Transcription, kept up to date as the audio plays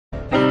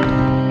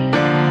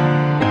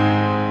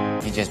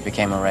just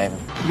became a raven.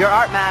 Your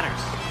art matters.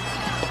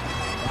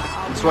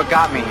 It's what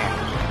got me here.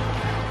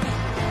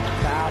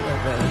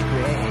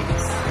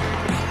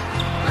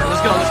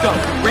 Let's go.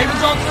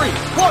 Ravens on 3.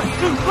 1,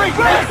 2, 3,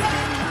 Ravens!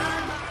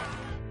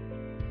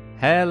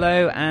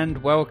 Hello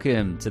and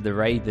welcome to The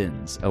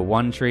Ravens, a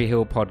One Tree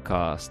Hill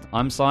podcast.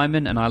 I'm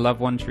Simon and I love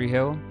One Tree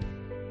Hill.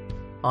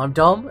 I'm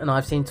Dom and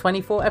I've seen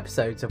 24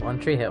 episodes of One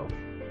Tree Hill.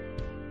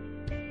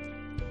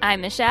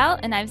 I'm Michelle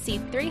and I've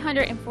seen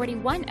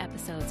 341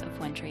 episodes of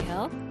One Tree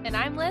Hill. And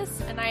I'm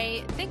Liz and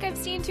I think I've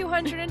seen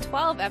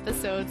 212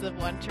 episodes of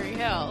One Tree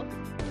Hill.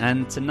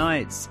 And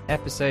tonight's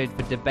episode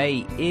for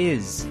debate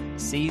is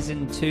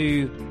Season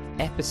 2,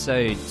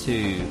 Episode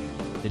 2,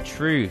 The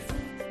Truth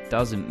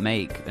Doesn't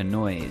Make a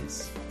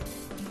Noise.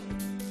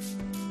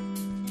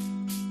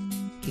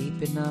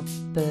 Keeping up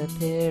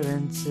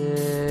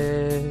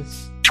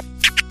appearances.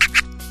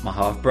 My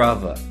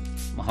half-brother.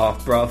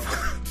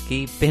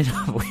 Keeping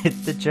up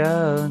with the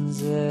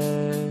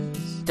Joneses.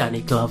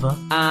 Danny Glover.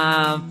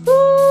 I'm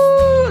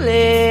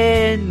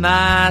fooling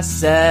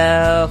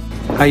myself.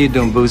 How you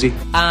doing, Boozy?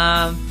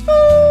 I'm fooling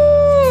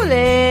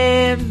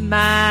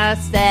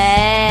myself.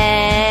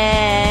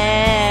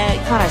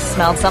 Thought I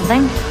smelled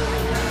something.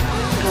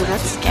 Oh,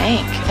 that's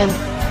skank. And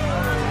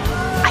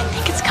I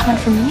think it's coming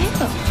from you.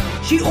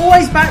 She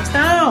always backs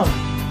down.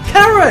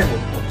 Karen,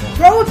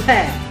 grow a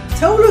pair.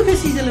 Tell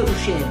Lucas he's a little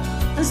shit.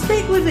 And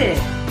stick with it.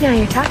 Now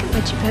you're talking,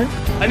 Witchy Poo.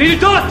 I need a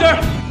doctor!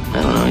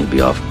 I don't know, he'd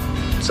be off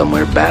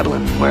somewhere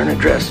battling, wearing a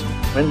dress.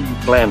 When do you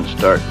plan to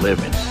start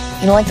living?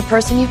 You don't like the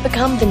person you've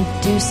become? Then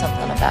do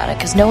something about it,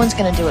 because no one's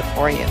going to do it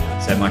for you.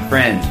 So my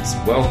friends,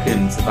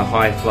 welcome to the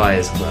High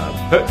Flyers Club.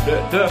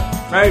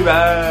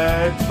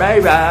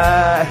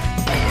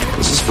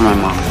 This is for my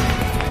mom.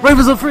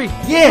 Ravens on 3.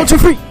 Yeah. 1, 2,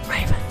 3.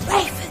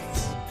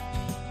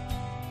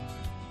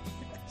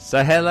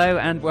 So hello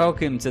and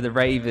welcome to The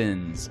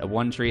Ravens, a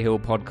One Tree Hill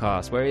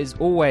podcast, where it is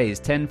always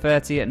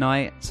 10:30 at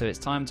night, so it's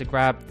time to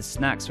grab the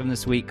snacks from the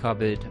sweet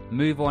cupboard,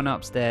 move on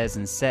upstairs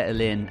and settle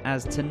in,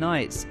 as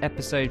tonight's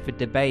episode for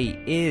debate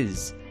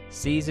is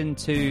Season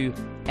 2,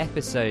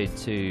 Episode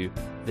 2,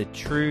 The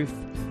Truth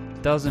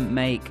Doesn't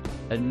Make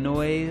a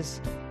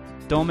Noise.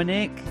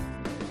 Dominic,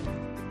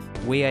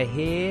 we are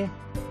here,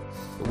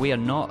 but we are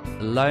not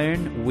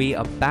alone. We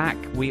are back.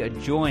 We are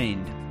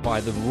joined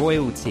by the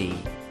royalty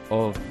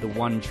of the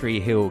One Tree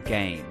Hill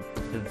game,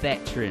 the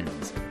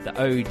veterans, the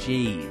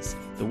OGs,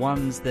 the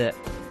ones that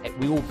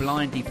we all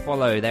blindly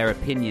follow their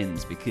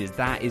opinions because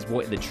that is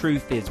what the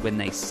truth is when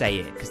they say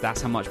it, because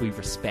that's how much we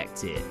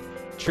respect it.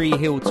 Tree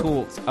Hill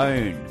Talk's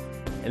own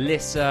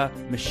Alyssa,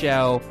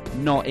 Michelle,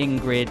 not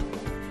Ingrid.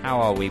 How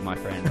are we, my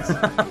friends?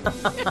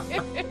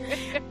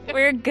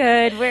 We're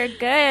good.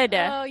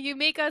 Oh, you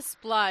make us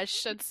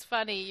blush. It's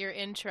funny, your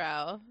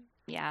intro.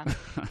 Yeah,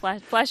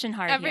 flesh and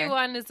heart.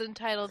 Everyone is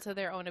entitled to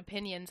their own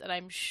opinions, and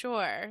I'm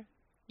sure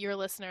your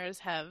listeners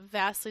have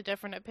vastly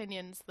different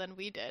opinions than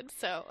we did,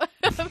 so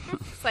I'm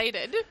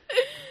excited.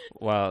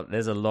 Well,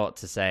 there's a lot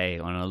to say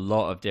on a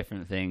lot of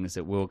different things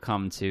that we'll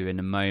come to in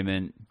a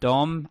moment.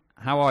 Dom,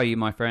 how are you,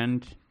 my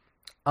friend?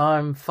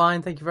 I'm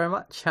fine, thank you very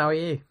much. How are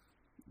you?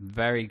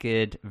 Very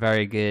good,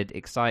 very good.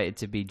 Excited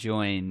to be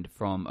joined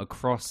from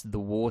across the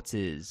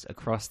waters,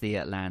 across the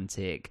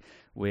Atlantic,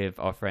 with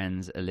our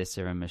friends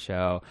Alyssa and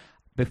Michelle.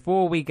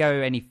 Before we go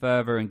any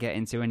further and get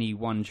into any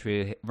One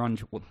Tree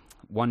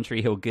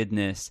Hill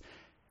goodness,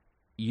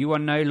 you are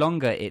no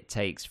longer It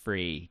Takes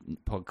Three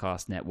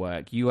podcast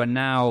network. You are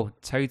now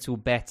Total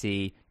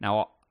Betty.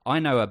 Now, I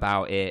know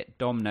about it.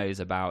 Dom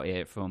knows about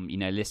it from,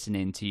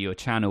 listening to your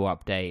channel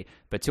update.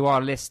 But to our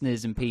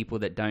listeners and people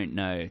that don't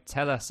know,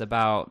 tell us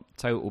about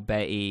Total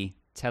Betty.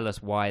 Tell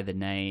us why the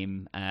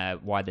name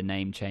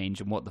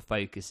change and what the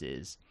focus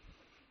is.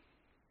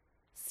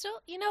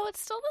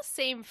 It's still the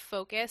same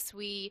focus.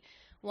 We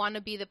want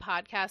to be the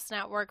podcast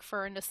network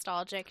for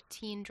nostalgic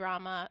teen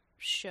drama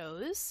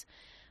shows.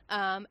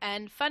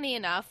 And funny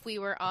enough, we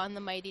were on the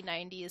Mighty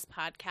 90s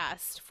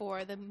podcast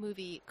for the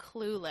movie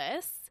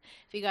Clueless.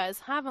 If you guys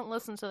haven't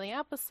listened to the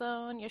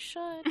episode, you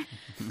should.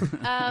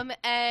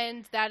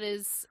 And that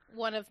is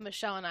one of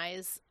Michelle and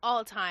I's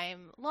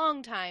all-time,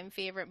 long-time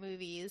favorite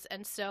movies.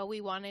 And so we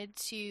wanted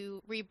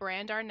to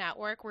rebrand our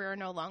network. We're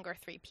no longer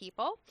 3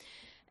 people.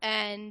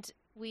 And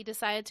we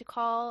decided to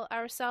call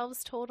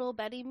ourselves Total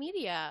Betty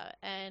Media,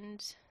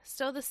 and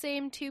still the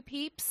same 2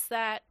 peeps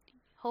that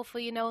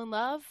hopefully you know and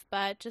love,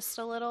 but just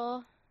a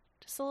little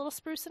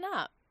sprucing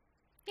up.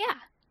 Yeah.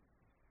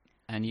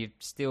 And you've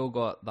still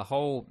got the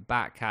whole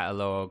back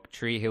catalogue,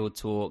 Tree Hill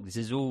Talk. This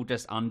is all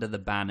just under the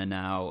banner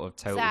now of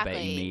Total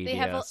Betty Media. They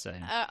have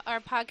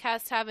our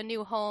podcasts have a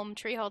new home,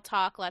 Tree Hill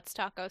Talk, Let's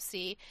Talk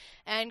OC,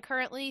 and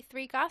currently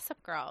 3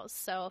 Gossip Girls.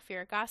 So if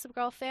you're a Gossip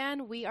Girl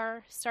fan, we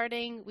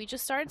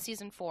just started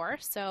season 4,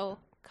 so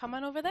come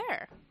on over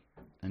there.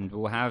 And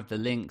we'll have the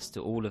links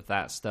to all of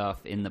that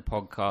stuff in the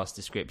podcast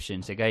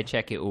description, so go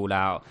check it all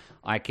out.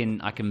 I can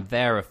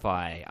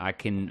verify, I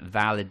can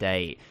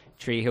validate.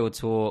 Tree Hill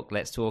Talk,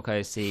 Let's Talk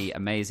OC,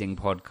 amazing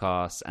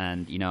podcasts,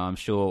 and I'm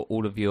sure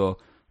all of your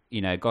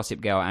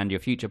Gossip Girl and your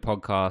future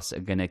podcasts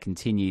are going to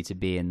continue to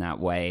be in that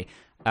way.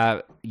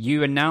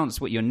 You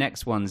announced what your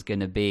next one's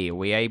going to be. Are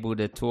we able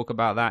to talk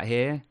about that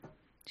here?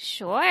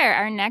 Sure.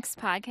 Our next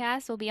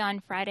podcast will be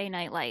on Friday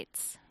Night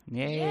Lights.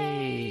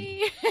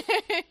 Yay.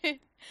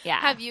 Yeah.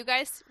 Have you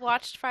guys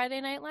watched Friday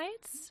Night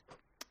Lights?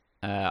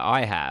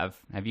 I have.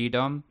 Have you,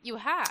 Dom? You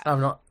have? I've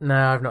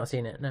not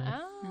seen it, no.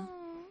 Oh.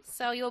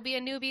 So you'll be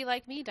a newbie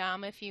like me,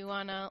 Dom, if you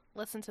want to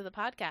listen to the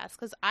podcast,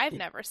 because I've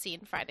never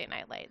seen Friday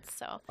Night Lights,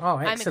 so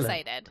I'm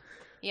excited.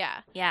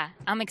 Yeah. Yeah,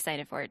 I'm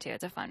excited for it, too.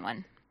 It's a fun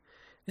one.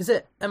 Is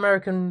it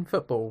American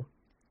football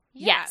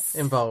Yes.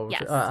 involved?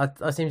 Yes.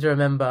 I seem to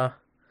remember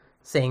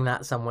seeing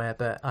that somewhere,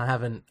 but I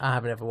haven't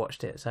ever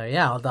watched it. So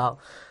yeah,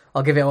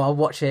 I'll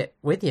watch it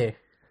with you.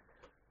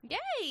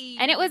 Yay!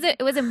 And it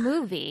was a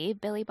movie.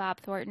 Billy Bob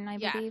Thornton, I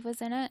Yeah. believe,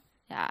 was in it.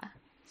 Yeah.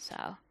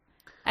 So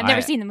I've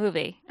never seen the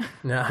movie.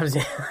 No,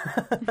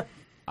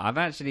 I've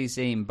actually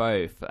seen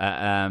both.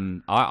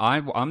 I'm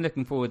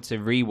looking forward to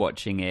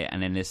rewatching it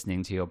and then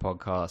listening to your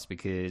podcast,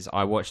 because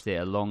I watched it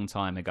a long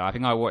time ago. I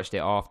think I watched it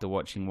after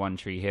watching One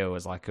Tree Hill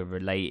as like a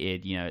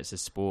related, it's a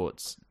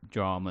sports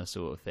drama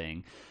sort of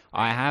thing.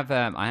 I have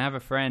a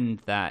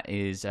friend that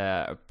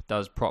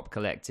does prop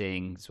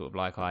collecting, sort of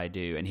like I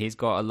do, and he's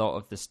got a lot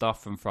of the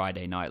stuff from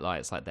Friday Night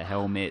Lights, like the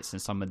helmets and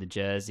some of the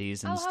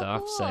jerseys and stuff.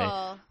 Cool.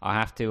 So I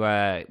have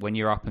to, when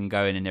you're up and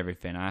going and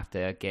everything, I have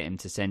to get him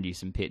to send you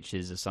some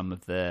pictures of some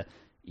of the,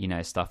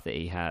 stuff that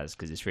he has,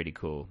 because it's really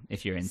cool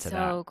if you're into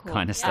that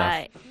kind of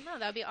stuff. No,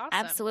 that'd be awesome.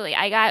 Absolutely.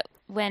 I got,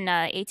 when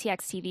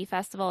ATX TV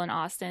Festival in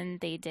Austin,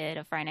 they did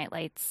a Friday Night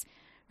Lights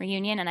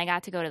reunion, and I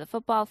got to go to the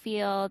football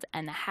field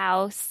and the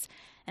house,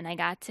 and I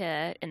got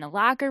to in the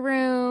locker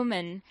room,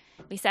 and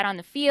we sat on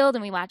the field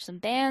and we watched some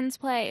bands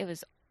play. It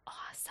was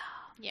awesome.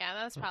 Yeah,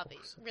 that was probably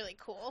really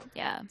cool.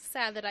 Yeah.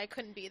 Sad that I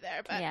couldn't be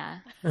there, but Yeah.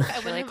 I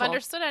wouldn't really have cool.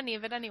 understood any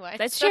of it anyway.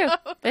 That's so. true.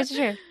 That's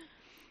true.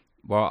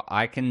 Well,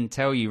 I can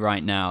tell you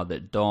right now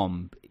that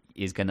Dom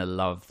is going to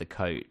love the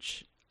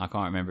coach. I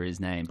can't remember his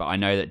name, but I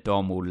know that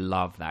Dom will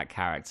love that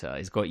character.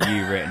 He's got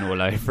you written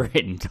all over it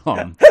in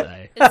Dom.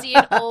 So. Is he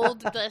an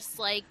old, this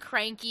like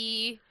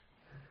cranky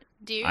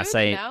dude? I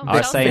say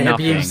Bit nothing.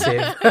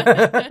 abusive.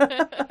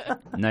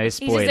 No He's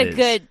spoilers. just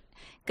a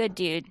good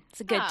dude.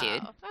 It's a good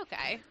dude.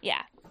 Okay.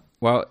 Yeah.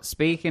 Well,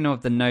 speaking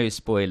of the no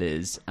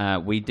spoilers,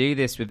 we do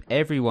this with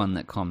everyone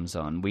that comes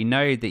on. We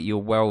know that you're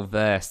well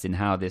versed in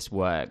how this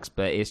works,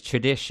 but it's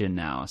tradition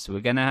now. So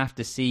we're going to have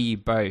to see you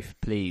both,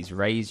 please,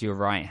 raise your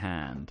right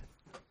hand.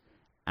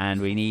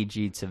 And we need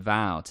you to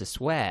vow, to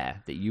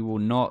swear, that you will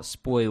not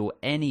spoil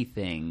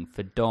anything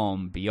for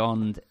Dom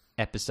beyond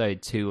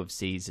episode 2 of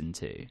season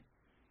 2.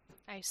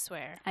 I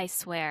swear. I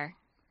swear.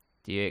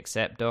 Do you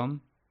accept,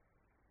 Dom?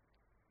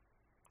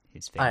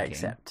 He's thinking. I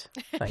accept.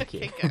 Thank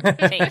you.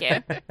 Thank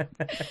you.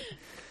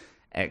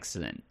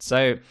 Excellent.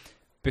 So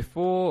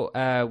before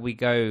we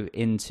go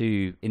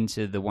into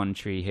the One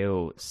Tree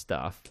Hill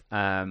stuff,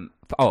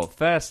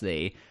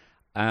 firstly,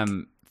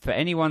 for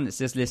anyone that's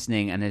just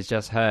listening and has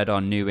just heard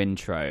our new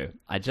intro,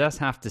 I just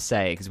have to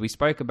say, because we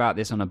spoke about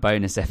this on a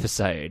bonus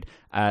episode,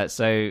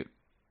 so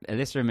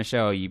Alyssa and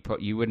Michelle, you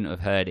wouldn't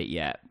have heard it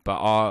yet,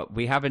 but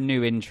we have a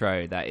new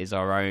intro that is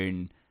our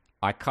own.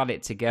 I cut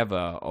it together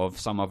of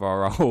some of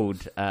our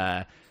old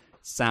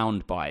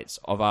sound bites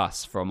of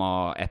us from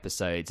our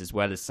episodes, as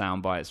well as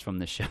sound bites from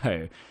the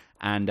show.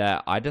 And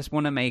I just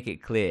want to make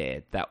it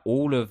clear that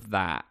all of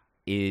that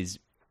is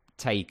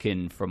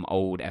taken from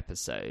old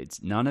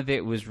episodes. None of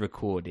it was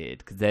recorded,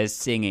 because there's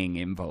singing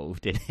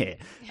involved in it.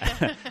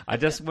 I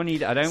don't want you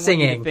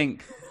to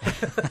think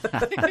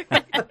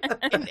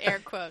In air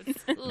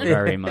quotes.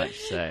 very much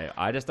so.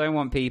 I just don't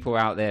want people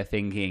out there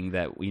thinking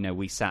that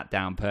we sat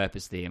down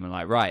purposely and were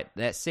like, right,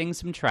 let's sing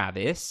some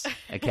Travis,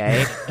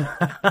 okay?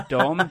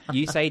 Dom,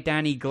 you say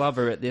Danny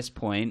Glover at this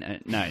point.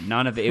 No,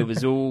 none of it. It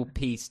was all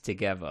pieced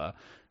together.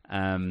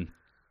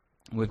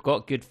 We've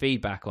got good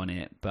feedback on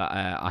it, but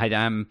I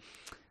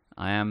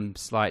am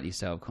slightly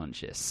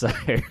self-conscious, so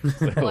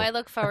Well, I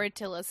look forward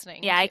to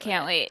listening. Yeah, I to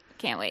can't it. wait.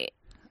 Can't wait.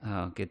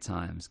 Oh, good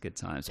times.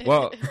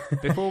 Well,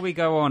 before we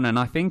go on, and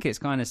I think it's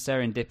kind of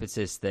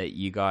serendipitous that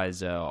you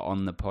guys are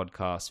on the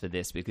podcast for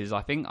this, because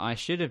I think I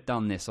should have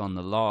done this on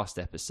the last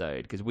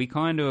episode, because we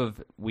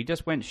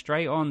just went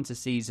straight on to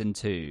season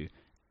 2,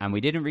 and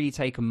we didn't really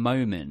take a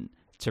moment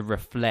to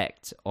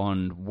reflect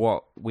on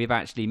what we've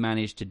actually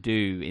managed to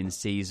do in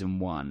season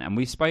 1. And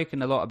we've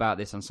spoken a lot about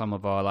this on some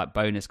of our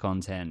bonus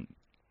content,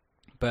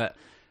 but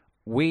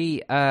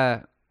we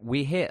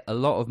hit a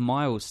lot of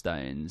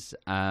milestones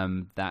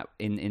that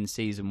in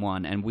season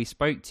 1, and we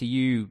spoke to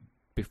you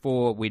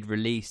before we'd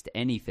released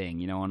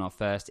anything, on our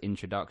first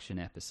introduction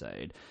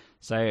episode.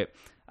 So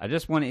I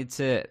just wanted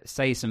to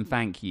say some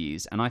thank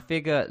yous, and I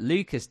figure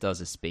Lucas does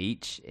a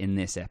speech in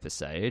this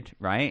episode,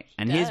 right?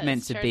 And he's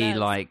meant to be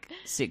like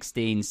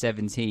 16,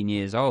 17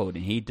 years old,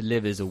 and he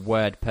delivers a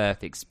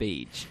word-perfect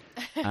speech.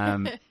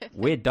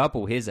 We're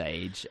double his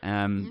age,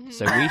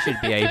 so we should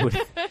be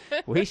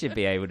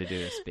able to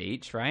do a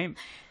speech, right?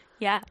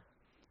 Yeah.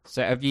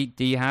 So did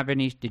you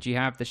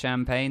have the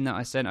champagne that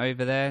I sent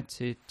over there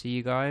to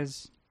you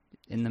guys?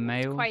 in the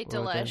mail. Quite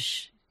or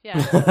delish. Yeah.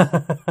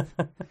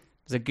 It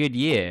was a good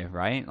year,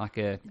 right? Like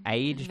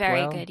aged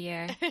Very well. good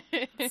year.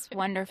 It's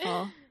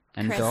wonderful.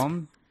 And Crisp.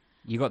 Dom,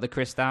 you got the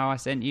Cristal I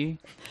sent you?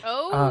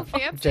 Oh,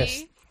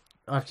 fancy.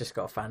 I've just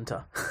got a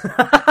Fanta.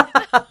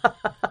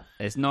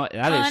 It's not.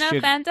 That is Want a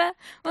sugar. Fanta?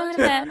 Want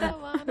a Fanta?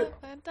 Wanna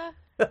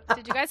Fanta?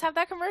 Did you guys have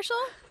that commercial?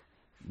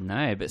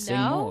 No, but sing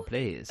No? more,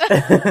 please.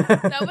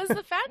 That was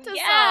the Fanta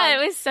Yeah,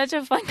 song. it was such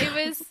a fun.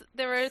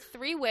 There were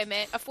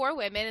four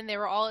women, and they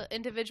were all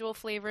individual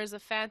flavors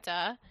of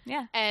Fanta.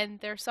 Yeah. And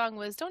their song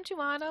was "Don't You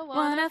Wanna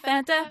Want a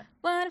Fanta?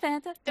 Want a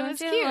Fanta? It was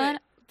Don't you cute,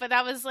 wanna- but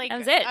that was like That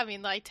was it. I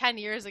mean, like 10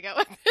 years ago.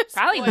 At this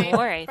Probably point.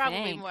 more, I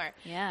Probably think. more.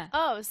 Yeah.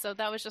 Oh, so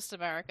that was just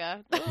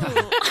America.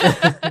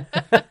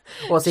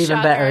 What's even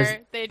Shocker.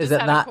 better They is just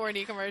that had a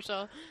corny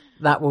commercial.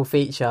 that will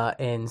feature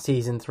in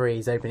season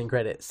 3's opening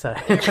credits. So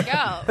There we go.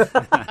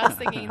 Us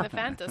singing the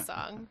Fanta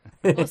song.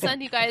 We'll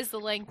send you guys the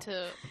link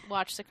to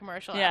watch the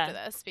commercial Yeah. after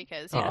this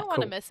because you Oh, don't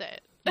want to cool. miss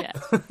it. Yeah.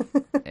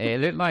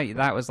 It looked like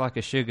that was like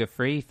a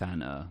sugar-free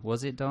Fanta.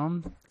 Was it,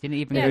 Dom? Didn't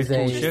even Yeah, go it's full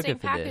interesting sugar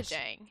for this.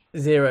 packaging.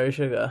 0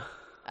 sugar.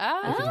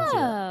 Oh.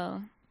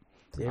 Oh.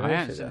 0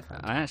 I sugar.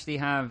 Fanta. actually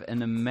have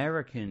an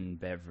American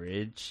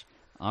beverage.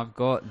 I've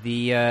got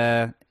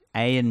the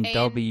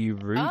A&W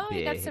root Oh, beer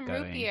you got some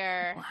going. root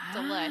beer.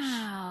 Delish.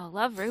 Wow.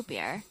 Love root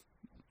beer.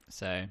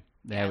 So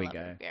there Yeah, I we love go.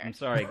 root beer. I'm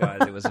sorry,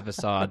 guys. It was a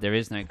facade. There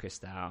is no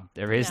Cristal.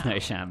 There is no No.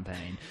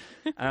 champagne.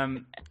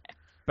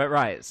 But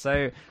right,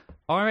 so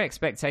our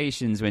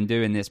expectations when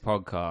doing this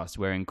podcast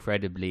were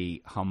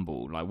incredibly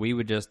humble. Like we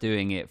were just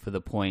doing it for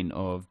the point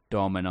of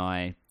Dom and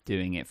I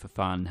doing it for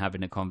fun,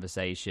 having a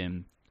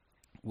conversation.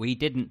 We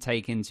didn't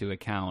take into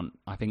account,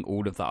 I think,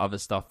 all of the other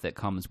stuff that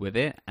comes with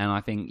it. And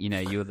I think,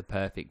 you're the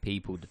perfect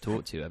people to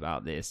talk to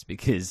about this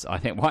because I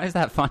think, why is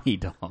that funny,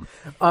 Dom?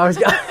 I was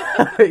going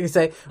to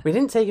say, we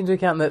didn't take into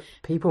account that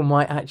people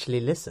might actually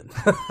listen.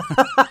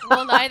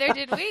 Well, neither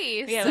did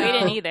we. Yeah, so. we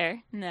didn't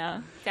either.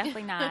 No,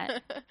 definitely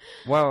not.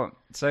 Well,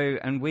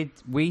 and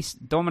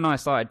Dom and I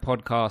started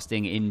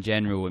podcasting in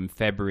general in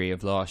February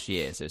of last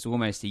year. So it's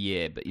almost a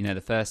year. But, the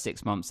first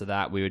 6 months of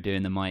that, we were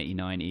doing the Mighty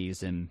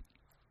 90s and,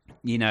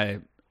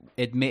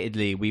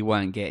 admittedly, we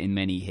weren't getting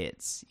many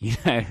hits.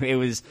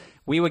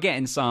 We were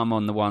getting some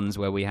on the ones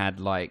where we had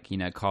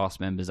cast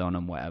members on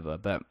and whatever,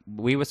 but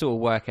we were sort of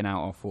working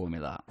out our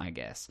formula, I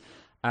guess.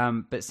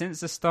 But since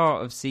the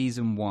start of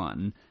season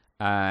 1,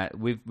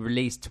 we've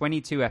released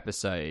 22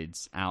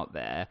 episodes out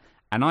there,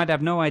 and I'd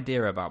have no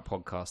idea about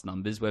podcast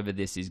numbers, whether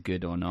this is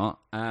good or not.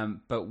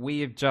 But we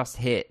have just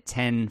hit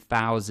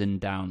 10,000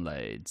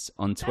 downloads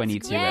on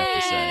 22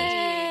 episodes.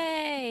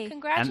 Yay!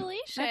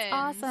 Congratulations. That's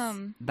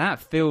awesome. That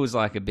feels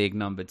like a big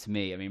number to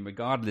me. I mean,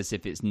 regardless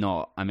if it's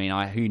not. I mean,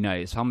 who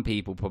knows? Some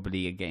people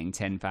probably are getting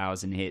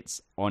 10,000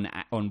 hits on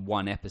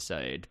one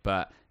episode,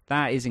 but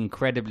that is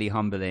incredibly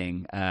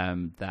humbling.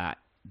 That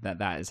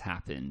has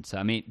happened. So,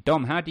 I mean,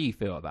 Dom, how do you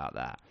feel about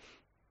that?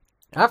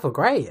 I feel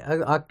great.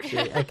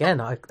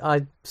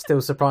 I'm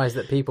still surprised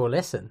that people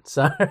listen.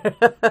 So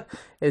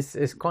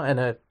it's quite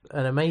an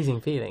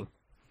amazing feeling.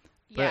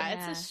 Yeah,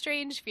 it's a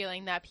strange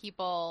feeling that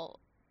people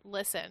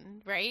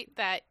listen, right?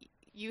 That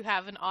you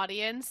have an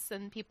audience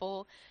and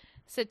people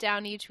sit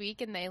down each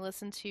week and they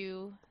listen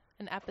to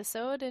an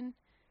episode, and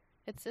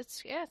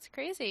it's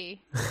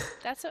crazy.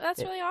 That's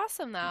really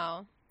awesome,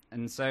 though.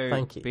 And so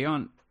Thank you.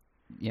 beyond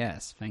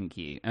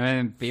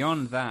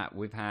that,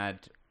 we've had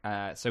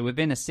so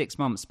within a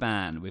 6-month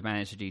span, we've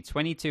managed to do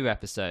 22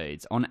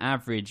 episodes on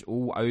average,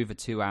 all over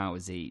 2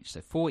 hours each.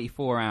 So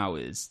 44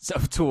 hours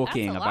of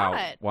talking That's a about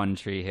lot. One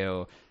Tree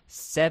Hill.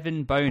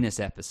 7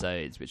 bonus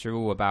episodes, which are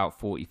all about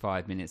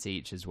 45 minutes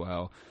each as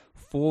well.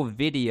 4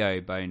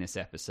 video bonus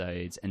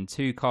episodes and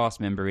 2 cast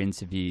member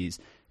interviews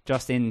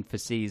just in for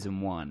season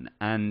 1.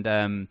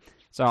 And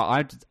so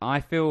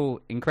I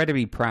feel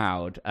incredibly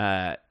proud,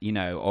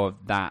 of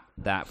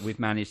that we've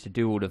managed to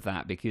do all of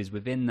that, because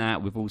within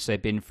that we've also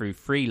been through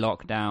 3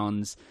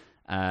 lockdowns,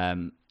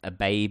 a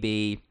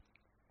baby.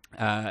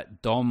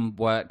 Dom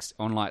works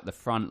on the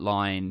front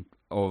line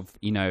of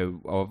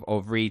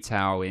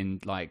retail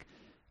in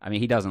I mean,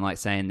 he doesn't like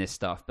saying this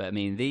stuff, but I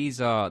mean, these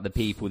are the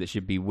people that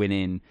should be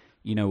winning,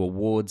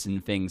 awards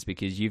and things,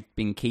 because you've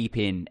been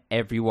keeping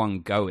everyone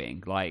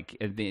going,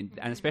 and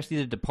especially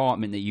the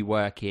department that you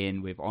work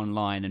in with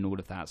online and all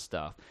of that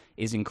stuff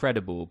is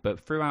incredible. But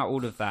throughout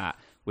all of that,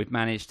 we've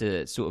managed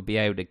to sort of be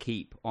able to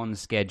keep on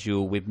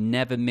schedule. We've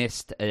never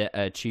missed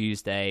a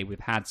Tuesday. We've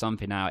had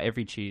something out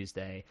every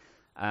Tuesday.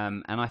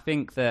 And I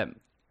think that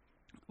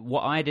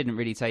what I didn't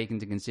really take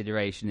into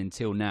consideration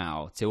until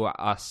now, till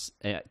us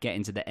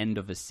getting to the end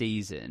of a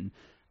season,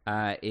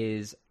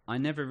 is I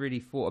never really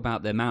thought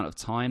about the amount of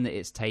time that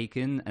it's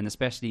taken, and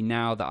especially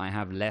now that I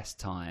have less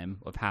time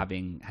of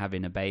having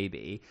a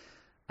baby.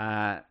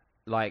 I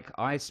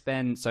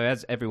spend, so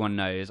as everyone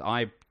knows,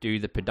 I do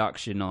the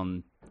production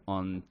on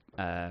I'm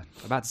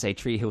about to say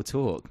Tree Hill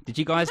Talk. Did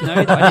you guys know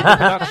that I did the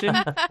production?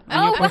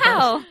 Oh,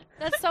 wow.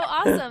 That's so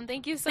awesome.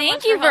 Thank you so much.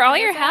 Thank you for all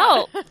your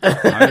help.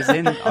 I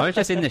was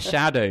just in the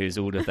shadows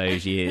all of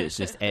those years,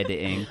 just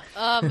editing.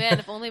 Oh man,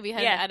 if only we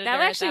had an editor. That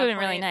actually would have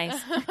been really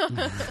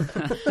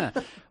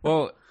nice.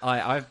 Well,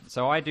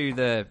 I do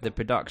the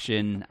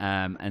production,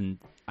 and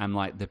I'm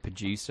like the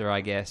producer,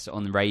 I guess,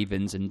 on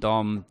Ravens, and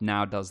Dom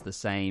now does the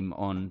same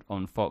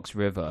on Fox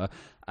River,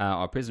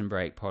 our Prison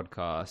Break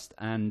podcast.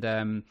 And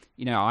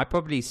I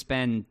probably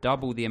spend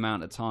double the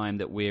amount of time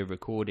that we're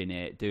recording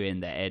it,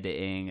 doing the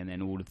editing, and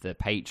then all of the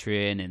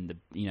Patreon and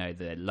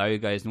the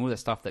logos and all the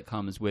stuff that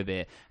comes with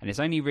it. And it's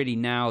only really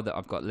now that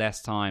I've got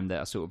less time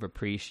that I sort of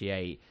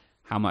appreciate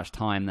how much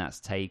time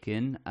that's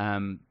taken.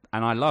 And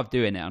I love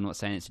doing it. I'm not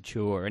saying it's a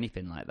chore or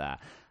anything like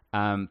that.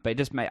 But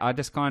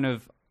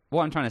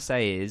what I'm trying to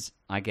say is,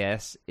 I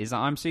guess, is that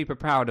I'm super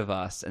proud of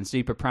us and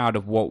super proud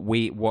of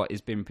what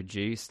has been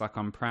produced. Like,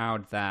 I'm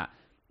proud that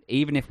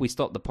even if we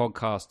stop the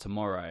podcast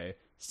tomorrow,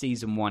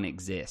 season 1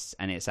 exists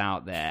and it's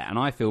out there. And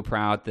I feel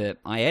proud that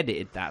I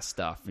edited that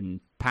stuff and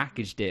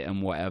packaged it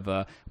and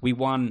whatever. We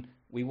won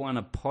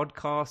a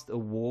podcast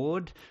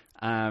award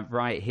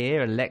right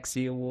here, a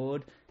Lexi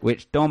Award,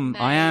 which Dom,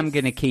 nice. I am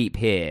going to keep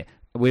here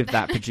with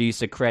that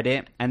producer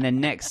credit. And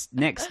then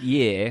next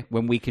year,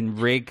 when we can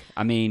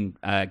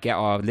get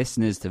our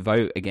listeners to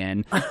vote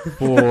again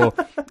for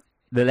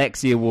the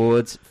Lexi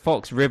Awards,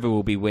 Fox River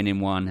will be winning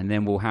one, and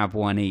then we'll have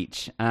one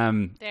each.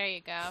 There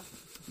you go.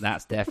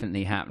 That's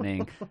definitely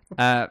happening.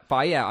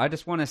 But yeah, I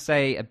just want to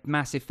say a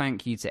massive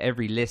thank you to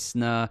every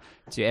listener,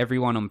 to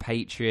everyone on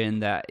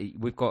Patreon. That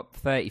we've got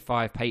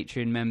 35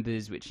 Patreon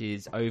members, which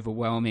is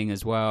overwhelming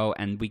as well.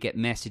 And we get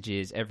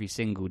messages every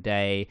single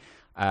day.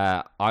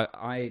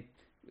 I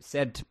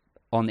said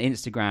on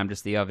Instagram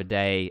just the other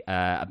day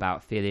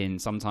about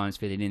sometimes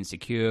feeling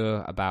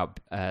insecure about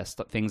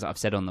things that I've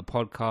said on the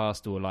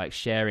podcast, or like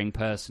sharing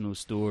personal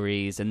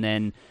stories. And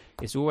then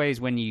it's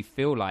always when you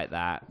feel like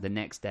that, the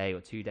next day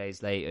or 2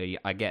 days later,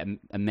 I get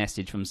a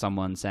message from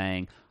someone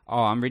saying,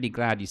 "Oh, I'm really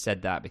glad you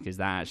said that, because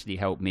that actually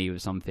helped me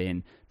with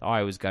something that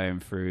I was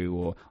going through,"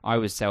 or "I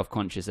was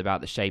self-conscious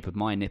about the shape of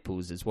my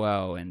nipples as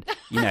well." And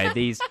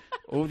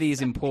all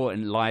these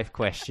important life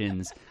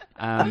questions.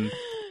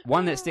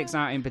 One that sticks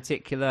out in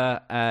particular,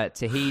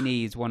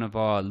 Tahini's one of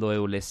our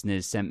loyal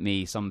listeners, sent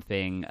me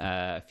something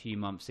a few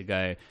months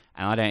ago,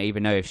 and I don't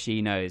even know if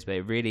she knows, but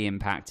it really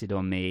impacted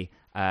on me,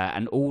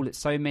 and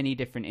so many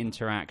different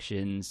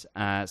interactions.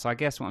 So I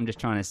guess what I'm just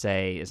trying to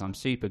say is I'm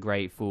super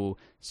grateful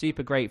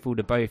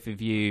to both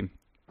of you,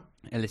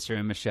 Alyssa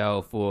and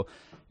Michelle, for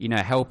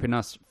helping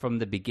us from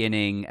the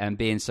beginning and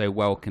being so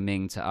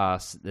welcoming to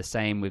us. The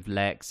same with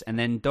Lex. And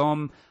then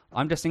Dom,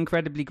 I'm just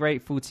incredibly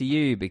grateful to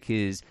you,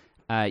 because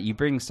you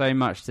bring so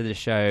much to the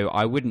show.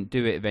 I wouldn't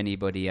do it with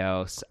anybody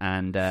else.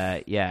 And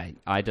I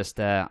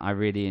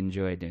really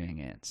enjoy doing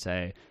it.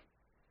 So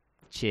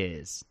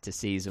cheers to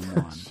season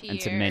 1 and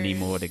to many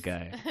more to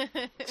go.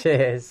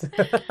 Cheers.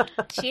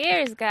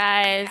 Cheers,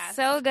 guys. Yes.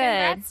 So good.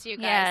 Congrats to you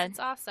guys. Yeah. It's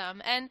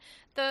awesome. And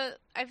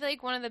I feel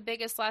like one of the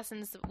biggest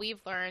lessons that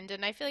we've learned,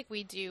 and I feel like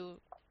we do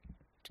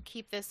to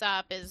keep this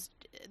up, is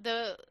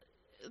the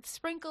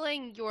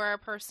sprinkling your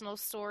personal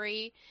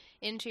story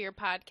into your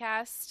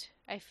podcast.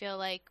 I feel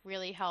like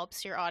really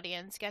helps your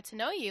audience get to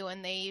know you,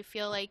 and they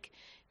feel like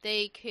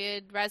they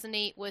could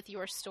resonate with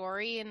your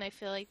story, and I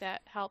feel like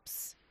that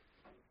helps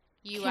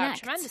you out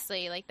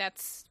tremendously. Like,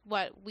 that's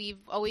what we've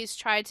always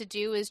tried to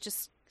do, is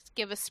just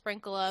give a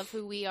sprinkle of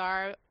who we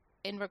are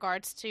in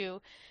regards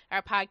to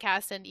our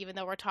podcast. And even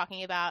though we're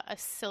talking about a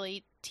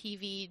silly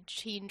TV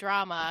teen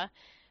drama,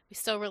 we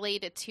still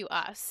relate it to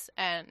us,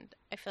 and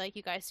I feel like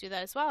you guys do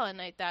that as well, and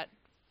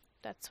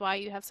that's why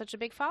you have such a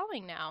big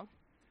following now.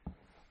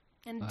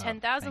 And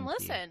 10,000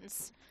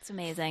 listens. It's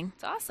amazing.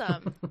 It's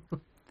awesome.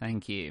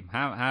 Thank you.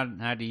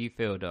 How do you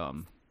feel,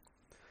 Dom?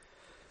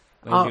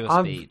 Where's your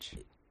speech?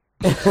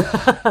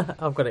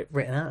 I've got it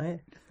written out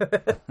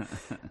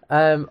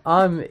here.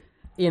 I'm,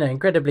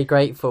 incredibly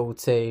grateful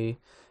to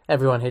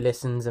everyone who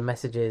listens and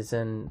messages,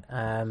 and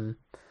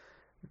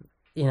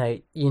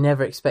you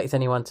never expect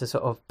anyone to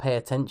sort of pay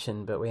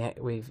attention, but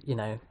we've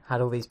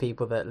had all these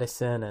people that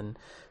listen, and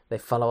they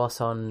follow us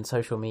on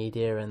social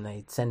media, and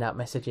they send out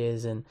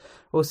messages. And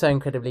also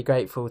incredibly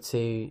grateful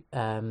to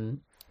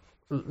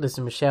Liz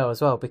and Michelle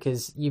as well,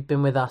 because you've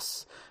been with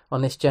us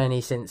on this journey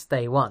since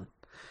day one.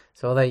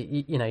 So although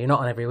you're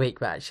not on every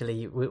week, but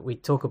actually we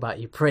talk about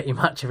you pretty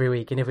much every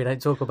week. And if we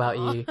don't talk about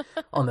you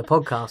on the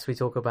podcast, we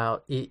talk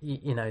about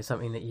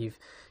something that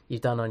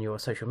you've done on your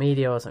social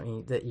media, or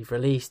something that you've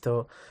released,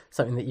 or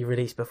something that you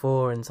released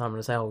before. And someone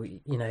will say, "Oh,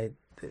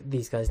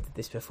 these guys did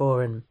this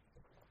before," and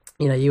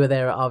you were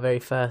there at our very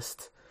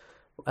first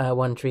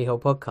One Tree Hill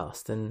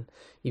podcast, and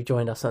you've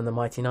joined us on the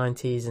Mighty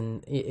 90s,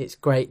 and it's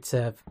great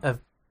to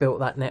have built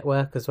that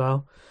network as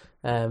well,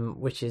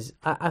 which is,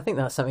 I think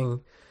that's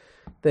something,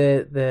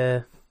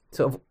 the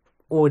sort of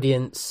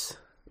audience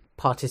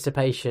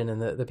participation,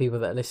 and the people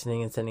that are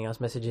listening and sending us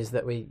messages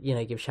that we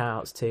give shout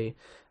outs to,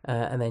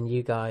 and then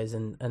you guys,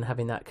 and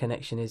having that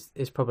connection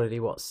is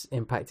probably what's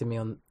impacted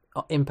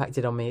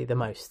on me the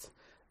most,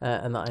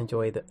 and that I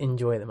enjoy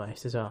the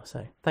most as well.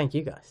 So thank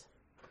you guys.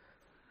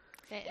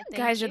 Thank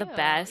guys are the you.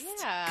 best.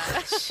 Yeah.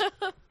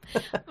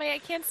 I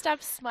can't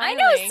stop smiling.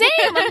 I know,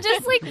 same. I'm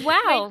just like,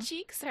 wow. My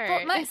cheeks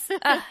hurt. Guys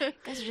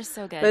are just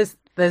so good.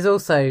 There's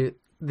also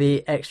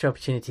the extra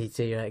opportunity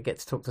to get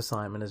to talk to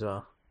Simon as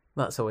well.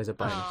 That's always a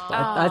bonus. But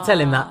I tell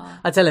him that.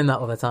 I tell him that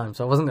all the time.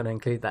 So I wasn't going to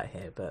include that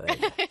here, but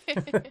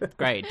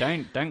Great.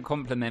 Don't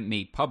compliment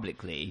me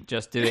publicly.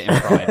 Just do it in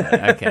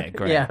private. Okay,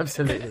 great. Yeah,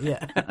 absolutely.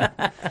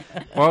 Yeah.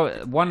 Well,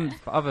 one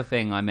other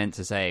thing I meant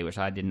to say, which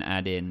I didn't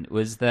add in,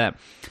 was that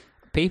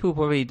people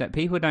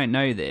don't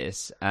know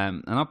this,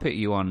 and I'll put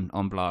you on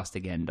blast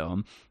again,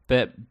 Dom.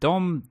 But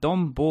Dom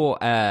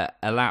bought a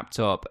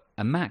laptop,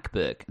 a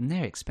MacBook, and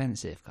they're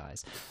expensive,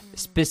 guys.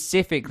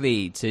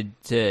 Specifically to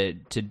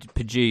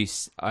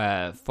produce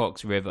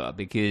Fox River,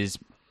 because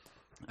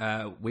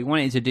we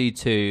wanted to do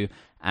 2,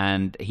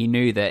 and he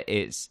knew that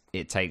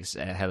it takes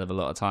a hell of a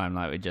lot of time,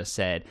 like we just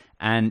said,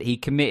 and he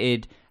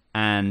committed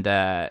and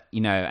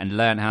and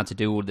learned how to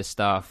do all the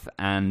stuff,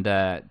 and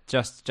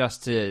just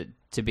to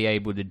be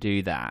able to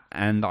do that.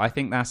 And I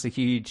think that's a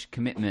huge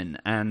commitment.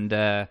 And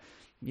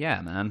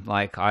yeah, man,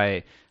 like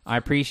I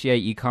appreciate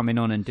you coming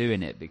on and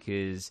doing it,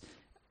 because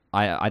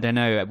I don't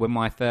know, when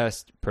I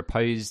first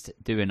proposed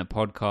doing a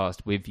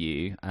podcast with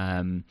you,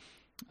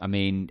 I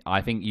mean,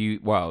 I think you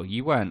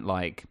weren't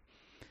like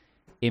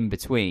in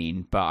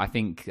between, but I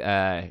think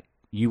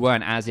you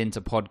weren't as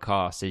into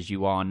podcasts as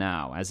you are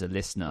now as a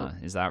listener.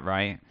 Is that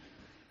right?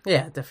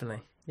 Yeah,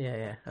 definitely.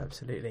 Yeah,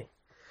 absolutely.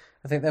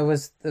 I think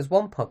there's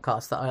one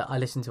podcast that I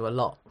listen to a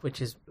lot,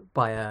 which is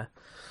by a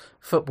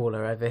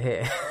footballer over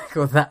here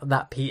called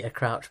that Peter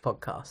Crouch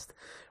podcast,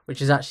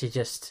 which is actually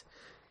just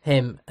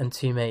him and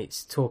 2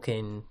 mates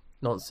talking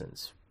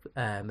nonsense.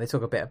 They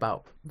talk a bit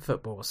about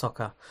football,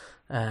 soccer,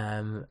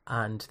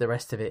 and the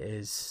rest of it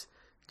is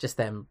just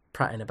them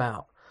prattling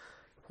about.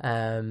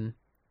 And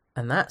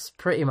that's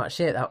pretty much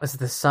it. That was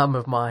the sum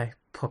of my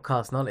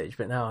podcast knowledge.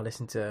 But now I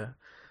listen to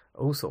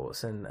all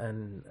sorts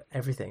and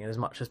everything, and as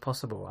much as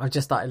possible. I've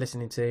just started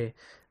listening to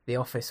the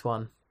Office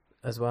one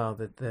as well.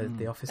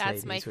 The Office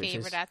That's ladies, my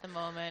favorite at the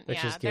moment.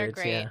 Which is good. They're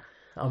great. Yeah,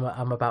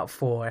 I'm about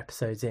 4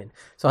 episodes in,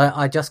 so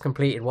I just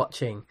completed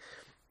watching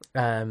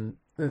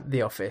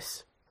the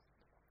Office,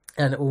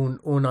 and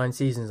all 9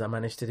 seasons I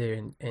managed to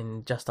do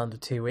in just under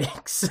 2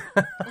 weeks.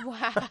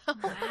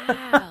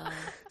 Wow.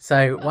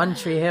 So One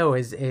Tree Hill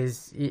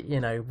is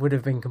would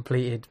have been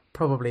completed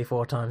probably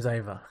 4 times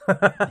over.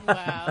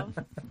 Wow.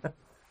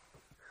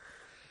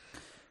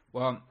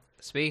 Well,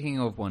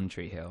 speaking of One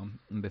Tree Hill,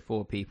 and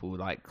before people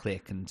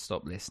click and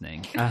stop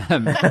listening,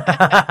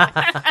 I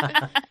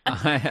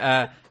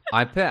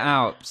put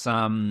out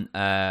some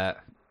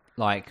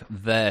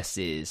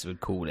verses, would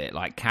call it,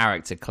 like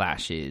character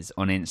clashes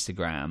on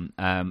Instagram,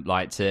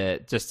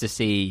 to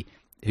see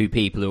who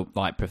people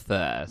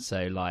prefer.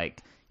 So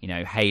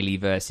Haley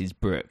versus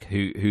Brooke,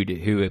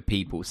 who are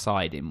people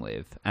siding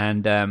with,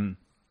 and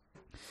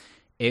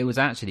it was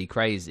actually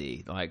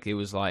crazy. It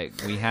was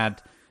we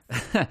had.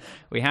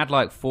 We had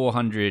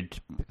 400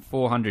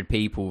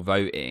 people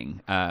voting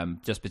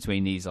just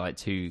between these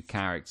 2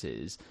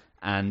 characters,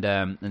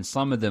 and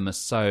some of them are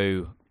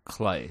so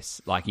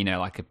close, a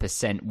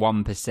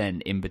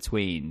 1% in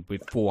between,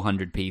 with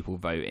 400 people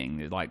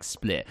voting,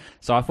 split.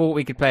 So I thought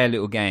we could play a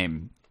little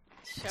game.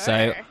 Sure.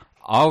 So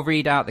I'll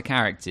read out the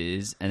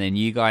characters, and then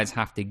you guys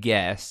have to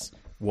guess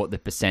what the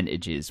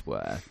percentages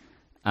were.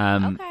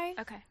 Okay.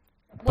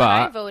 When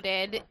I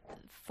voted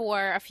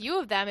for a few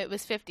of them, it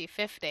was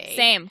 50-50.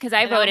 Same, because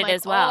I voted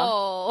as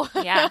well.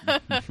 Oh. Yeah.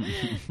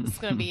 It's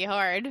going to be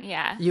hard.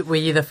 Yeah. Were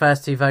you the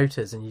first 2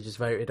 voters and you just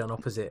voted on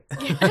opposite?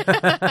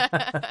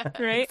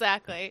 Right?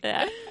 Exactly.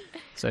 Yeah.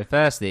 So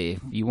firstly, if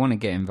you want to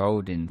get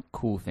involved in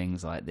cool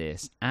things like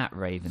this, at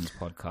Ravens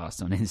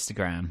Podcast on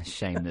Instagram,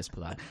 shameless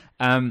plug.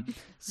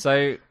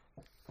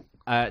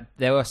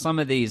 There are some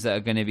of these that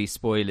are going to be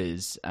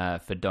spoilers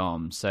for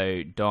Dom.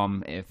 So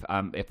Dom, if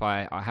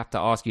I have to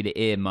ask you to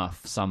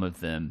earmuff some of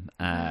them,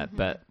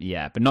 but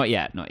not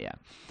yet.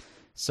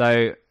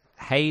 So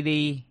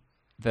Haley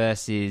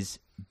versus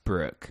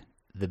Brooke,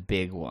 the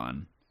big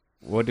one.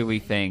 What do we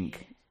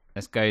think?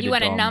 Let's go to You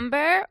want Dom. a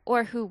number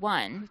or who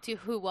won? To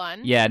who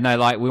won? Yeah, no,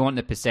 we want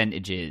the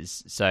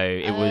percentages. So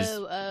it was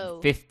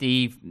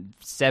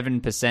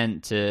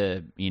 57%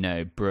 to,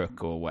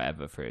 Brooke or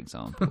whatever, for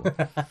example.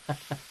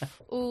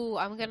 Ooh,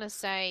 I'm going to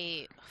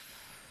say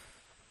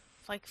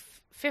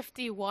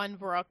 51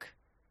 Brooke.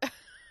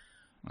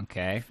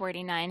 Okay.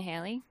 49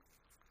 Haley.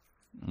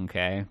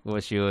 Okay.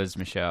 What's yours,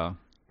 Michelle?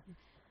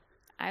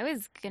 I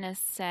was going to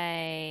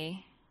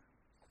say...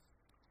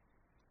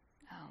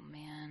 Oh,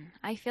 man.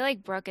 I feel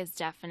like Brooke is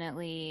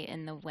definitely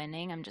in the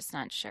winning. I'm just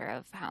not sure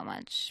of how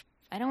much.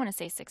 I don't want to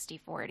say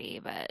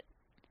 60-40, but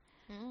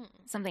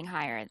something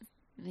higher.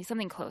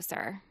 Something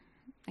closer.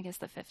 I guess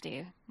the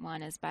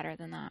 51 is better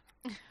than that.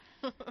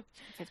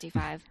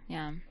 55,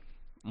 yeah.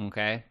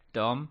 Okay.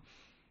 Dom?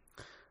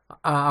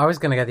 I was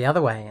going to go the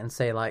other way and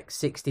say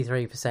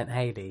 63%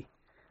 Haley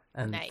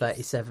and Nice.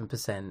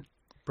 37%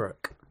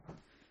 Brooke.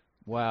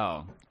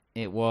 Well,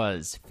 it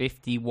was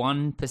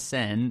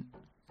 51%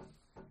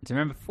 Do you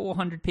remember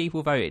 400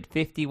 people voted?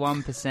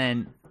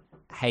 51%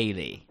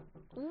 Haley.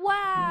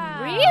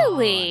 Wow.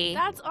 Really?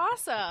 That's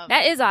awesome.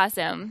 That is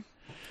awesome.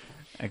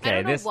 Okay,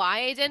 I don't know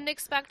why I didn't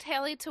expect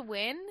Haley to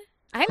win.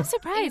 I'm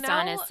surprised, You know,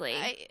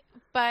 honestly.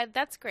 But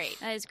that's great.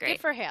 That is great.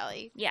 Good for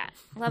Haley. Yeah,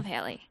 love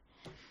Haley.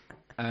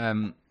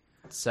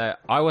 So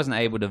I wasn't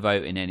able to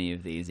vote in any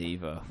of these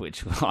either,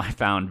 which I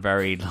found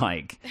very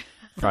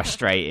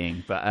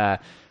frustrating.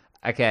 But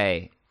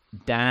okay,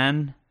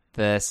 Dan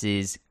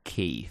versus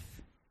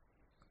Keith.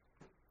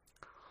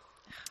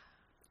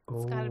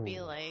 It's got to be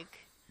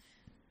like,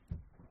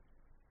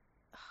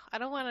 I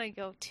don't want to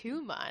go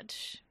too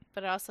much,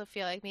 but I also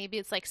feel like maybe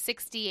it's like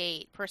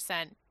 68%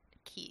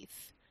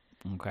 Keith.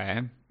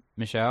 Okay,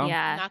 Michelle.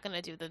 Yeah, I'm not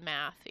gonna do the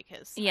math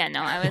because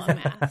I was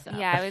math. So.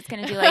 Yeah, I was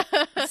gonna do like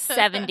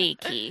 70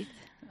 Keith.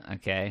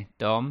 Okay,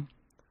 Dom.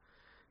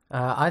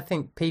 I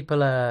think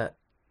people are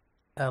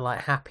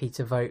like happy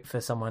to vote for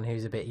someone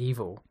who's a bit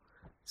evil,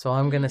 so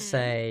I'm gonna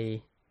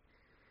say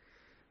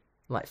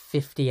like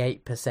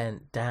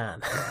 58%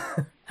 Dan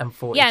and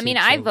 42%. Yeah, I mean,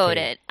 I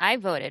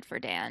voted for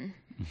Dan.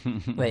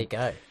 There you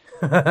go.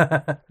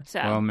 So,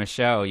 well,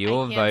 Michelle,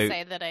 your I can't vote.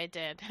 say that I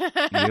did.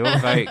 Your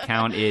vote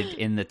counted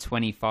in the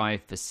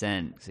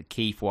 25%. So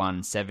Keith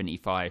won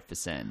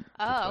 75%.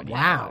 Oh, okay.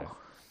 Wow.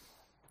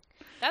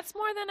 That's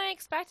more than I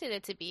expected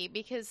it to be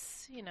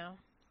because,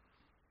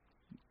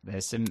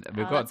 There's some.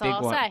 We've that's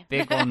all I'll say.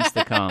 big ones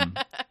to come.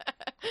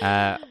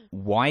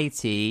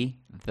 Whitey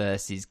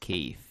versus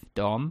Keith.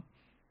 Dom.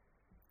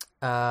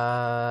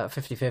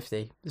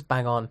 50-50. Just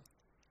bang on.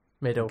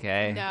 Middle.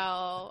 Okay.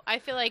 No, I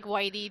feel like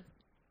Whitey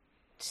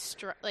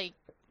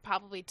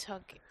probably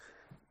took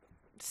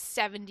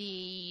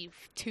 72%.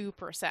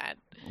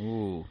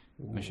 Ooh,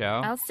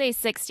 Michelle. I'll say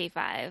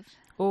 65.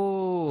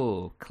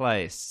 Ooh,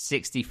 close.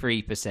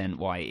 63%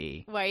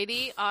 Whitey.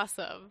 Whitey,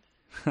 awesome.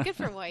 Good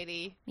for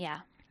Whitey. Yeah.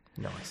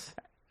 Nice.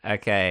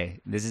 Okay,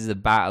 this is a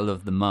battle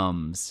of the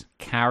mums.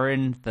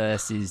 Karen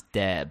versus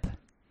Deb.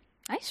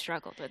 I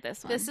struggled with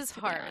this one. This is to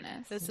be hard.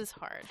 honest. This is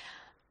hard.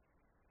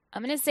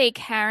 I'm gonna say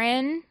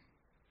Karen,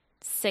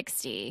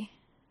 60.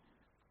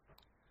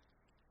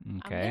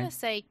 Okay.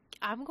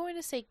 I'm going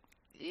to say.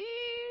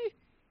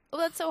 Oh,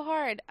 that's so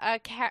hard.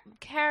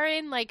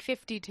 Karen, like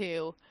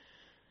 52.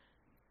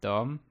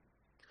 Dom.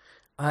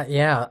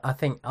 Yeah, I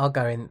think I'll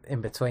go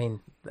in between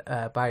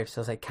both.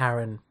 So I'll say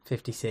Karen,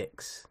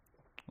 56.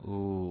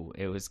 Ooh,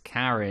 it was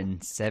Karen,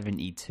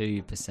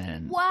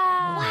 72%.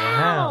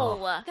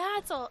 Wow.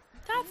 That's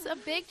a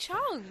big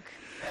chunk.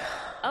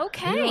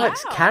 Okay. Who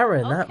likes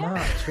Karen that Okay.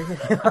 much? Really?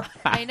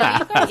 I know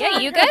you guys. Yeah,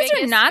 aren't you her guys are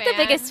biggest not the fan,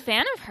 biggest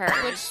fan of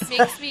hers. which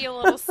makes me a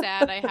little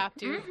sad. I have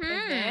to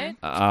admit.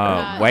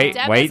 Wait.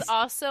 Deb is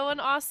also an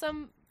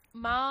awesome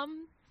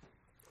mom,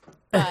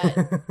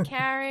 but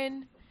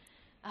Karen,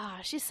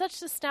 she's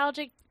such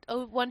nostalgic.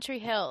 Oh, One Tree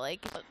Hill,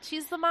 like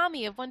she's the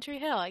mommy of One Tree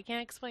Hill. I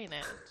can't explain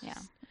it. Yeah.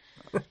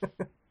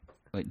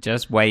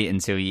 Just wait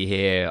until you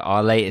hear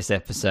our latest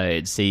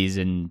episode,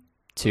 season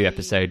 2,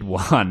 episode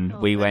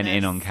 1. We went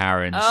in on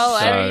Karen. Oh,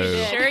 so I'm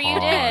sure you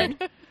hard.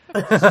 did.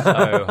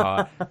 So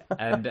hard.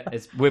 And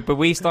but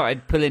we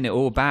started pulling it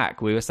all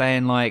back. We were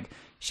saying like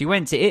she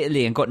went to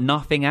Italy and got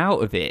nothing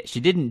out of it. She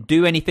didn't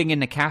do anything in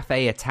the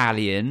cafe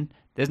Italian.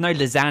 There's no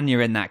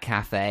lasagna in that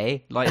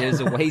cafe. Like it was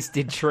a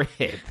wasted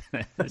trip.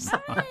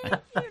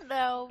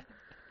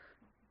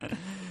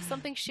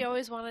 Something she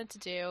always wanted to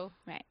do.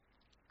 Right.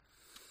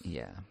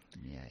 Yeah.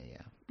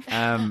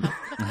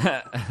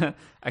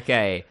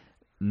 Okay.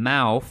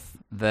 Mouth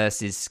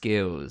versus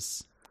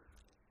skills.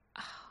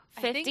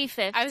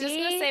 50-50. I was just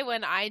going to say,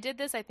 when I did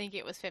this, I think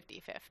it was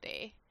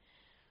 50-50.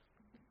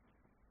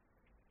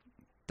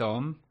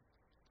 Dom?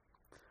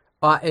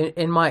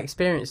 In my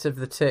experience of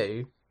the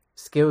two,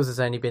 Skills has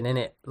only been in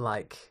it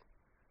like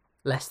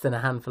less than a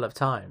handful of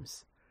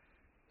times.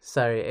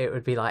 So it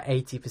would be like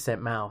 80%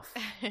 Mouth,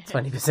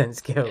 20%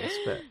 Skills.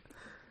 But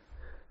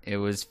it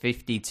was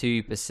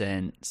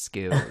 52%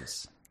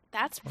 Skills.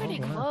 That's pretty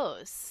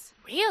close.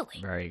 Really?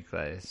 Very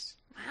close.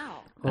 Wow.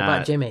 What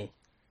about Jimmy?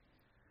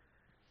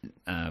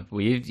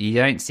 You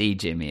don't see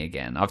Jimmy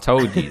again. I've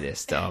told you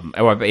this, Dom.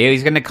 But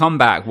he's going to come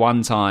back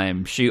one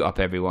time, shoot up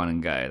everyone,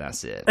 and go.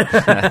 That's it.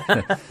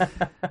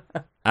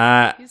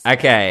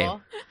 Okay.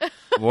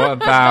 What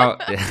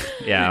about?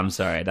 Yeah, I'm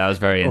sorry. That was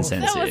very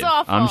insensitive. That was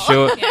awful. I'm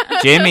sure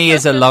Jimmy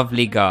is a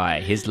lovely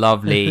guy. He's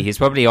lovely. He's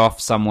probably off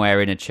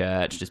somewhere in a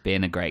church, just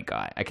being a great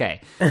guy.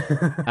 Okay.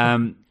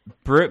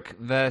 Brooke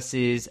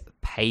versus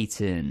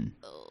Peyton.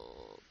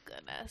 Oh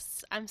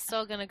goodness, I'm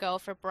still gonna go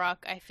for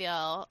Brooke. I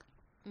feel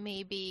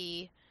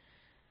maybe.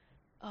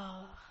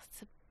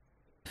 It's a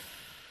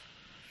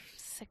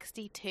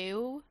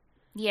 62.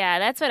 Yeah,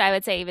 that's what I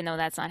would say, even though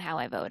that's not how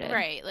I voted.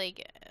 Right,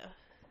 like.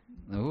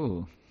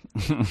 Ooh. I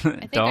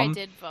think I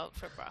did vote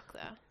for Brooke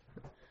though.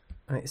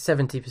 I think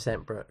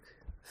 70% Brooke,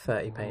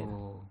 30 Payne.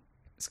 Ooh.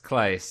 It's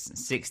close.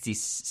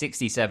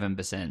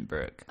 67%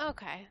 Brooke.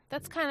 Okay,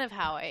 that's kind of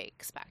how I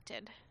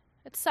expected.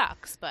 It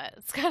sucks, but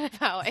it's kind of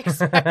how I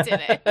expected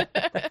it.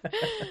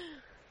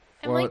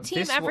 I like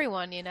team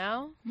everyone, you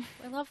know?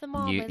 I love them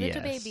all. My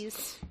little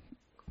babies.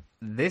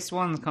 This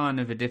one's kind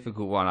of a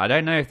difficult one. I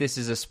don't know if this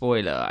is a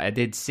spoiler. I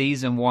did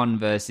season 1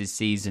 versus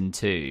season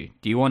 2.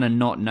 Do you want to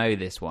not know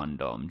this one,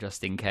 Dom,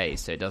 just in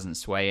case, so it doesn't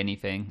sway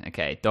anything?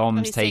 Okay,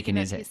 Dom's he's taking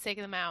he's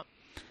taking them out.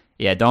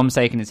 Yeah, Dom's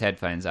taking his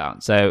headphones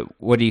out. So,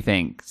 what do you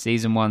think?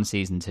 Season 1,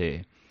 season 2?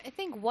 I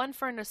think 1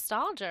 for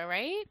nostalgia,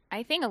 right?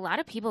 I think a lot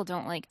of people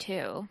don't like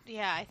 2.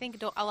 Yeah, I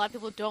think a lot of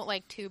people don't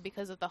like 2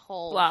 because of the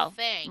whole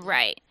thing.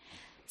 Right.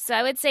 So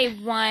I would say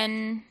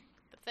 1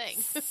 The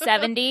thing.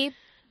 70.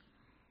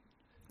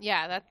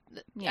 Yeah,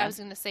 I was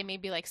going to say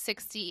maybe like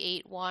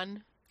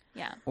 68-1.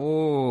 Yeah.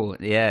 Oh,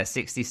 yeah,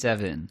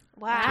 67.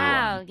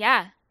 Wow,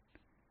 yeah.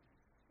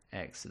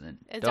 Excellent.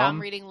 Is Dom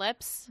reading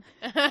lips?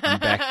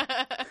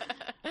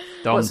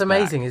 What's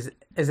amazing is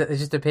that there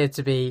just appeared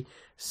to be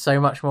so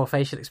much more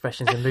facial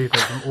expressions and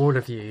movement from all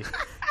of you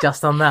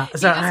just on that.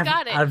 So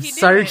I'm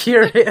so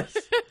curious.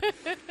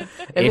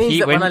 It means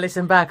that when I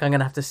listen back, I'm going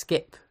to have to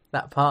skip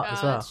that part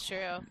as well. That's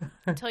true.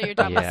 Until you're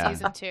done with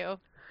season 2.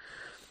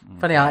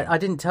 Funny, I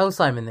didn't tell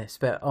Simon this,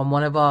 but on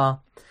one of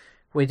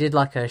we did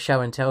like a show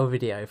and tell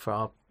video for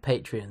our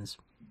Patreons.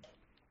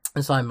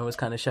 And Simon was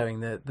kind of showing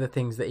the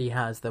things that he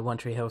has, the One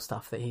Tree Hill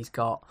stuff that he's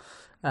got,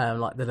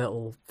 like the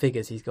little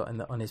figures he's got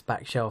on his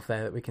back shelf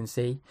there that we can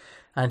see.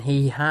 And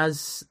he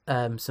has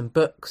some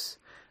books.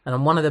 And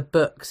on one of the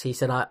books, he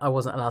said I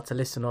wasn't allowed to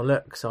listen or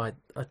look, so I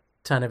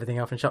turned everything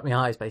off and shut my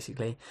eyes,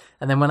 basically.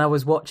 And then when I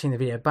was watching the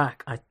video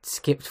back, I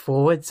skipped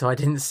forward, so I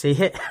didn't see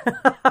it.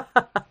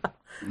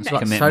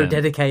 So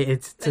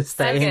dedicated to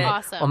staying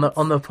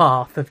on the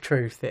path of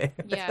truth here.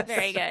 Yeah,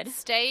 very good.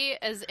 Stay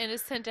as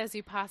innocent as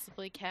you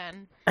possibly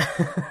can.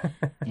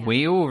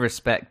 We all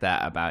respect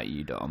that about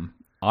you, Dom.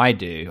 I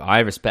do. I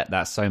respect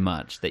that so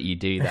much that you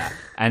do that.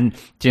 And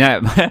do you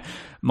know,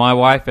 my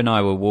wife and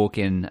I were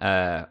walking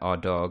our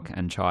dog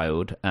and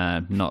child,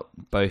 not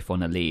both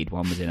on a lead.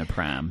 One was in a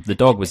pram. The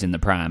dog was in the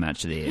pram,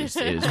 actually. It was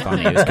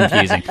funny. It was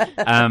confusing.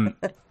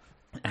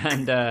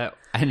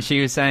 And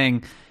she was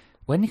saying,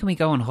 when can we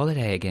go on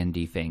holiday again, do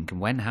you think?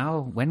 And when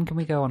can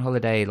we go on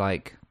holiday?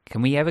 Like,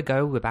 can we ever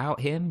go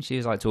without him? She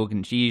was like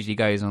talking, she usually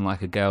goes on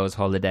like a girl's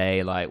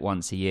holiday like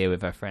once a year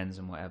with her friends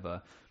and whatever.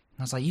 And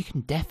I was like, you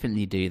can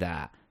definitely do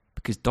that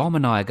because Dom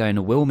and I are going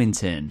to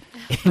Wilmington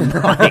in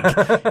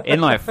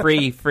like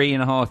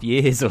 3.5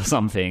 years or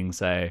something.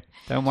 So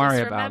don't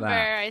worry about that.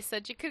 Remember, I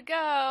said you could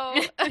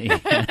go.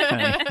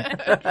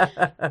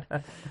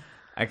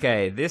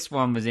 Okay, this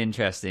one was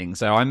interesting.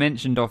 So I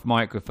mentioned off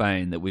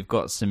microphone that we've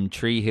got some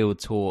Tree Hill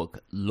Talk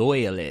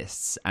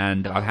loyalists,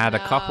 and I've had a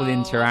couple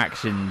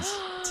interactions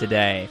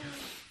today.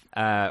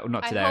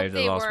 Not today, over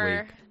the last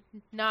week.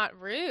 Not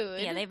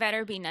rude. Yeah, they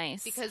better be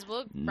nice. Because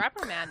we'll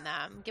reprimand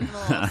them. Give them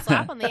a little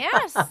slap on the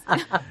ass.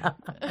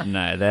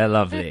 No, they're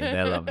lovely.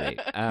 They're lovely.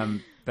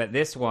 But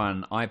this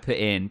one I put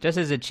in just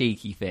as a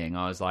cheeky thing.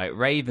 I was like,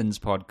 Ravens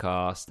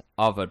podcast,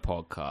 other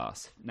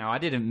podcast. Now, I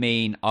didn't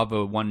mean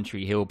other One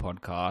Tree Hill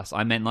podcast.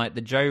 I meant like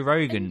the Joe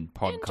Rogan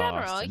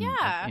podcast.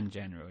 In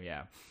general,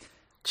 yeah.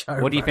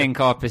 What do you think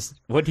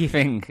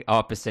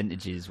our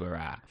percentages were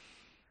at?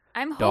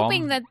 I'm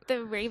hoping that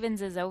the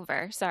Ravens is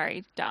over.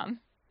 Sorry,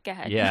 Dom. Go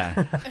ahead.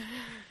 Yeah.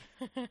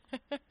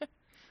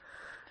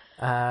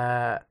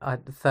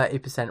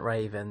 30%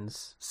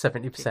 Ravens,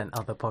 70%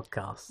 other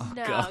podcasts. Oh,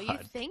 no, God. you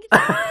think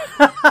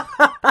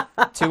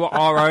that? To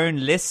our own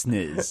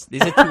listeners.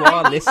 These are to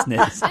our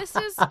listeners. This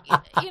is,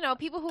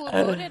 people who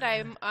voted.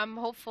 I'm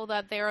hopeful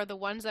that they are the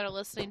ones that are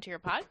listening to your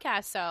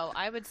podcast. So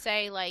I would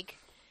say like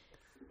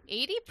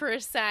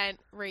 80%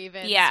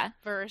 Ravens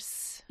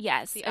versus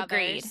the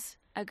others.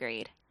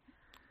 Agreed.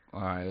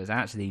 All right, it was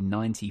actually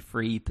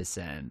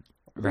 93%.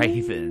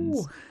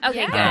 Ravens.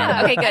 Okay, good.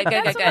 Okay, good.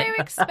 That's what I would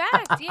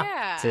expect.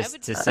 Yeah, to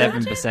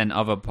 7%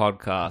 other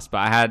podcasts, but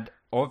I had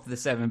of the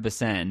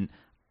 7%.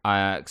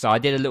 So I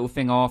did a little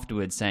thing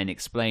afterwards saying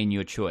explain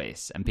your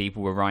choice, and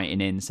people were writing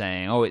in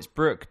saying, "Oh, it's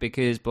Brooke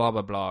because blah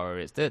blah blah," or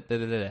it's da da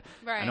da da.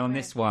 Right, and on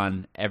this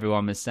one,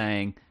 everyone was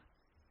saying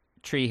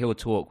Tree Hill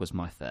Talk was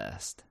my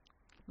first.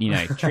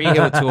 Tree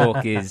Hill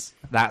Talk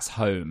that's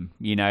home.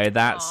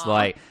 That's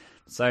like.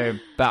 So,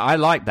 but I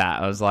like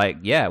that. I was like,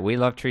 yeah, we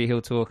love Tree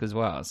Hill Talk as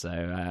well. So,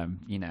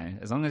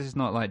 as long as it's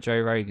not like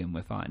Joe Rogan,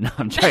 we're fine. No,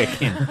 I'm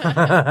joking.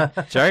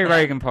 Joe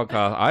Rogan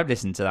podcast, I've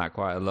listened to that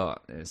quite a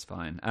lot. It's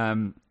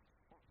fine.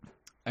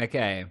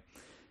 Okay.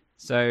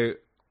 So,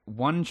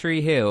 One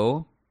Tree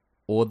Hill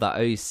or the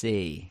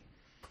OC?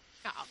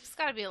 Oh, it's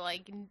got to be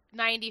like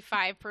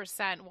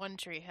 95% One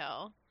Tree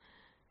Hill.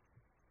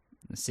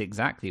 That's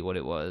exactly what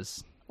it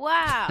was.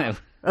 Wow.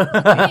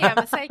 I'm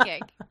a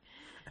psychic.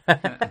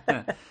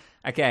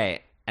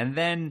 Okay, and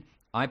then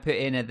I put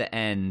in at the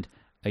end,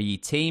 are you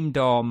Team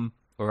Dom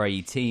or are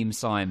you Team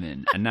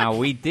Simon? And now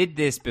we did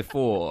this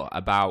before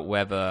about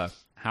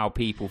how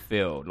people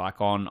feel, like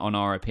on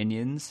our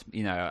opinions.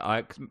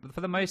 For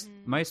the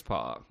most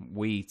part,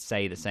 we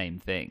say the same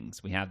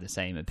things. We have the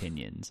same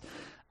opinions.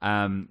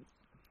 But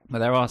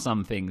there are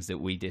some things that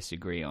we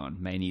disagree on,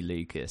 mainly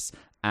Lucas.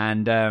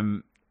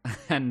 And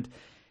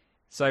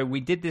So we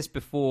did this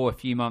before a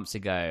few months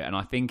ago, and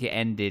I think it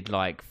ended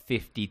like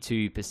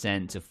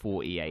 52% to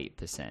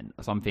 48%,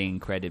 something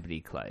incredibly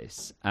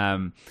close.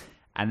 And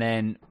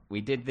then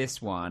we did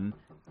this one,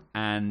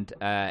 and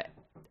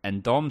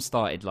Dom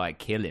started like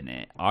killing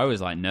it. I was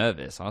like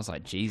nervous. I was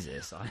like,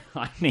 Jesus,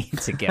 I need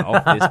to get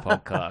off this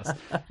podcast.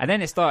 And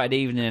then it started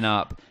evening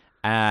up,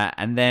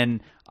 and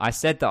then I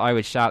said that I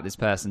would shout this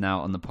person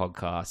out on the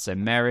podcast. So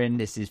Merrin,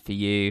 this is for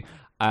you.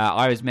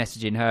 I was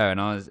messaging her, and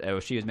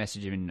she was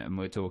messaging, and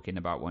we were talking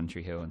about One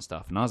Tree Hill and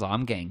stuff. And I was like,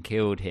 I'm getting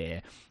killed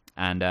here.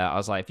 And I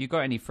was like, if you've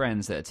got any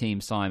friends that are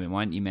Team Simon,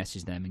 why don't you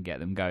message them and get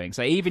them going?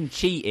 So even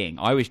cheating,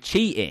 I was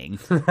cheating,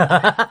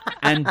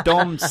 and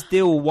Dom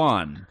still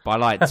won by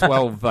like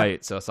 12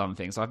 votes or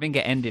something. So I think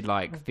it ended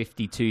like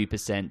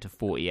 52% to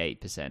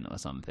 48% or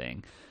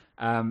something.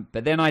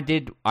 But then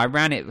I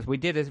ran it. We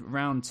did a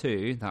round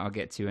 2 that I'll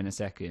get to in a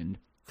second.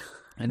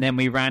 And then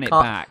we ran it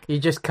back. You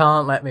just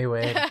can't let me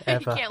win,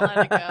 ever. You can't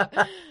let it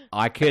go.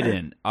 I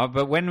couldn't.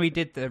 But when we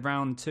did the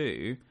round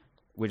 2,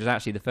 which was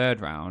actually the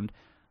third round,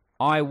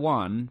 I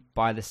won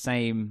by the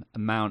same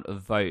amount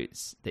of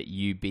votes that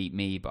you beat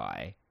me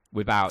by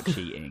without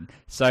cheating.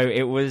 So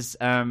it was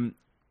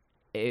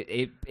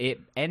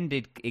it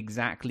ended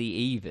exactly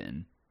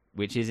even,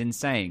 which is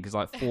insane because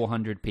like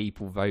 400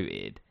 people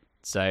voted.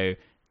 So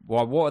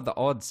what are the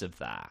odds of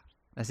that?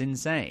 That's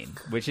insane,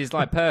 which is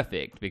like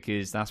perfect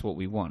because that's what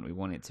we want. We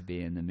want it to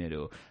be in the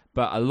middle.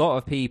 But a lot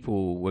of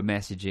people were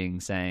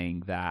messaging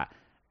saying that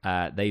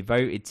they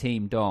voted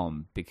Team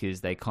Dom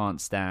because they can't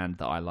stand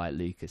that I like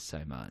Lucas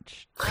so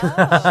much.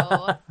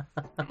 Oh.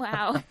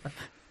 Wow.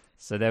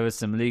 So there was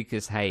some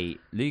Lucas hate.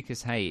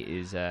 Lucas hate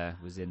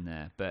was in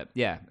there. But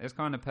yeah, it was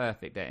kind of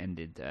perfect that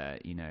ended,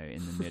 in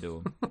the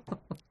middle.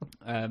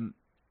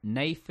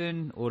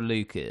 Nathan or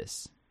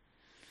Lucas?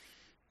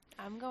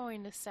 I'm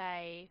going to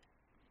say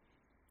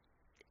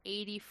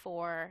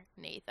 84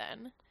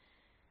 Nathan.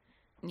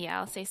 Yeah,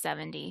 I'll say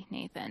 70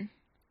 Nathan.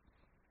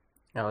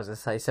 I was going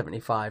to say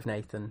 75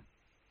 Nathan.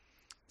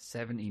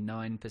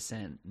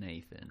 79%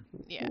 Nathan.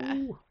 Yeah.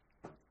 Ooh.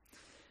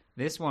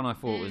 This one I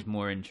thought was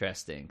more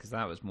interesting because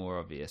that was more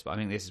obvious, but I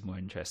think this is more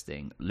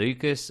interesting.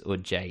 Lucas or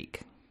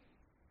Jake?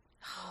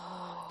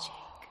 Oh,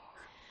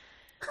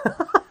 Jake.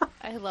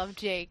 I love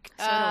Jake.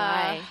 So do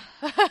I.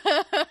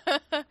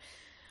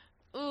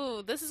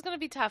 Ooh, this is going to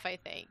be tough, I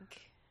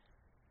think.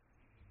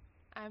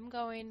 I'm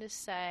going to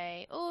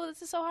say,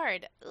 this is so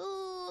hard.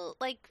 Ooh,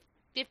 like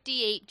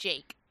 58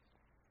 Jake.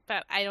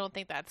 But I don't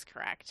think that's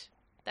correct.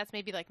 That's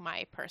maybe like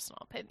my personal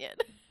opinion.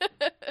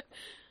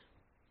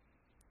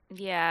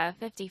 Yeah,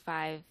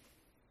 55.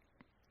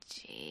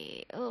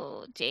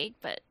 Jake,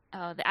 but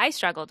I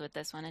struggled with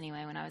this one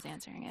anyway when I was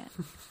answering it.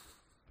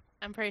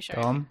 I'm pretty sure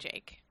Tom?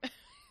 Jake.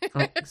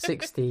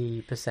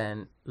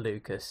 60%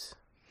 Lucas.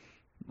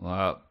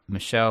 Well,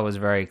 Michelle was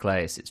very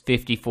close. It's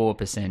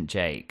 54%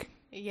 Jake.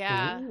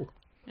 Yeah. Ooh.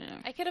 Yeah.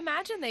 I could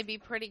imagine they'd be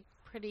pretty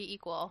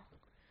equal.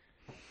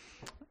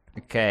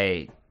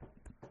 Okay.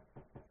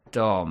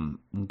 Dom,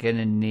 I'm going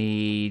to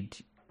need...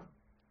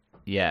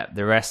 Yeah,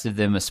 the rest of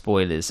them are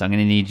spoilers, so I'm going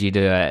to need you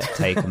to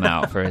take them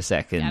out for a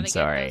second.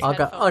 Sorry. I'll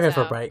go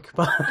for a break.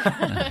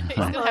 He's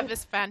going to have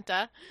his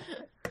Fanta.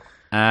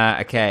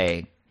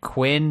 Okay.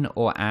 Quinn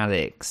or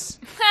Alex?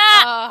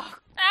 I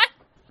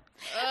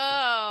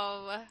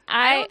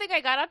don't think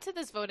I got up to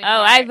this voting.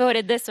 I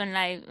voted this one and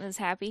I was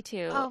happy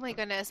too. Oh my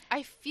goodness.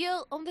 I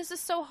feel, this is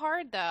so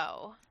hard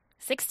though.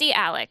 60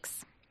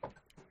 Alex.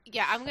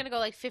 Yeah, I'm going to go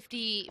like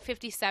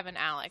 57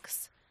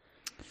 Alex.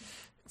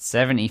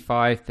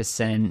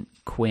 75%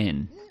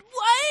 Quinn.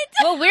 What?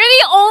 Well, we're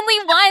the only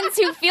ones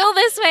who feel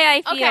this way,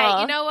 I feel.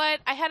 Okay, you know what?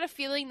 I had a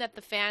feeling that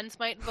the fans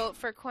might vote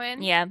for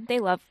Quinn. Yeah, they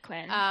love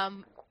Quinn.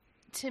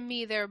 To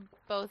me, they're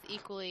both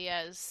equally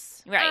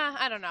as... Right.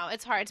 I don't know.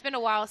 It's hard. It's been a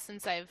while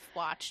since I've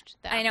watched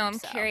them. I know. I'm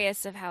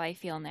curious of how I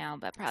feel now,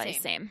 but probably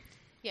same.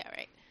 Yeah,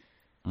 right.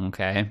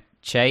 Okay.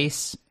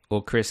 Chase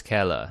or Chris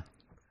Keller?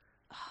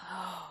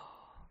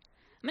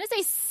 I'm going to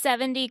say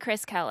 70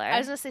 Chris Keller. I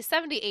was going to say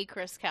 78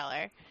 Chris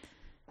Keller.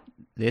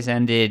 This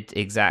ended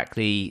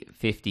exactly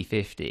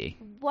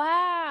 50-50.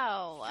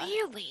 Wow.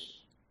 Really?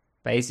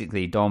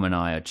 Basically, Dom and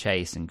I are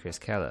Chase and Chris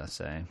Keller,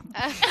 so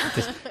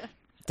just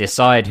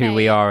decide who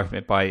we are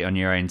on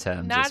your own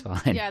terms. It's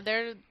fine. Yeah,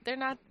 they're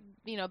not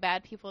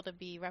bad people to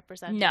be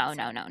represented. No.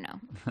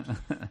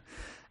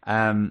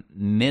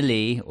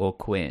 Millie or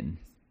Quinn?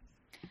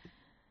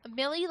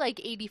 Millie, like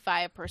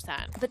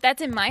 85%. But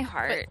that's in my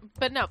heart.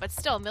 But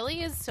still,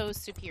 Millie is so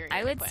superior.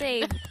 I would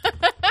say,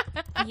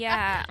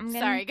 yeah.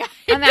 Sorry, guys.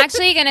 I'm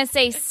actually going to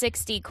say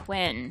 60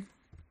 Quinn.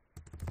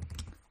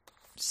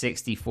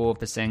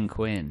 64%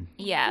 Quinn.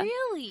 Yeah.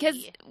 Really? Because,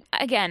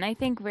 again, I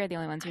think we're the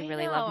only ones who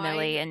really love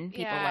Millie, and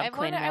people love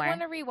Quinn more. I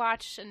want to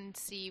rewatch and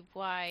see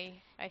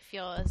why I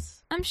feel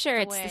as I'm sure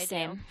it's way the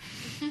same.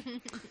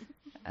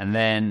 And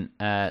then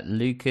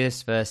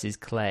Lucas versus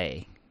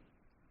Clay.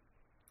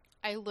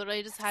 I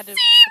literally just had to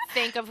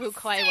think of who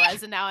Clay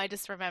was, and now I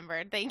just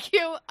remembered. Thank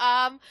you.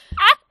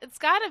 It's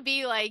got to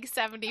be like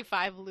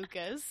 75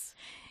 Lucas.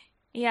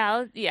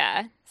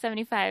 Yeah,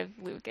 75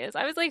 Lucas.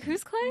 I was like,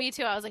 who's Clay? Me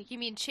too. I was like, you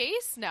mean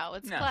Chase? No,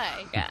 it's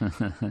Clay. Yeah.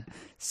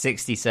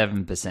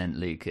 67%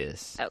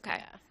 Lucas. Okay.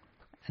 Yeah.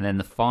 And then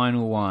the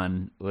final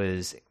one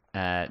was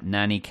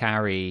Nanny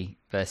Carrie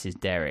versus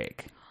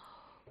Derek.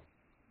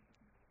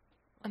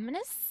 I'm going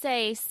to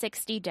say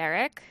 60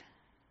 Derek.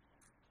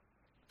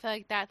 I feel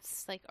like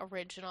that's like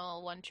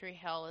original One Tree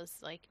Hill is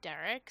like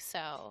Derek,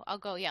 so I'll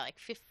go like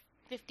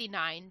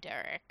 59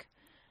 Derek.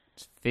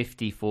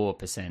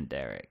 54%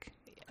 Derek.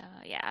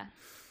 Yeah.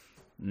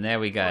 And there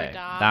we go. Poor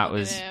Dom, That look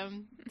was at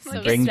him.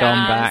 bring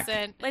Dom back.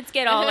 Let's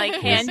get all like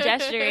hand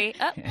gesturing.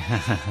 Oh.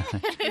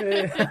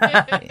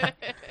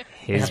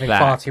 You're He's having back.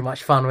 far too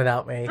much fun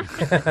without me.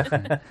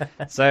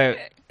 So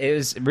it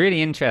was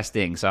really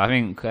interesting. So I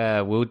think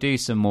we'll do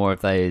some more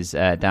of those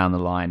down the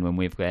line when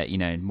we've got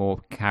more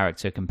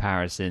character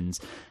comparisons,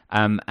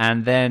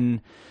 and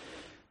then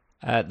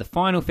the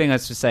final thing I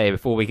was to say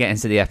before we get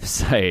into the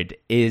episode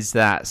is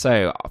that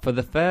for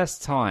the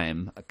first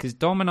time, because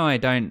Dom and I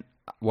don't.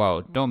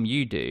 Well, Dom,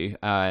 you do,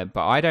 but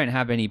I don't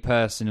have any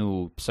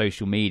personal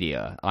social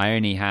media. I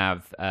only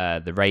have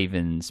the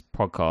Ravens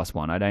podcast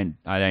one. I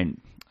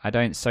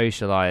don't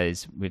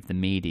socialize with the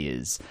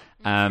medias.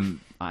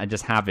 I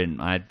just haven't.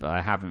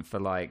 I haven't for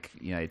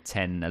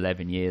 10,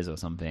 11 years or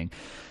something.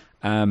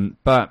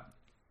 But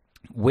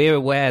we're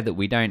aware that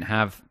we don't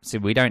have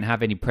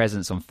any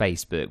presence on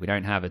Facebook. We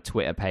don't have a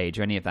Twitter page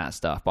or any of that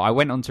stuff. But I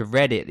went onto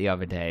Reddit the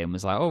other day and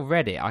was like, oh,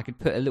 Reddit, I could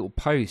put a little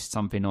post,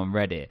 something on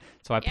Reddit.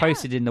 So I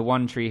posted in the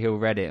One Tree Hill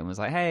Reddit and was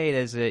like, hey,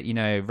 there's a,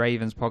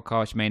 Ravens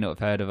podcast. You may not have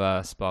heard of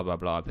us, blah, blah,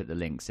 blah. I put the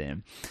links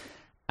in.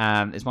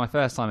 It's my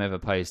first time ever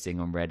posting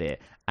on Reddit.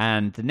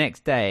 And the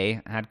next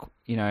day I had,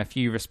 a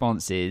few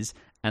responses.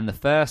 And the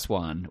first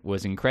one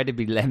was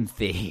incredibly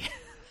lengthy.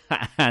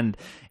 And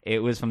it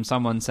was from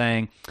someone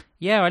saying,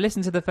 yeah, I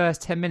listened to the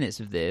first 10 minutes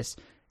of this.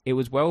 It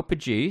was well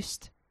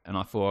produced. And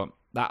I thought,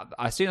 that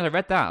as soon as I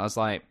read that, I was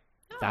like,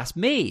 that's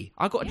me.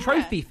 I got a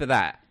trophy for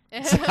that.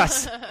 So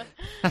that's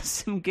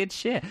some good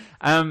shit.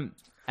 But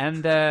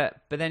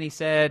then he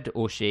said,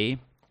 or she,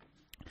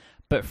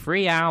 but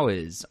 3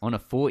 hours on a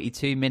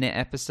 42-minute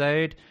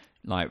episode,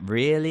 like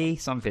really?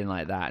 Something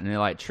like that. And they're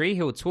like, Tree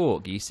Hill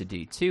Talk used to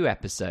do 2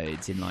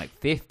 episodes in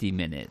 50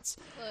 minutes.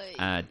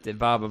 Blah,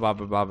 blah, blah, blah,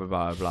 blah, blah,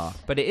 blah, blah.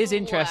 But it is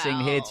interesting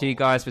to hear 2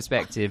 guys'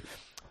 perspective.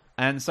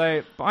 And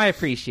so I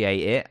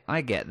appreciate it.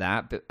 I get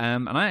that. But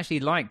and I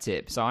actually liked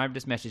it. So I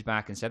just messaged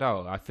back and said,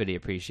 oh, I fully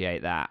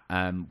appreciate that.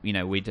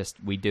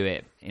 We do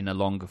it in a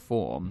longer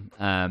form.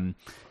 And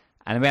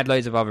we had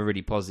loads of other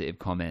really positive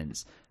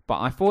comments.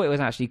 But I thought it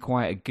was actually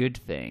quite a good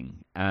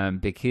thing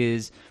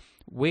because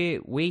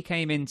we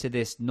came into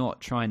this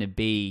not trying to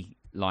be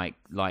like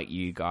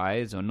you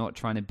guys, or not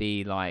trying to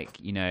be like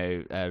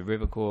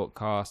River Court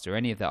Cast or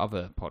any of the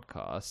other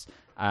podcasts,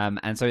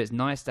 and so it's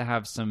nice to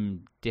have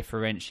some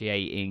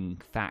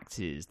differentiating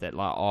factors that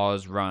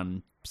ours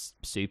run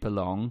super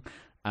long,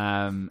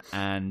 and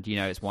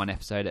it's 1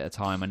 episode at a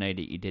time. I know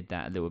that you did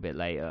that a little bit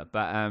later,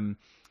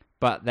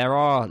 but there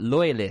are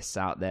loyalists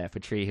out there for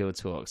Tree Hill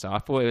Talk, so I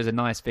thought it was a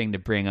nice thing to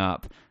bring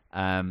up,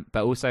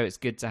 but also it's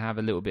good to have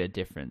a little bit of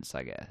difference,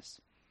 I guess.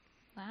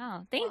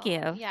 Wow, thank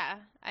you. Yeah,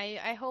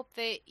 I hope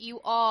that you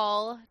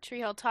all, Tree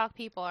Hill Talk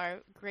people, are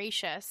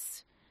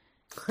gracious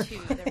to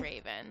the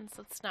Ravens.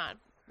 Let's not,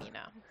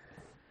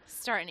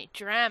 start any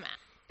drama.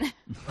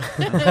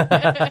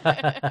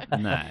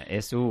 No,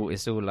 it's all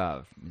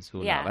love. It's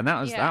all love, and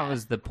that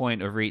was the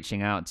point of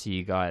reaching out to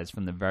you guys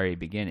from the very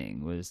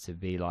beginning, was to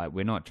be like,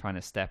 we're not trying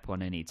to step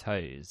on any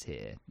toes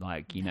here.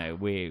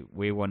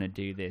 We want to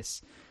do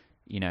this,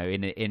 in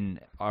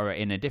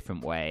a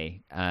different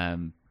way,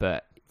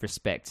 but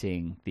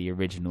respecting the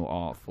original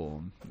art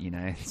form,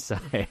 so.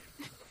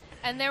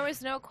 And there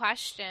was no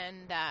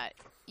question that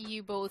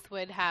you both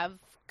would have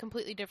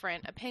completely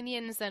different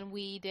opinions than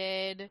we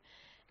did.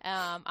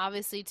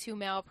 Obviously 2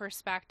 male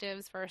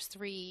perspectives versus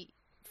 3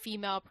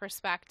 female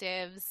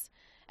perspectives.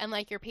 And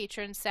like your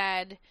patron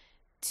said,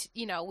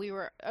 we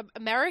were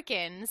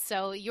Americans,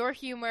 so your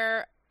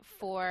humor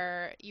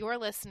for your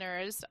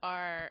listeners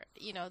are,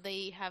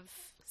 they have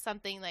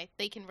something like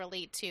they can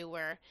relate to,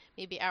 where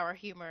maybe our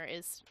humor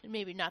is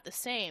maybe not the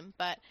same,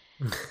 but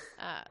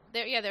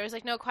there was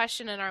no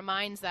question in our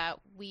minds that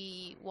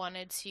we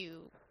wanted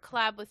to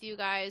collab with you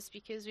guys,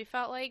 because we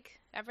felt like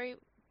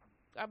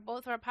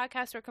both our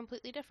podcasts were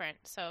completely different.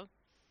 So,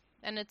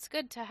 and it's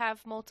good to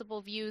have multiple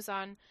views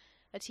on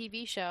a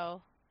TV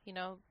show.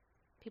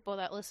 People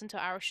that listen to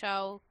our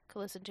show could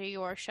listen to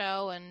your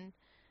show and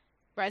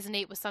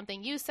resonate with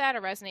something you said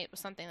or resonate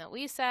with something that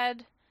we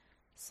said.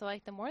 So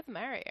the more the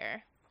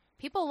merrier.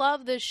 People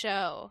love this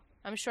show.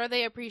 I'm sure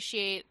they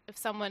appreciate if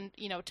someone,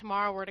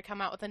 tomorrow were to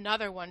come out with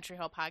another One Tree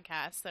Hill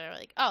podcast. They're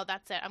like, oh,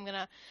 that's it.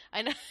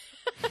 I know.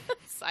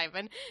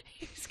 Simon,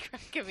 he's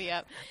cracking me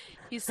up.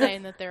 He's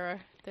saying that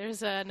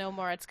there's no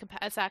more. It's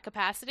at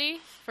capacity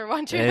for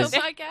One Tree Hill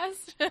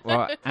podcast.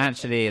 Well,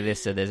 actually,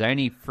 Alyssa, there's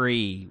only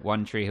 3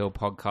 One Tree Hill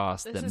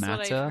podcasts that matter.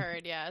 This is what I've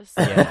heard, yes.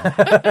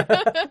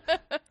 Yeah.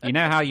 You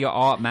know how your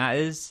art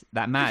matters?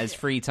 That matters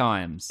 3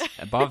 times.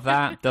 Above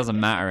that, doesn't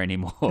matter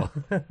anymore.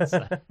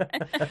 So.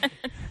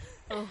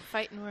 Oh,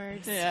 fighting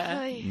words.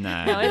 Yeah.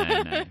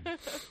 No.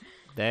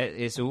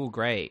 It's all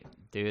great.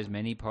 Do as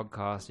many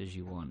podcasts as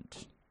you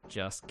want.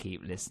 Just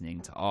keep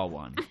listening to our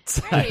one.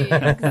 Right.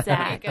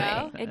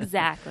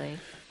 Exactly.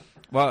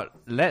 Well,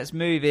 let's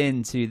move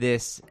into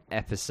this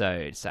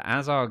episode. So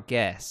as our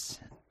guests,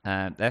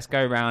 let's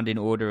go around in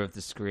order of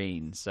the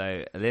screen.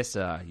 So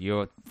Alyssa,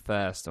 you're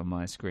first on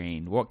my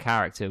screen. What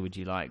character would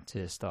you like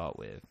to start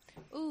with?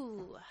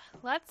 Ooh,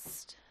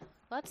 let's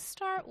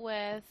start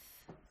with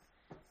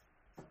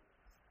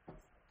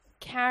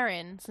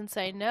Karen, since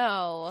I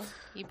know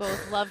you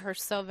both love her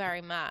so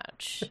very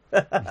much.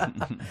 I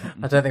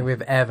don't think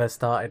we've ever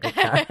started with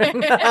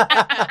Karen.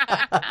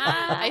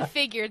 I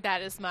figured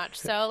that as much,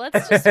 so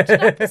let's just switch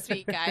it up this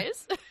week,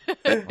 guys.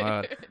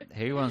 Well,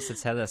 who wants to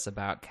tell us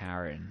about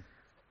Karen?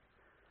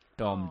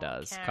 Dom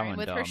does. Karen, Come on,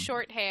 with Dom. her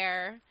short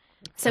hair.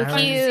 So Karen,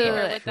 cute.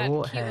 With that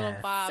short cute hair.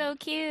 little bob. So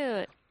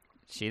cute.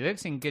 She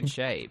looks in good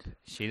shape.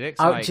 She looks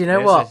Oh, like... do you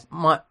know what?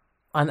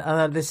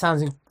 This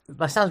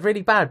sounds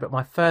really bad, but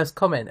my first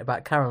comment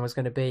about Karen was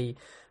going to be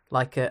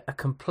like a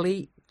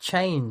complete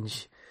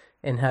change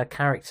in her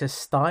character's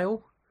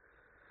style.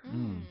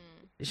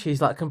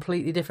 She's like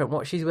completely different.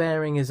 What she's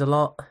wearing is a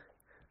lot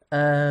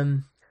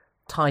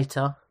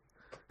tighter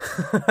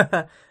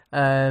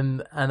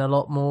and a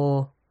lot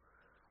more.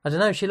 I don't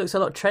know. She looks a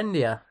lot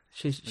trendier.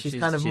 She's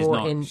kind of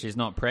more in. She's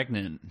not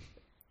pregnant.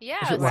 Yeah,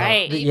 Well,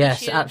 right. Maybe yes,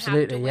 she didn't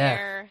absolutely, have to yeah.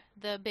 wear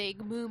the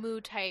big moo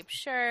type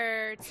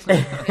shirts.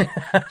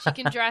 She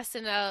can dress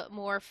in a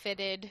more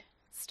fitted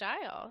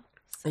style.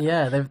 So.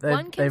 Yeah,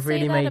 One can they've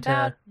really say that made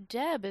about her.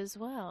 Deb as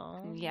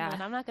well. Yeah.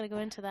 But I'm not going to go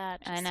into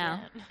that. I just know.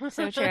 yet.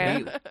 So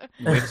true.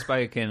 We've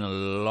spoken a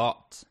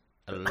lot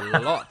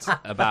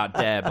about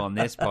Deb on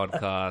this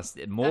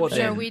podcast. More I'm than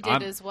sure we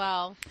did as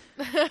well.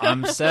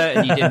 I'm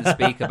certain you didn't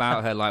speak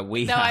about her like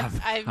we No,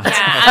 have. I'm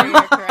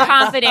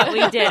confident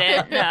we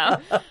didn't. No.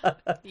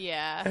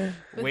 Yeah.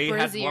 With We had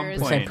one brassieres.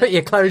 point. Saying, put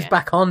your clothes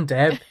back on,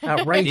 Deb.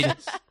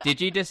 Outrageous.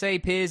 Did you just say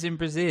peers and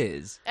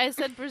braziers? I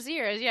said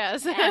brassieres,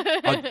 yes.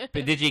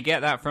 But did you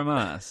get that from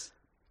us?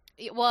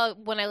 Well,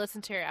 when I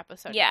listened to your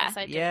episode, Yeah. yes,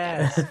 I did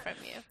Yes. get that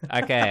from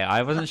you. Okay,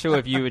 I wasn't sure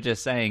if you were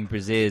just saying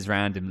braziers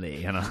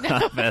randomly, and I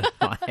felt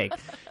like,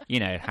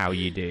 how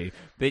you do.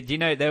 But,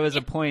 there was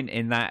a point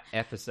in that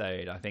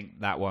episode, I think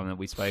that one that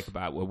we spoke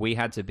about, where we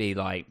had to be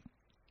like,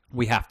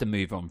 we have to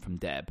move on from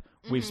Deb.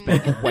 We've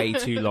spent way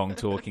too long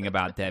talking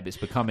about Deb. It's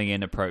becoming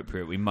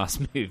inappropriate. We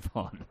must move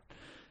on.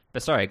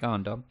 But sorry, go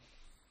on, Dom.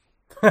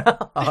 Okay.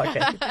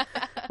 I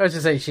was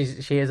just saying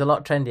she is a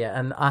lot trendier,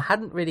 and I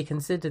hadn't really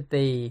considered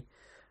the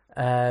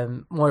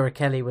Moira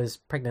Kelly was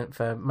pregnant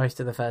for most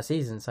of the first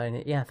season.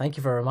 So yeah, thank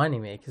you for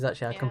reminding me, because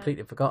actually I'd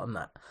completely forgotten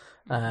that.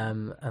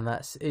 And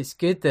it's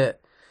good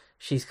that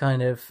she's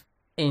kind of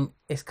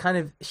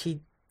she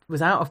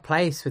was out of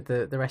place with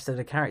the rest of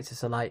the characters.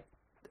 So like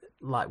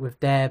with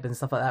Deb and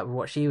stuff like that, with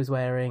what she was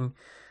wearing.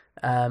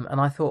 And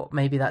I thought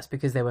maybe that's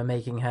because they were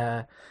making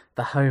her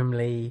the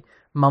homely,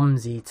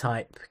 mumsy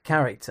type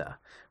character,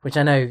 which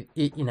I know,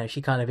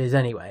 she kind of is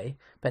anyway.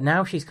 But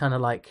now she's kind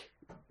of like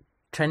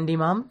trendy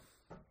mum.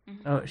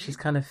 Oh, she's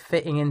kind of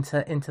fitting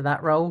into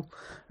that role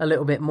a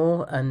little bit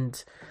more.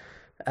 And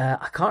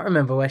I can't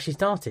remember where she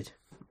started.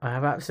 I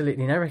have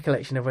absolutely no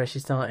recollection of where she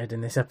started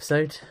in this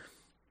episode.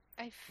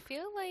 I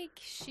feel like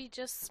she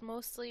just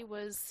mostly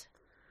was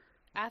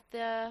at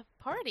the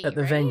party, At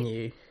the right?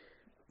 venue.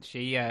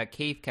 She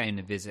Keith came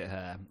to visit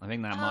her. I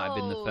think that might have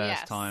been the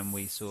first time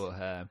we saw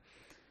her.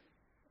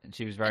 And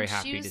she was very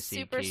happy to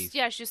see Keith.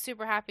 Yeah, she was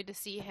super happy to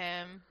see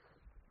him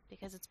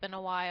because it's been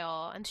a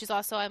while. And she's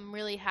also, I'm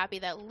really happy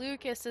that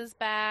Lucas is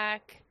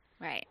back.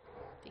 Right.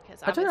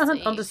 Because I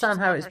don't understand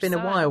how it's been a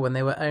while when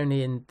they were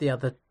only in the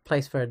other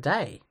place for a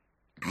day.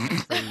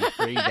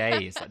 3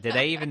 days. Did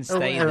they even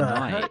stay the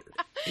night?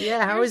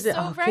 Yeah, how You're is it?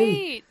 so Keith,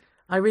 right.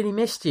 I really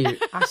missed you.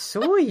 I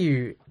saw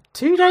you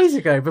 2 days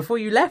ago before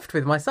you left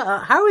with my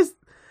son. How is...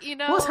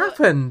 what's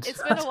happened?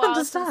 It's been I a don't while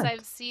understand. since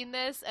I've seen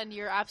this, and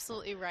you're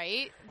absolutely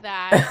right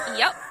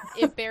that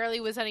it barely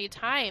was any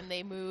time.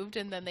 They moved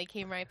and then they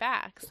came right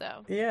back.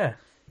 So yeah,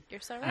 you're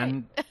so right.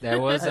 And there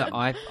was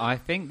I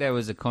think there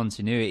was a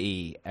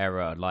continuity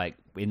error, like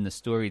in the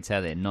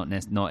storytelling, not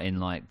in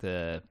like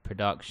the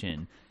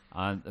production.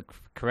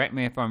 Correct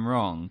me if I'm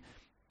wrong,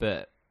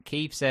 but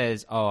Keith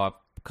says, "Oh, I've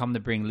come to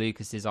bring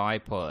Lucas's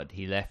iPod.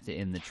 He left it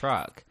in the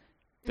truck."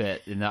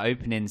 But in the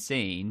opening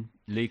scene,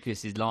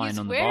 Lucas is lying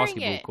on the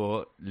basketball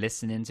court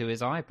listening to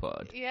his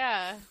iPod.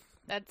 Yeah.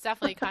 That's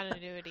definitely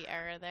continuity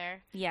error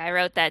there. Yeah, I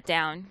wrote that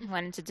down.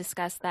 Wanted to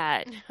discuss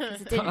that.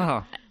 'Cause it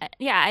didn't,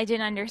 I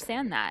didn't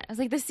understand that. I was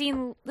like,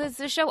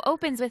 the show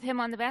opens with him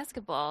on the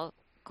basketball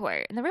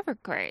court, in the river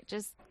court,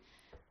 just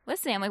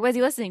listening. I'm like, what is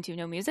he listening to?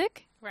 No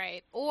music?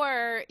 Right.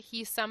 Or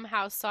he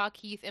somehow saw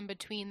Keith in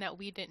between that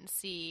we didn't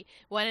see,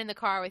 went in the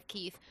car with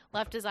Keith,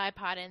 left his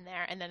iPod in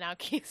there, and then now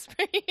Keith's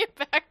bringing it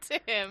back to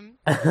him.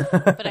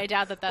 But I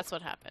doubt that that's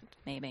what happened.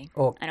 Maybe.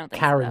 Or I don't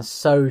think Karen's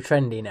so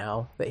trendy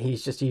now that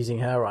he's just using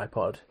her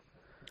iPod.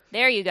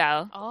 There you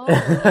go. Oh,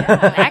 yeah.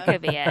 That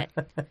could be it.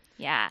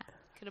 Yeah.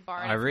 Could have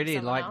borrowed I it from really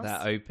someone like else.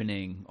 that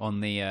opening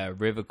on the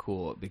river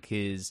court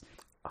because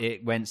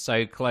it went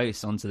so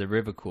close onto the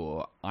river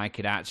court. I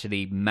could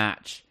actually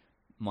match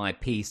my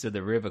piece of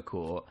the river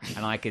court,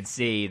 and I could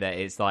see that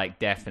it's like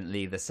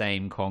definitely the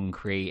same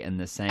concrete and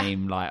the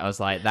same, like, I was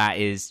like, that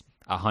is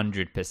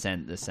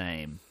 100% the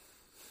same.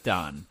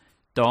 Done.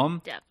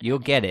 Dom, Definitely.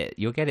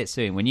 you'll get it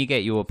soon when you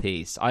get your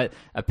piece.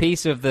 A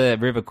piece of the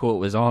river court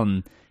was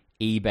on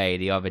eBay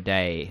the other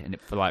day and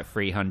for like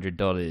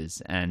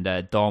 $300,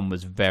 and Dom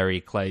was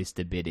very close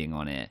to bidding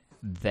on it,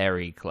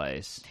 very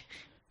close,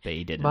 but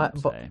he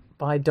didn't.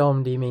 By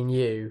Dom, do you mean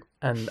you?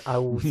 And I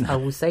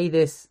will say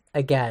this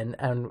again,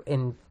 and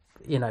in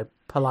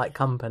polite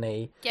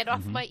company. Get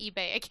off my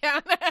eBay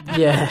account.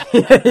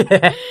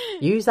 Yeah.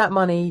 Use that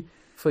money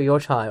for your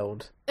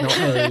child, not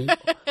me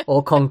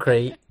or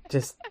concrete.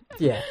 Just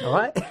all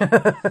right.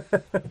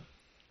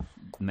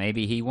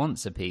 Maybe he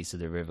wants a piece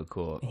of the river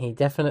court. He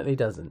definitely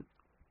doesn't.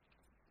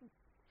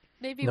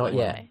 Maybe not one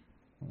yet. day.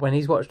 When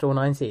he's watched all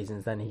 9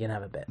 seasons, then he can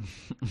have a bit.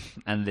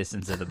 And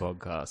listen to the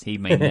podcast. He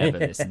may never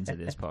listen to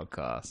this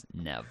podcast.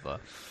 Never.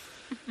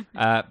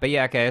 But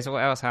yeah, okay, so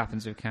what else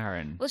happens with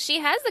Karen? Well, she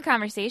has the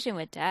conversation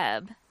with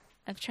Deb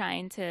of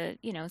trying to,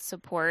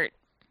 support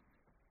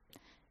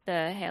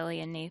the Haley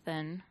and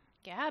Nathan.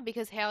 Yeah,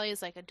 because Haley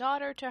is like a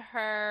daughter to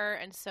her,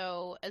 and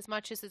so as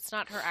much as it's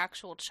not her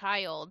actual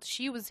child,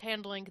 she was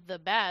handling the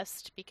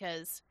best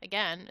because,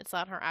 again, it's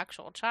not her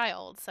actual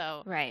child.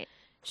 So right.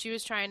 She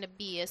was trying to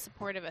be as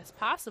supportive as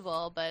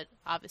possible, but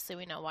obviously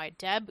we know why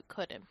Deb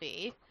couldn't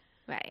be.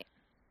 Right.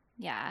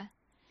 Yeah.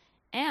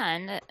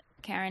 And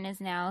Karen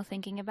is now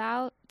thinking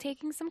about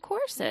taking some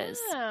courses.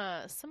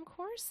 Yeah, some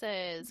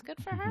courses.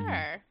 Good for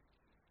her.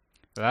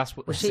 But that's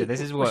what. This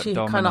is what was she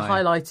Dom kind of and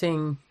I...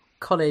 highlighting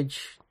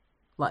college,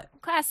 like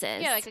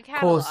classes. Yeah, like a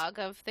catalog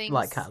of things,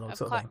 like catalogs of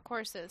sort of thing.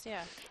 courses.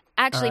 Yeah.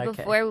 Actually,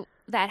 okay. before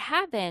that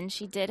happened,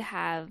 she did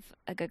have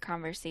a good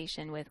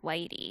conversation with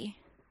Whitey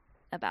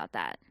about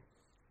that.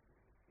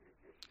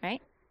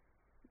 Right?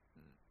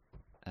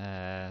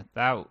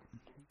 That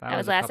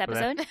was last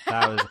episode?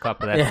 That was a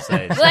couple of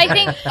episodes. Well, I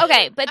think,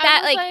 okay, but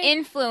that, like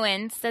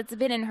influence that's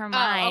been in her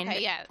mind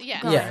okay,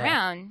 yeah. going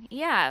around.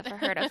 Yeah, for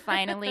her to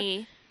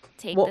finally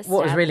take the step.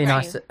 What was really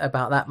nice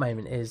about that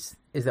moment is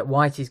that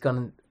Whitey's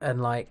gone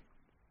and, like,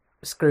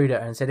 screwed her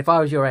and said, if I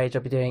was your age,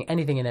 I'd be doing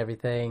anything and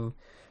everything.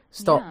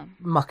 Stop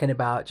mucking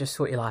about, just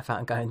sort your life out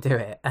and go and do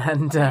it.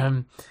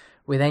 And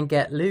we then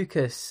get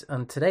Lucas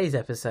on today's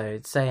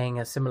episode saying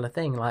a similar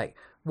thing, like,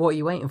 what are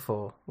you waiting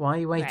for? Why are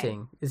you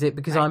waiting? Right. Is it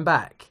because I'm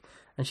back?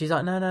 And she's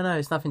like, no,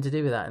 it's nothing to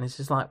do with that. And it's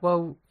just like,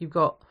 well, you've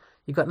got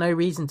no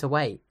reason to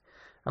wait.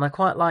 And I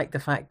quite like the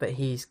fact that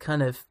he's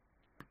kind of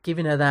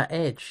giving her that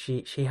edge.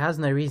 She has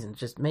no reason.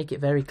 Just make it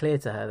very clear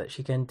to her that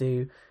she can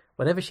do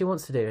whatever she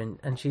wants to do,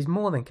 and she's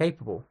more than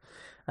capable.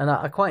 And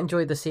I quite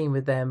enjoyed the scene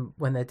with them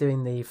when they're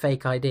doing the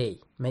fake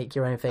ID, make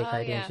your own fake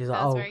ID. Yeah, and she's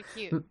like, very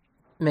cute.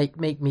 make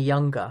me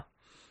younger.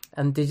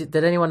 And did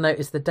anyone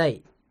notice the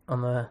date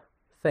on the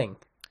thing?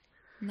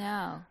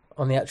 No.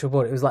 On the actual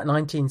board, it was like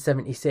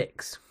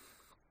 1976.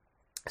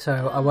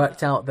 So I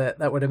worked out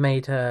that would have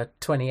made her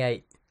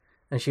 28,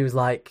 and she was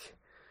like,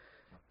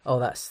 "Oh,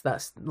 that's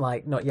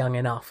like not young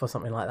enough," or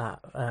something like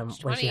that.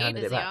 When she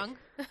handed it back, young.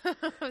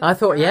 I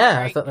thought,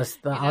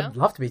 I'd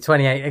love to be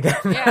 28 again.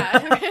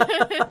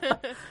 Yeah.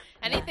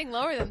 Anything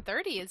lower than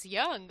 30 is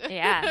young.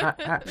 Yeah,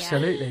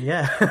 absolutely,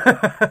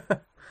 yeah.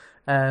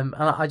 And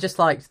I just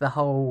liked the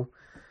whole,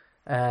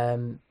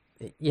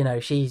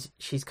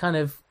 she's kind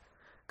of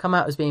come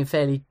out as being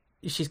fairly.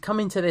 She's come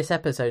into this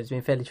episode as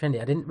being fairly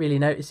trendy. I didn't really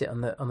notice it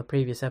on the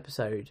previous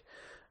episode,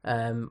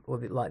 or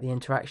the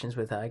interactions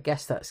with her. I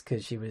guess that's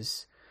because she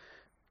was,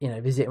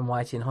 visiting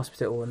Whitey in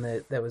hospital, and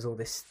there was all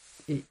this,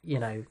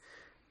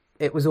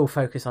 it was all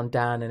focused on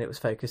Dan, and it was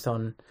focused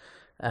on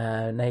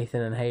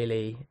Nathan and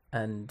Haley,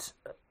 and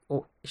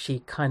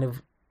she kind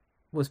of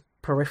was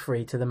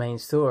periphery to the main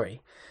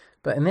story.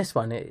 But in this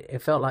one,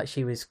 it felt like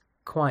she was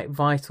quite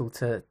vital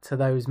to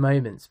those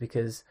moments,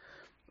 because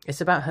it's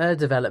about her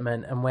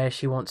development and where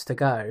she wants to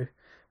go,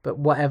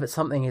 but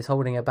something is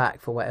holding her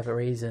back for whatever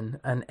reason,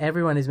 and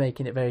everyone is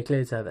making it very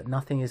clear to her that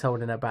nothing is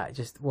holding her back.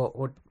 Just what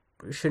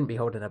shouldn't be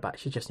holding her back.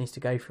 She just needs to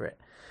go for it.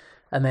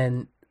 And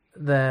then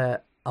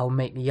I'll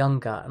make me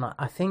younger, and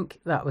I think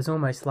that was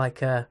almost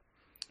like I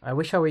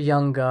wish I were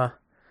younger,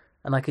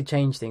 and I could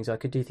change things, or I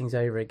could do things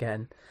over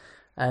again.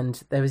 And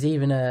there was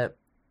even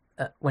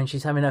when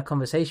she's having her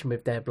conversation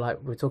with Deb, like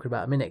we were talking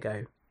about a minute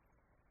ago,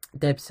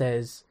 Deb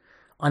says,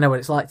 I know what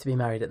it's like to be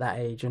married at that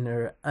age,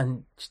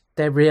 and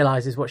Deb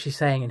realizes what she's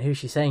saying and who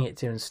she's saying it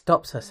to, and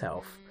stops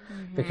herself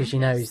because she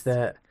knows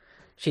that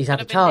she's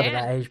had a child at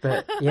that age,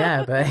 but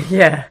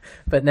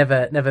but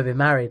never been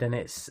married, and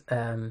it's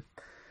kind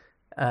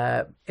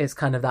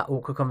of that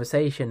awkward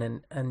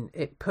conversation, and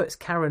it puts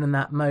Karen in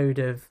that mode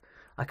of,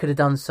 I could have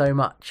done so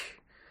much,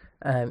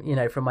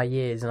 from my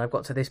years, and I've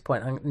got to this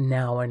point. I'm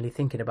now only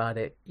thinking about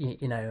it,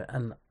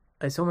 and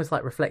it's almost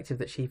like reflective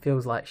that she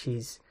feels like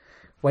she's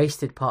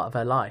wasted part of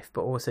her life,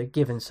 but also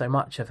given so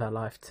much of her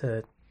life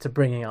to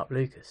bringing up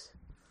Lucas.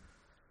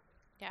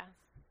 Yeah.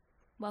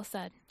 Well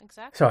said.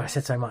 Exactly. Sorry, I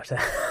said so much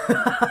there.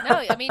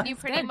 No, I mean, you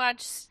pretty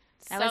much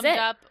summed it.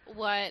 up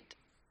what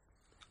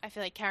I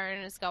feel like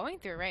Karen is going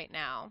through right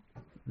now.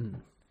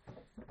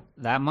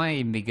 That might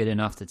even be good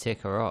enough to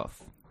tick her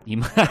off. You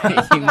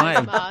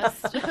might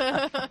Must.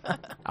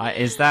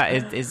 Is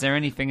there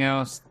anything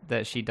else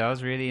that she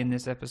does really in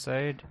this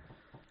episode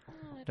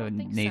I don't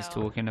think needs so.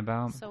 talking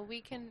about? So we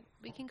can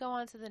go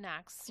on to the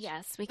next.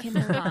 Yes, we can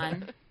move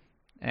on.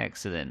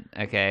 Excellent.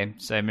 Okay,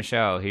 so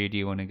Michelle, who do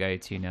you want to go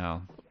to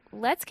now?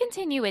 Let's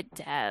continue with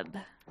Deb,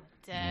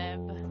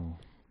 Ooh.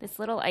 this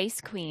little ice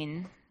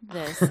queen.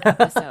 This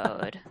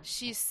episode,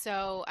 She's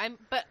so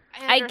but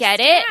I get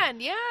it.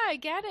 Yeah, I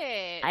get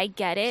it. I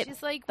get it.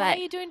 She's like, but why are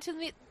you doing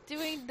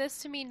this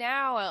to me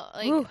now?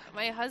 Like, Ooh.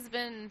 my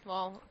husband,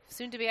 well,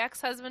 soon to be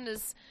ex-husband,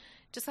 is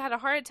just had a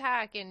heart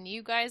attack, and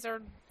you guys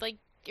are like,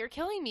 you're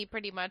killing me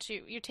pretty much.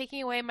 You're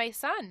taking away my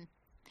son,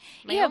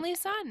 my only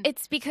son.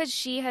 It's because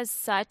she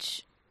has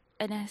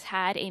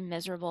had a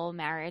miserable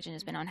marriage and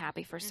has been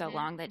unhappy for so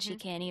long that she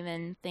can't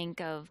even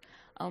think of,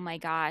 oh my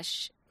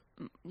gosh,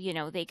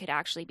 they could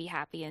actually be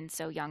happy and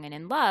so young and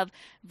in love,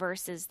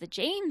 versus the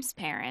James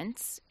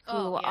parents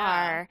who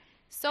are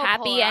so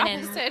happy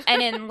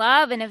and in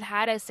love and have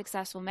had a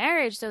successful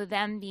marriage. So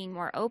them being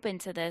more open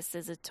to this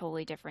is a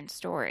totally different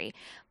story.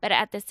 But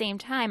at the same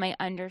time, I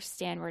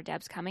understand where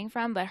Deb's coming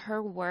from, but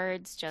her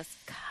words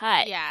just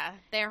cut. Yeah,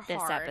 they're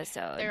this hard.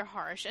 episode. They're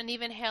harsh. And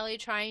even Haley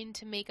trying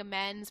to make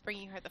amends,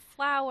 bringing her the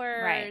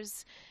flowers. Right.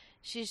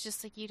 She's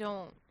just like, you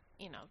don't,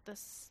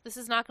 this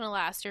is not going to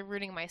last. You're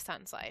ruining my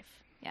son's life.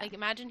 Yeah. Like,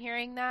 imagine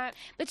hearing that.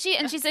 But she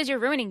says you're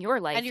ruining your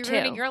life, and you're too.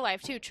 ruining your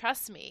life, too.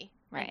 Trust me.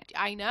 Right. Like,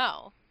 I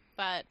know.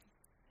 But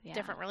Yeah.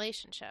 different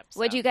relationships.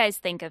 What do you guys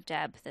think of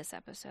Deb this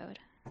episode?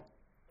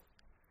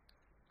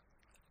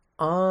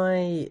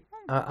 I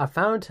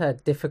found her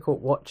difficult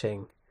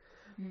watching.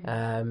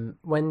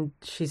 When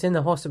she's in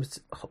the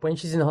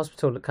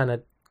hospital, kind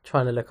of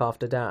trying to look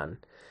after Dan,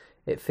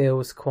 it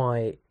feels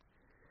quite.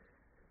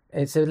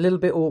 It's a little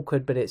bit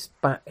awkward, but it's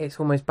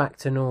almost back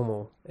to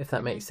normal, if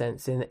that makes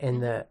sense.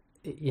 In that,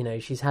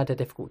 she's had her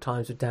difficult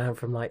times with Dan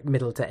from like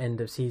middle to end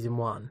of season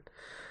 1,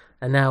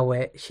 and now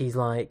where she's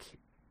like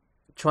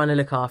trying to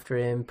look after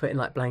him, putting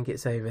like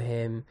blankets over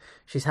him.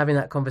 She's having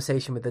that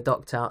conversation with the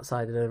doctor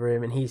outside of the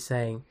room, and he's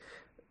saying,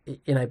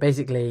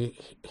 basically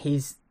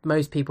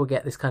most people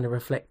get this kind of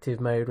reflective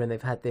mode when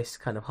they've had this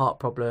kind of heart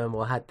problem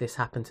or had this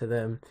happen to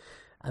them,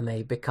 and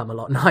they become a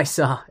lot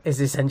nicer,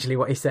 is essentially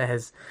what he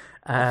says.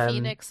 The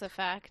Phoenix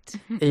effect.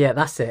 Yeah,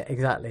 that's it,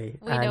 exactly.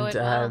 We know it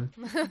well.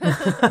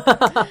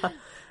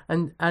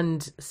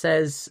 and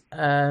says,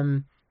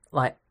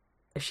 like,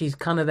 she's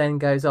kind of then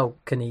goes, oh,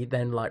 can he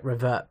then like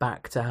revert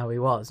back to how he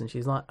was? And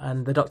she's like,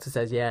 and the doctor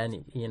says, yeah,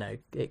 and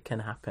it can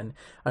happen.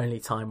 Only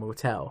time will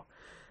tell.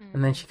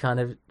 And then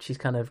she's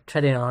kind of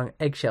treading on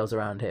eggshells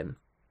around him.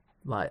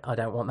 Like, I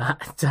don't want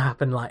that to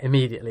happen like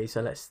immediately.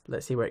 So let's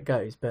see where it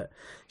goes. But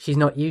she's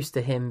not used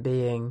to him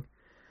being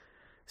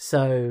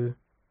so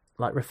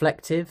like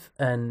reflective.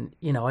 And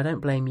I don't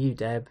blame you,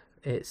 Deb.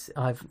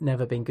 I've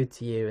never been good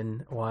to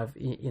you,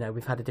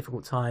 we've had a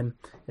difficult time.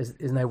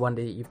 There's no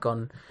wonder that you've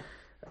gone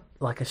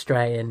like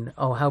astray, and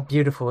oh, how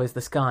beautiful is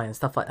the sky and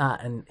stuff like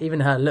that. And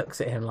even her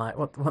looks at him like,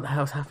 what the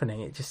hell's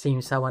happening? It just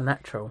seems so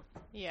unnatural.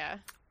 Yeah.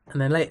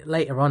 And then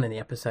later on in the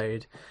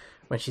episode,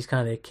 when she's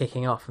kind of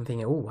kicking off and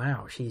thinking, oh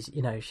wow, she's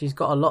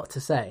got a lot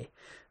to say,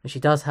 and she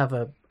does have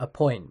a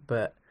point,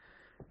 but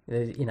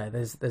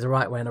there's a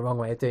right way and a wrong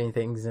way of doing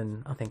things,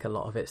 and I think a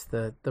lot of it's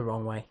the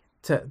wrong way,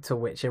 to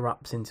which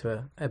erupts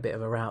into a bit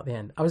of a row at the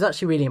end. I was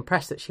actually really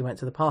impressed that she went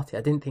to the party.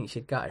 I didn't think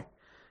she'd go.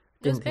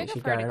 Didn't think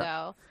she'd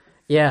go.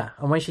 Yeah,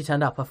 and when she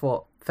turned up, I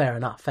thought, fair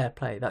enough, fair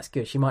play, that's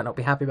good. She might not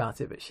be happy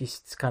about it, but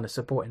she's kind of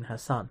supporting her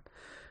son.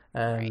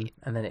 Right.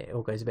 And then it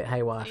all goes a bit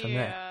haywire from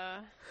there.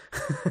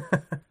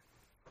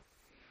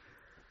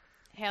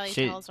 Haley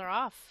tells her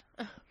off.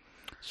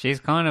 She's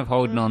kind of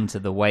holding on to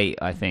the weight,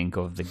 I think,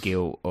 of the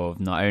guilt of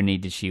not only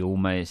did she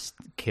almost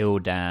kill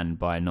Dan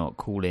by not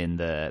calling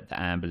the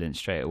ambulance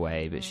straight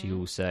away, but she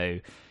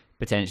also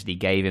potentially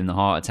gave him the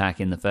heart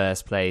attack in the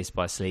first place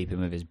by sleeping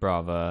with his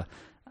brother.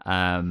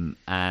 I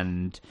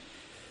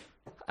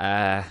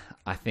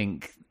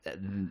think,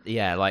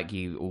 like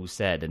you all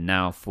said, and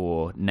now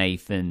for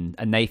Nathan,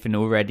 and Nathan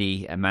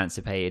already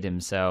emancipated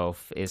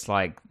himself, it's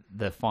like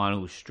the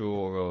final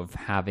straw of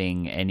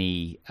having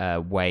any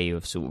way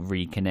of sort of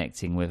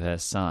reconnecting with her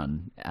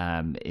son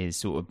is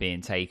sort of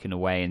being taken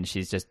away, and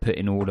she's just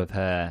putting all of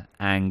her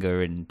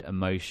anger and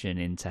emotion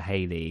into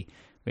Haley,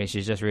 which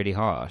is just really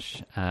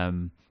harsh.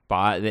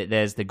 But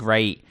there's the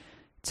great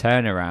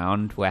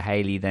turnaround where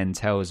Haley then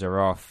tells her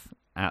off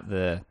at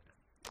the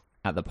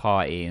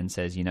party and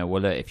says, you know,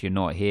 well, look, if you're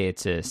not here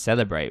to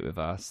celebrate with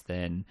us,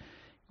 then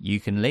you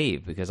can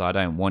leave, because I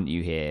don't want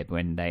you here.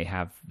 When they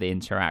have the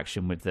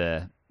interaction with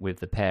the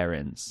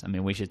parents, I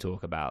mean, we should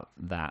talk about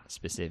that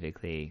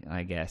specifically,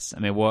 I guess. I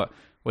mean, what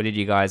did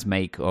you guys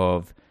make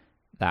of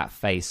that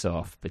face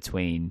off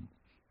between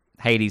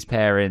Haley's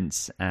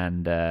parents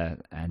and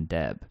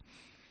Deb?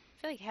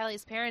 I feel like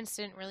Haley's parents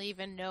didn't really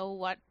even know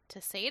what to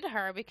say to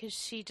her, because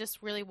she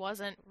just really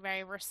wasn't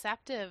very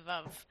receptive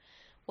of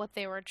what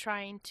they were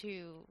trying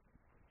to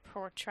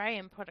portray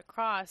and put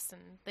across.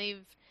 And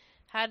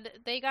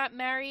they got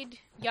married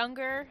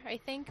younger, I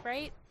think,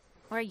 right?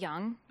 Or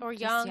young.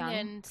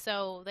 And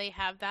so they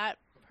have that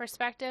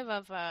perspective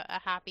of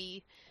a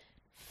happy,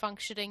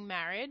 functioning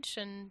marriage,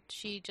 and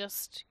she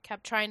just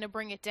kept trying to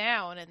bring it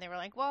down, and they were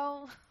like,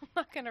 well, I'm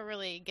not going to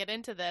really get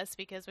into this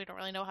because we don't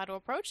really know how to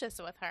approach this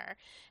with her.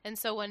 And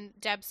so when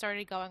Deb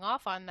started going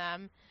off on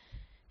them,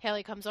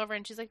 Haley comes over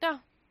and she's like, no,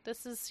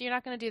 you're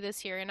not going to do this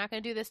here. You're not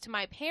going to do this to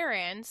my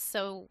parents,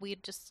 so we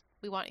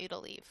want you to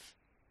leave.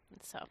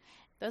 And so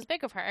that was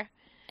big of her.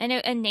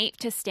 And Nate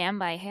to stand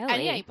by Haley.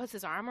 And yeah, he puts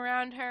his arm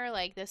around her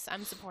like this,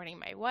 I'm supporting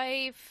my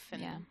wife.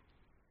 And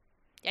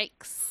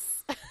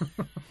yikes.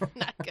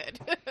 Not good.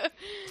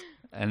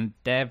 And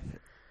Deb,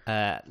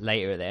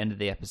 later at the end of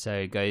the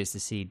episode, goes to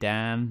see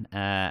Dan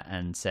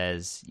and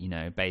says, you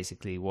know,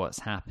 basically what's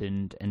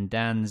happened. And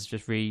Dan's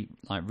just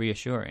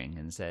reassuring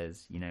and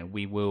says, you know,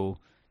 we will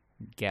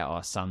get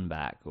our son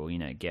back, or, you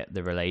know, get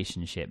the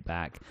relationship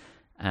back.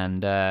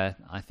 And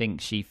I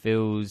think she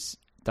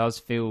does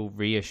feel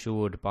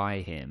reassured by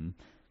him.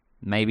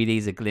 Maybe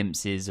these are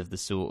glimpses of the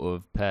sort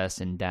of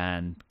person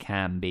Dan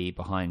can be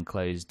behind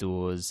closed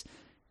doors,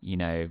 you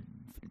know,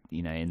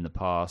 in the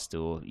past,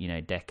 or, you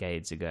know,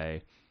 decades ago.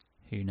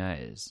 Who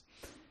knows?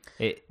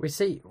 We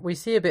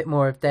see a bit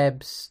more of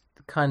Deb's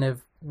kind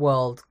of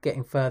world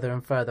getting further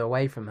and further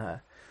away from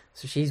her.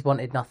 So she's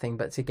wanted nothing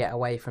but to get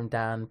away from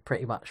Dan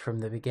pretty much from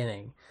the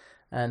beginning.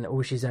 And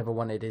all she's ever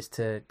wanted is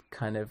to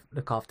kind of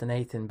look after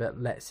Nathan,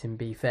 but lets him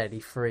be fairly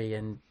free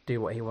and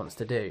do what he wants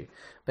to do.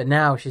 But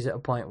now she's at a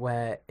point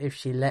where if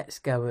she lets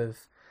go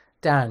of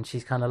Dan,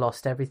 she's kind of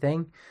lost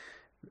everything.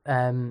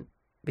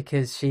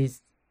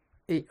 Because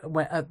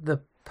at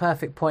the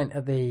perfect point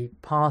of the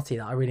party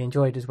that I really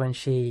enjoyed is when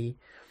she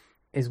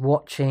is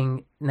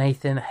watching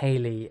Nathan,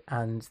 Haley,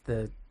 and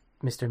the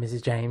Mr. and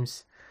Mrs.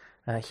 James,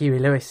 Huey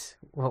Lewis.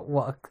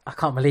 What I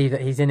can't believe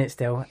that he's in it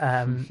still.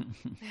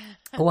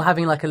 All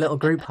having like a little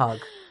group hug,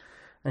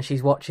 and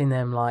she's watching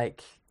them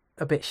like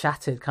a bit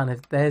shattered. Kind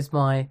of, there's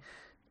my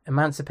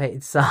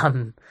emancipated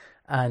son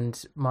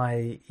and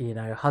my, you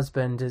know,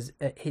 husband. As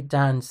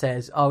Dan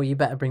says, "Oh, you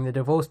better bring the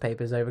divorce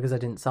papers over because I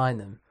didn't sign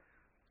them."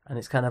 And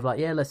it's kind of like,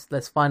 yeah, let's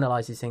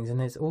finalize these things. And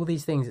there's all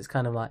these things. It's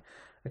kind of like,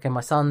 okay, my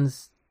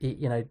son's,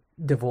 you know,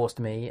 divorced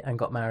me and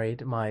got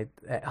married. My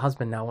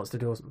husband now wants to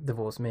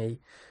divorce me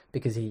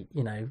because he,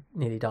 you know,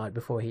 nearly died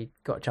before he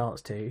got a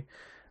chance to.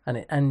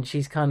 And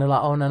she's kind of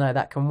like, oh, no,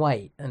 that can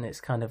wait. And it's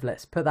kind of,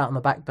 let's put that on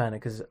the back burner,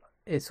 because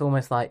it's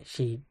almost like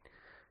she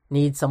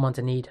needs someone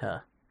to need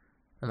her.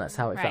 And that's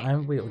how it felt.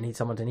 And we all need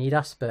someone to need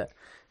us. But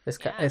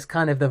it's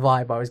kind of the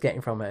vibe I was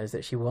getting from it, is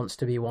that she wants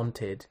to be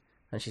wanted,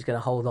 and she's going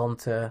to hold on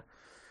to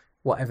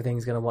what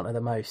everything's going to want her the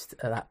most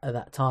at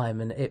that time.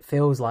 And it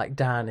feels like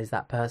Dan is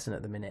that person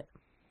at the minute.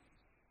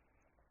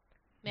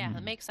 Yeah,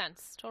 that makes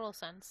sense. Total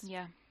sense.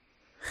 Yeah.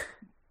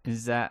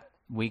 Is that,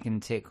 we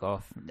can tick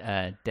off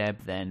Deb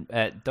then.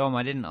 Dom,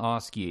 I didn't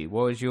ask you,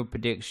 what was your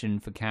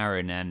prediction for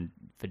Karen and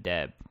for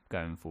Deb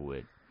going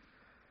forward?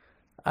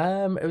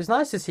 It was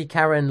nice to see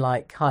Karen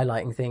like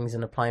highlighting things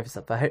and applying for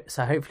stuff.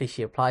 So hopefully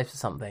she applies for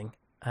something.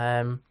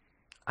 I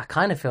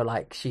kind of feel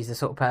like she's the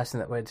sort of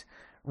person that would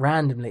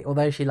randomly,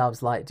 although she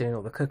loves like doing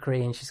all the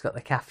cookery and she's got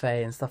the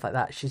cafe and stuff like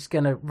that, she's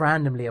going to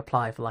randomly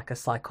apply for like a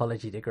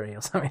psychology degree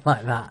or something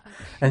like that,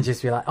 and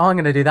just be like, oh, I'm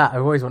going to do that,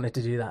 I've always wanted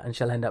to do that, and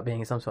she'll end up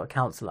being some sort of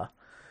counsellor.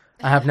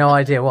 I have no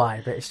idea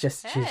why, but it's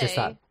just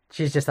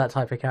she's just that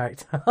type of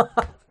character.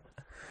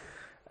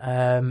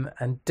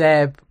 And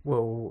Deb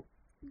will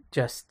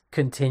just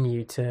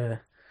continue to,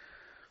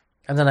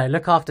 I don't know,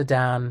 look after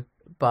Dan,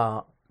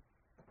 but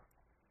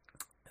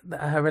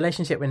her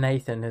relationship with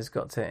Nathan has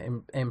got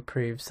to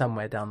improve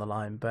somewhere down the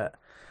line. But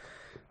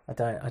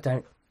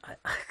I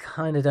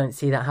kind of don't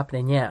see that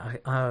happening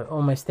yet. I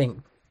almost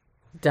think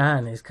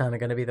Dan is kind of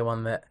going to be the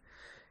one that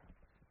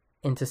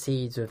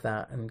intercedes with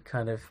that and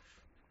kind of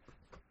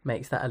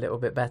makes that a little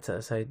bit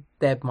better. So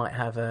Deb might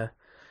have a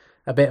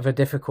bit of a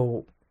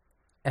difficult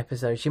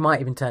episode. She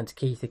might even turn to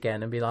Keith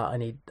again and be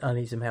like, I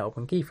need some help,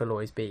 and Keith will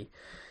always be,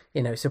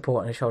 you know,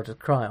 support and a shoulder to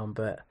cry on.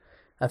 But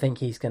I think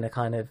he's going to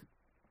kind of,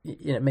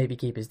 you know, maybe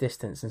keep his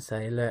distance and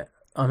say, look,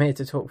 I'm here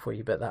to talk for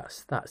you, but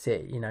that's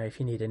it. You know, if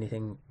you need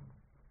anything,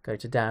 go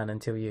to Dan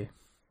until you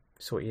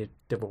sort your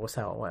divorce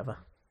out or whatever.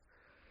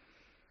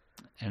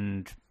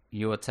 And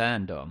your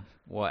turn, Dom.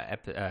 What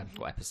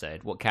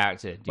episode? What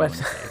character do you want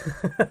to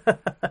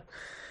take?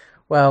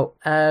 Well,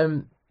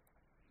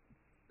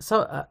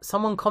 so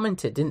someone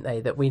commented, didn't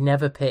they, that we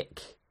never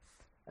pick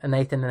a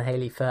Nathan and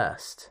Haley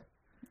first.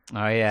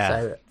 Oh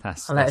yeah,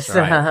 so that's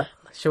right.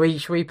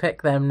 Should we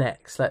pick them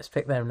next? Let's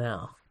pick them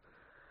now.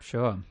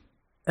 Sure.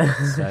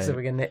 So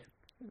we're gonna.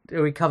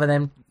 Do we cover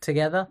them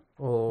together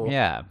or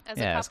as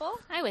a couple?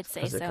 I would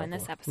say so in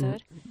this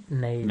episode.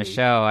 Maybe.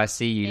 Michelle, I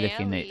see you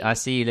looking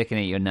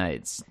at your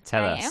notes.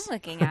 Tell us. I am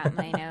looking at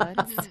my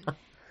notes.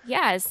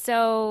 Yeah.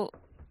 So,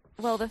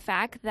 well, the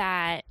fact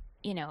that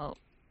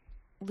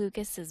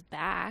Lucas is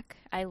back.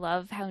 I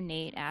love how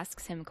Nate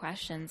asks him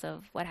questions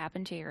of what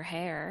happened to your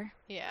hair.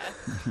 Yeah.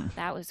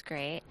 That was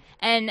great.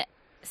 And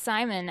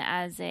Simon,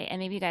 and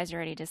maybe you guys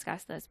already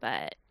discussed this,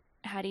 but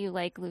how do you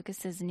like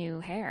Lucas's new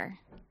hair?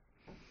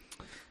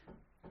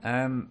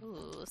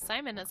 Ooh,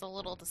 Simon has a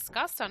little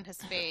disgust on his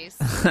face.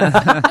 So,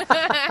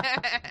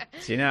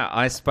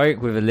 I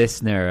spoke with a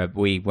listener.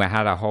 We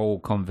had a whole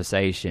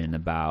conversation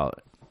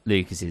about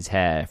Lucas's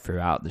hair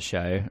throughout the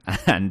show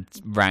and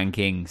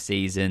ranking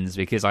seasons,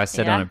 because I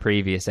said on a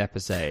previous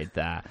episode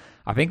that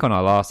I think on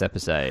our last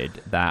episode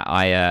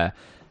that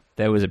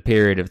there was a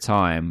period of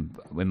time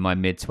in my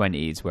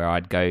mid-20s where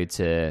I'd go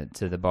to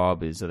the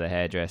barbers or the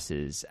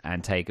hairdressers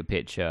and take a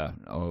picture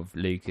of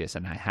Lucas,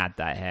 and I had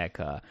that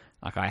haircut.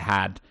 Like I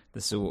had the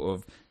sort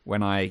of,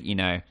 when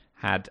I,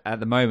 had,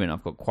 at the moment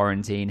I've got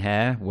quarantine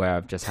hair where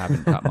I just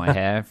haven't cut my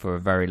hair for a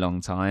very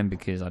long time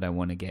because I don't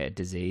want to get a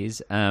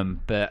disease.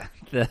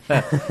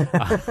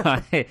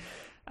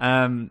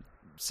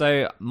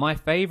 So my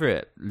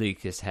favorite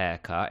Lucas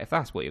haircut, if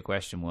that's what your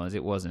question was,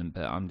 it wasn't,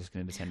 but I'm just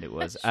going to pretend it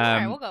was.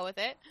 Sure, we'll go with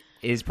it.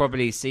 Is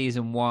probably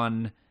season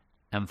 1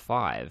 and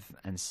 5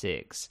 and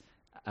 6.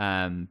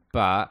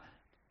 But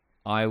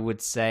I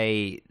would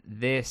say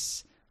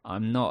this,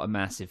 I'm not a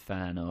massive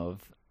fan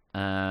of,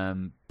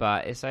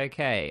 but it's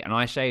okay. And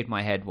I shaved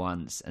my head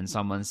once, and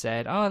someone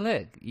said, "Oh,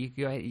 look, you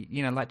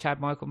like Chad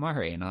Michael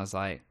Murray," and I was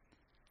like,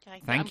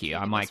 "Thank you.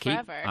 I might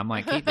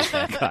keep this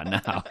haircut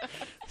now."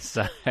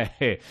 So,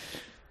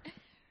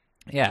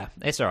 yeah,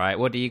 it's all right.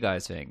 What do you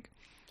guys think?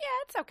 Yeah,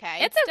 it's okay.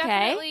 It's okay.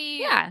 Definitely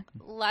yeah.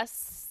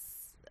 Less.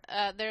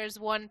 There's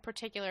one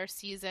particular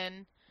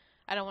season.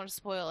 I don't want to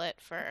spoil it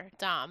for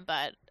Dom,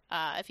 but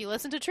if you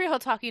listen to Trio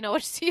Talk, you know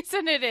which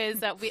season it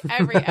is. That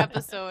every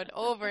episode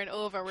over and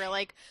over, we're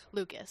like,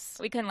 Lucas,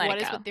 we can let what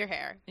it is go. with your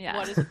hair? Yeah.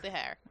 What is with the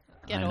hair?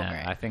 Get over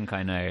it. I think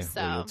I know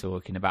what you're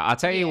talking about. I'll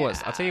tell you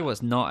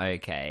what's not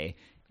okay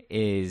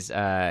is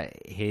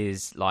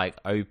his like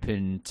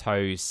open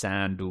toe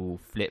sandal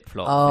flip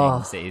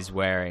flop things that he's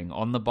wearing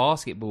on the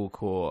basketball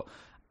court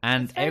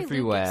and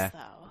everywhere.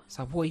 Lucas, it's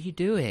like, what are you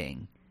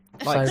doing?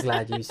 Like, so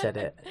glad you said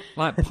it.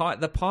 Like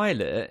the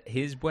pilot,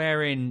 he's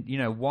wearing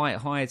white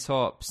high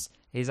tops.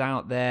 He's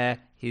out there.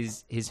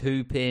 He's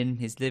hooping.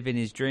 He's living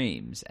his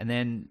dreams. And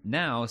then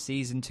now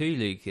season 2,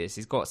 Lucas,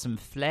 he's got some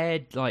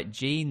flared like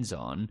jeans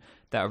on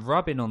that are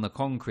rubbing on the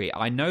concrete.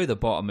 I know the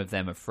bottom of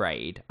them are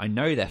frayed. I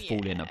know they're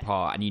falling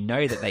apart, and you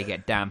know that they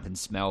get damp and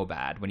smell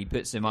bad when he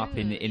puts them up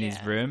in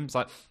his room. It's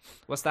like,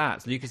 what's that?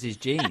 It's Lucas's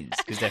jeans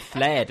because they're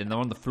flared and they're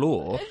on the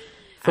floor.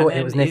 Thought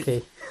it was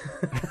Nikki.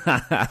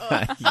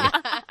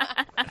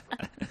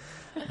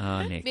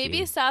 Oh, Nikki.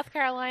 Maybe South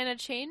Carolina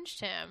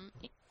changed him.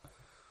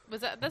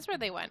 That's where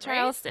they went,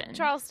 Charleston. Right?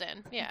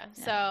 Charleston, yeah.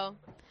 So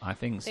I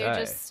think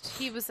so.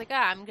 He was like,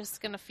 I'm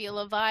just gonna feel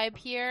a vibe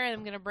here, and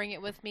I'm gonna bring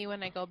it with me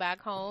when I go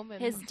back home.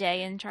 And his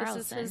day in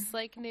Charleston. This is his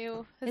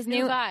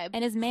new vibe,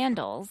 and his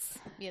mandals.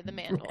 Yeah, the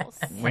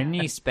mandals. When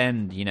you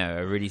spend,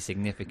 a really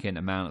significant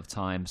amount of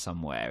time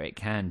somewhere, it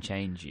can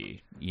change you.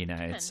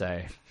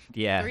 So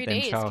yeah, 3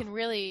 days can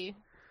really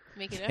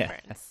make a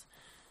difference.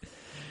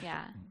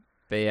 Yeah.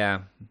 But yeah,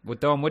 well,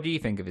 Dom, what do you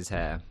think of his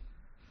hair?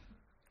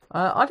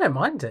 I don't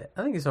mind it.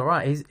 I think it's all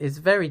right. It's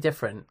very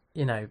different,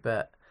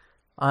 but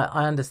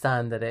I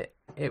understand that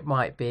it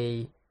might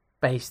be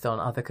based on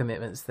other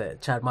commitments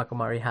that Chad Michael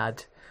Murray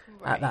had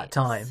at that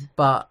time.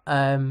 But,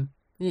 when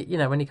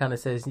he kind of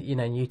says,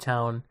 new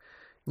town,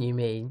 new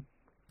me,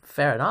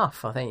 fair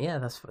enough. I think,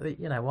 that's,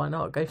 why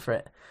not? Go for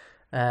it.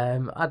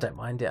 I don't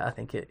mind it. I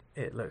think it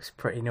looks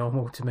pretty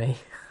normal to me.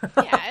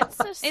 Yeah, it's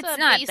just it's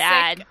not basic,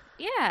 bad.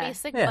 Yeah.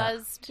 Basic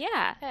buzzed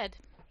head.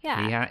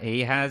 Yeah.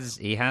 He has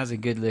a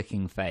good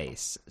looking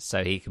face,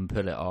 so he can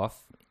pull it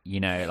off. A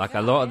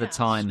lot of the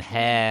time,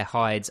 hair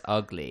hides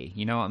ugly.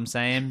 You know what I'm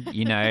saying?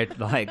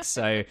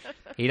 So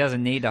he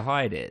doesn't need to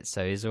hide it,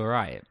 so he's all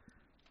right.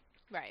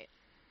 Right.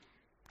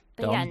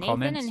 But Dom, Nathan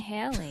comments? and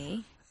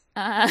Haley.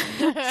 No,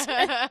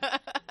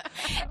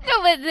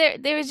 but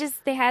there was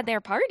just they had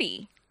their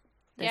party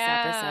this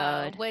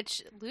episode,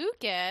 which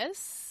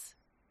Lucas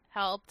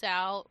helped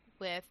out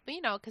with,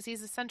 because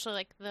he's essentially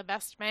like the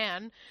best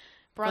man.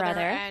 Brother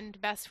and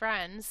best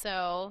friend,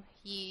 so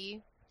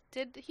he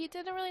did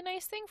a really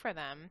nice thing for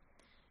them,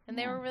 and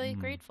they were really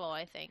grateful,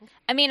 I think.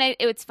 I mean,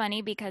 it's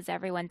funny because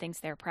everyone thinks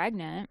they're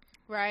pregnant,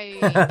 Right.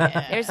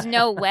 Yeah. There's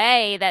no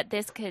way that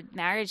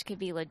marriage could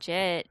be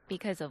legit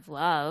because of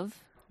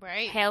love.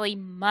 Right. Haley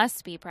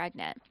must be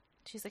pregnant.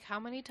 She's like, how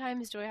many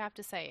times do I have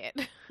to say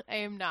it? I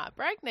am not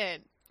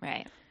pregnant.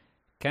 Right.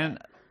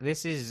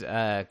 This is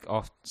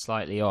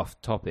slightly off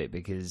topic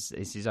because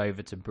this is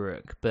over to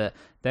Brooke, but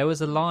there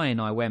was a line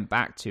I went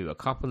back to a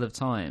couple of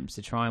times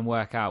to try and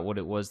work out what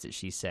it was that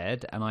she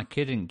said, and I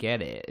couldn't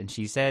get it. And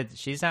she said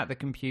she's at the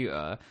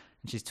computer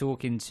and she's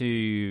talking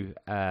to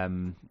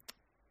Peyton.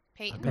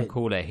 I'm gonna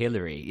call her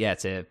Hillary,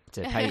 to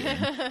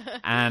Peyton,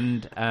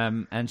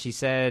 and she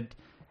said,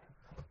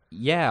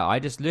 "Yeah, I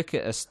just look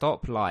at a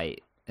stoplight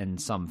and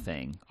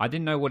something. I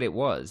didn't know what it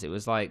was. It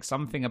was like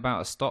something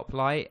about a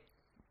stoplight."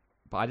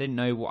 But I didn't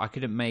know I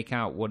couldn't make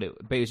out what it.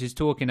 But it was just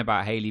talking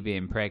about Haley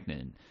being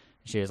pregnant.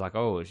 She was like,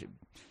 "Oh,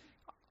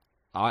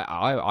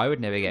 I would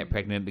never get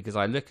pregnant because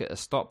I look at a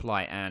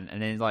stoplight and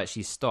then like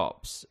she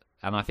stops,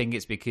 and I think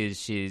it's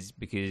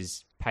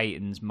because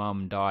Peyton's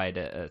mum died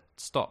at a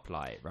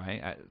stoplight,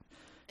 right?"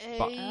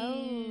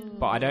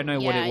 But I don't know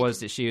what it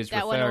was that she was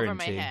referring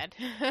to. to. That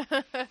went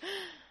over my head.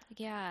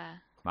 Yeah.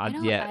 I'll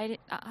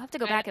have to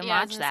go back and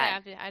watch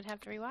that. I'd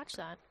have to rewatch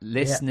that.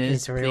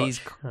 Listeners,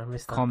 please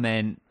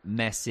comment,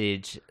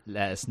 message,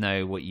 let us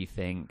know what you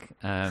think.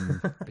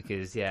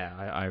 Because,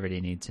 I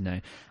really need to know.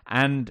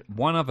 And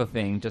one other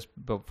thing, just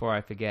before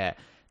I forget,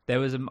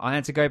 I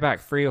had to go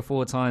back 3 or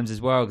 4 times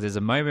as well, because there's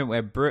a moment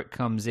where Brooke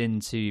comes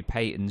into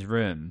Peyton's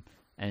room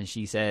and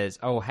she says,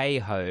 "Oh, hey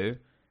ho."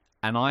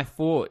 And I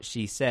thought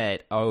she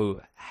said,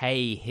 "Oh,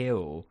 hey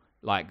Hill."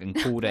 And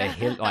called her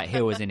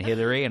Hill as in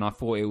Hillary, and I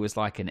thought it was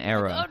like an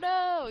error. Oh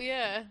no,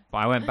 yeah. But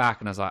I went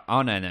back and I was like,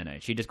 oh no,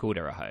 she just called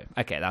her a hoe.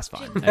 Okay, that's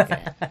fine.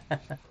 Okay.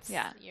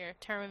 Yeah. Your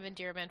term of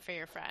endearment for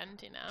your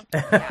friend, you know.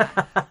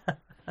 Yeah.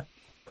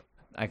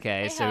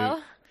 Okay,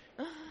 so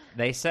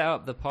they set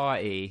up the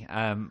party.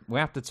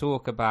 We'll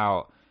talk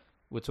about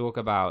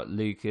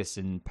Lucas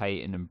and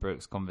Peyton and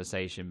Brooke's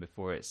conversation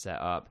before it's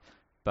set up.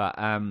 But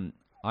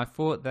I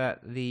thought that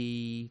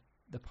the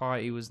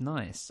party was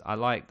nice.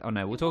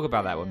 We'll talk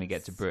about that when we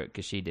get to Brooke,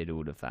 because she did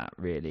all of that,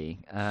 really.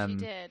 She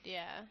did,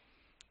 yeah.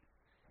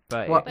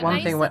 But one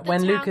nice thing, that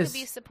when the town Lucas... could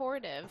be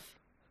supportive.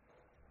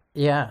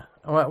 Yeah.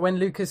 When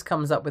Lucas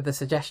comes up with the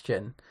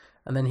suggestion,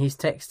 and then he's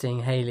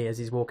texting Haley as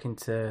he's walking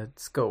to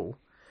school,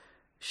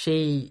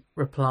 he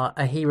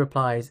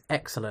replies,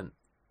 "Excellent,"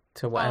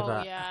 to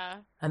whatever. Oh, yeah.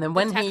 And then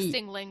the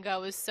texting lingo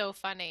was so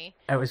funny.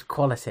 It was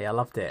quality. I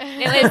loved it.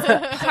 It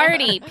was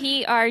party,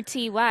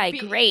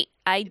 PRTY, great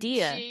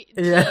idea.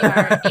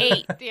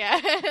 PR8,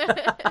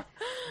 yeah.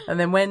 And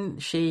then when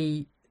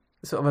she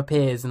sort of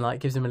appears and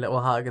gives him a little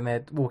hug and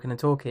they're walking and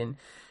talking,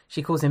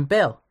 she calls him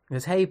Bill. He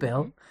goes, "Hey,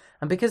 Bill."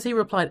 And because he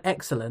replied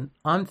excellent,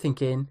 I'm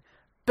thinking,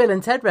 Bill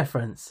and Ted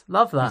reference.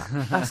 Love that.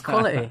 That's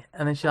quality.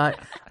 And then she's like,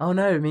 "Oh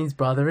no, it means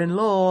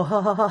brother-in-law."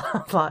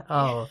 I'm like,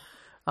 oh,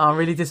 I'm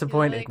really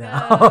disappointed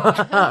now.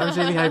 I was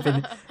really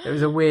hoping it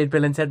was a weird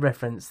Bill and Ted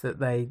reference that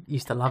they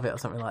used to love it or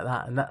something like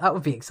that. And that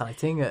would be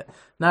exciting.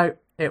 No,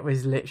 it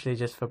was literally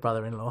just for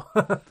brother-in-law.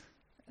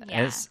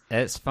 Yeah.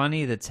 It's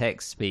funny the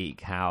text speak,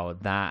 how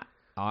that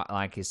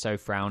is so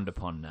frowned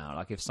upon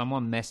now. If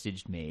someone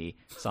messaged me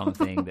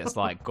something that's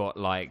got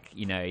the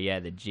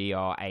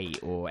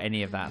GR8 or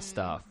any of that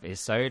stuff, is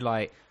so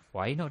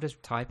why are you not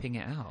just typing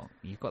it out?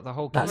 You've got the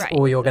whole... That's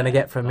all you're going to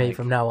get from me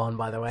from now on,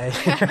 by the way.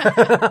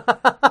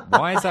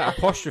 Why is that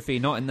apostrophe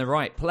not in the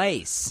right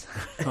place?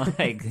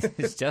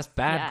 It's just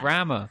bad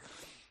grammar.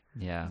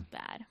 Yeah.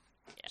 Bad.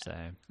 Yeah. So,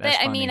 but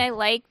funny. I mean,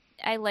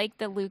 I like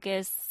the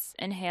Lucas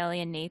and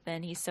Haley and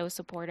Nathan. He's so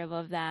supportive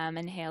of them,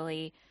 and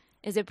Haley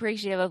is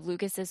appreciative of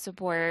Lucas's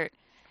support.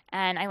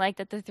 And I like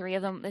that the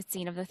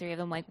scene of the three of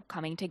them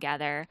coming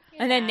together.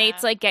 Yeah. And then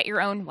Nate's get your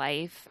own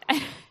wife.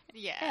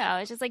 Yeah.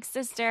 It's just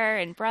sister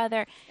and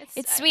brother.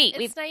 It's sweet.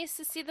 It's nice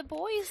to see the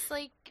boys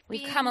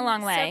we've come a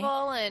long way.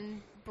 Civil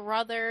and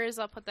brothers.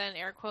 I'll put that in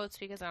air quotes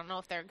because I don't know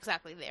if they're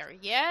exactly there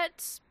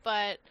yet,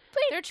 but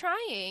they're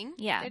trying.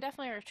 Yeah. They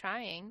definitely are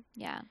trying.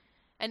 Yeah.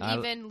 And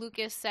even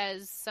Lucas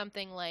says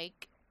something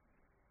like,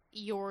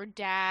 "Your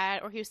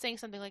dad," or he was saying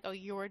something like, "Oh,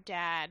 your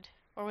dad,"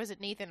 or was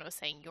it Nathan was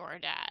saying your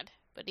dad?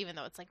 But even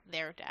though it's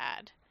their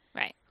dad,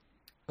 right?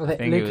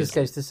 Lucas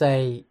goes to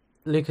say,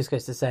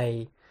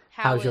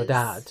 "How's your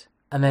dad?"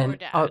 And then,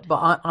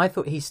 but I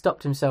thought he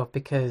stopped himself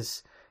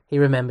because he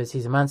remembers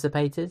he's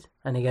emancipated,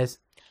 and he goes,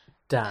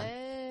 "Dan."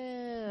 Oh.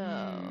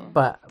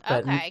 But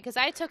okay, because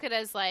I took it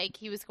as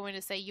he was going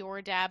to say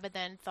your dad, but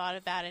then thought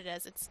about it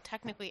as it's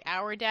technically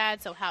our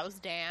dad. So how's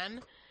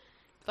Dan?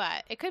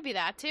 But it could be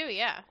that too.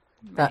 Yeah.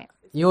 Right.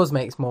 Yours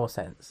makes more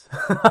sense.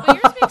 But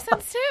yours makes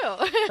sense too.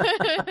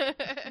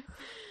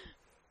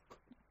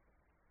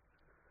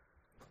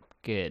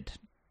 Good.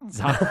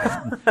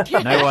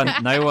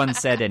 No one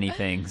said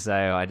anything, so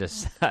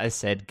I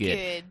said good.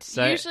 Good.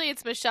 So, usually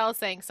it's Michelle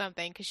saying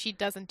something because she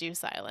doesn't do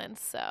silence.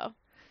 So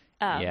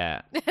Oh.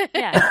 Yeah.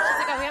 Yeah. She's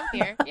like, oh, I'm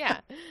here. Yeah.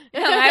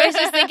 No, I was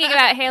just thinking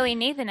about Haley and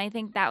Nathan. I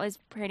think that was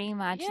pretty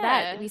much Yeah.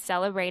 that. We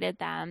celebrated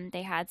them.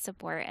 They had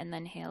support, and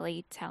then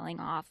Haley telling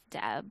off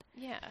Deb.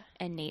 Yeah.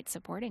 And Nate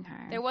supporting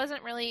her. There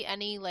wasn't really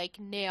any like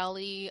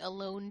naily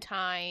alone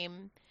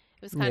time.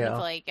 It was kind of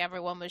like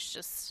everyone was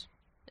just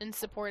in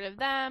support of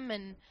them,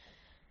 and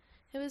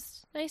it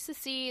was nice to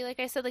see. Like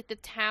I said, like the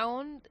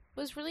town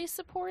was really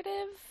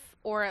supportive,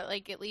 or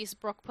like at least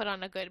Brooke put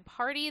on a good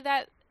party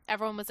that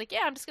everyone was like,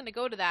 yeah, I'm just going to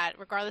go to that,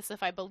 regardless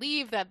if I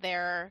believe that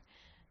they're,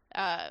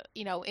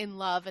 in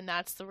love, and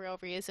that's the real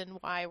reason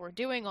why we're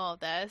doing all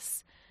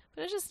this.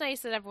 But it's just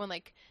nice that everyone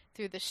like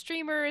threw the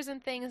streamers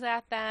and things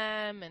at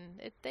them,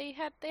 and they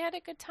had a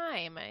good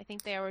time. I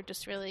think they were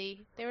just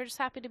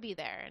happy to be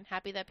there, and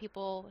happy that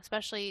people,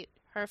 especially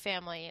her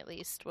family at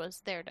least,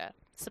 was there to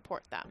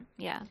support them.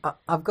 Yeah,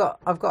 I've got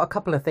a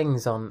couple of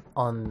things on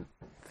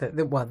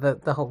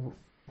the whole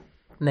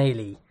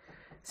Naily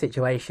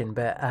situation,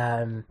 but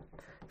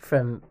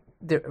from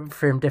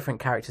different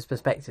characters'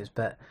 perspectives.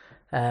 But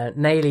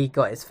Naily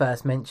got its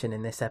first mention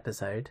in this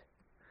episode,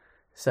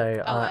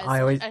 so I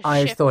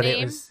always thought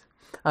name?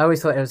 I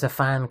always thought it was a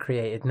fan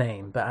created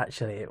name, but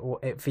actually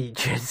it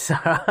featured. So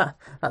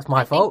that's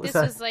my fault. This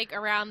was like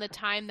around the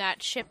time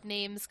that ship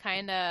names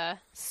kind of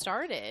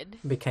started,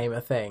 became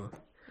a thing.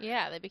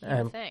 Yeah, they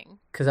became a thing.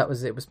 Because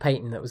it was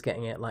Peyton that was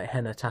getting it like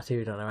henna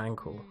tattooed on her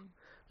ankle.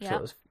 Yeah,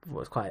 so it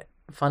was quite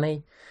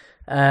funny.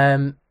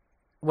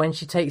 When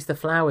she takes the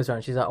flowers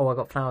around, she's like, "Oh, I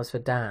got flowers for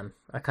Dan."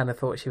 I kind of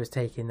thought she was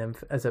taking them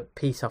as a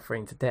peace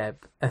offering to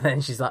Deb, and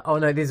then she's like, "Oh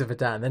no, these are for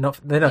Dan. They're not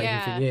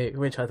even for you,"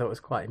 which I thought was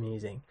quite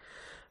amusing.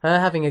 Her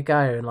having a go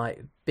and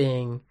like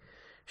being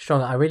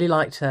strong. I really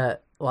liked her,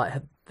 like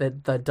the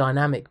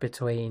dynamic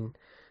between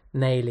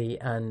Naily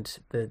and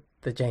the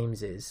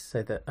Jameses,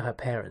 so that her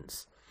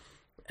parents,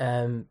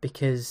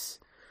 because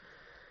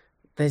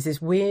there's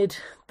this weird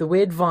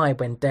vibe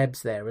when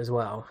Deb's there as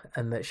well,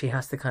 and that she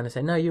has to kind of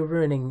say, "No, you're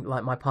ruining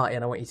like my party,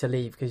 and I want you to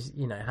leave because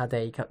how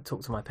dare you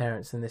talk to my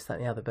parents and this, that,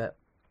 and the other." But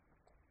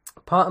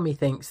part of me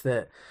thinks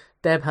that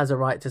Deb has a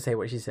right to say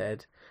what she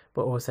said,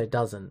 but also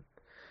doesn't,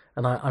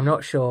 and I'm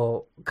not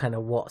sure kind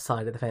of what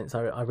side of the fence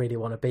I really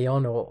want to be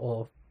on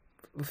or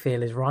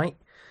feel is right,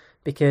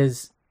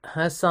 because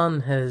her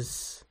son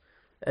has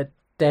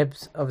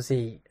Deb's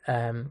obviously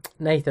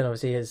Nathan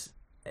obviously is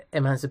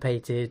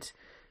emancipated.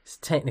 Is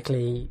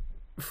technically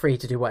free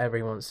to do whatever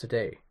he wants to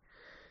do.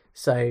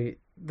 So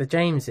the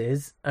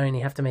Jameses only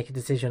have to make a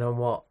decision on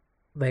what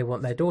they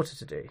want their daughter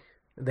to do.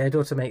 Their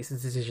daughter makes the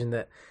decision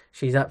that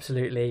she's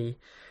absolutely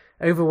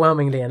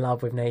overwhelmingly in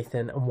love with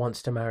Nathan and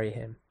wants to marry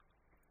him.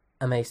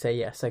 And they say,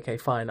 yes, okay,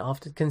 fine.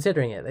 After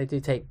considering it, they do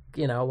take,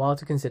 a while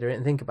to consider it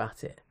and think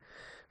about it.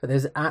 But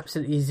there's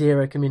absolutely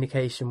zero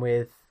communication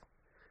with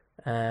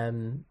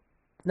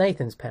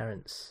Nathan's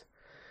parents.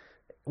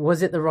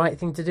 Was it the right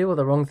thing to do or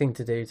the wrong thing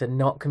to do to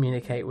not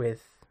communicate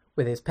with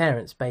his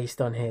parents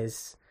based on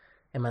his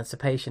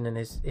emancipation and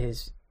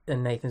his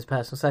and Nathan's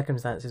personal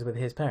circumstances with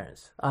his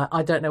parents?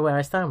 I don't know where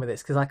I stand with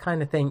this, because I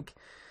kind of think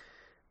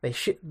they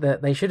should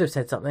have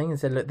said something and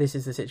said, look, this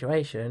is the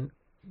situation,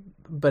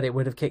 but it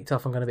would have kicked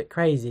off and gone a bit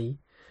crazy,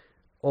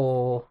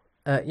 or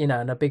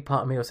and a big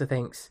part of me also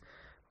thinks,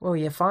 well,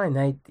 yeah,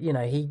 fine,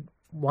 he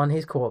won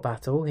his court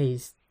battle,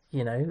 he's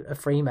a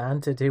free man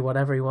to do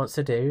whatever he wants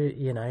to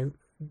do,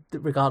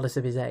 regardless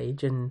of his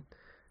age, and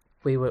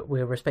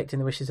we're respecting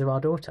the wishes of our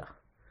daughter.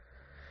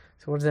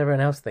 So what does everyone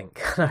else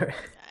think?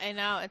 I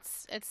know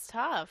it's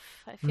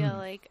tough. I feel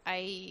like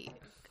I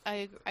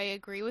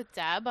agree with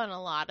Deb on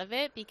a lot of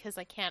it, because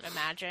I can't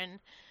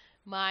imagine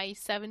my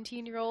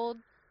 17-year-old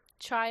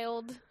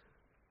child,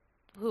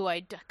 who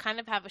I kind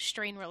of have a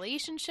strained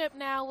relationship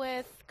now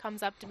with,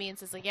 comes up to me and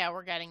says like, yeah,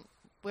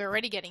 we're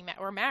already getting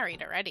married. We're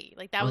married already.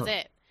 Like that was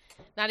it.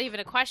 Not even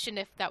a question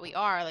if that we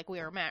are, like,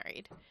 we were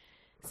married.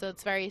 So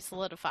it's very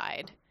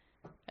solidified.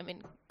 I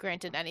mean,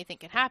 granted, anything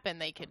can happen.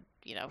 They could,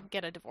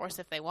 get a divorce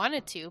if they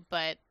wanted to,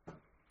 but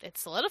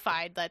it's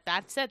solidified that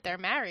that's it. They're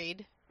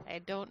married. I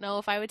don't know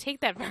if I would take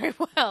that very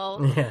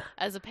well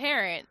as a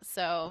parent.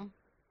 So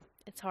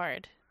it's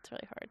hard. It's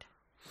really hard.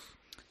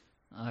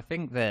 I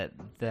think that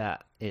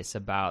it's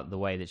about the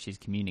way that she's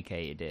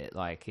communicated it.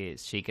 Like,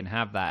 she can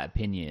have that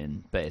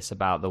opinion, but it's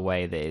about the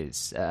way that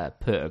it's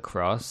put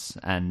across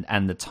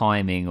and the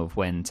timing of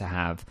when to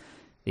have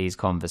these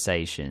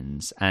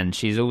conversations. And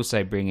she's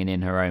also bringing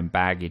in her own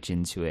baggage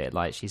into it.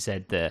 Like she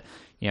said that,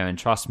 and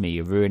trust me,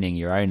 you're ruining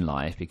your own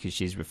life, because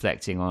she's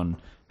reflecting on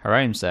her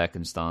own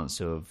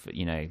circumstance of,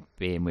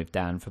 being with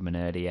Dan from an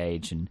early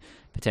age and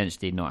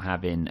potentially not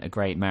having a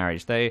great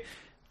marriage. Though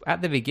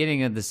at the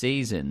beginning of the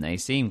season, they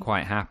seem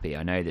quite happy.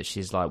 I know that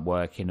she's like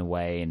working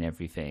away and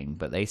everything,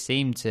 but they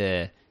seem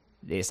to,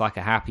 it's like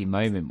a happy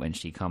moment when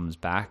she comes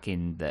back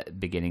in the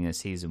beginning of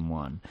season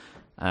 1.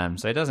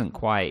 So it doesn't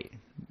quite,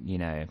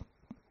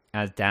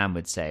 as Dan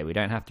would say, we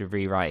don't have to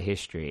rewrite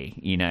history.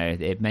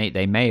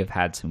 They may have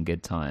had some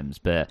good times,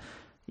 but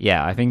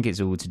yeah, I think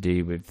it's all to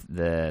do with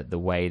the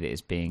way that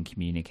it's being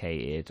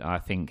communicated. I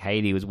think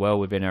Haley was well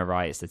within her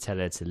rights to tell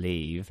her to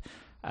leave.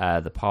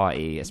 the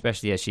party,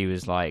 especially as she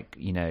was like,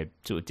 you know,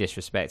 sort of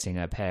disrespecting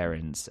her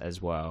parents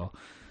as well.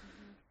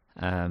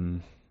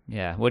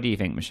 Yeah, what do you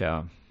think,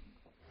 Michelle?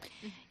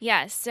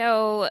 Yeah,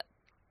 so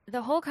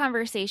the whole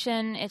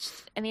conversation,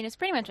 it's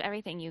pretty much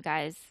everything you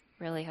guys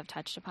really have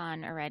touched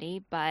upon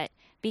already, but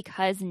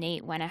because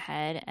Nate went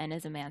ahead and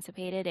is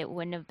emancipated, it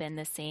wouldn't have been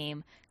the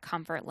same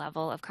comfort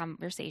level of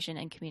conversation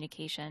and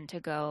communication to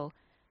go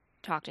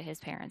talk to his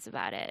parents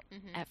about it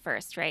at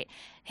first, right?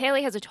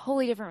 Haley has a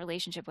totally different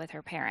relationship with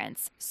her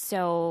parents,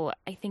 so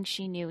I think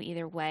she knew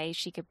either way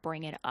she could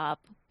bring it up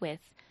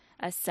with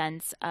a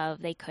sense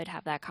of they could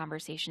have that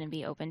conversation and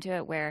be open to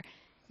it, where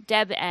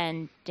Deb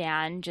and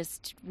Dan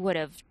just would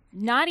have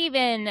not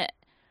even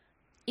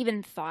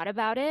thought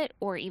about it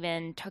or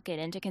even took it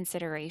into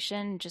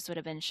consideration, just would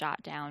have been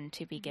shot down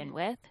to begin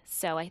with.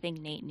 So I think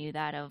Nate knew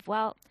that of,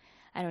 well,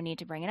 I don't need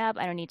to bring it up.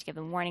 I don't need to give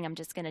them warning. I'm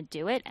just going to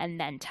do it and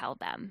then tell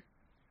them.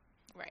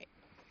 Right.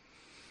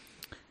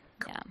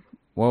 Yeah.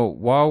 Well,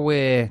 while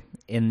we're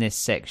in this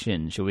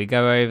section, shall we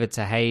go over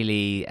to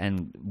Haley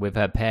and with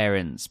her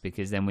parents,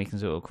 because then we can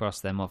sort of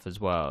cross them off as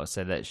well,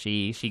 so that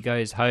she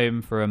goes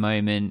home for a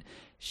moment.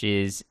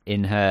 She's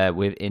in her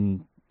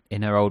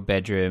old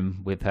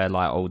bedroom with her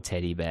like old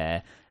teddy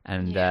bear,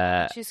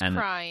 and she's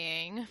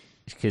crying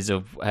because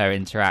of her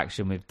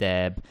interaction with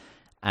Deb,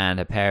 and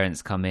her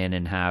parents come in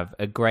and have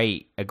a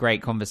great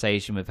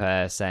conversation with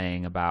her,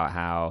 saying about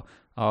how,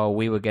 oh,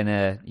 we were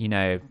gonna, you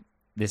know,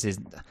 this is,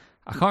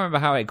 I can't remember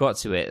how it got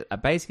to it,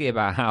 basically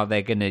about how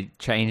they're gonna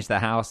change the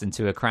house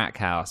into a crack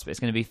house, but it's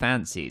gonna be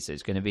fancy, so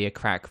it's gonna be a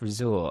crack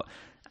resort,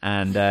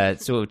 and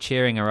sort of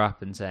cheering her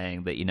up and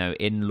saying that, you know,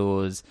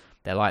 in-laws,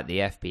 they're like the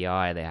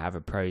FBI, they have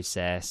a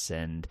process,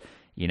 and,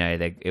 you know,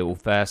 it will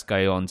first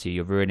go on to,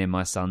 you're ruining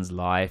my son's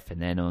life,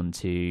 and then on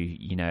to,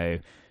 you know,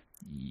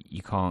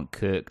 you can't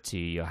cook, to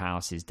your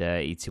house is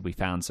dirty, to we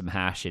found some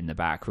hash in the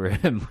back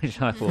room,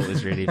 which I thought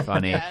was really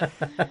funny. Yes.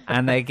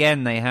 And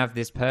again, they have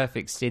this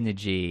perfect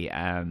synergy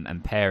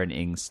and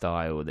parenting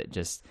style that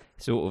just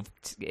sort of,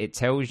 it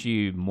tells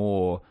you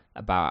more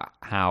about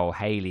how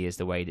Haley is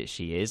the way that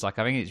she is. Like,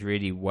 I think it's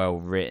really well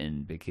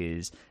written,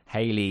 because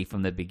Haley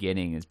from the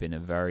beginning has been a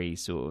very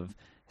sort of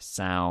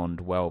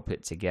sound, well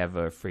put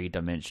together,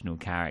 three-dimensional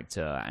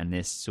character, and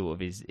this sort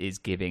of is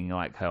giving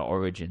like her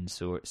origin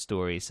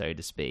story, so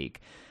to speak.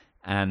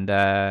 And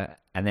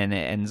then it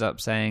ends up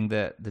saying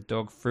that the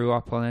dog threw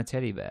up on her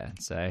teddy bear.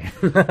 So,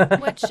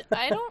 which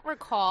I don't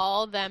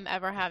recall them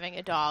ever having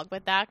a dog,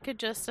 but that could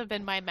just have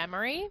been my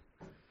memory.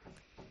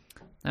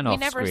 An we off-screen,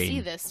 never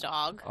see this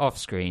dog.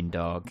 Off-screen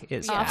dog.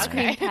 It's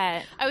Off-screen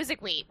pet. I was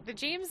like, wait, the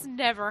James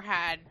never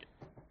had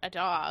a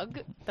dog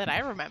that I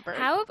remember.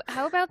 How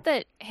about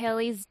that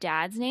Haley's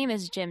dad's name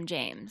is Jim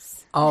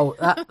James? Oh,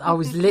 I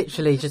was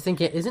literally just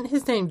thinking, isn't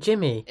his name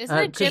Jimmy? Isn't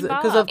it Jim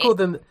Bob? Because I've called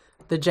them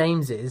the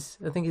Jameses.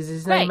 I think is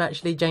his name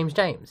actually James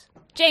James.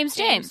 James.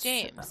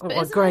 But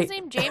isn't great. his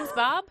name James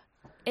Bob?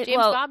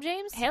 Bob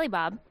James? Haley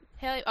Bob.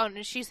 Haley. Oh,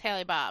 no, she's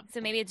Haley Bob.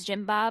 So maybe it's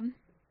Jim Bob.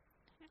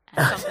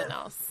 Something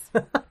else.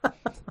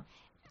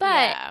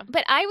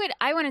 But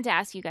I wanted to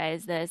ask you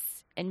guys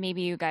this, and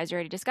maybe you guys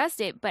already discussed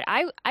it, but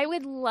I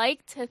would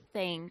like to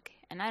think,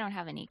 and I don't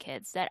have any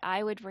kids, that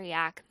I would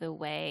react the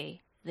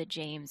way the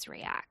James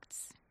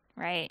reacts,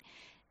 right?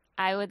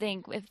 I would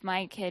think if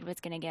my kid was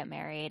going to get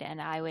married,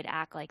 and I would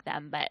act like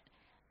them, but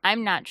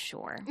I'm not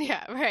sure.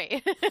 Yeah,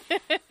 right.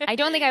 I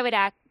don't think I would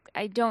act,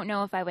 I don't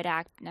know if I would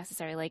act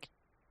necessarily like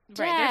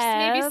Deb. Right,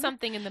 there's maybe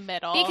something in the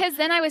middle. Because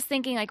then I was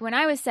thinking, like, when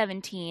I was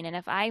 17, and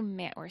if I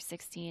or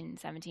 16,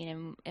 17,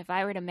 and if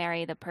I were to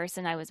marry the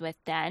person I was with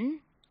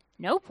then,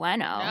 no bueno.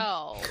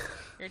 No.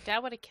 Your dad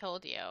would have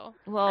killed you.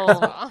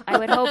 Well, I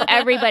would hope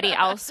everybody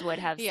else would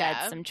have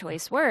Yeah. said some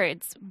choice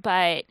words.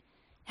 But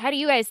how do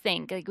you guys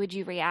think? Like, would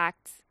you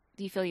react?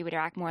 Do you feel you would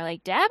react more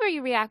like Deb, or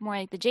you react more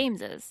like the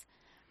Jameses?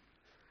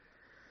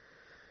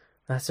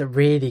 That's a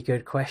really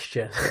good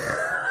question.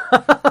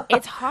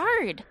 It's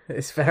hard.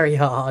 It's very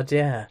hard,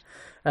 yeah.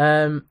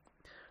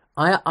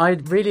 I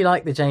really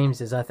like the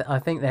Jameses. I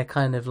think they're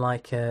kind of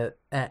like an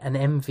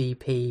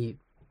MVP,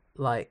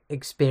 like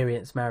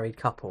experienced married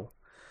couple,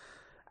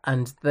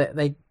 and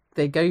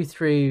they go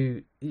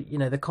through, you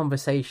know, the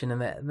conversation,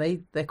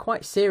 and they're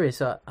quite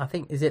serious. I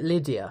think, is it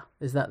Lydia?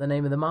 Is that the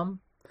name of the mum?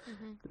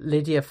 Mm-hmm.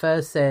 Lydia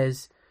first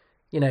says,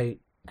 you know,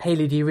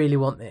 Haley, do you really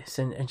want this?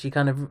 And she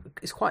kind of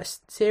is quite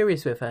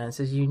serious with her and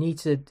says, you need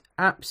to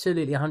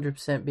absolutely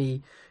 100%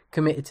 be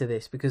committed to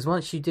this, because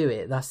once you do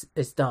it,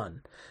 it's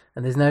done,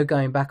 and there's no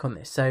going back on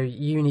this. So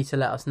you need to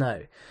let us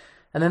know.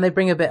 And then they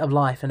bring a bit of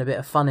life and a bit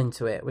of fun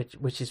into it,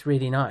 which is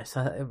really nice.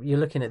 You're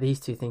looking at these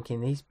two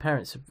thinking, these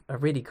parents are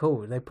really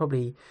cool. They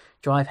probably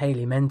drive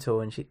Haley mental,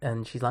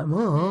 and she's like,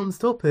 Mom,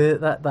 stop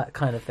it, that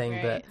kind of thing.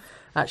 Right. But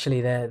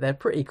actually, they're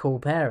pretty cool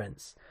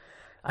parents.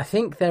 I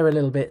think they're a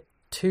little bit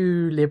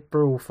too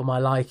liberal for my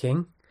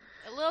liking.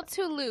 A little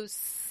too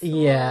loose.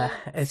 Yeah,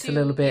 it's a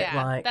little bit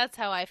like... That's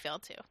how I feel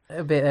too.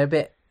 A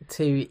bit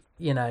too,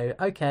 you know,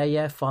 okay,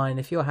 yeah, fine.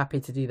 If you're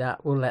happy to do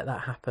that, we'll let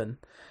that happen.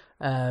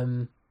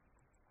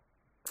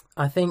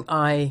 I think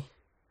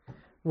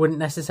wouldn't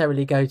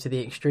necessarily go to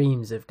the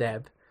extremes of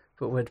Deb,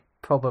 but would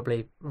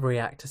probably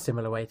react a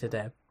similar way to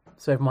Deb.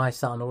 So if my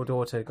son or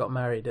daughter got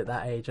married at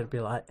that age, I'd be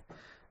like,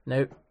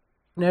 nope,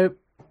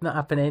 not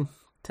happening.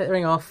 Take the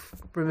ring off,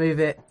 remove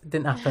it.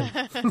 Didn't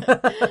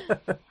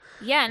happen.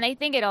 Yeah, and I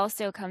think it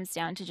also comes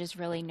down to just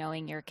really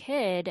knowing your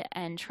kid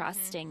and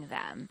trusting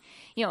them.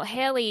 You know,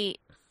 Haley,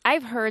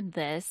 I've heard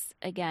this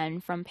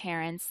again from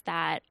parents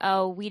that,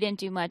 oh, we didn't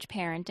do much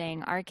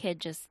parenting. Our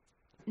kid just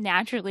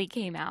naturally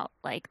came out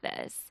like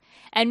this.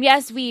 And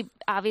yes, we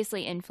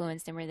obviously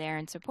influenced and were there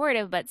and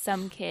supportive, but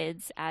some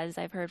kids, as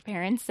I've heard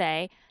parents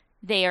say,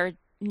 they are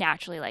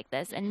naturally like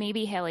this. And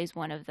maybe Haley's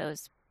one of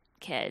those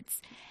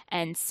kids.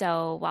 And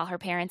so while her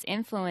parents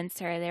influenced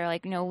her, they're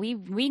like, no,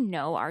 we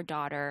know our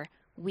daughter.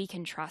 We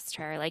can trust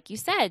her. Like you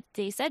said,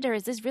 they said to her,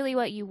 is this really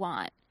what you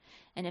want?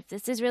 And if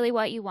this is really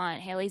what you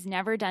want, Haley's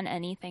never done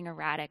anything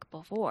erratic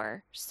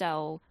before,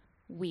 so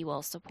we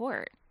will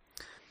support.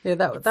 Yeah,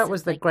 that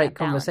was the great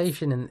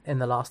conversation in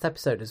the last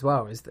episode as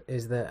well, is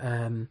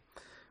that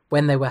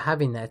when they were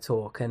having their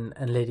talk and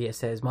Lydia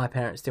says, my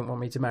parents didn't want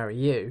me to marry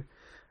you,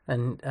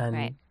 and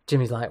right.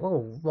 Jimmy's like,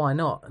 well, why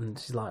not? And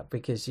she's like,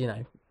 because, you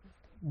know,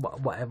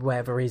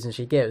 whatever reason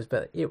she gives.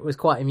 But it was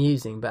quite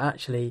amusing. But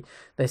actually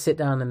they sit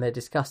down and they're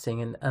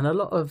discussing, and a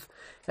lot of,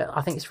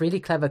 I think it's really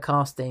clever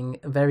casting,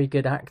 very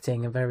good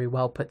acting, and very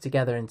well put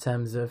together in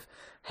terms of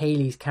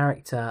Haley's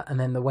character, and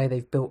then the way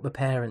they've built the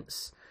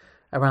parents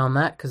around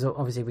that, because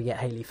obviously we get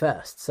Haley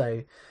first,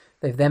 so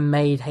they've then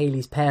made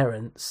Haley's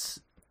parents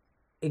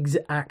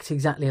act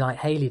exactly like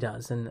Haley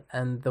does,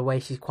 and the way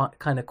she's quite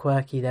kind of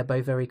quirky, they're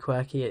both very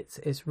quirky.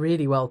 It's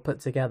really well put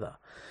together.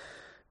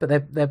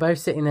 But they're both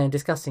sitting there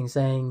discussing,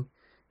 saying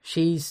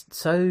she's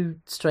so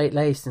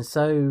straight-laced and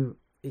so,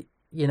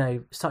 you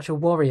know, such a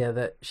warrior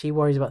that she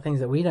worries about things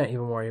that we don't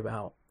even worry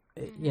about.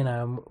 You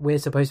know, we're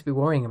supposed to be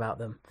worrying about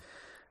them.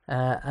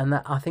 And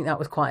I think that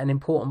was quite an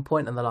important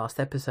point in the last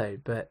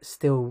episode, but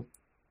still,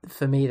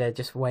 for me, they're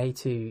just way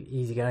too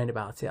easygoing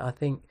about it. I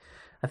think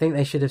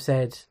they should have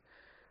said,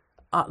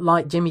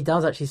 like Jimmy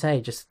does actually say,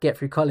 just get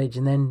through college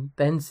and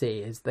then see,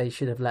 is they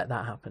should have let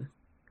that happen.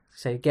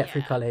 So get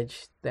through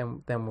college,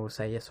 then we'll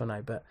say yes or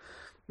no, but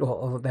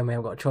or then we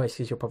haven't got a choice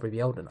because you'll probably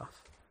be old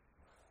enough.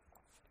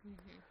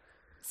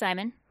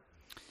 Simon?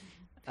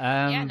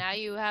 Yeah, now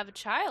you have a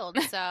child,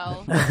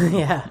 so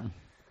yeah.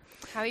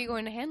 How are you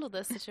going to handle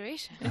this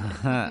situation?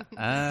 I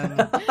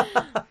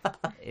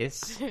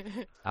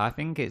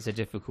think it's a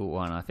difficult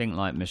one. I think,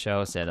 like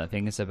Michelle said, I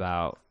think it's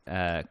about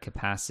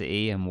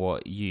capacity and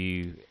what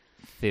you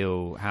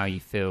feel, how you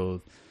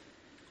feel,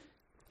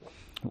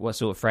 what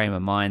sort of frame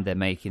of mind they're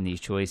making these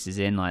choices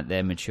in, like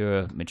their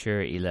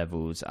maturity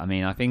levels. I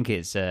mean, I think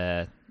it's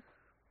a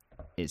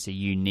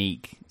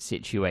unique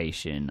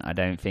situation. I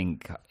don't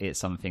think it's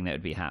something that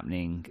would be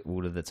happening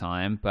all of the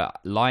time. But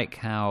like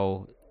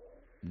how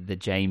the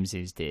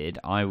Jameses did,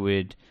 I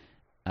would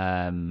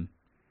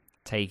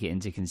take it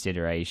into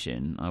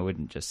consideration. I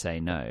wouldn't just say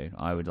no.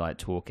 I would like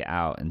talk it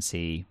out and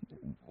see,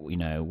 you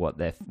know, what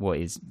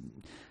is.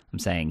 I'm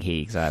saying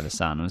he because I have a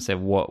son. I'm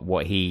saying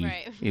what he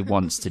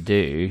wants to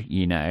do,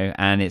 you know,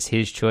 and it's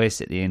his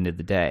choice at the end of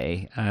the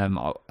day.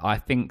 I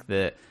think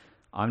that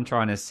I'm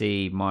trying to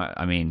see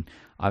I mean,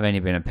 I've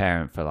only been a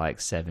parent for like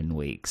 7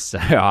 weeks, so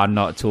I'm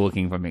not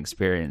talking from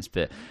experience,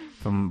 but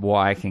from what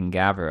I can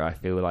gather, I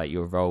feel like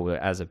your role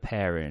as a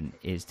parent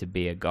is to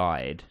be a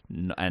guide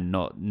and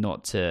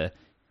not to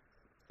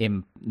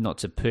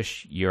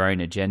push your own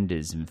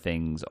agendas and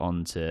things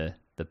onto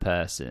the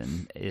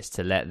person. Is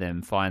to let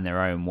them find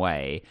their own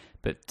way,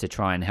 but to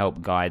try and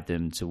help guide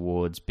them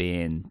towards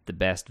being the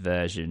best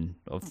version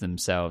of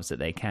themselves that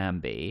they can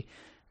be.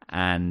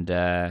 And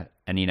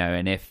you know,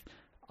 and if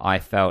I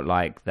felt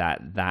like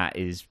that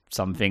is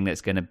something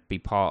that's going to be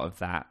part of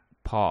that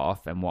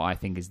path and what I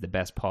think is the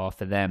best path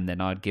for them,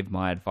 then I'd give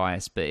my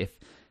advice. But if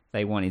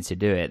they wanted to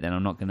do it, then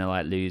I'm not going to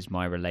like lose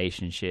my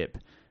relationship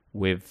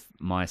with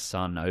my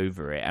son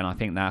over it. And I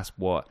think that's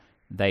what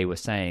they were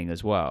saying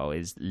as well,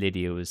 is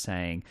Lydia was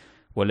saying,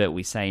 well, look,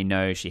 we say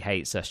no, she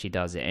hates us, she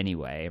does it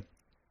anyway.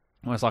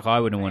 Well, it's like, I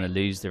wouldn't want to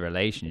lose the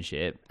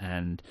relationship,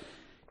 and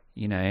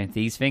you know,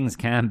 these things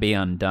can be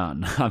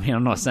undone. I mean,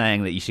 I'm not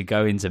saying that you should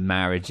go into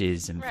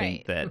marriages and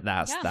think that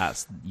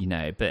that's you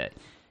know, but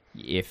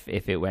if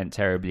it went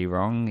terribly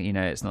wrong, you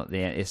know, it's not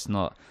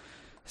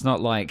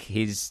like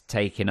he's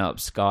taking up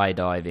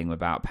skydiving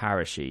without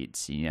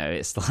parachutes. You know,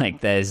 it's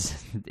like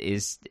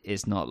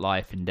it's not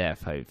life and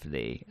death.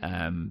 Hopefully,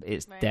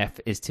 it's death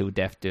is till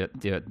death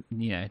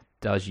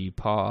does you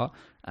part.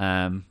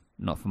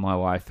 Not for my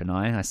wife and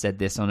I. I said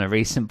this on a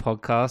recent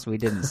podcast. We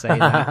didn't say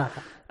that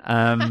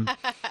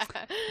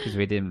because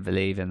we didn't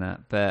believe in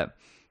that. But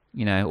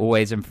you know,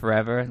 always and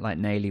forever, like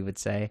Nayli would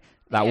say.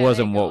 That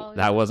wasn't what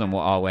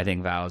our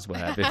wedding vows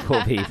were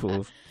before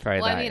people throw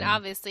that. Well, I mean, in.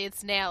 obviously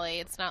it's Nally,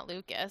 it's not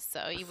Lucas,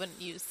 so you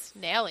wouldn't use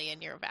Nally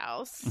in your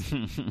vows.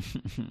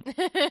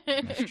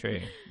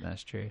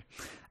 That's true.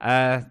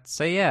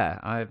 So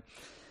yeah,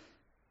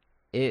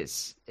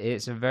 it's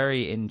a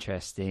very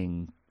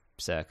interesting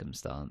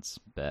circumstance,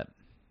 but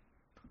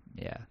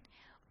yeah.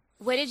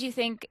 what did you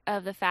think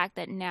of the fact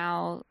that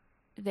now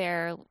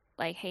they're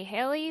like, hey,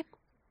 Haley,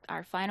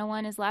 our final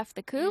one is left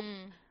the coop.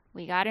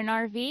 We got an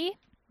RV.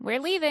 We're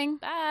leaving.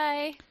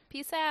 Bye.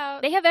 Peace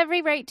out. They have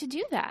every right to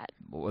do that.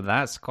 Well,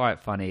 that's quite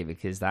funny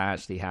because that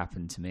actually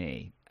happened to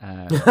me.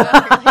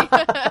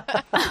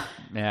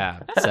 Yeah.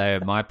 So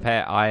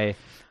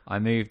I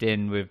moved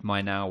in with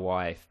my now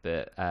wife,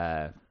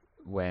 but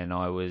when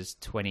I was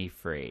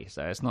 23.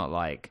 So it's not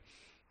like,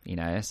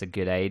 it's a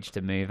good age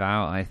to move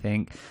out, I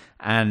think.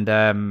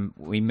 And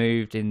we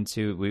moved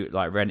into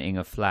renting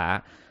a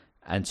flat,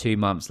 and 2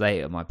 months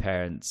later, my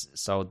parents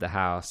sold the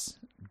house.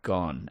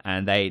 Gone.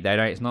 And they don't,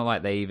 it's not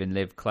like they even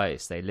live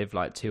close. They live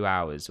like 2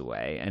 hours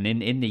away. And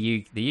in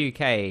the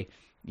UK,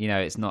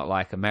 it's not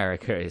like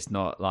America. It's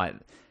not like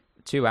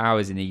 2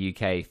 hours in the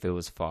UK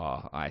feels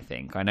far, I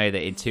think. I know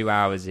that in 2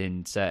 hours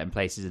in certain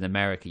places in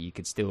America, you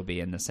could still be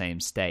in the same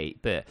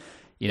state, but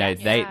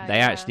they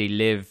actually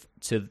live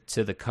to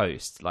the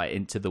coast, like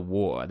into the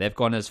water. They've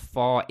gone as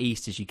far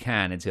east as you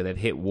can until they've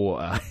hit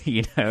water,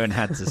 and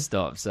had to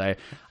stop. So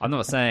I'm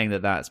not saying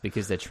that that's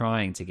because they're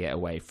trying to get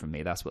away from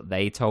me. That's what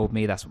they told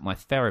me. That's what my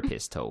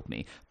therapist told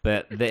me.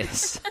 But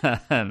this,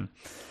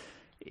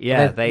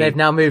 they've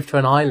now moved to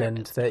an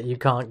island that you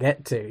can't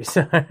get to.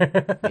 So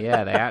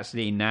yeah, they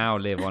actually now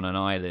live on an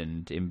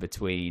island in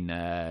between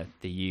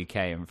the UK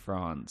and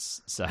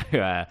France. So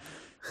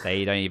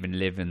they don't even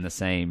live in the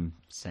same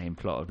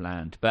plot of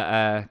land.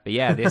 But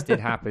yeah, this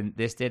did happen.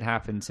 This did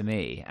happen to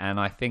me, and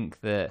I think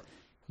that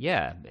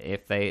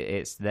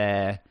it's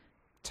their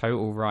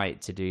total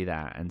right to do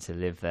that and to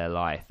live their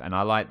life. And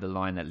I like the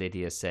line that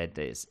Lydia said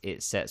that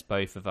it sets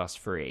both of us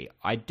free.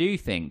 I do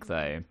think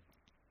though,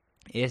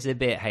 it's a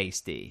bit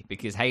hasty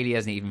because Haley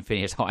hasn't even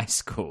finished high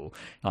school.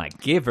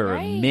 Like, give her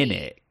a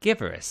minute,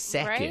 give her a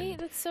second. Right,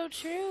 that's so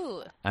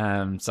true.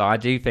 So I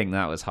do think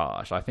that was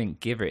harsh. I think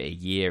give her a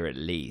year at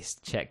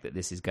least. Check that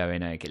this is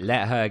going okay.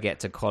 Let her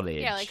get to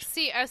college. Yeah, like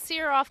see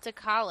her off to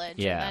college,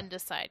 Yeah. and then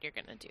decide you're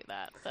gonna do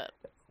that. But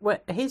well,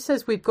 he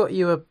says we've got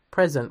you a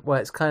present. Well,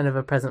 it's kind of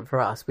a present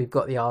for us. We've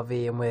got the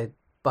RV and we're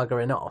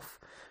buggering off.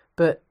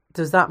 But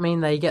does that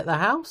mean they get the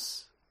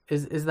house?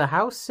 Is the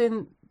house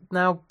in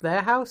now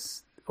their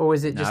house? Or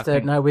is it just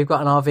we've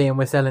got an RV and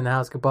we're selling the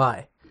house,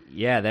 goodbye?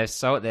 Yeah, they're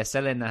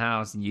selling the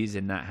house and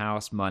using that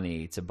house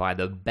money to buy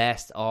the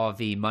best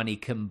RV money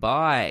can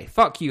buy.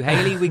 Fuck you,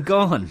 Haley, we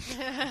gone.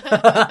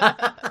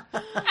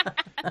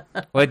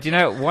 Well, do you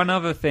know, one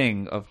other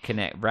thing of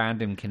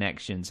random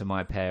connection to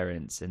my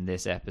parents in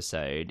this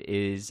episode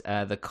is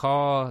the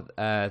car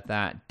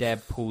that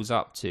Deb pulls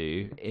up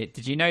to.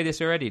 Did you know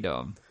this already,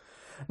 Dom?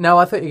 No,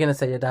 I thought you were going to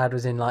say your dad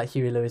was in like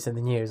Huey Lewis in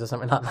the News or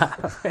something like that.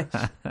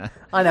 Which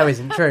I know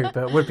isn't true,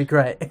 but would be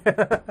great.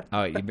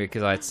 Oh,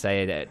 because I'd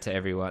say that to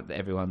everyone. That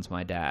everyone's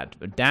my dad.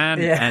 But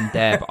Dan and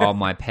Deb are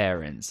my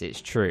parents.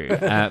 It's true.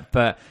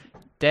 But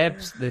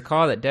the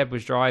car that Deb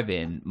was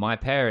driving, my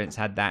parents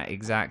had that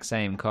exact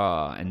same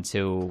car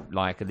until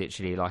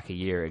literally a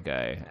year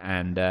ago,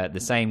 and the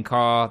same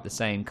car, the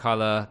same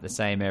color, the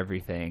same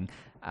everything,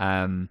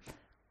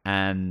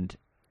 and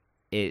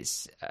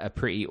it's a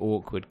pretty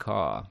awkward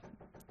car.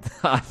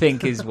 I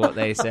think is what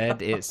they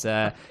said. It's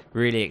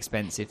really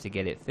expensive to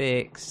get it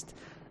fixed.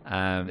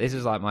 This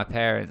was like my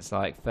parents'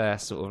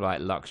 first sort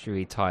of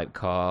luxury type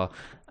car,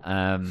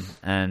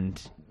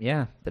 and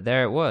yeah, but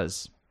there it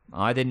was.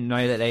 I didn't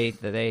know that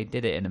they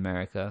did it in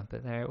America,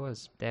 but there it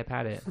was. Deb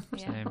had it.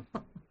 Yeah.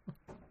 So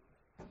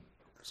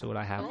that's all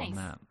I have on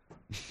that.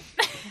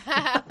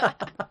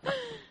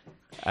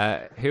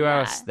 Who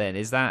else then?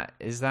 Is that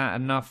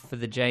enough for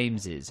the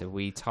Jameses? Have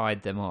we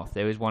tied them off?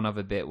 There was one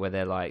other bit where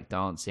they're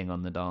dancing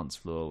on the dance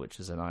floor, which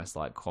was a nice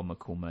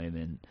comical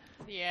moment.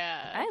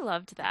 yeah, I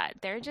loved that.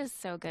 They're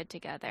just so good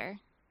together.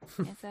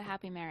 It's a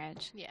happy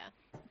marriage. yeah.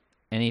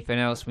 Anything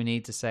else we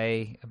need to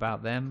say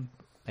about them?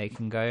 They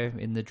can go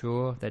in the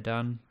drawer. They're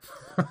done.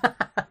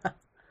 I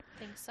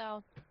think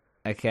so.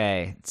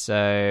 Okay,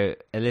 so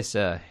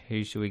Alyssa,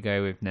 who should we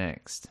go with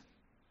next?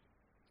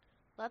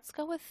 Let's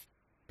go with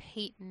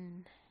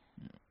Peyton.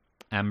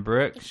 And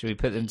Brooke, should we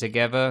put them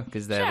together?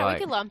 Because they're Sure, we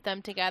could lump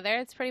them together.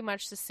 It's pretty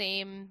much the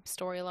same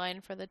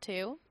storyline for the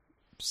two.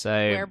 So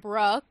where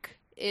Brooke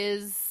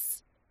is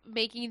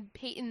making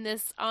Peyton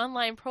this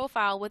online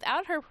profile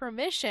without her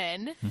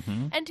permission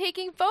and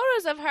taking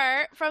photos of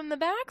her from the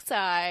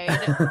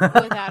backside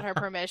without her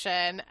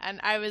permission. And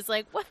I was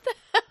like, what the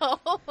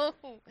hell?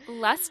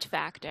 Lust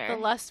factor.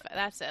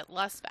 That's it.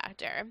 Lust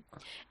factor.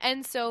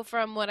 And so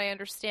from what I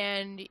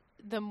understand,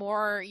 the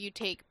more you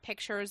take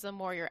pictures, the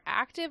more you're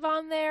active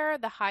on there,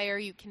 the higher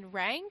you can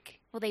rank.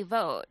 Well, they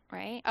vote,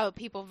 right? Oh,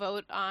 people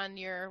vote on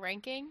your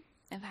ranking?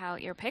 Of how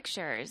your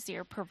pictures,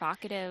 your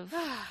provocative.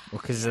 Well,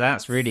 because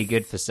that's really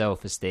good for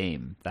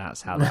self-esteem.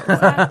 That's how that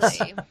works.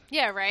 Exactly.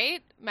 Yeah,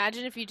 right?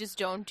 Imagine if you just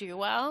don't do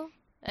well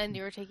and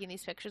you were taking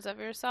these pictures of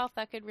yourself.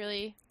 That could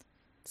really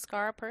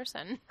scar a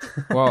person.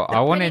 Well,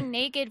 I wanted Putting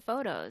naked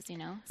photos,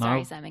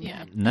 Sorry, Simon. Go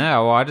ahead.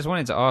 No, well, I just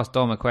wanted to ask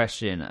Dom a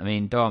question. I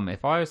mean, Dom,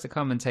 if I was to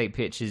come and take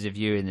pictures of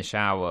you in the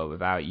shower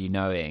without you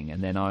knowing,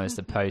 and then I was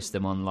to post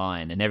them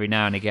online, and every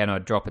now and again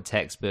I'd drop a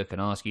textbook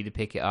and ask you to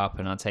pick it up,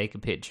 and I'd take a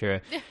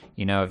picture,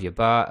 of your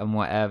butt and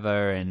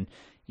whatever, and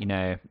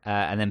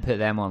and then put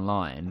them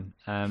online,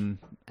 and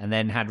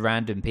then had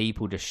random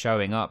people just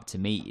showing up to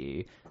meet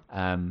you,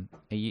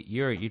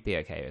 you'd be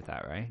okay with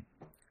that, right?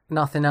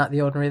 Nothing out of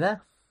the ordinary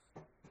there.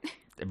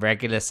 A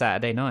regular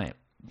Saturday night.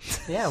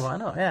 Yeah, why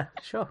not? Yeah,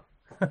 sure.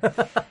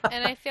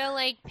 And I feel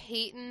like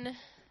Peyton,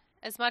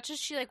 as much as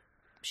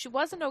she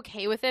wasn't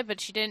okay with it, but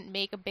she didn't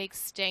make a big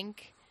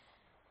stink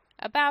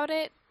about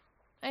it.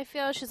 I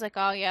feel she's like,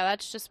 oh yeah,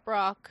 that's just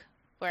Brooke.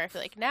 Where I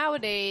feel like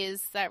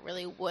nowadays that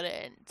really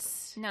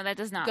wouldn't. No, that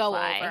does not go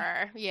fly.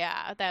 over.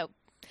 Yeah,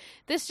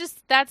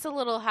 that's a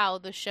little how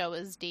the show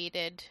is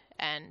dated,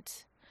 and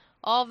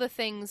all the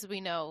things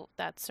we know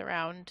that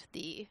surround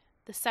the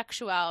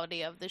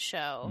sexuality of the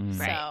show.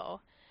 So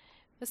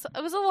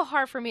it was a little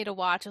hard for me to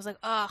watch. I was like,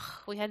 ugh,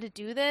 we had to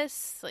do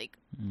this? Like,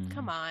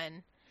 come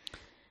on.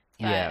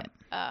 But,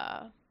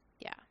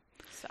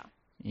 So.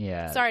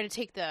 Yeah. Sorry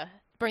to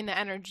bring the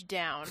energy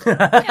down.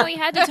 No, we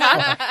had to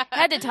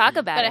talk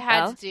about but it. I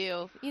had though. to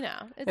do.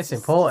 It's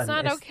important.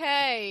 It's not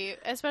okay,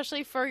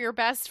 especially for your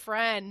best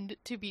friend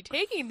to be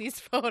taking these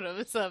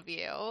photos of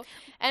you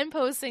and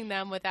posting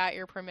them without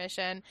your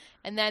permission,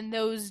 and then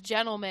those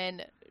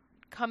gentlemen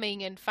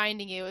coming and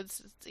finding you.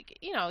 It's like,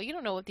 you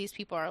don't know what these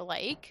people are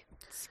like.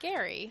 It's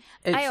scary.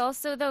 I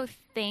also though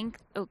think.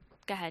 Oh,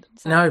 go ahead.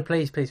 Sorry. No,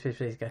 please go.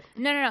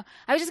 No.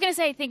 I was just gonna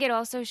say, I think it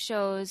also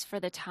shows for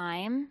the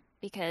time.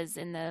 Because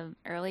in the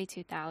early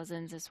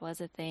 2000s, this was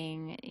a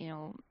thing,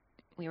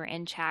 we were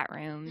in chat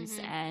rooms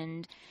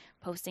and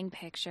posting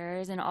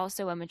pictures, and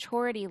also a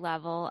maturity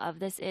level of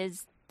this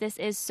is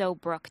so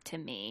Brooke to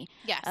me.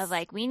 Yes. Of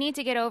like, we need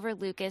to get over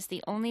Lucas.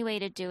 The only way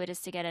to do it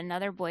is to get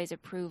another boy's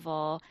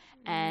approval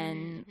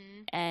and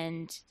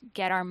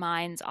get our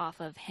minds off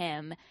of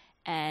him,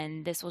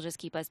 and this will just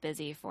keep us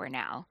busy for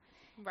now.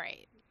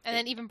 Right. And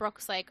then even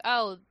Brooke's like,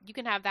 oh, you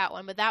can have that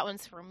one, but that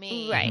one's for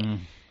me. Right.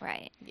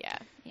 Right. Yeah.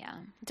 Yeah.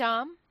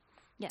 Dom?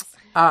 Yes.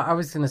 I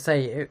was going to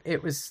say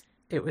it was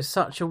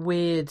such a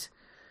weird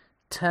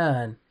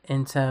turn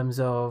in terms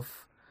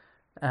of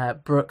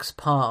Brooke's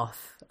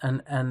path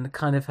and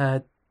kind of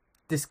her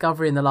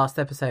discovery in the last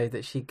episode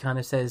that she kind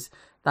of says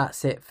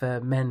that's it for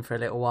men for a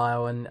little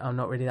while, and I'm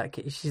not really that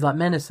kid. She's like,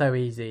 men are so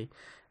easy,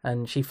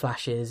 and she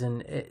flashes,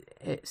 and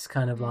it's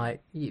kind of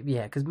like,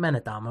 yeah, because men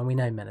are dumb, and we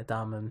know men are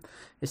dumb, and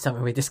it's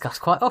something we discuss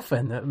quite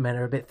often, that men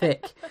are a bit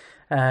thick.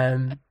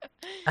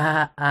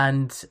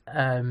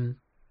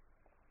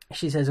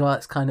 She says,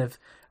 well,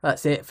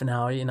 that's it for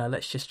now,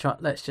 let's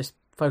just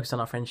focus on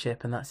our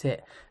friendship, and that's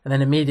it. And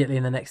then immediately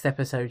in the next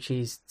episode,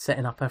 she's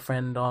setting up her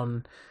friend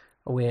on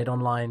a weird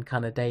online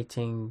kind of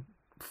dating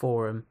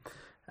forum,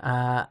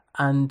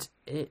 and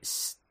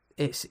it's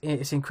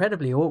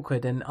incredibly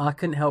awkward, and I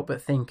couldn't help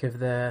but think of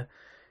the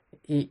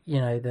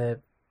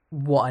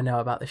what I know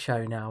about the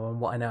show now, and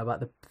what I know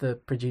about the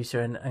producer,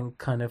 and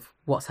kind of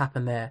what's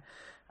happened there,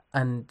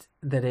 and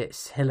that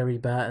it's Hilary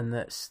Burton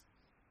that's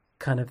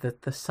kind of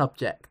the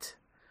subject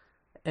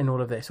in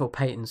all of this, or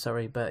Peyton,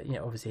 sorry, but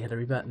obviously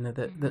Hilary Burton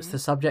that's the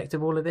subject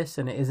of all of this,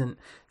 and it isn't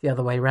the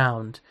other way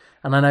round.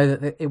 And I know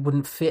that it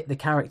wouldn't fit the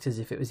characters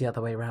if it was the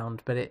other way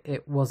round, but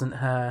it wasn't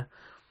her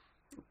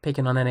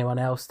picking on anyone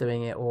else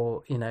doing it,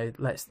 or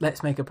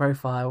let's make a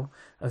profile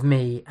of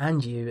me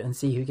and you and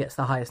see who gets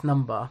the highest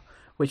number,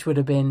 which would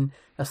have been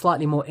a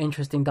slightly more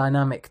interesting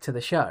dynamic to the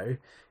show,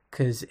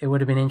 because it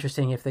would have been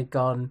interesting if they'd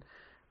gone,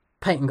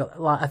 Peyton got,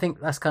 like, I think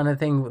that's kind of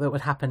thing that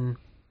would happen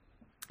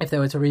if they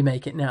were to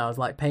remake it now. Is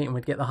like Peyton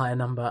would get the higher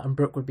number, and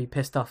Brooke would be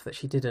pissed off that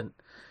she didn't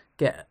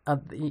get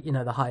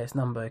the highest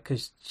number,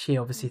 because she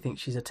obviously thinks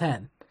she's a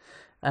 10.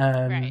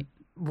 Right.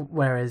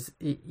 Whereas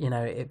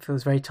it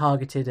feels very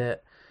targeted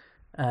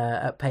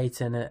at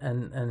Peyton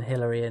and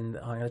Hillary, and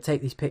I'm going to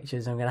take these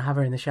pictures, I'm going to have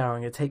her in the shower,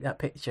 I'm going to take that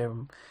picture,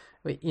 and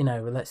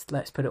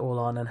let's put it all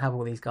on, and have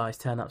all these guys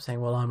turn up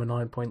saying, well, I'm a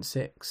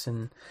 9.6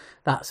 and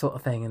that sort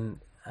of thing. And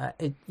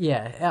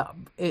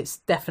it's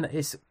definitely,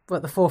 it's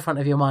at the forefront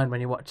of your mind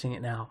when you're watching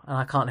it now, and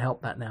I can't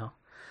help that now.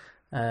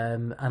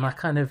 I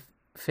kind of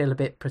feel a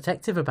bit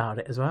protective about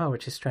it as well,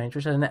 which is strange,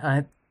 which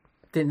I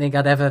didn't think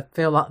I'd ever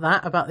feel like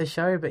that about this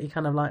show, but you're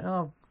kind of like,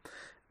 oh,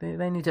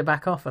 they need to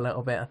back off a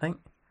little bit, I think.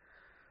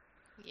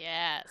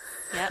 Yes.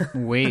 Yep.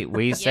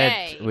 We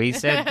said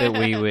that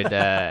we would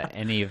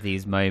any of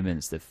these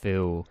moments that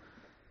feel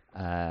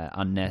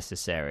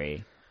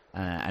unnecessary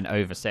and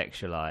over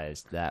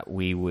sexualized, that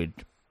we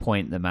would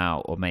point them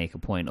out or make a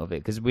point of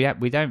it, because we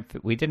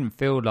didn't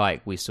feel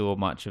like we saw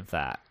much of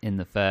that in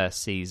the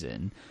first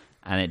season,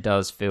 and it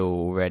does feel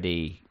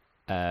already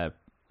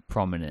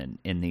prominent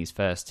in these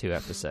first two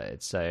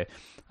episodes. So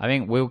I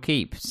think we'll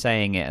keep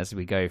saying it as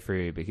we go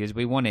through, because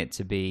we want it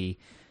to be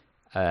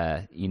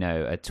a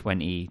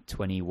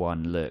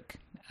 2021 look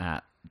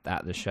at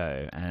the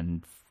show,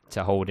 and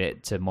to hold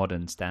it to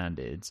modern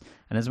standards.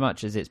 And as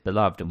much as it's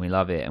beloved and we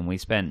love it, and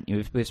we've spent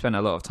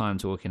a lot of time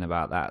talking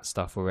about that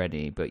stuff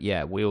already, but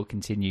yeah, we'll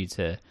continue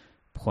to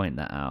point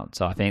that out.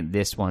 So I think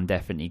this one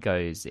definitely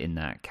goes in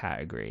that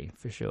category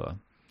for sure.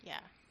 Yeah,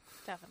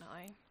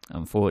 definitely.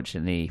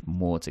 Unfortunately,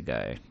 more to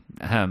go.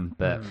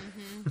 But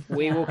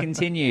we will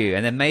continue,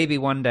 and then maybe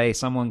one day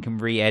someone can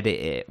re-edit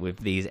it with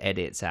these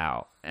edits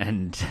out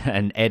and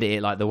edit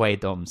it like the way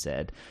Dom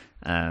said.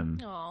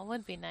 Oh,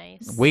 would be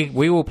nice. We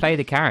will play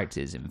the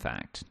characters, in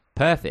fact.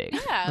 Perfect.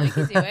 Yeah, we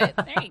can do it.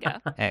 There you go.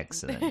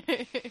 Excellent.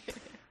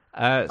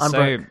 I'm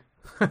So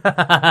broke.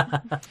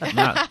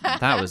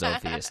 that was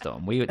obvious,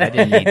 Dom. They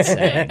didn't need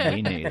saying.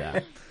 We knew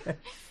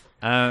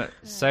that.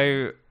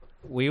 So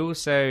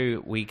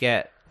we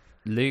get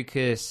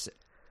Lucas,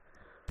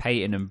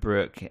 Peyton, and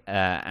Brooke,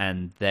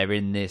 and they're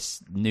in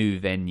this new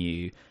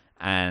venue,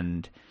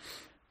 and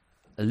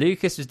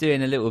Lucas was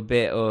doing a little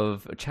bit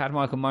of Chad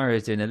Michael Murray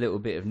was doing a little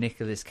bit of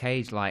Nicolas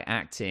Cage like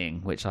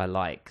acting, which I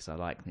like because I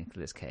like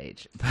Nicolas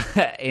Cage.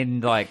 But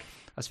I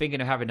was thinking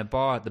of having a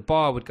bar. The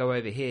bar would go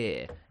over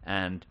here,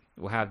 and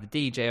we'll have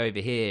the DJ over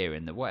here,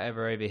 and the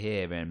whatever over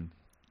here, and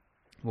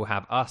we'll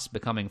have us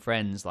becoming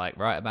friends like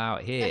right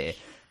about here.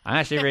 I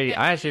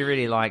actually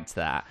really liked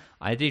that.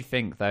 I do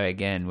think though,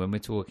 again, when we're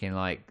talking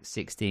like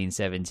 16,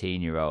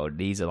 17-year-old,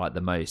 these are like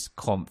the most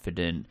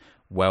confident,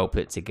 well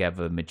put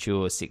together,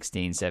 mature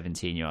 16,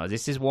 17-year-olds.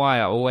 This is why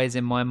always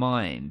in my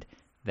mind,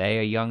 they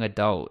are young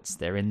adults.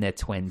 They're in their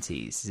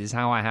 20s. This is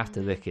how I have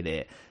to look at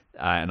it,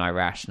 and I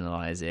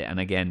rationalize it. And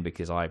again,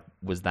 because I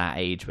was that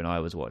age when I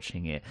was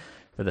watching it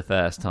for the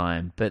first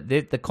time. But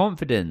the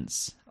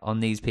confidence on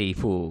these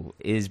people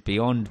is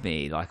beyond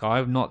me. Like,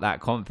 I'm not that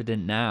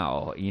confident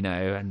now,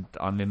 and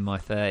I'm in my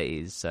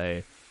 30s,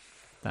 so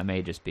that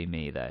may just be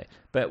me though.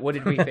 But what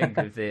did we think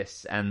of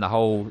this and the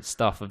whole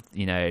stuff of,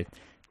 they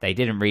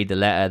didn't read the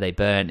letter, they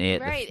burnt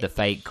it, Right. the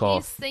fake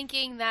cough. He's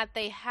thinking that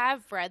they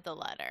have read the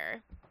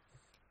letter.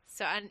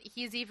 So, and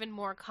he's even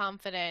more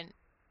confident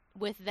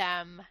with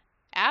them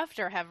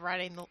after have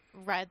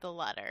read the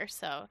letter.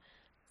 So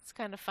it's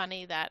kind of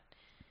funny that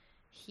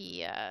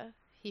he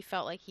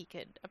felt like he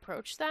could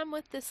approach them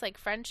with this like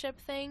friendship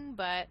thing,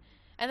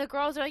 and the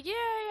girls are like,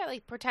 yeah,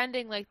 like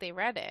pretending like they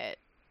read it,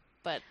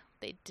 but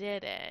they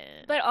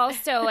didn't. But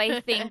also, I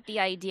think the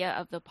idea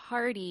of the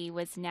party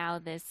was now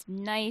this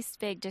nice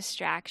big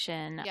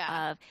distraction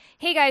of,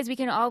 hey guys, we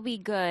can all be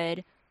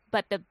good,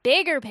 but the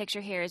bigger picture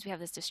here is we have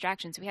this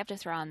distraction, so we have to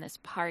throw on this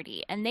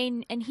party. And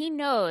he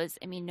knows,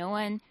 no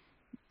one,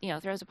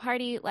 throws a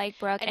party like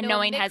Brooke, and no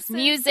one has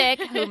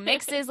music who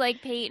mixes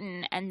like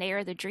Peyton, and they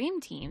are the dream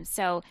team.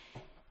 So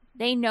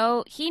he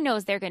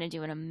knows they're going to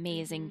do an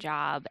amazing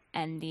job,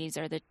 and these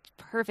are the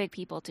perfect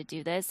people to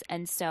do this.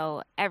 And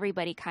so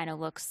everybody kind of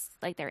looks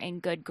like they're in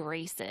good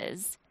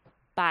graces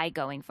by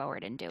going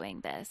forward and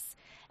doing this.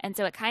 And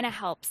so it kind of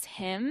helps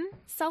him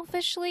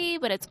selfishly,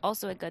 but it's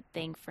also a good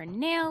thing for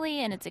Nelly,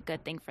 and it's a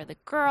good thing for the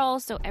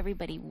girls. So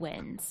everybody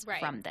wins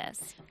from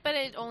this. But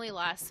it only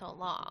lasts so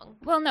long.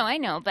 Well, no, I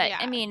know. But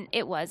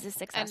it was a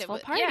successful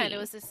party. Yeah, and it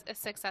was a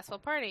successful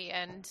party.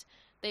 And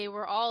they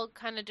were all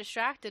kind of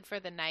distracted for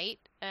the night.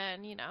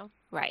 And,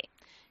 right.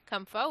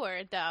 Come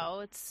forward,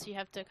 though, you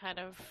have to kind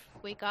of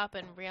wake up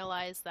and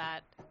realize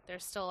that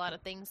there's still a lot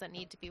of things that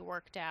need to be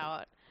worked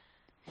out.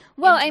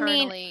 Well,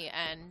 internally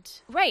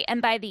right,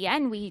 and by the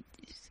end,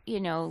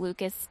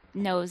 Lucas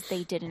knows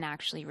they didn't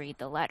actually read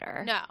the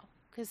letter. No,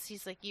 because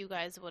he's like, you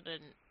guys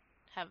wouldn't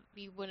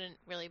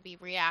really be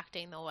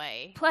reacting the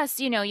way.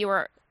 Plus, you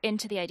were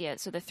into the idea,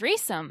 so the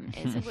threesome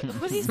is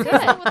was he good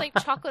with like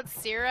chocolate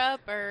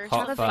syrup or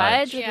chocolate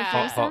fudge? Yeah,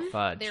 hot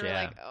fudge. They were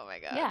like, oh my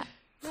god. Yeah.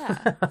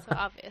 So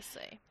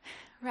obviously,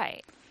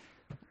 right.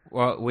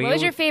 Well, what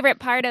was your favorite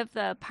part of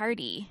the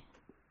party?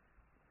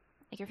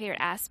 Like your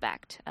favorite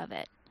aspect of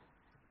it?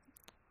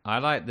 I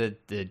like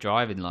the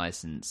driving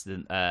license,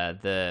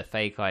 the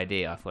fake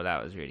ID. I thought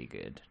that was really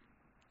good.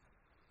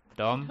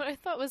 Dom? What I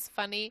thought was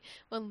funny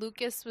when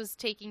Lucas was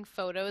taking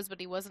photos, but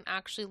he wasn't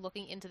actually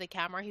looking into the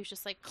camera. He was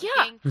just like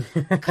clicking,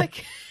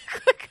 click.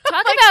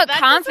 Talk like, about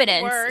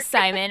confidence,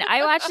 Simon.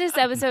 I watched this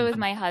episode with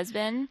my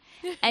husband,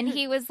 and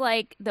he was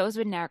like, "Those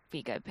would not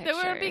be good pictures."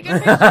 They wouldn't be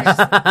good pictures.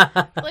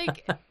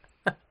 Like.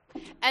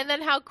 And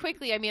then how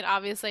quickly,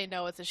 obviously I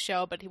know it's a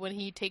show, but when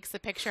he takes the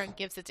picture and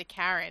gives it to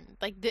Karen,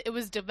 like it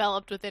was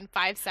developed within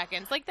 5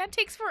 seconds. Like that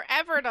takes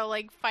forever to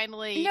like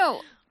finally.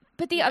 No,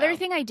 but the other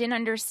thing I didn't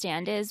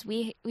understand is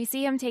we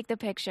see him take the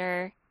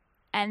picture,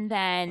 and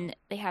then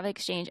they have an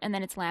exchange, and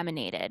then it's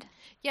laminated.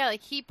 Yeah,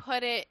 like he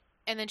put it,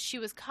 and then she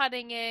was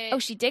cutting it. Oh,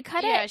 she did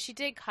cut it? Yeah, she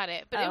did cut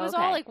it, but it was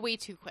all like way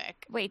too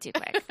quick. Way too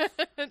quick.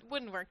 It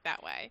wouldn't work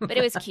that way. But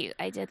it was cute.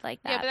 I did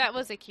like that. Yeah, but that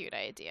was a cute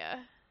idea.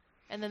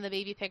 And then the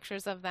baby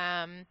pictures of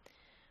them,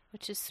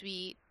 which is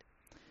sweet.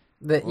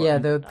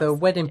 The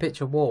wedding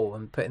picture wall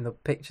and putting the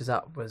pictures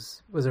up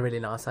was a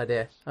really nice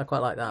idea. I quite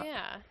like that.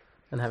 Yeah.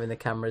 And having the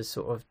cameras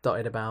sort of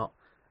dotted about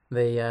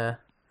the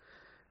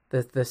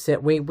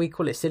we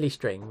call it silly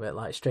string, but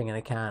like string in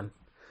a can.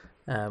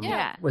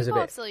 Yeah, was we a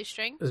call bit it silly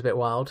string. It was a bit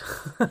wild.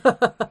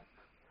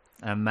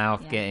 And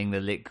Mouth getting the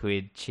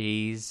liquid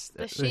cheese.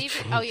 The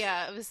shaving. Oh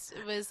yeah, it was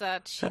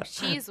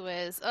cheese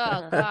whiz.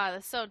 Oh god,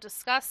 that's so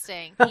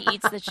disgusting. He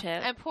eats the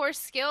chip. And poor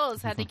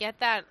Skills had to get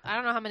that. I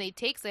don't know how many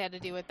takes they had to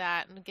do with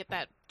that and get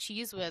that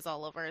cheese whiz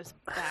all over his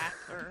back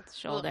or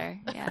shoulder.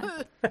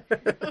 Yeah.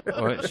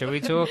 Well, shall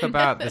we talk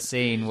about the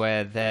scene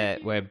where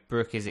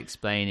Brooke is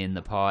explaining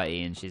the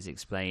party and she's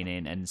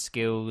explaining, and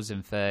Skills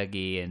and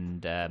Fergie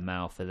and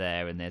Mouth are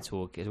there and they're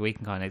talking. We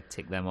can kind of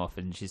tick them off,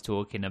 and she's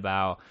talking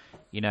about,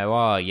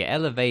 your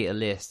elevator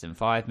list and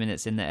 5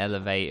 minutes in the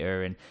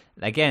elevator. And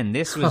again,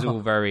 this was all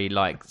very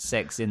like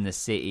Sex in the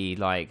City.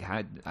 Like,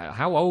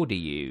 how old are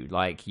you?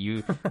 Like,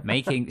 you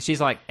making,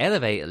 she's like,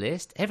 elevator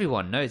list?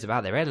 Everyone knows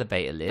about their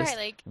elevator list.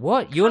 Right, like,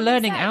 what? You're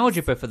learning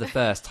algebra for the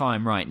first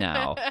time right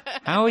now.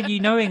 How are you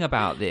knowing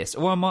about this?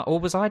 Or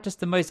was I just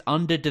the most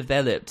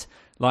underdeveloped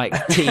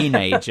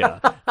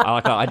teenager?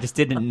 I just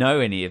didn't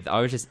know any of that.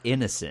 I was just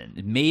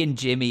innocent. Me and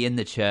Jimmy in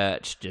the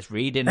church, just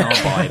reading our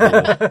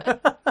Bible.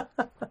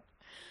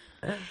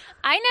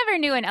 I never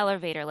knew an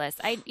elevator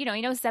list. 7 minutes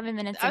in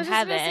heaven. I was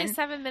just going to say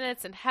 7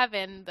 minutes in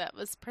heaven. That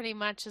was pretty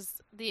much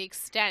the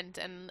extent,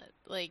 and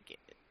like.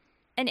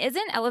 And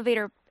isn't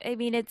elevator? I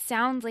mean, it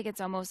sounds like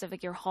it's almost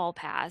like your hall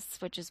pass,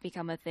 which has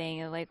become a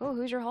thing. Like, oh,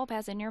 who's your hall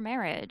pass in your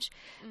marriage?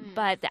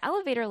 But the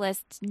elevator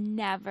list,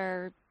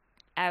 never,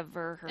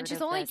 ever heard. And she's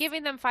of only this.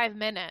 giving them 5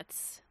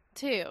 minutes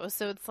too,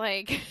 so it's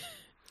like.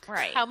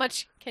 Right. How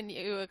much can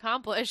you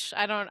accomplish?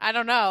 I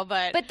don't know,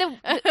 but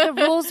the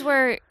rules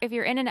were, if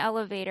you're in an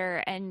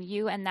elevator and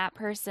you and that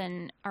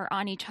person are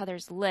on each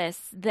other's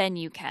lists, then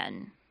you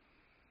can.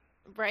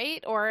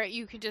 Right? Or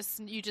you could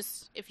just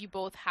if you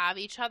both have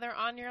each other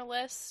on your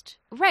list.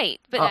 Right.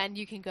 But then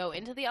you can go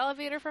into the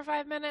elevator for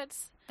 5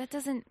 minutes. That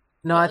doesn't.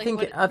 No, I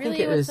think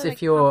it was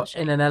if you're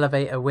in an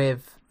elevator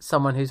with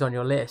someone who's on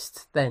your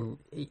list, then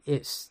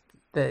it's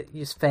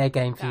fair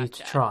game for you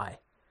to try.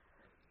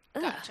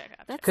 Gotcha.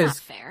 That's not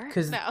fair.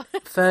 Because No,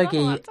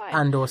 Fergie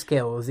and or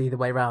Skills, either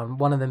way round,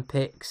 one of them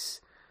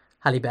picks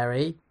Halle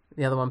Berry,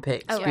 the other one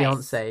picks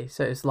Beyonce.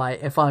 So it's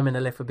like, if I'm in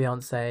a lift with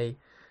Beyonce,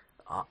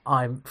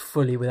 I'm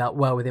fully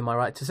within my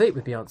right to sleep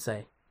with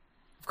Beyonce.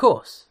 Of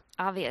course.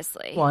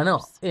 Obviously. Why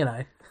not?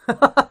 Yeah.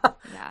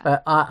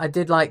 But I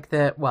did like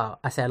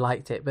I say I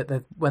liked it,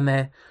 but when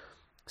they're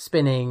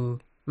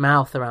spinning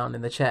Mouth around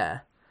in the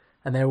chair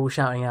and they're all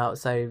shouting out,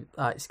 so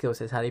Skills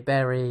says Halle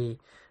Berry.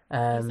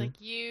 He's like,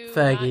 you,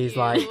 Fergie's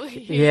not you,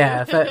 like, you.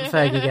 yeah,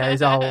 Fergie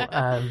goes,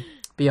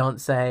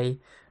 Beyonce,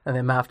 and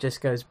then Mouth just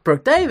goes,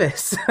 Brooke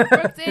Davis.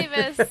 Brooke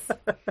Davis.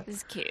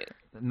 Is cute.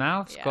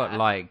 Mouth's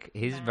got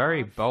he's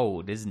very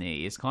bold, isn't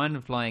he? It's kind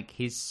of like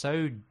he's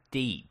so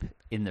deep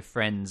in the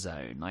friend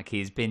zone. Like,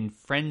 he's been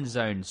friend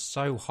zoned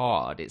so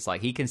hard. It's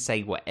like he can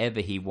say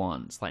whatever he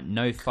wants, like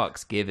no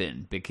fucks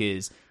given,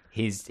 because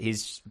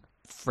he's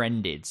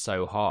friended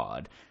so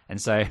hard. And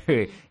so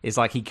it's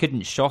like he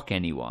couldn't shock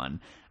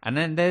anyone. And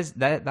then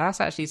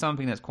that's actually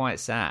something that's quite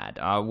sad.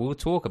 We'll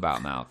talk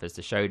about Mouth as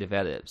the show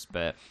develops,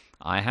 but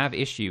I have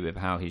issue with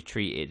how he's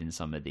treated in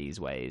some of these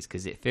ways,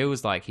 because it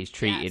feels like he's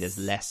treated as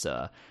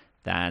lesser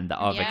than the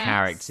other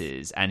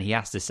characters, and he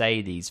has to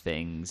say these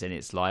things, and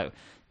it's like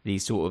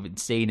these sort of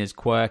seen as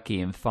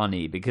quirky and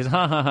funny because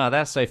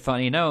that's so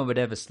funny, no one would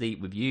ever sleep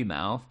with you,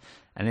 Mouth.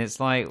 And it's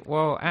like,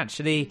 well,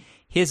 actually,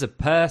 here's a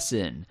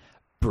person,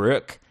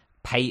 Brooke,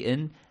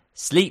 Peyton,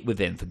 sleep with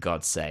him for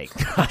God's sake.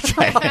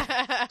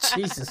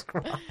 Jesus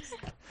Christ.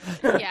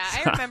 Yeah,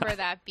 I remember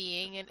that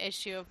being an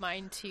issue of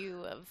mine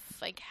too, of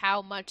like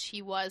how much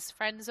he was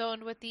friend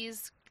zoned with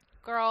these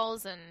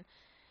girls, and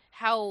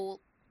how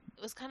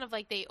it was kind of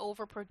like they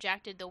over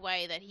projected the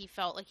way that he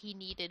felt like he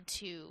needed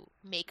to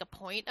make a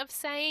point of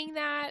saying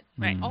that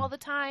all the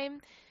time,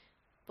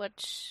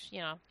 which,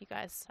 you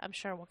guys, I'm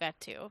sure we'll get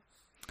to.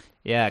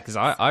 Yeah, because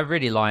I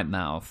really like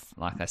Mouth.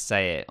 Like I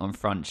say it on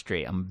Front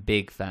Street, I'm a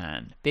big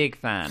fan,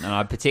 and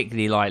I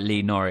particularly like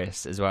Lee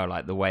Norris as well,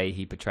 like the way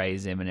he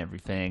portrays him and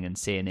everything, and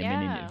seeing him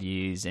in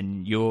interviews.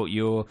 And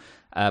your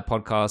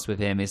podcast with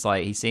him is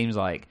like, he seems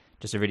like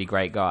just a really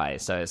great guy.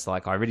 So it's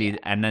like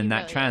and then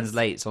that really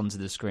translates onto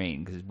the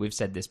screen, because we've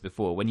said this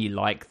before. When you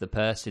like the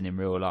person in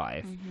real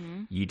life,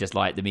 you just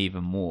like them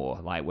even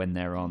more, like when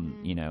they're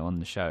on on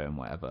the show and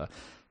whatever.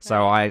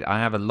 So I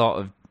have a lot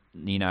of.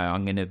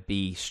 I'm going to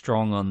be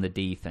strong on the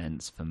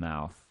defense for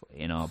Mouth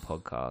in our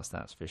podcast,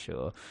 that's for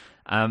sure.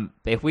 But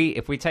if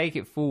we take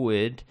it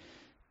forward,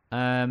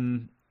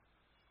 if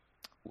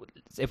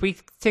we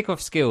tick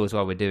off Skills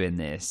while we're doing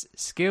this,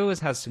 Skills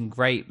has some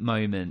great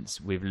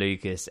moments with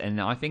Lucas, and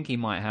I think he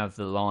might have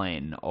the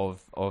line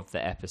of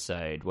the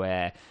episode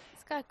where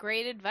he's got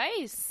great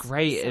advice.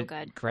 Great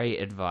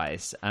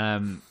advice.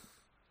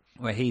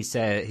 Where he's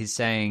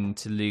saying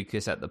to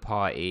Lucas at the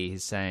party,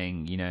 he's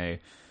saying,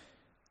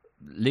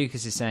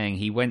 Lucas is saying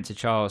he went to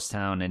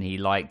Charlestown and he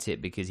liked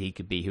it because he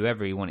could be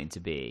whoever he wanted to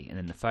be, and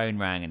then the phone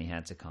rang and he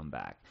had to come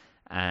back.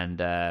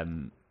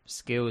 And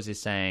Skills is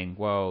saying,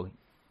 well,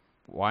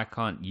 why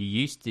can't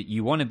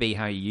you want to be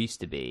how you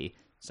used to be,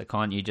 so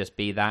can't you just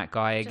be that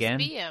guy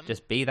again?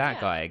 Just be that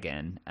guy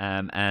again.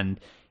 And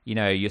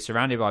you're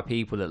surrounded by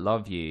people that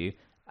love you,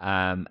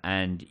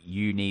 and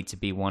you need to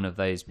be one of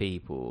those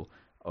people.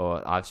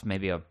 Or I've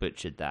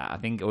butchered that. I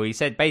think, or he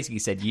basically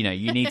said,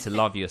 you need to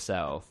love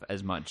yourself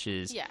as much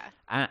as,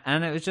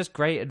 and it was just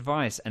great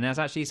advice. And that's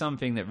actually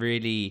something that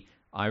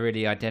I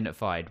really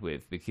identified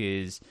with,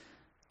 because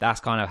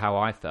that's kind of how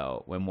I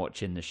felt when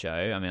watching the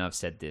show. I mean, I've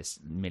said this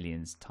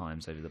millions of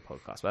times over the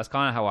podcast, but that's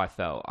kind of how I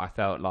felt. I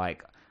felt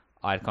like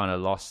I'd kind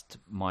of lost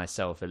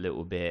myself a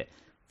little bit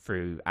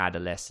through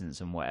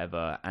adolescence and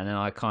whatever, and then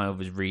I kind of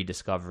was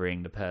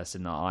rediscovering the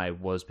person that I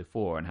was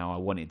before and how I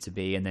wanted to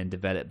be, and then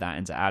developed that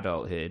into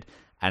adulthood.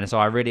 And so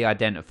I really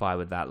identify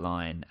with that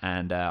line,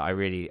 and I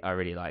really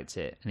liked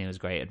it, and it was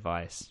great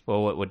advice.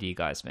 Well, what do you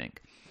guys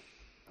think?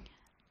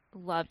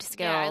 Loved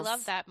Skills. Yeah, I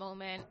love that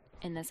moment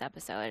in this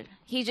episode.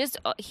 He just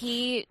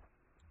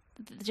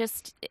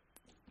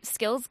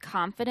Skills'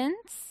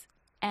 confidence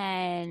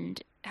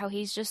and how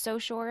he's just so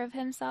sure of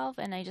himself,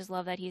 and I just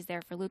love that he's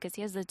there for Lucas.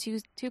 He has the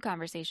two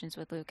conversations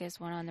with Lucas,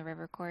 one on the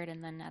river court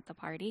and then at the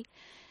party,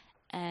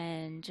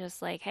 and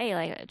just like, hey,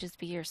 like, just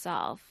be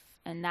yourself,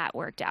 and that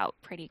worked out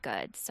pretty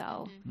good.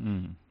 So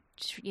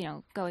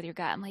go with your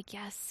gut. I'm like,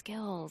 yes,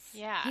 Skills.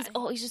 Yeah,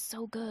 he's just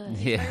so good.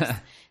 Yeah,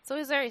 it's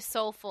always very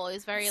soulful.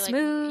 He's very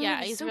smooth.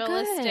 He's so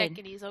realistic, good.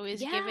 and he's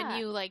always giving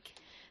you like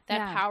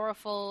that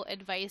powerful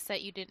advice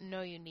that you didn't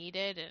know you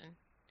needed. And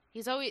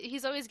he's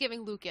always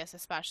giving Lucas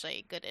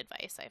especially good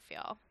advice, I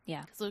feel.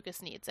 Yeah. Because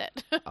Lucas needs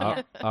it.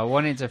 I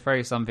wanted to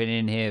throw something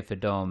in here for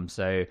Dom.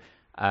 So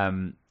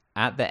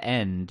at the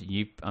end,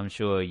 I'm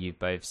sure you've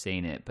both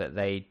seen it, but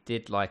they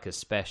did like a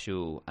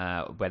special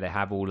where they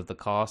have all of the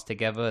cast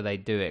together. They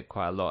do it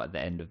quite a lot at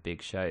the end of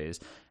big shows.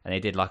 And they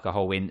did like a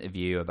whole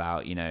interview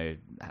about,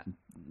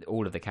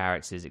 all of the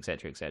characters,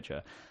 etc.,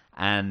 etc.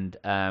 And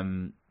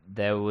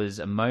there was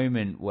a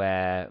moment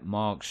where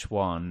Mark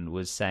Schwann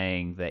was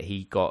saying that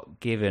he got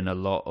given a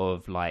lot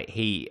of like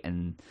heat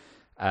and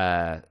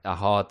a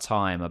hard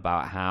time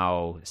about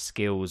how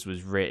Skills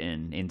was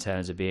written, in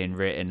terms of being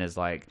written as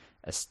like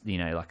a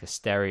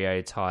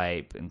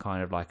stereotype and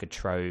kind of like a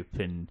trope,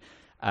 and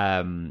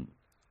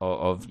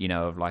of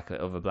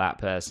a black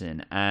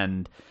person.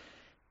 And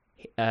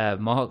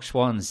Mark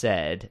Schwann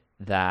said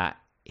that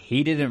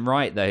he didn't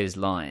write those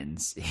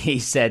lines. He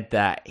said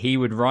that he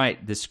would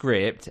write the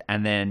script,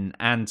 and then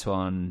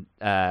Anton,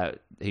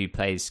 who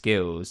plays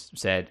Skills,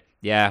 said,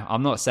 "Yeah,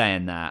 I'm not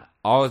saying that.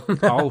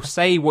 I'll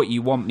say what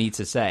you want me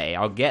to say.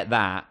 I'll get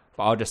that,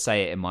 but I'll just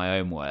say it in my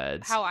own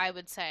words." How I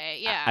would say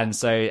it, yeah. And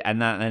so,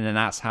 and then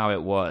that's how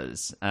it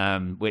was,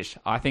 which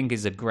I think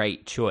is a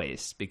great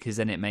choice, because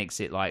then it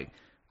makes it like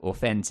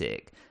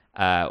authentic.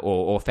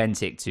 Or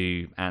authentic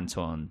to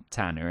Anton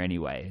Tanner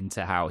anyway,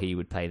 into how he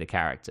would play the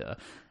character.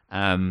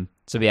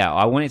 So yeah,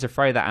 I wanted to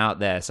throw that out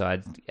there,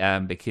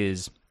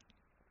 because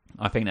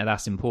I think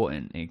that's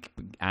important. It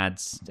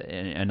adds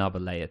another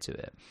layer to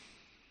it.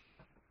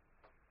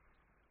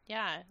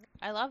 Yeah,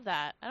 I love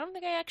that. I don't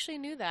think I actually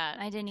knew that.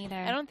 I didn't either.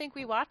 I don't think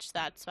we watched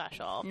that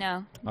special.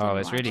 No. Oh,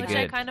 it's really good.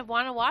 I kind of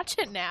want to watch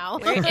it now.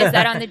 Is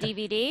that on the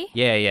DVD?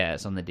 Yeah,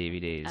 it's on the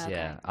DVDs. Okay.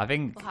 Yeah, I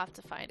think we'll have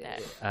to find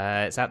it.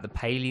 It's at the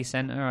Paley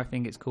Center, I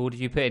think it's called. If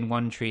you put in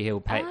One Tree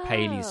Hill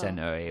Paley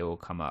Center, it will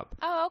come up.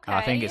 Oh, okay.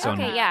 I think it's on.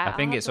 Yeah, I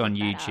think it's on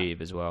YouTube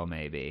as well.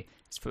 Maybe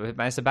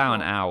it's about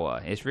an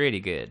hour. It's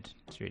really good.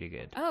 It's really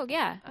good. Oh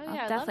yeah,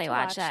 I'd definitely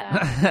love to watch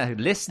that.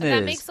 Listeners,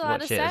 that makes a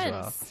lot watch of it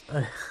as sense.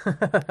 well.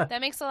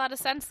 That makes a lot of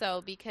sense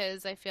though,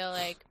 because I feel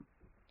like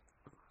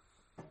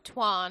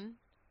Twan,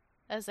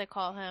 as I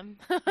call him,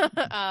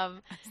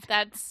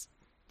 that's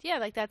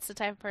the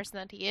type of person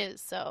that he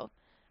is. So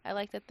I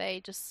like that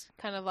they just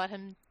kind of let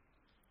him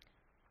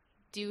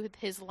do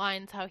his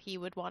lines how he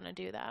would want to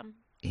do them.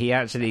 He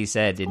actually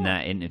said in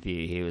that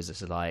interview, he was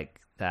just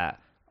like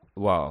that.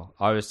 Well,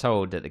 I was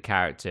told that the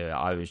character,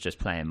 I was just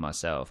playing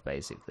myself,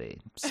 basically.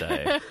 So,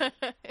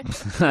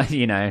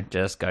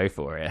 just go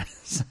for it.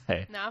 So,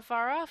 not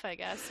far off, I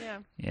guess.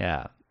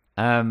 Yeah.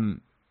 Yeah.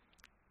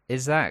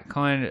 Is that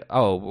kind of...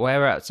 Oh,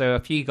 where at? So a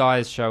few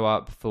guys show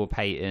up for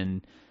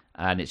Peyton,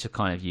 and it's just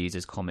kind of used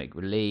as comic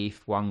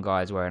relief. One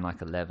guy's wearing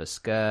like a leather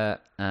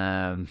skirt.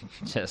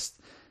 Just,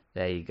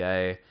 there you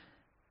go.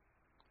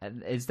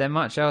 Is there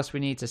much else we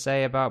need to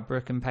say about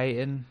Brooke and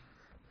Peyton?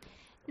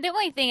 The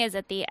only thing is,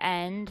 at the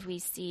end, we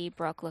see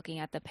Brooke looking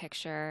at the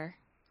picture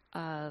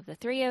of the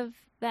three of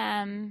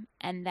them,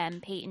 and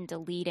then Peyton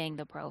deleting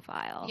the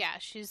profile. Yeah,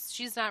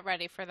 she's not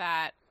ready for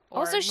that.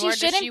 Also, she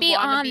shouldn't be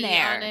on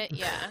there.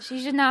 Yeah,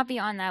 she should not be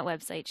on that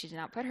website. She did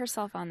not put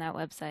herself on that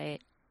website.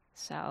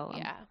 So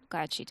I'm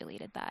glad she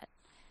deleted that.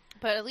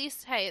 But at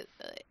least, hey,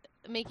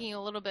 making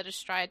a little bit of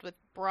stride with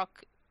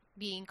Brooke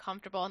being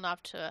comfortable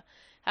enough to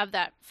have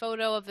that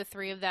photo of the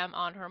three of them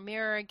on her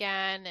mirror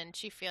again, and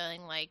she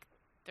feeling like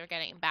they're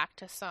getting back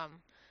to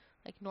some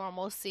like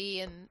normalcy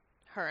in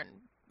her and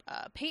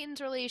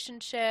Peyton's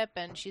relationship,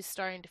 and she's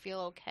starting to feel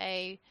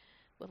okay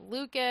with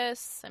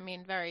Lucas. I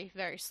mean, very,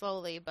 very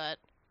slowly, but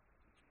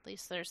at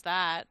least there's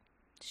that.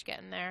 She's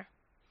getting there.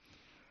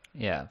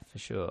 Yeah, for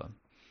sure.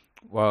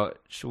 Well,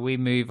 shall we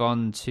move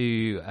on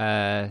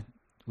to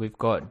we've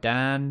got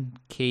Dan,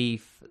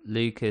 Keith,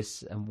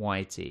 Lucas, and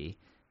Whitey.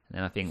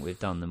 and I think we've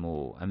done them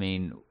all. I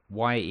mean,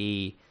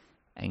 Whitey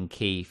and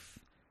Keith,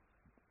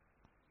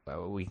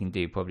 well, we can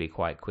do probably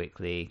quite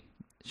quickly.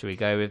 Should we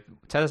go with...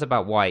 Tell us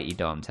about Whitey,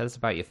 Dom. Tell us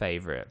about your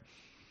favourite.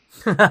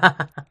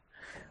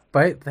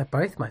 They're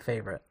both my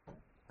favourite.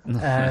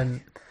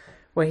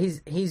 Well,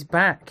 he's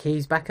back.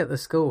 He's back at the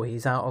school.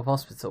 He's out of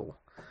hospital.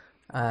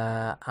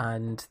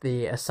 And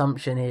the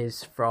assumption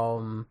is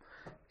from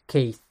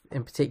Keith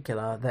in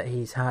particular that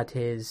he's had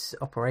his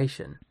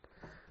operation.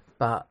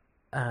 But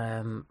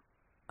I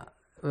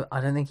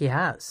don't think he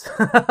has.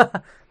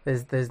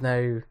 There's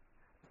no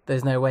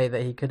way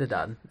that he could have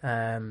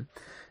done.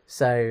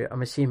 So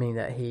I'm assuming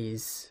that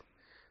he's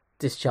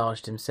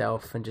discharged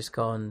himself and just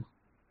gone,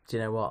 do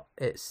you know what?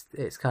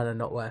 It's kind of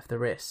not worth the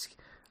risk.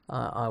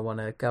 I want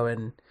to go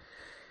and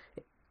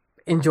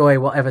enjoy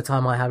whatever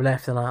time I have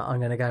left, and I'm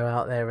going to go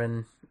out there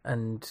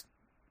and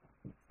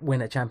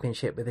win a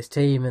championship with this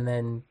team, and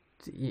then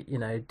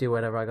do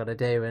whatever I got to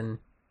do, and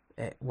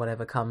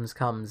whatever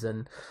comes.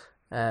 And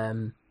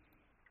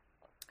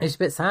it's a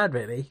bit sad,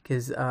 really,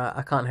 because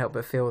I can't help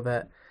but feel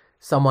that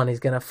someone is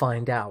going to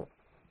find out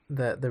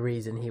that the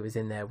reason he was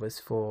in there was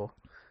for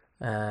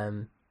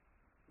a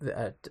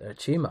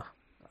tumor,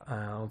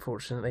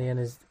 unfortunately, in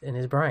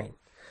his brain,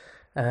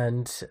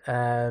 and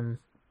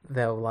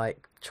they'll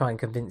try and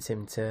convince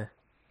him to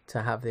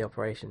have the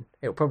operation.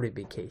 It'll probably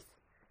be Keith.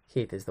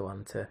 Keith is the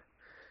one to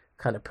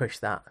kind of push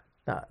that.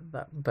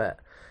 But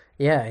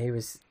yeah, he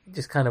was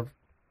just kind of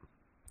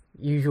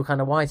usual kind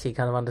of Whitey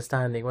kind of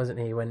understanding, wasn't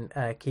he? When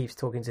Keith's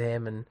talking to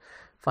him and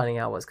finding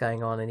out what's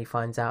going on, and he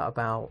finds out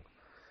about.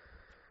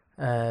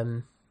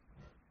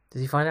 Does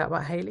he find out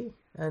about Haley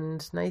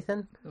and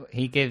Nathan?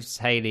 He gives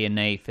Haley and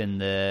Nathan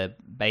the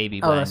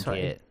baby blanket. That's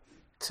right.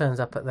 He turns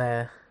up at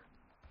their.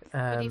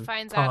 But he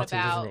finds party,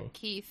 out doesn't he? about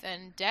Keith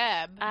and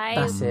Deb.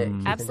 That's it.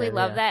 Keith Absolutely and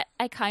Deb, love yeah. that.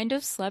 I kind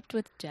of slept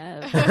with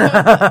Deb.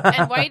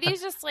 And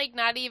Whitey's just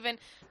not even.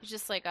 He's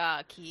just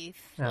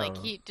Keith. Oh.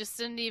 He just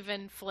didn't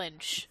even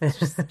flinch. It's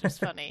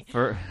just funny.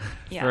 For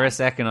a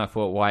second, I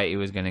thought Whitey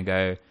was going to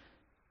go,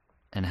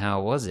 and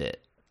how was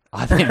it?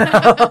 I've been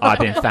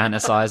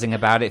fantasizing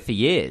about it for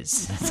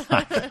years.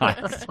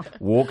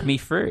 Walk me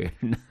through.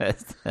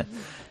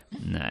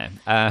 No.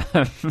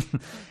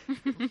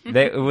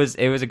 It was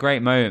a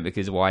great moment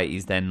because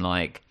Whitey's then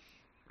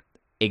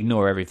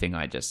ignore everything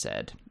I just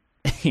said.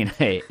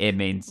 It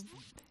means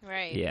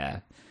right. Yeah.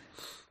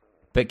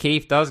 But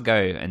Keith does go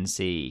and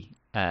see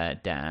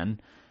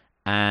Dan,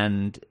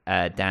 and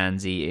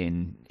Dan's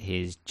eating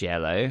his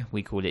Jello.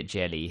 We call it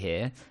jelly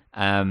here.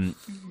 And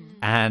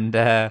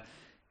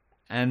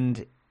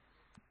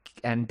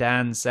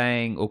Dan's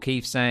saying, or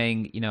Keith's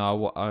saying,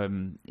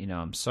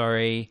 I'm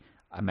sorry,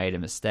 I made a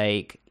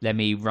mistake. Let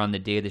me run the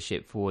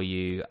dealership for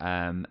you.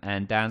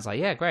 And Dan's like,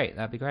 yeah, great,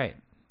 that'd be great.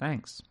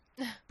 Thanks,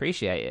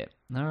 appreciate it.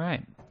 All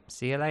right,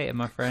 see you later,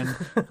 my friend.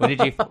 What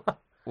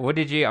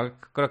did you? I've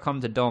got to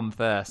come to Dom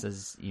first,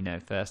 as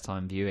first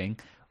time viewing.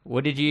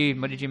 What did you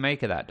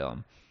make of that,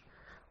 Dom?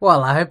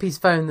 Well, I hope he's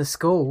phoned the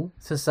school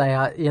to say,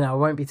 I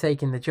won't be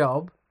taking the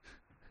job.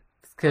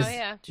 Because,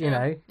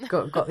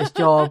 got this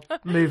job,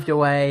 moved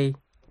away,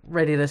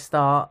 ready to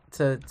start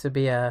to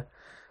be a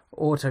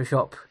auto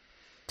shop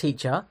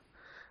teacher.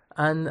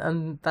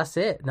 And that's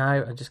it. Now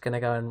I'm just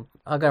going to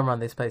I'll go and run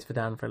this place for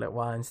Dan for a little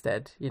while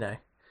instead.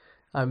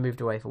 I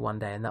moved away for one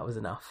day and that was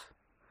enough.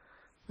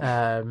 But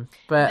and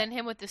then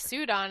him with the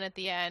suit on at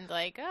the end,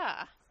 I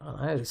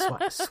know,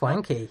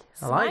 swanky.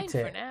 I liked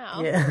it. For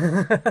now.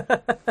 Yeah.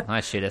 I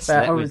should have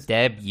slept with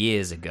Deb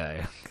years ago.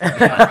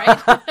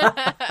 Yeah,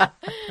 right?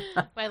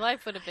 My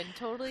life would have been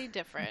totally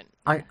different.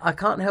 I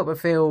can't help but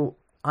feel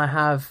I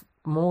have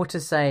more to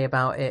say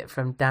about it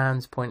from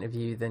Dan's point of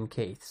view than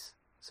Keith's.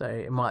 So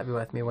it might be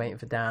worth me waiting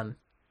for Dan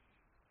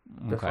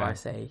before I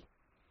say.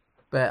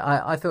 But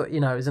I thought, it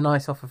was a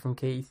nice offer from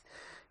Keith.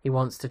 He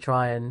wants to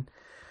try and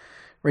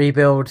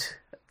rebuild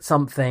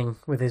something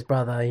with his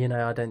brother.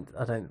 I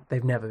don't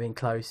they've never been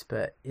close,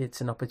 but it's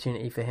an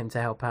opportunity for him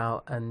to help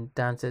out. And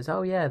Dan says,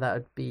 oh yeah, that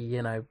would be,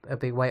 a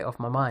big weight off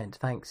my mind.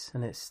 Thanks.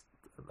 And it's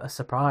a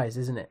surprise,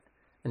 isn't it?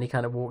 And he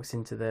kind of walks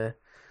into the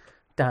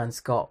Dan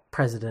Scott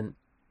president,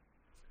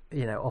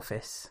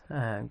 office,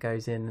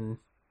 goes in and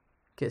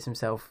gets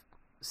himself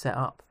set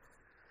up.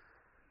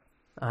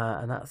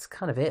 And that's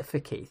kind of it for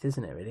Keith,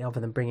 isn't it, really? Other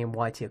than bringing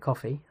Whitey a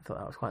coffee. I thought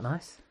that was quite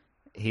nice.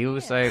 He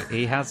also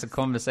he has a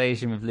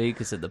conversation with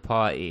Lucas at the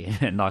party,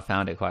 and I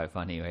found it quite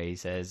funny where he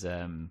says,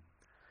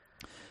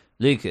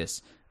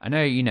 Lucas, I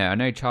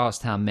know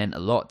Charlestown meant a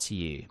lot to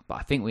you, but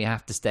I think we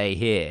have to stay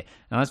here.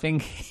 And I was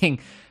thinking,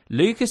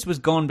 Lucas was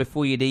gone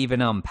before you'd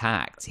even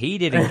unpacked. He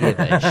didn't give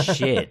a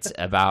shit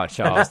about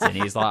Charleston.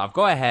 He's like, I've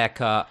got a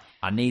haircut.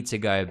 I need to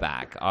go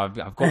back. I've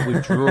got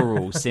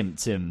withdrawal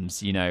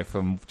symptoms,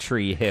 from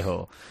Tree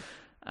Hill.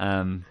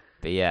 But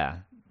yeah.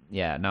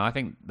 Yeah, no, I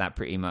think that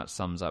pretty much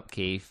sums up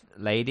Keith.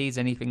 Ladies,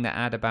 anything to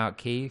add about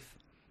Keith?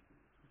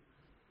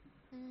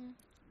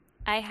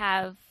 I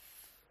have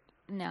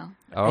no.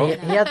 Oh, he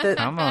had the.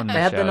 Come on, they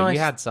had the nice,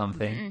 you had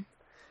something.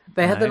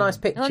 They had the nice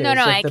pictures no, of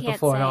I the can't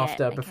before and say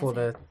after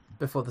it.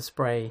 before the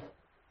spray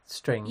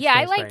string. Yeah,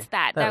 I string. liked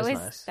that. That was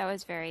nice. That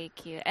was very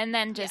cute. And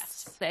then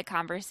just the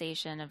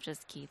conversation of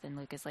just Keith and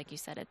Lucas, like you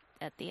said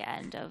at the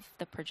end of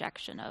the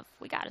projection of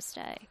we gotta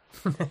stay.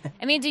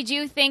 I mean, did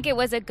you think it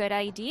was a good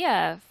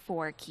idea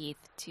for Keith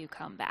to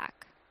come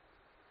back?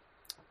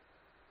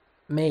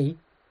 Me?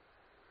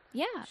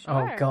 Yeah.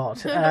 Oh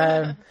God.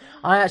 I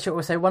actually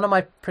will say one of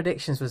my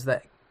predictions was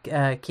that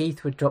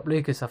Keith would drop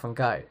Lucas off and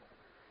go.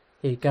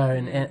 He'd go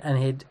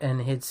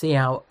and he'd see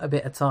out a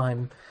bit of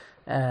time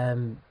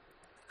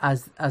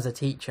as a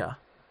teacher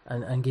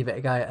and give it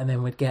a go, and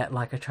then would get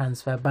like a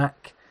transfer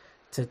back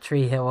to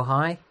Tree Hill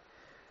High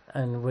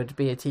and would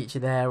be a teacher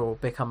there or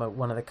become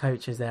one of the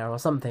coaches there or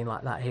something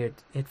like that.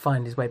 He'd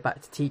find his way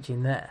back to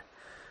teaching there.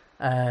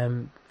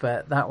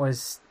 But that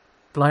was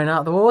blown out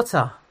of the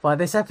water by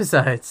this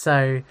episode.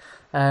 So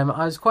I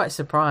was quite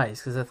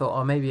surprised because I thought,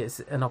 oh, maybe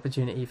it's an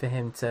opportunity for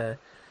him to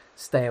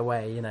stay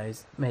away. You know,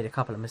 he's made a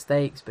couple of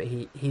mistakes, but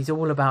he's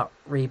all about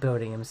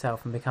rebuilding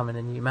himself and becoming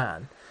a new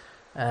man.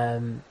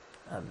 And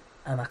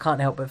I can't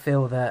help but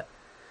feel that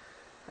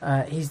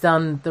he's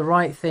done the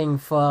right thing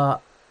for,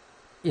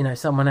 you know,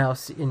 someone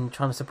else in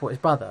trying to support his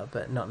brother,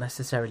 but not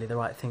necessarily the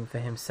right thing for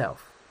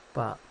himself.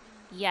 But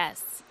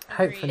yes,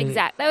 hopefully,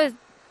 exactly. That was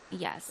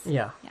yes.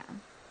 Yeah.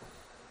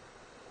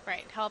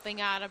 Right,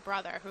 helping out a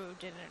brother who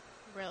didn't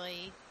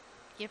really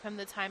give him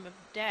the time of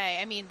day.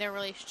 I mean, their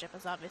relationship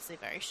is obviously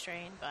very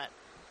strained, but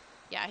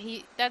yeah,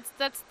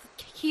 that's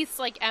Keith's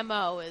like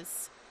MO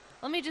is,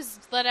 let me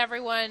just let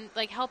everyone,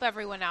 like, help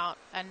everyone out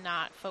and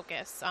not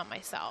focus on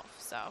myself.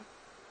 So,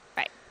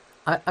 right.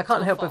 I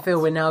can't help but feel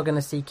we're now going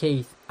to see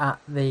Keith at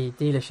the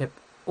dealership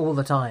all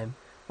the time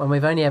when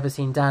we've only ever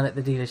seen Dan at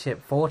the dealership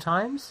 4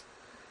 times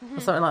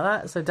or something like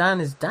that. So Dan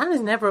is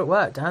never at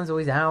work. Dan's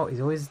always out. He's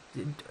always,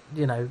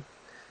 you know,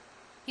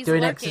 he's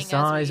doing lurking,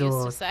 exercise as we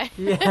or used to say.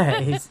 yeah,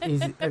 he's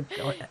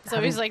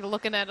so he's like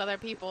looking at other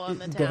people in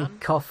the getting town,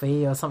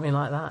 coffee or something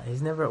like that.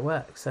 He's never at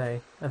work.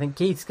 So I think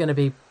Keith's going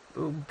to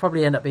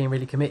probably end up being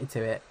really committed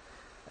to it.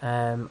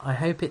 I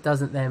hope it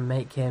doesn't then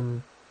make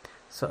him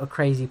sort of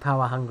crazy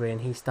power hungry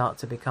and he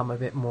starts to become a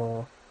bit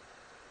more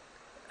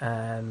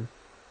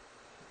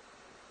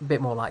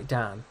like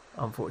Dan,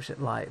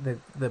 unfortunately, like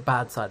the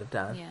bad side of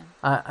Dan. Yeah.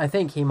 I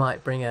think he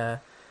might bring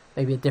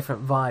maybe a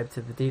different vibe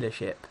to the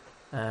dealership.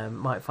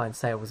 Might find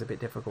sales a bit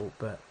difficult,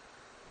 but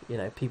you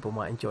know, people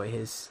might enjoy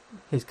his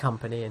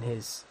company and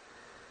his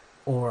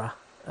aura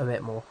a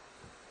bit more.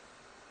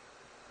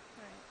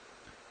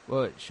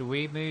 Well, should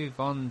we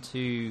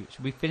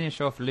finish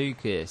off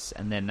Lucas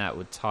and then that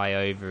would tie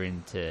over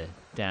into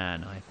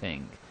Dan, I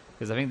think?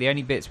 Because I think the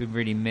only bits we've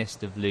really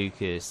missed of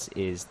Lucas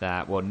is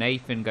that, well,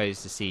 Nathan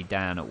goes to see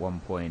Dan at one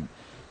point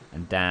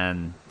and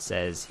Dan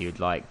says he would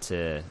like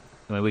to,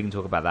 I mean, we can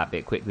talk about that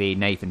bit quickly.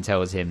 Nathan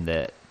tells Dan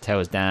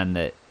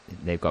that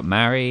they've got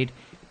married.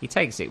 He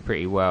takes it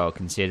pretty well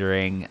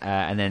considering,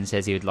 and then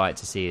says he would like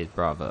to see his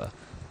brother.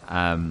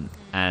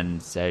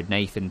 And so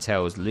Nathan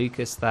tells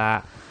Lucas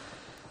that.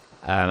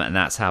 And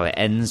that's how it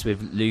ends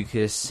with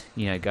Lucas,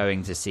 you know,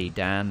 going to see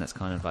Dan. That's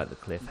kind of like the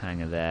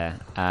cliffhanger there.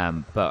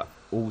 But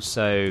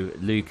also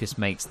Lucas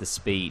makes the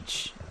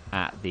speech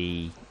at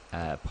the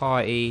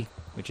party,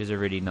 which is a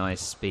really nice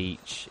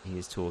speech.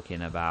 He's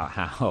talking about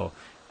how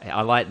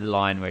I like the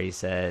line where he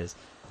says,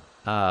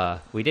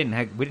 "We didn't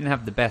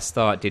have the best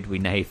start, did we,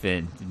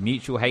 Nathan? Did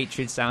mutual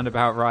hatred sound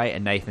about right?"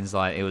 And Nathan's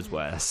like, "It was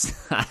worse."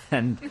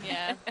 And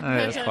yeah,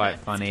 it was quite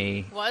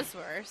funny. It was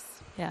worse.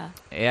 Yeah,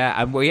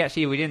 and we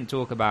didn't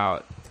talk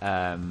about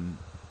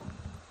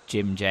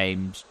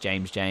James,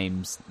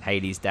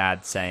 Haley's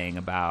dad saying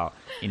about,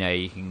 you know,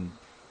 you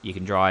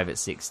can drive at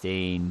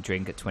 16,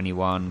 drink at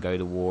 21, go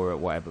to war at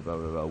whatever, blah,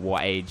 blah, blah.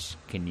 What age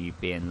can you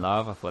be in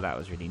love? I thought that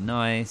was really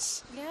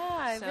nice. Yeah,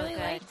 I So really good.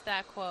 liked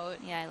that quote.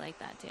 Yeah, I like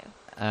that too.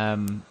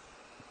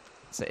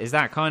 So is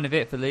that kind of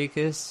it for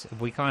Lucas?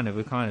 We kind of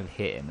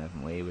hit him,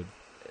 haven't we, with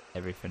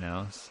everything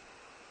else?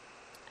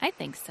 I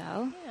think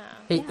so.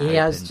 Yeah. He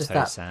has just toe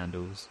that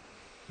sandals.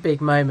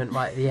 big moment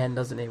right at the end,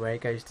 doesn't he, where he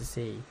goes to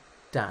see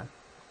Dan.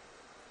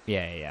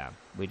 Yeah.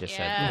 We just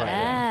said Yeah. right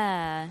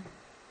Yeah.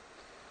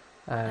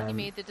 And he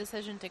made the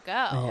decision to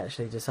go. He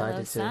actually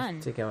decided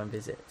to go and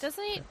visit. Does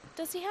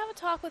he have a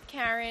talk with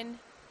Karen,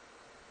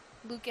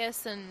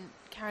 Lucas, and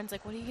Karen's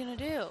like, "What are you gonna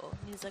do?"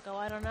 And he's like, "Oh,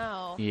 I don't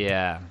know."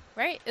 Yeah.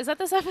 Right? Is that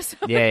this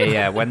episode?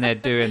 Yeah. When they're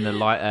doing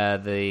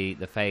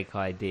the fake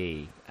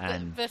ID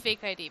and the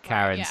fake ID part,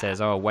 Karen yeah.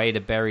 says, "Oh, way to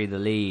bury the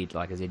lead,"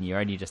 like as in you're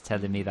only just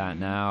telling me that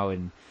now,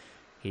 and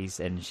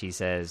she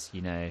says,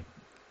 you know,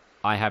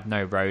 I have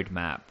no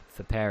roadmap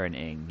for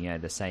parenting, you know,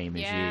 the same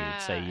as you,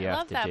 so you I have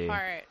love to that do.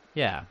 part.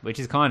 Yeah, which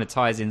is kind of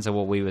ties into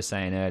what we were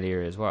saying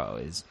earlier as well.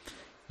 Is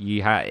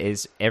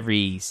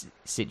every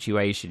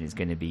situation is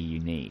going to be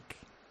unique,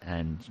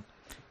 and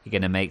you're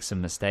going to make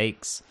some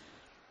mistakes.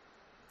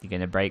 You're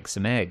going to break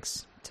some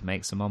eggs to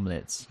make some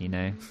omelets, you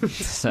know.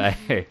 So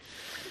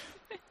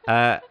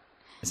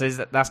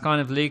that's kind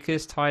of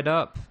Lucas tied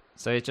up.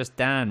 So it's just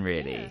Dan,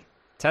 really. Yeah.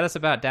 Tell us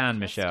about Dan,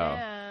 Michelle.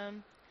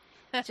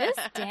 Just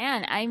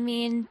Dan. I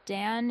mean,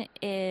 Dan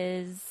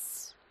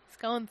is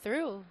going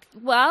through.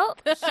 Well,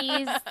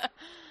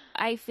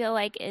 I feel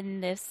like in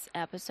this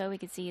episode we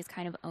could see he's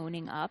kind of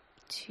owning up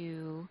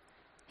to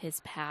his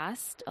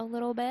past a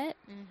little bit.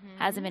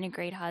 Hasn't been a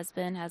great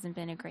husband, hasn't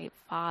been a great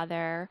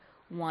father,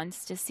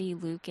 wants to see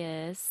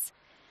Lucas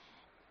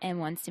and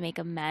wants to make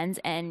amends.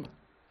 And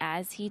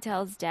as he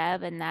tells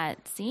Deb in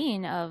that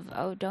scene of,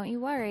 oh, don't you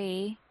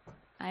worry,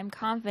 I'm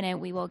confident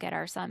we will get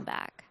our son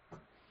back.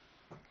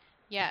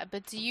 Yeah,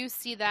 but do you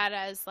see that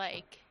as,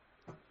 like,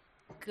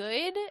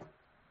 good?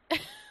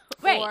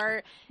 Right.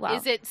 Or Well,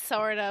 is it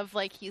sort of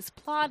like he's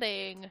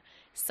plotting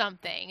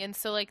something? And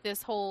so, like,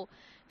 this whole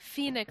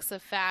Phoenix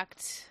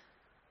effect...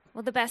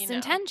 well, the best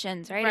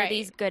intentions, right? Are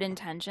these good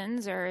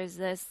intentions, or is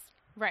this...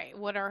 Right.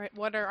 What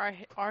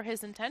are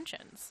his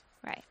intentions?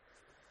 Right.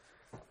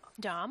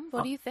 Dom,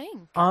 what do you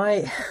think?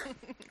 I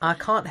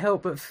can't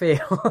help but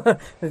feel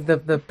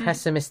the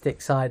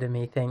pessimistic side of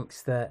me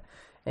thinks that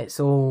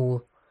it's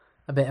all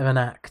a bit of an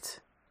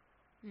act.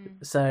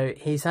 So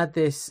he's had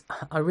this.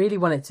 I really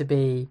want it to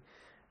be.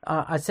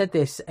 I said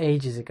this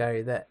ages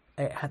ago that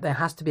there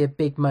has to be a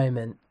big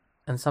moment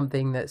and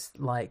something that's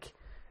like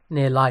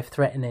near life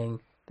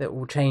threatening that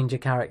will change a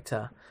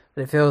character.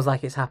 But it feels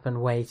like it's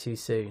happened way too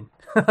soon,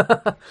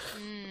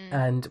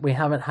 and we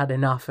haven't had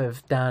enough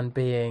of Dan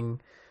being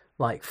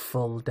like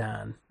full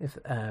Dan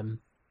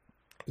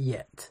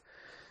yet.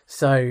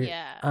 So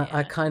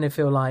I kind of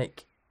feel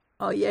like,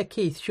 oh yeah,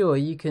 Keith, sure,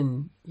 you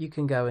can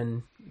go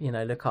and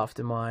look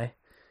after my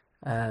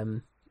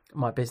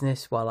my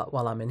business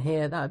while I'm in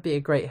here. That would be a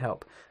great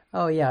help.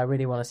 Oh yeah, I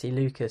really want to see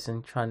Lucas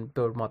and try and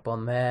build my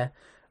bond there.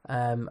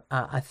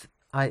 I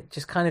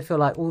just kind of feel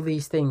like all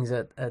these things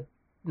are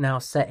now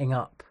setting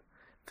up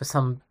for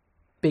some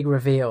big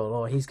reveal,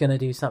 or he's going to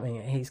do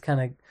something. He's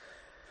kind of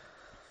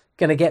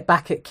going to get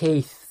back at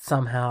Keith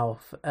somehow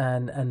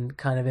and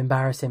kind of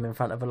embarrass him in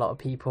front of a lot of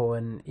people,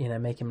 and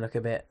make him look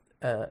a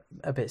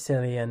bit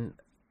silly, and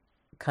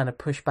kind of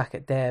push back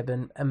at Deb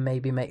and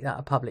maybe make that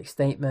a public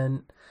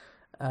statement.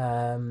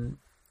 And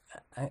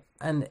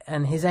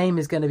his aim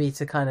is going to be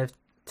to kind of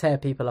tear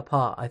people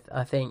apart.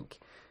 I think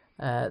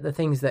the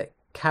things that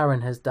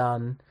Karen has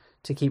done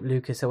to keep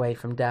Lucas away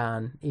from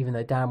Dan, even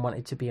though Dan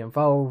wanted to be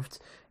involved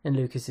in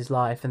Lucas's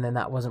life, and then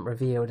that wasn't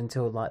revealed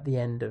until like the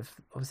end of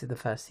obviously the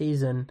first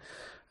season.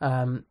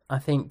 I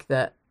think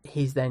that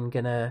he's then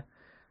gonna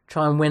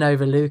try and win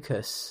over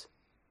Lucas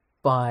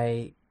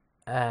by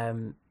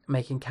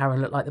making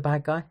Karen look like the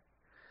bad guy,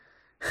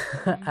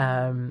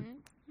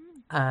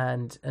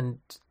 and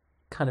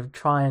kind of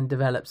try and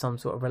develop some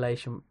sort of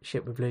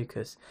relationship with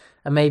Lucas,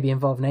 and maybe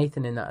involve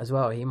Nathan in that as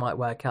well. He might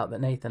work out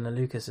that Nathan and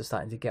Lucas are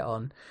starting to get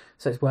on,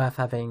 so it's worth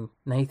having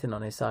Nathan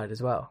on his side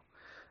as well,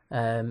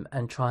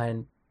 and try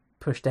and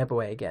push Deb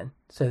away again,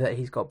 so that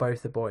he's got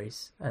both the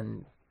boys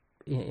and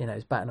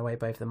is batting away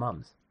both the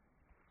mums.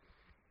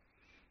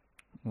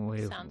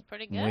 Sounds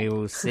pretty good. We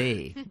will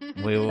see.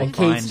 We will and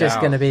find Keith's just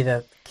out. going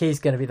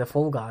to be the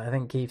fall guy. I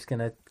think Keith's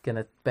going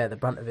to bear the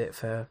brunt of it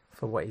for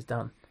what he's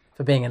done,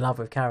 for being in love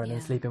with Karen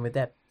and sleeping with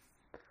Deb.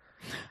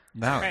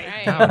 That'll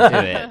Right. do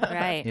it.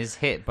 Right. He's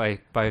hit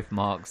both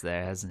marks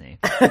there, hasn't he?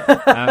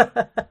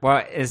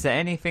 Well, is there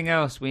anything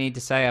else we need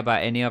to say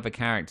about any other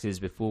characters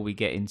before we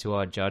get into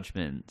our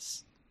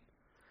judgments?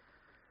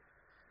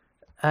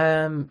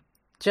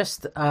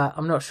 Just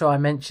I'm not sure I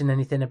mentioned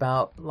anything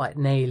about like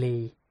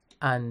Naylee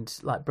and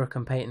like Brooke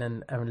and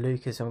Peyton and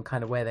Lucas and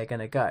kind of where they're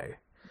going to go.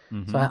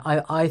 Mm-hmm. So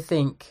I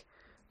think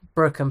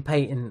Brooke and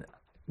Peyton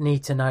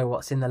need to know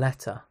what's in the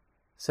letter.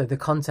 So the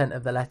content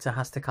of the letter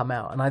has to come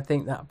out, and I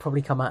think that'll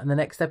probably come out in the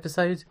next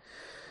episode.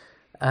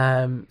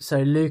 So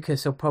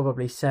Lucas will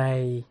probably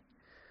say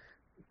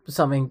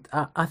something.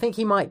 I think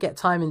he might get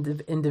time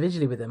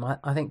individually with him.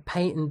 I think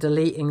Peyton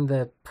deleting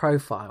the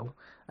profile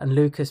and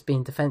Lucas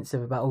being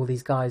defensive about all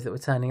these guys that were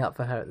turning up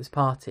for her at this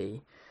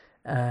party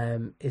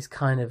is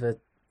kind of a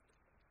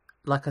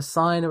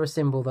sign or a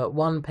symbol that,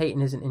 one,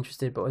 Peyton isn't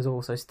interested but was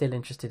also still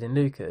interested in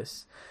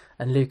Lucas,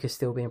 and Lucas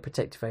still being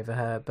protective over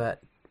her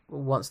but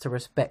wants to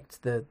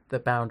respect the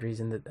boundaries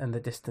and the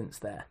distance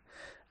there,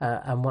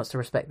 and wants to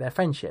respect their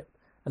friendship,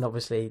 and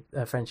obviously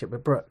their friendship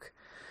with Brooke.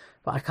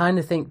 But I kind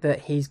of think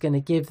that he's going to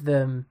give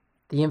them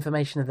the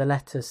information of the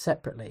letters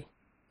separately.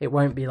 It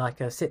won't be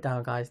like a sit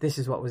down, guys, this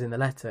is what was in the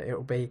letter. It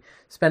will be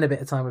spend a bit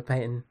of time with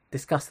Peyton,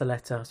 discuss the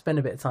letter, spend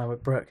a bit of time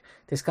with Brooke,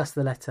 discuss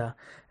the letter,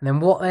 and then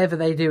whatever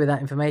they do with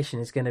that information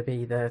is going to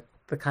be the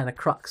kind of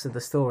crux of the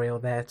story or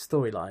their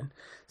storyline.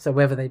 So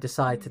whether they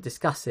decide to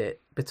discuss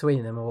it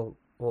between them or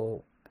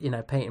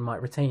Peyton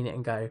might retain it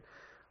and go,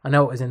 I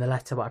know what was in the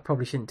letter, but I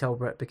probably shouldn't tell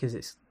Brooke because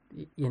it's,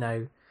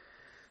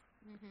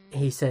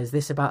 he says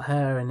this about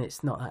her and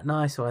it's not that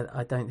nice, or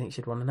I don't think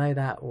she'd want to know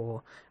that,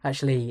 or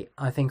actually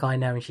I think I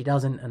know and she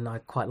doesn't and I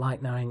quite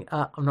like knowing.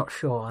 I'm not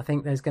sure. I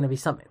think there's going to be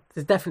something.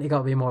 There's definitely got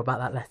to be more about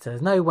that letter.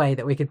 There's no way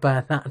that we could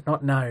burn that and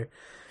not know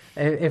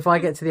if I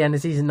get to the end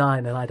of season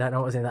 9 and I don't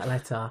know what's in that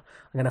letter, I'm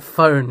going to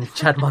phone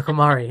Chad Michael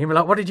Murray. He'll be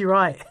like, "What did you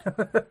write?"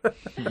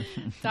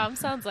 Dom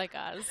sounds like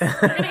us.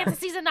 We're gonna get to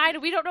season 9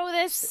 and we don't know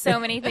this. So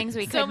many things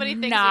we So could many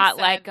things not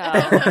we let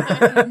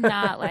said. go.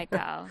 Not let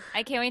go.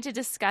 I can't wait to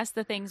discuss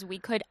the things we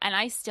could, and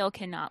I still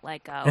cannot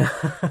let go.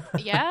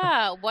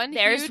 Yeah,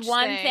 There's huge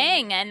one thing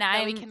thing, and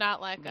that I we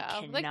cannot let go.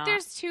 Like cannot.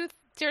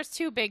 there's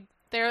two big.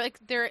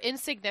 They're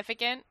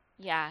insignificant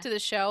Yeah. to the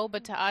show,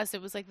 but to us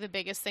it was like the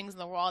biggest things in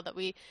the world that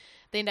they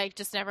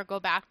just never go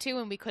back to,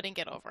 and we couldn't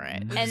get over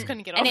it. We just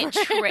couldn't get over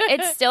it.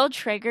 It still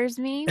triggers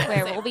me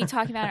where we'll be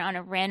talking about it on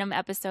a random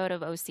episode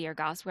of OC or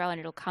Gossip Girl, and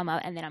it'll come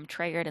up, and then I'm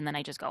triggered, and then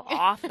I just go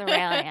off the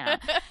rail.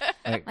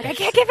 Like I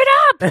can't give it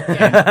up.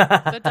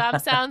 Yeah. But Dom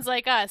sounds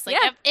like us. Like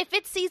Yeah. if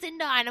it's season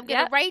 9, I'm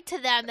gonna write to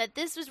them that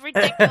this was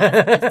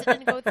ridiculous. This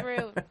didn't go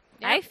through.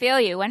 I feel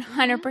you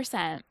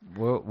 100%.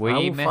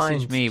 Will you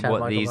message me Chad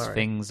what Michael these Murray.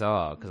 things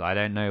are? Because I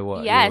don't know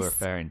what Yes. you're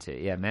referring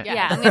to. Yeah,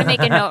 Yeah, I'm going to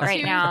make a note right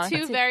two, now.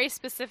 Two very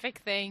specific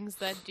things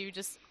that do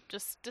just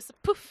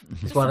poof.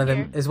 Is one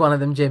of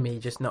them Jimmy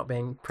just not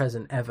being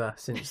present ever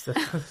since the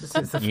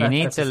since the You first need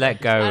to episode? let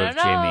go I of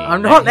don't Jimmy. know.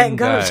 I'm Let not him letting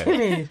go of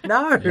Jimmy.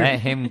 No. Let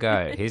him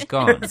go. He's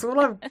gone. That's all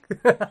I'm...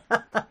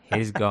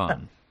 He's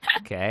gone.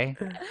 Okay?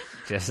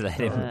 Just let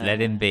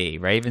him be.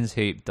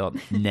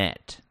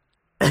 Ravenshoop.net.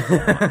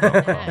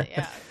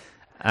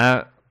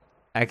 Yeah.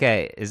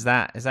 Okay, is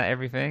that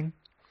everything?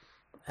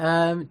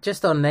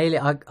 Just on Haley,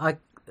 I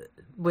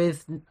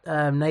with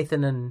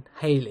Nathan and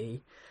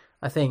Haley,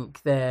 I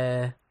think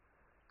their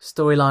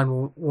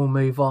storyline will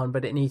move on,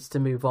 but it needs to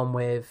move on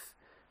with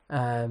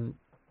Dan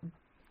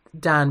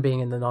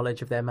being in the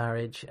knowledge of their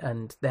marriage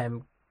and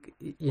them,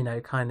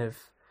 kind of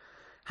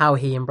how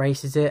he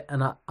embraces it.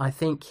 And I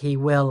think he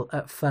will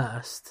at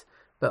first,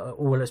 but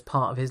all as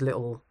part of his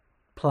little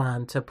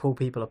plan to pull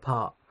people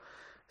apart.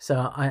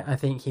 So I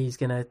think he's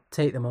going to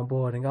take them on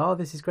board and go, "Oh,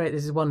 this is great,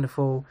 this is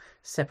wonderful,"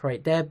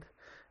 separate Deb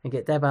and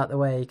get Deb out the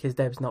way because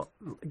Deb's not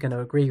going to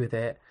agree with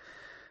it.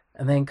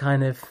 And then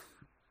kind of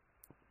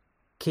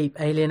keep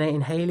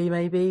alienating Haley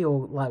maybe,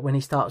 or like when he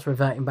starts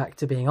reverting back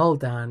to being old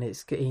Dan,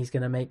 he's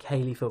going to make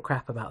Haley feel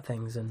crap about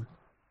things. And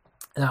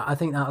I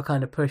think that'll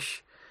kind of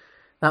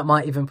that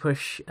might even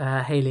push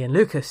Haley and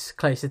Lucas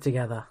closer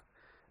together.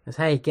 As,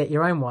 hey, get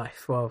your own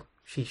wife. Well,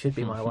 she should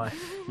be my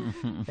wife,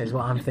 is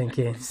what I'm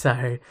thinking.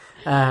 So,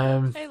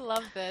 I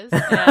love this.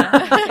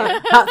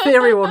 that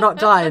theory will not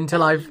die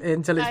until it's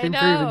been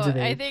proven to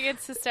me. I think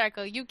it's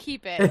hysterical. You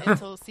keep it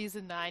until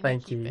season 9.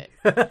 Thank you. you.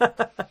 Keep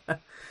it.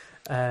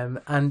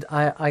 And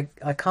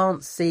I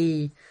can't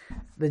see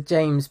the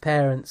James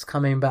parents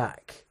coming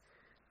back.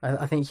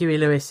 I think Huey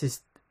Lewis is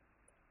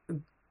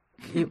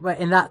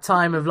in that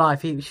time of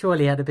life. He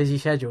surely had a busy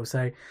schedule,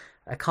 so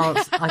I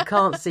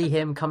can't see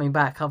him coming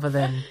back other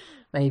than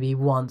maybe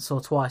once or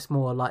twice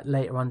more, like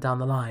later on down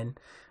the line.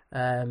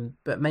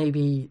 But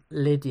maybe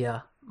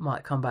Lydia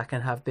might come back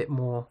and have a bit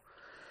more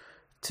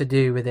to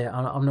do with it.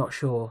 I'm not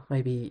sure.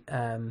 Maybe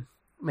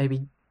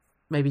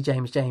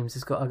James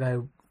has got to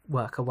go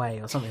work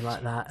away or something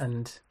like that,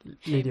 and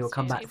Lydia will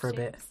come back for a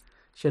bit.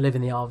 She'll live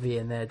in the RV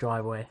in their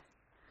driveway.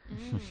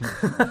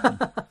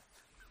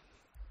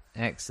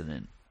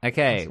 Excellent.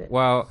 Okay,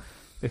 well,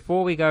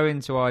 before we go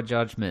into our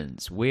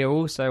judgments, we are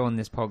also on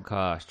this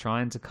podcast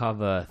trying to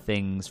cover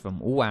things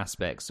from all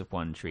aspects of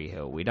One Tree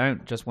Hill. We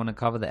don't just want to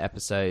cover the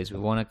episodes, we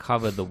want to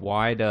cover the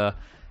wider,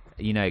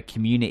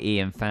 community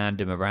and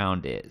fandom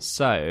around it.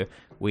 So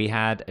we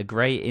had a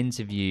great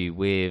interview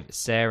with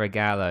Sarah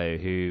Gallo,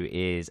 who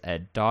is a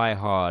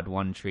diehard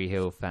One Tree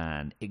Hill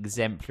fan,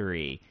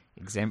 exemplary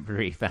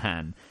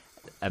fan,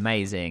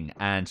 amazing.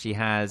 And she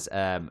has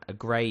a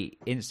great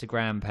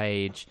Instagram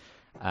page,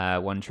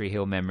 One Tree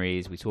Hill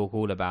Memories. We talk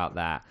all about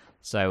that.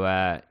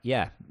 So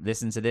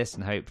listen to this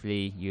and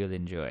hopefully you'll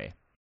enjoy.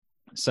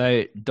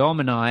 So Dom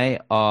and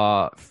I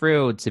are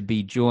thrilled to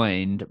be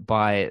joined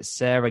by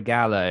Sarah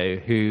Gallo,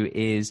 who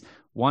is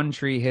One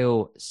Tree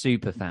Hill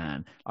super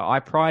fan. I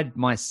pride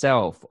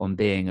myself on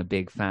being a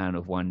big fan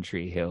of One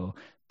Tree Hill,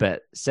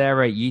 but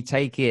Sarah, you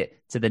take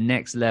it to the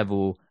next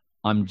level.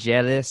 I'm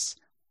jealous.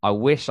 I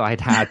wish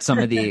I'd had some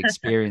of the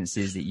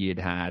experiences that you'd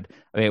had.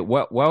 I mean,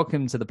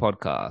 welcome to the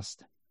podcast.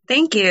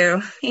 Thank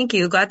you.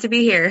 Glad to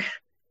be here.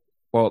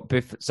 Well,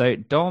 so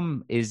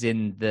Dom is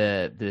in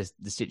the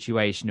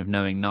situation of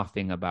knowing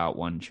nothing about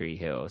One Tree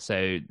Hill.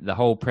 So the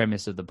whole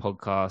premise of the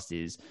podcast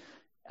is,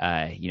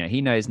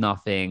 he knows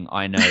nothing.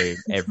 I know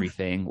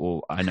everything,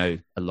 or I know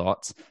a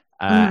lot.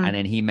 And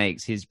then he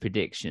makes his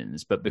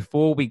predictions. But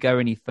before we go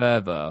any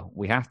further,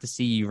 we have to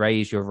see you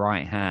raise your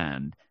right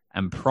hand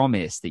and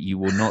promise that you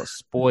will not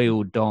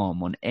spoil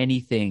Dom on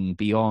anything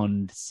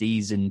beyond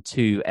season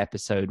 2,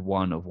 episode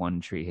 1 of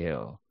One Tree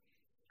Hill.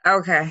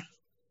 Okay.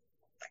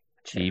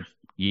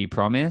 You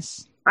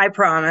promise? I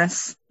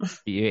promise.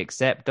 Do you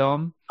accept,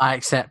 Dom? I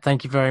accept.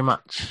 Thank you very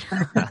much.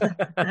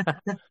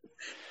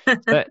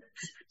 But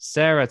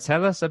Sarah,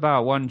 tell us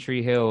about One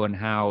Tree Hill and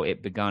how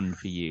it begun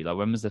for you. Like,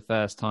 when was the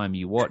first time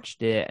you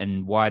watched it,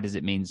 and why does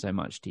it mean so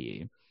much to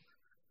you?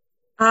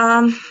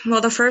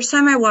 Well, the first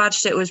time I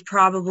watched it was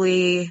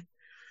probably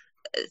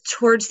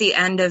towards the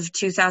end of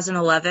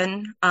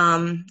 2011.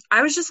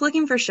 I was just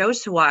looking for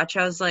shows to watch.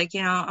 I was like,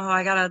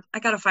 I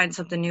gotta find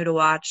something new to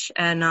watch.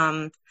 And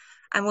I'm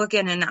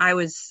looking, and I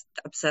was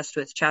obsessed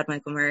with Chad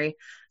Michael Murray.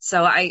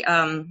 So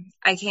I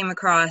came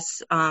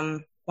across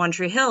One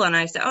Tree Hill, and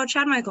I said, oh,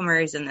 Chad Michael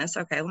Murray's in this.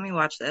 Okay, let me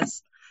watch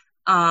this.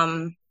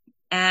 And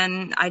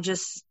I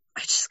just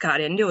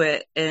got into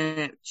it,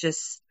 and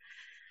it's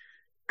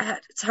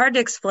hard to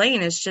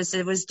explain.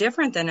 It was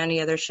different than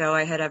any other show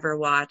I had ever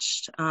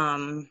watched.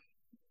 And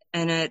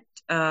it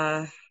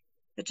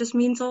just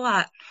means a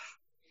lot.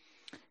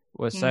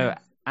 Well, so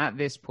at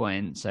this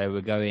point, so we're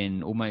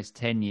going almost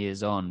 10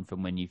 years on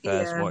from when you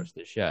first watched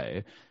the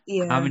show.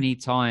 Yeah. How many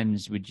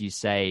times would you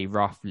say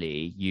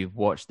roughly you've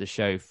watched the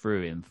show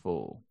through in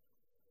full?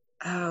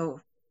 Oh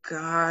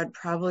God,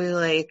 probably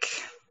like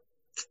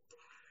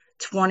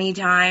 20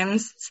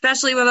 times,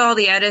 especially with all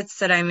the edits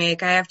that I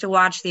make. I have to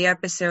watch the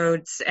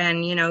episodes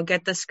and,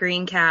 get the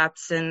screen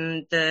caps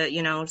and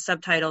the,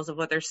 subtitles of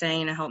what they're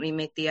saying to help me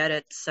make the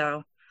edits.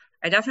 So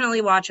I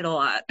definitely watch it a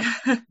lot.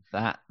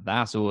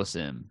 That's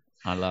awesome.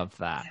 I love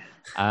that.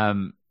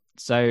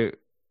 So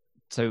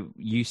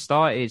you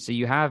started, so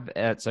you have,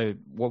 so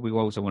what we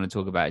also want to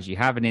talk about is you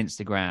have an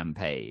Instagram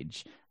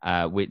page,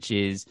 which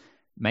is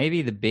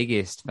maybe the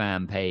biggest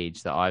fan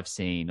page that I've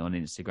seen on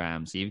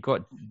Instagram. So you've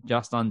got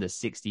just under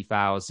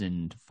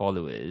 60,000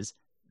 followers.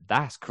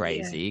 That's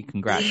crazy. Yeah.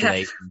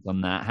 Congratulations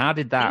on that. How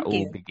did that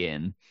all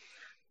begin?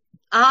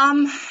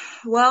 Well,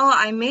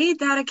 I made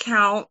that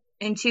account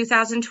in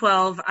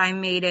 2012. I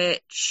made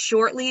it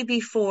shortly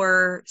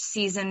before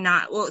season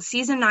 9. Well,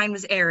 season 9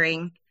 was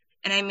airing,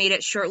 and I made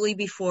it shortly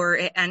before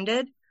it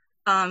ended.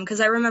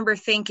 Because I remember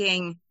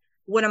thinking,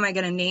 what am I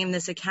going to name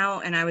this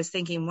account? And I was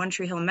thinking One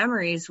Tree Hill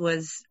Memories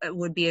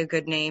would be a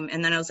good name.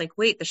 And then I was like,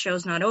 wait, the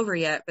show's not over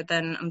yet. But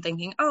then I'm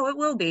thinking, oh, it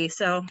will be.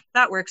 So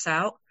that works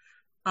out.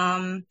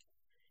 And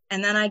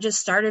then I just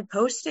started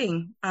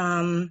posting.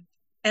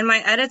 And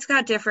my edits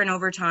got different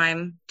over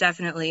time,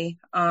 definitely.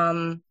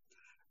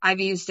 I've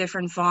used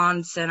different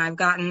fonts, and I've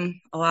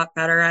gotten a lot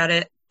better at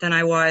it than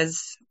I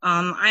was.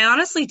 I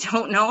honestly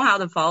don't know how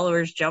the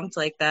followers jumped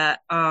like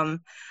that.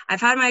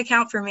 I've had my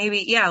account for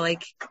maybe,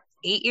 like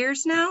 8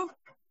 years now.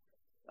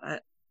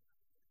 But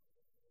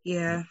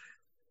yeah.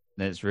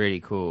 That's really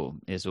cool.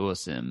 It's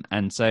awesome.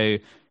 And so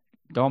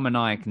Dom and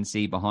I can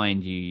see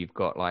behind you, you've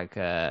got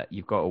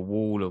a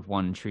wall of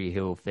One Tree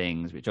Hill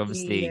things, which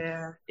obviously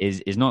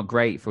is not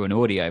great for an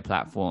audio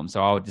platform.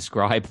 So I'll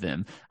describe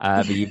them.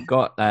 But you've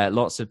got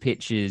lots of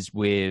pictures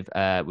with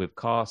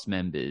cast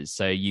members.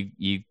 So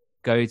you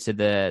go to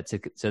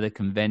the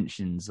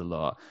conventions a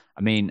lot.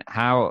 I mean,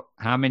 how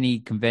many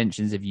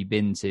conventions have you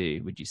been to,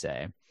 would you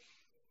say?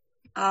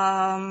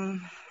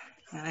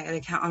 I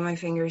gotta count on my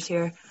fingers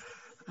here.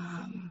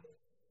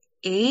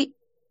 8,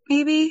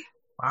 maybe.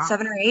 Wow.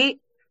 7 or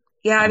 8.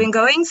 Yeah, I've been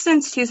going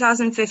since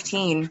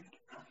 2015.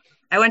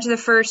 I went to the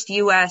first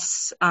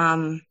U.S.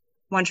 One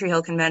Tree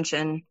Hill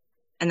convention,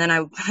 and then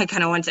I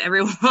kind of went to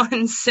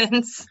everyone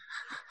since.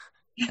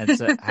 And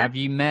so, have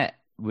you met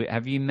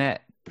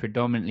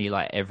predominantly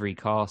like every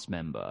cast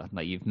member?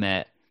 Like you've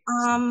met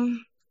a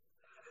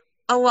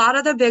lot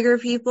of the bigger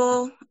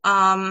people.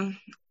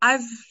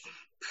 I've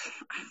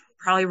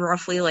probably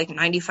roughly like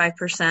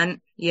 95%.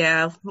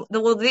 Yeah.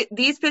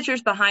 These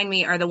pictures behind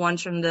me are the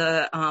ones from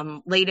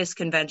the latest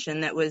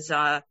convention that was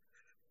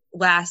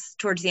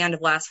towards the end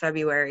of last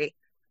February.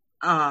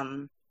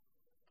 And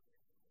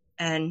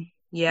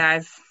yeah,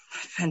 I've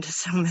been to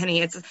so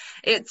many. It's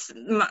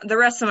the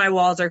rest of my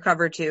walls are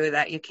covered too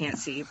that you can't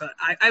see, but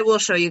I will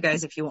show you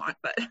guys if you want.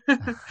 But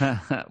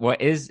well,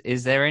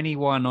 is there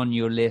anyone on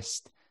your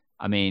list?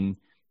 I mean,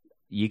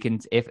 you can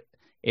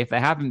if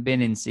they haven't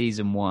been in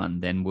season 1,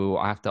 then we'll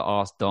have to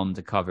ask Dom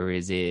to cover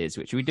his ears,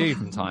 which we do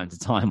from time to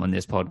time on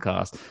this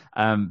podcast.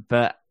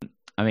 But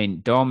I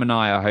mean, Dom and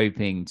I are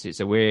hoping to.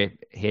 So we're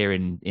here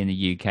in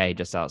the UK,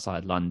 just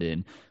outside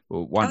London.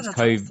 Well, once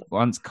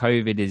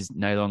COVID is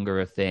no longer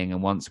a thing,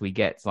 and once we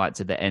get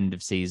to the end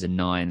of season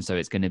 9, so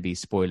it's going to be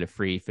spoiler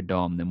free for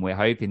Dom, then we're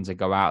hoping to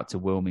go out to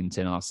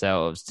Wilmington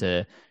ourselves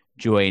to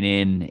join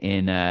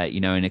in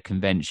a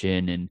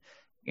convention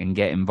and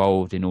get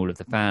involved in all of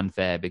the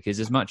fanfare, because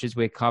as much as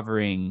we're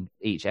covering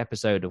each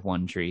episode of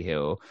One Tree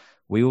Hill,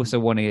 we also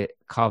want to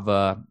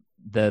cover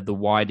the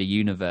wider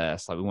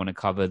universe. Like we want to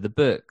cover the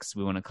books,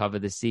 we want to cover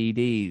the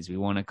CDs, we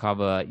want to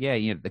cover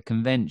the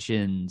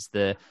conventions,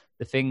 the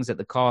things that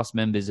the cast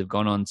members have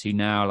gone on to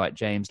now, like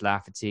James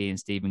Lafferty and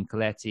Stephen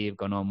Coletti have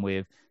gone on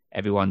with.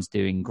 Everyone's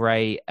doing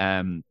great,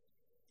 and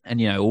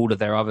all of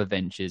their other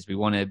ventures. We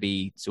want to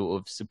be sort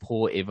of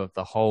supportive of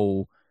the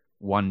whole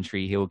One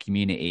Tree Hill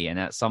community, and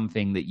that's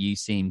something that you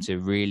seem to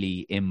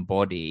really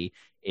embody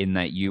in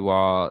that you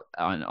are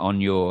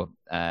on your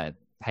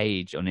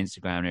page on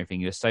Instagram and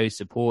everything. You're so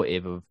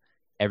supportive of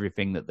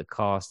everything that the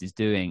cast is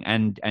doing,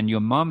 and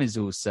your mum is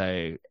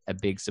also a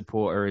big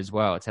supporter as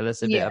well. Tell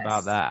us a bit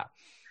about that.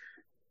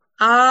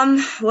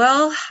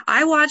 Well,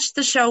 I watched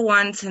the show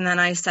once, and then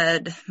I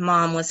said,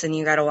 Mom, listen,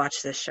 you got to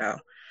watch this show.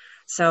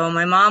 So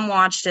my mom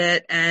watched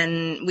it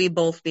and we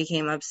both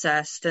became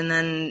obsessed. And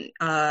then,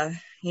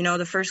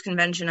 the first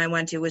convention I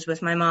went to was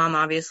with my mom,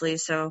 obviously.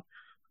 So,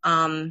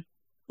 I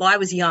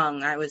was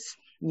young. I was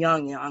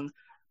young.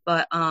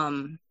 But,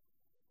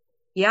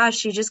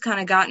 she just kind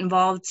of got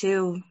involved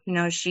too.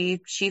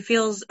 She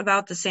feels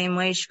about the same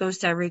way. She goes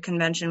to every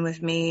convention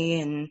with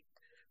me and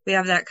we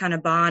have that kind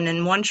of bond.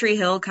 And One Tree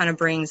Hill kind of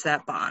brings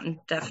that bond.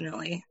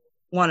 Definitely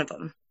one of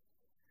them.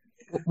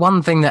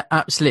 One thing that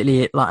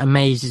absolutely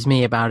amazes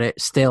me about it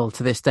still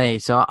to this day.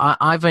 So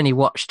I've only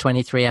watched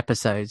 23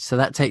 episodes. So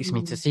that takes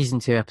me to season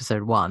 2,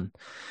 episode 1.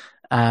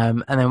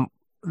 And then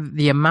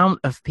the amount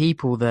of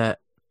people that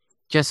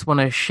just want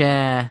to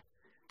share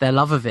their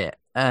love of it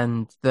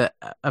and that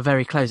are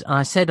very close. And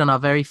I said on our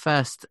very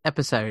first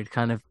episode,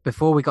 kind of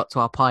before we got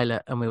to our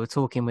pilot and we were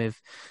talking with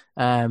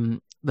the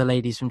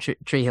ladies from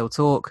Tree Hill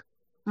Talk,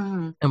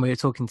 and we were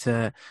talking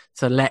to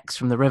Lex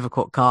from the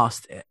Rivercourt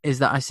cast, is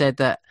that I said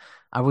that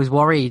I was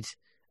worried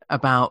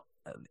about,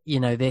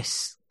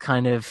 this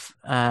kind of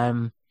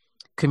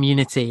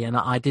community, and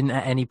I didn't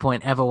at any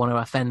point ever want to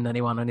offend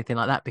anyone or anything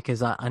like that,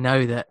 because I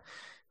know that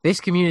this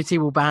community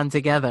will band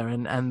together,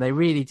 and they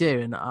really do.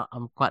 And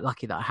I'm quite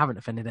lucky that I haven't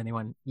offended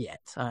anyone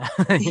yet.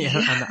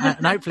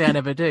 and hopefully I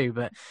never do,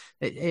 but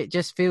it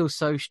just feels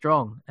so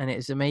strong. And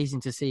it's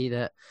amazing to see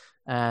that,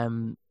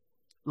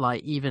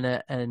 even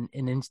an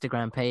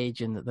Instagram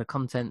page and the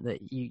content that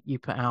you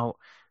put out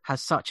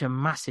has such a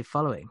massive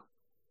following.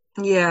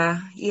 Yeah.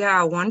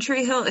 One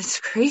Tree Hill, it's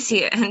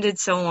crazy. It ended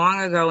so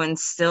long ago and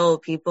still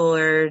people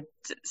are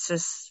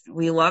just,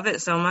 we love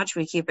it so much.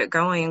 We keep it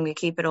going. We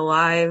keep it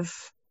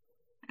alive.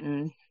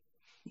 And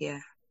yeah.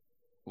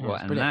 Well,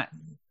 and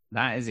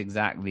that is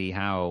exactly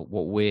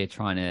what we're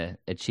trying to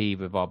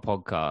achieve with our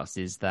podcast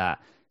is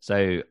that.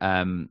 So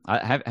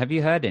have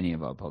you heard any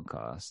of our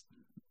podcasts?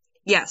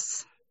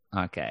 Yes.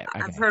 Okay.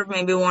 I've heard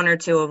maybe 1 or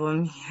 2 of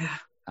them. Yeah.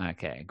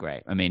 Okay,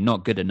 great. I mean,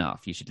 not good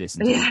enough. You should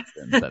listen to them,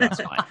 but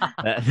that's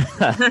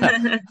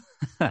fine.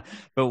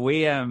 But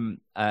we,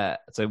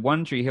 so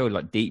One Tree Hill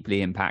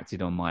deeply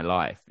impacted on my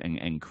life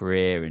and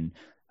career, and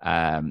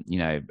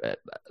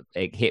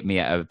it hit me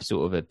at a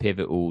sort of a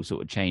pivotal,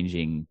 sort of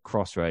changing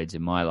crossroads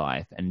in my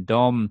life. And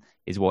Dom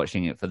is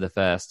watching it for the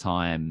first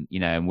time,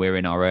 and we're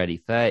in our early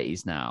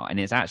 30s now. And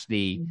it's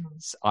actually,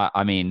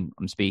 I mean,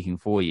 I'm speaking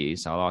for you,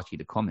 so I'll ask you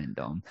to comment,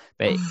 Dom.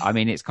 But I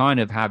mean, it's kind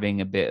of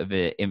having a bit of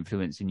an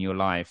influence in your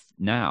life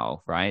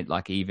now, right?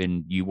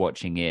 Even you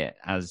watching it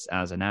as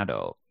an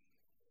adult.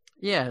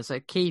 Yeah, so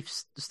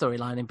Keith's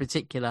storyline in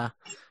particular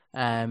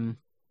kind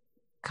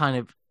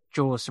of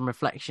draws some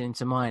reflection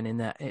into mine, in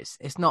that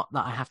it's not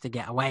that I have to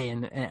get away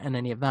and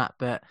any of that,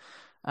 but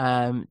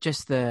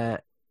just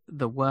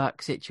the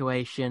work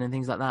situation and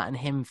things like that, and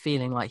him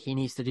feeling like he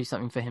needs to do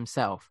something for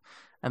himself.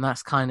 And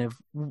that's kind of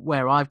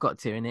where I've got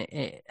to, and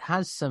it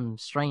has some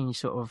strange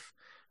sort of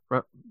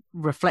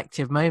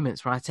reflective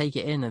moments where I take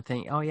it in and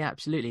think, oh yeah,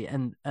 absolutely.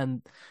 And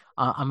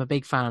I'm a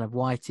big fan of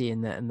Whitey,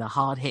 and the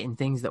hard hitting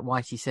things that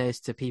Whitey says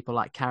to people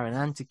like Karen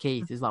and to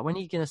Keith is like, when are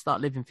you going to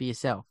start living for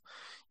yourself?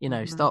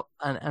 Stop.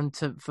 And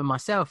for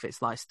myself,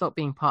 it's like, stop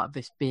being part of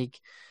this big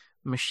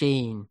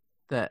machine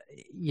that,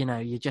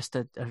 you're just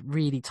a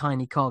really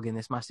tiny cog in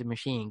this massive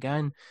machine.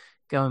 Go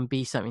and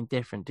be something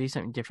different, do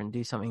something different,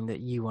 do something that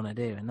you want to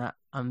do.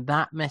 And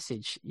that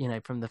message,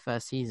 from the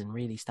first season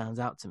really stands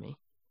out to me.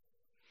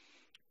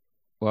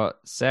 Well,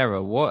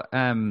 Sarah, what,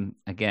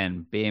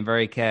 again, being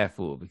very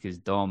careful because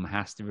Dom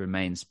has to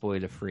remain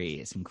spoiler free.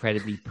 It's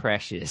incredibly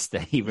precious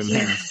that he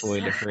remains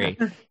spoiler free.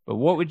 But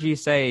what would you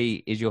say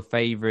is your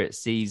favorite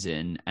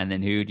season? And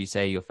then who would you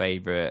say your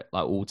favorite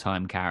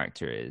all-time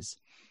character is?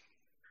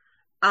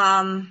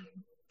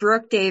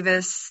 Brooke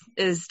Davis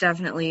is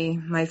definitely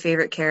my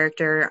favorite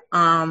character.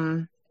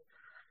 Of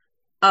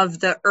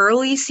the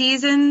early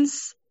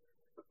seasons,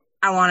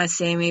 I want to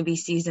say maybe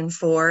season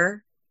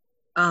 4.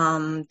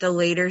 The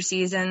later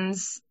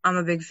seasons, I'm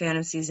a big fan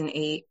of season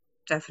 8,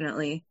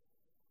 definitely.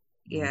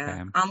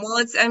 Yeah.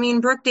 Okay.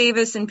 Brooke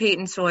Davis and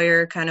Peyton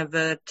Sawyer, kind of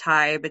a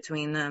tie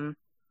between them.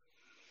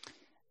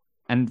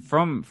 And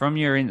from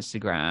your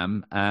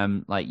Instagram,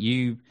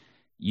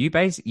 you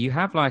basically, you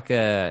have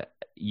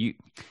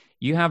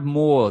you have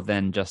more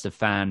than just a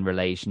fan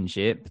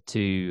relationship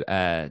to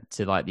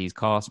these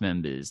cast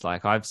members.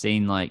 I've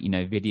seen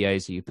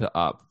videos that you put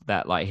up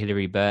that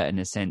Hillary Burton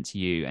has sent to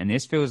you, and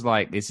this feels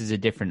like this is a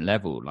different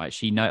level.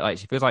 She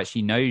feels like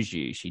she knows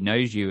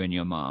you and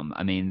your mom.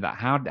 I mean,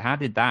 how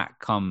did that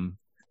come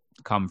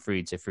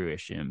through to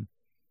fruition?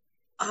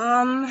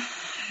 Well,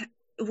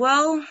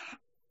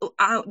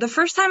 the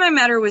first time I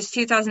met her was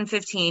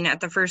 2015 at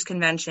the first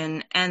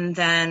convention, and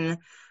then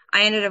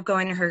I ended up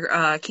going to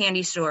her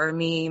candy store,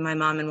 me, my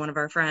mom, and one of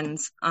our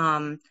friends,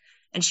 and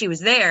she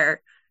was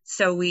there.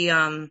 So we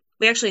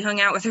actually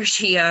hung out with her.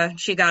 She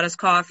got us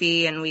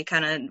coffee, and we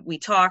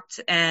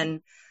talked,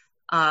 and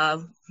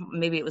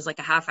maybe it was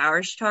a half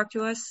hour she talked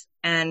to us,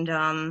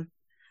 and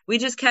we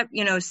just kept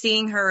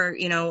seeing her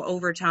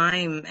over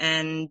time,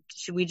 and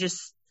we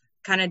just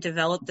kind of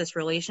develop this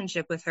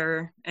relationship with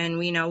her. And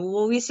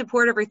we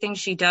support everything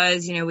she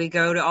does. We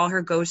go to all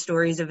her Ghost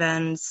Stories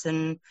events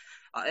and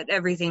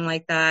everything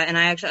like that. And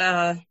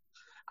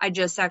I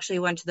just actually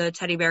went to the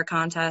teddy bear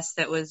contest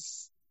that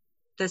was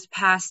this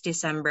past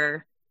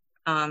December.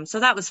 So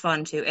that was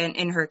fun too, and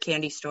in her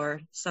candy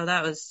store. So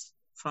that was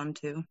fun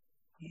too.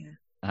 Yeah.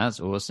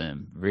 That's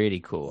awesome. Really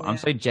cool. Yeah. I'm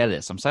so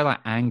jealous. I'm so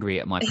angry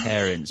at my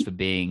parents for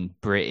being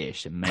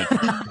British and making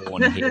me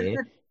born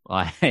here.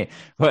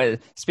 Well,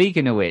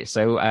 speaking of which,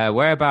 so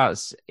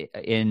whereabouts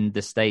in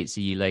the States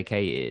are you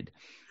located?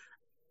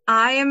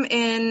 I am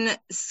in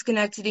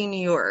Schenectady,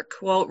 New York.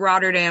 Well,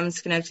 Rotterdam,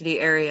 Schenectady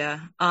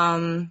area.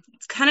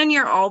 It's kind of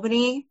near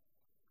Albany.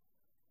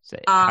 So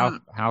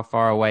how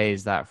far away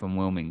is that from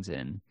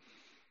Wilmington?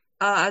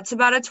 It's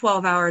about a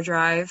 12-hour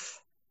drive.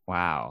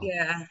 Wow.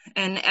 Yeah,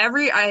 and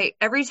every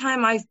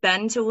time I've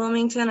been to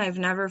Wilmington, I've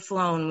never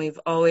flown. We've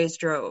always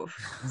drove.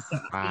 So,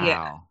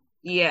 wow.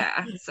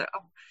 Yeah. So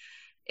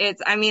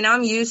I'm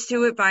used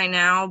to it by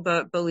now,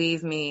 but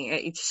believe me,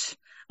 it's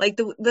like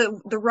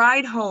the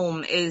ride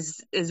home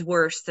is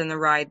worse than the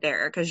ride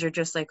there, because you're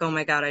just like, oh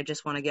my God, I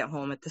just want to get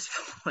home at this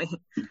point.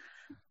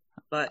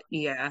 But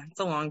yeah, it's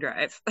a long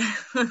drive.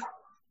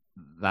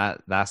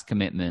 That's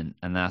commitment,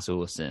 and that's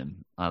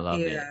awesome. I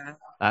love it. Yeah.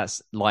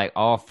 That's like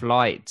our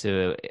flight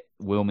to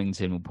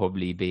Wilmington will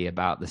probably be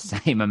about the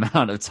same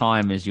amount of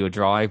time as your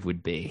drive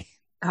would be.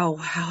 Oh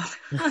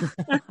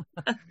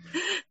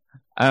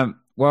wow.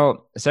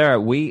 Well, Sarah,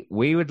 we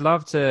would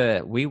love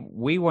to. We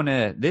want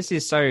to. This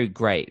is so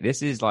great.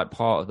 This is like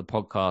part of the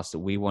podcast that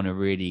we want to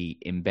really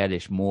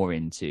embellish more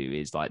into.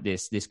 Is like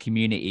this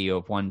community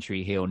of One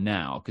Tree Hill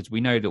now, because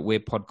we know that we're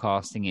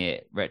podcasting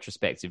it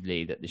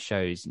retrospectively, that the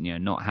show's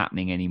not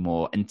happening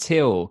anymore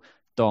until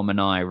Dom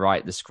and I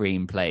write the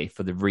screenplay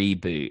for the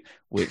reboot,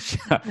 which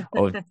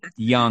of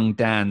young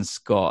Dan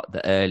Scott,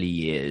 the early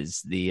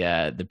years, the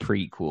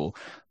prequel.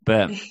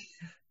 But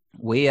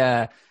we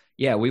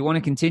want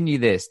to continue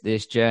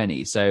this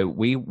journey. So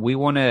we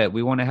want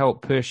to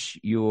help push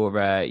your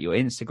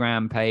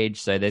Instagram page.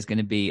 So there's going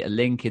to be a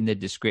link in the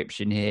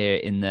description here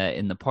in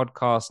the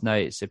podcast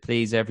notes. So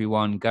please,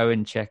 everyone, go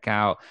and check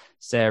out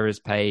Sarah's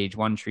page,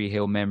 One Tree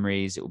Hill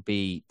Memories. It will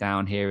be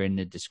down here in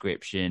the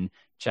description.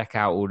 Check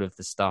out all of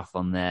the stuff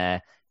on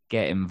there.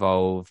 Get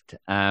involved.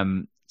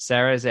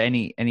 Sarah, is there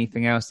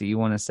anything else that you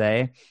want to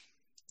say?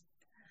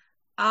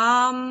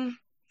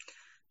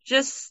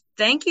 Just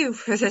thank you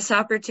for this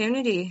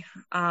opportunity.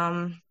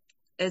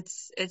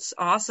 It's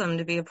awesome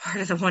to be a part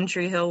of the One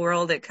Tree Hill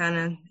world.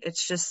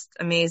 It's just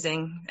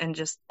amazing, and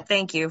just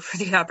thank you for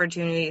the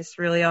opportunity. It's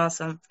really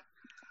awesome.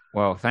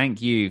 Well,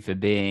 thank you for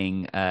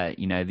being, the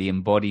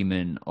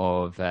embodiment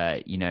of,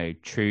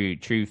 true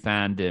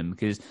fandom,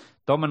 because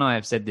Dom and I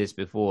have said this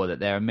before, that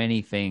there are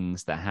many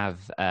things that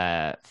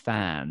have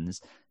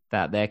fans,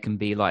 that there can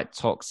be like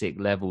toxic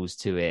levels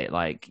to it,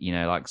 like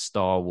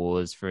Star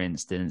Wars, for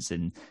instance.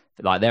 And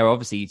like, there are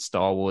obviously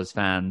Star Wars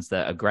fans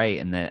that are great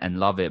and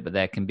love it, but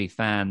there can be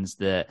fans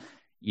that,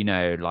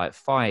 like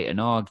fight and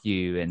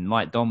argue. And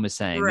like Dom was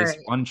saying, right. This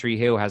One Tree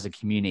Hill has a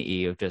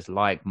community of just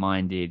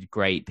like-minded,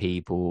 great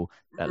people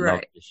that right.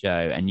 love the show.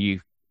 And you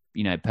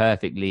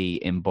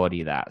perfectly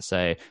embody that.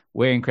 So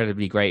we're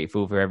incredibly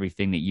grateful for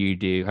everything that you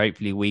do.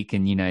 Hopefully we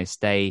can,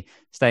 stay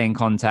in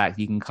contact.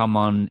 You can come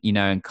on,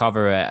 and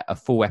cover a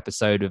full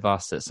episode of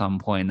us at some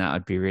point. That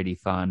would be really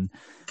fun.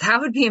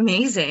 That would be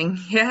amazing.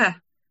 Yeah.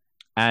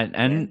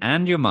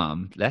 And your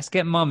mum. Let's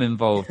get mum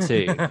involved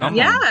too. Come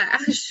yeah,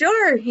 on.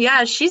 Sure.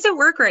 Yeah, she's at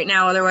work right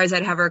now. Otherwise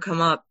I'd have her come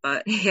up,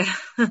 but yeah.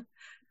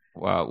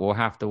 Well, we'll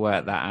have to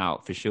work that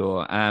out for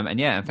sure. And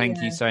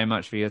thank you so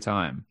much for your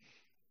time.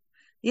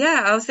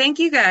 Yeah. Oh, thank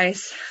you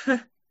guys.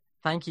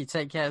 Thank you.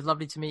 Take care. It's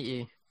lovely to meet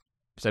you.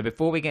 So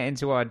before we get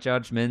into our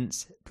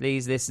judgments,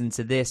 please listen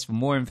to this for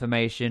more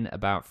information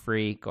about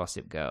free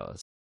Gossip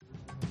Girls.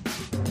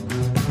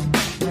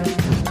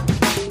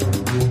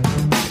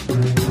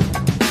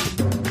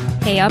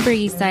 Hey, Upper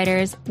East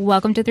Siders.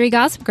 Welcome to 3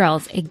 Gossip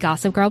Girls, a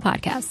Gossip Girl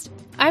podcast.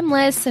 I'm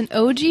Liz, an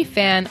OG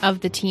fan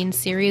of the teen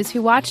series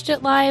who watched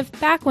it live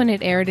back when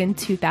it aired in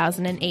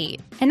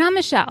 2008. And I'm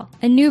Michelle,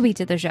 a newbie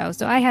to the show,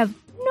 so I have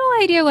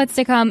no idea what's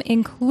to come,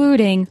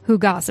 including who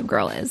Gossip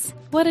Girl is.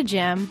 What a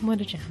gem. What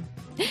a gem.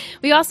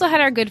 We also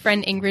had our good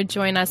friend Ingrid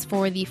join us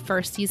for the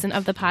first season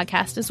of the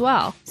podcast as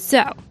well.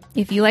 So,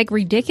 if you like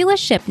ridiculous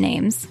ship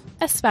names,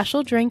 a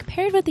special drink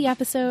paired with the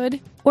episode,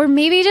 or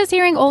maybe just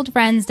hearing old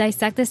friends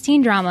dissect this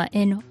teen drama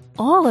in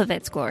all of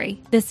its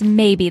glory, this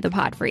may be the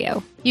pod for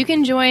you. You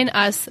can join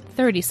us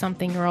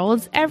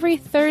 30-something-year-olds every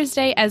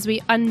Thursday as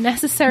we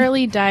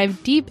unnecessarily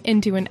dive deep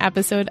into an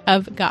episode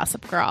of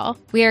Gossip Girl.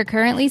 We are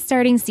currently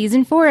starting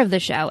season 4 of the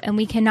show, and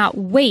we cannot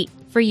wait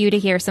for you to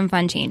hear some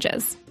fun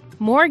changes.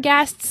 More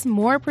guests,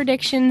 more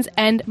predictions,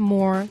 and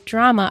more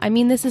drama. I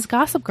mean, this is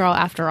Gossip Girl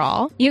after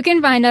all. You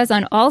can find us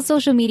on all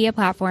social media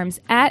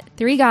platforms at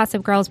 3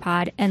 Gossip Girls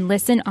Pod and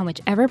listen on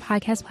whichever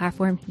podcast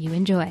platform you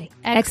enjoy.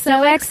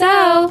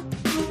 XOXO!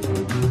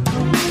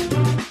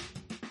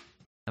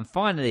 And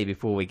finally,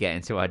 before we get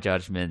into our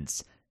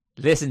judgments,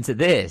 listen to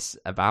this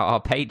about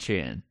our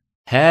Patreon.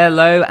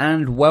 Hello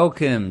and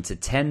welcome to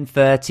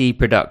 1030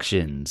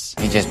 Productions.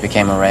 He just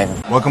became a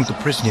raven. Welcome to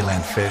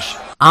Prisneyland, fish.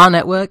 Our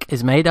network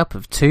is made up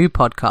of 2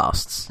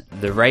 podcasts.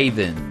 The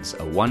Ravens,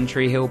 a One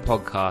Tree Hill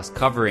podcast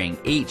covering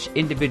each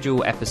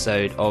individual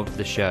episode of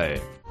the show.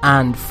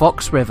 And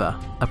Fox River,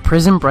 a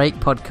Prison Break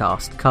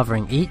podcast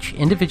covering each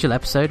individual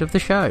episode of the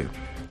show.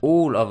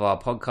 All of our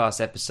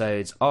podcast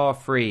episodes are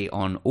free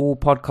on all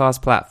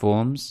podcast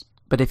platforms.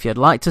 But if you'd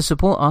like to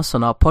support us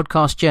on our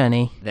podcast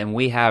journey, then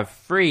we have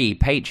free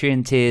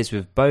Patreon tiers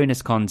with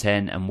bonus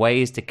content and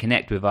ways to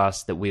connect with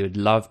us that we would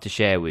love to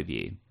share with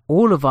you.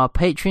 All of our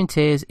Patreon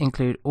tiers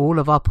include all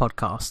of our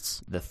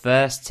podcasts. The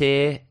first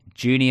tier,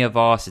 Junior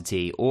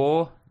Varsity,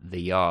 or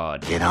The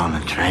Yard. Get on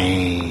the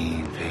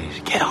train,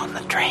 fish. Get on the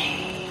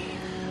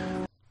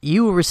train.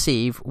 You will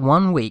receive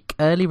 1 week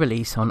early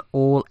release on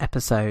all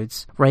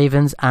episodes,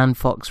 Ravens and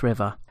Fox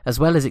River, as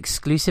well as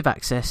exclusive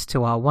access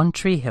to our One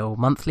Tree Hill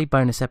monthly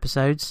bonus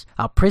episodes,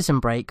 our Prison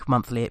Break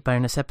monthly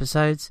bonus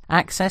episodes,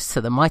 access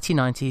to the Mighty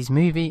 90s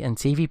movie and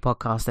TV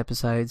podcast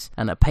episodes,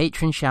 and a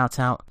patron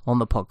shout-out on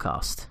the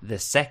podcast. The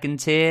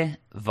second tier,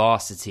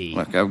 Varsity.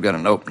 Look, I've got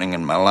an opening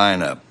in my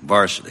lineup.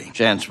 Varsity.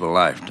 Chance of a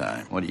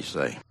lifetime. What do you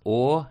say?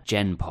 Or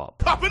Gen Pop.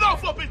 Pop it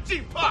off up in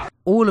G-Pop!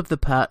 All of the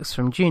perks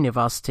from Junior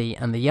Varsity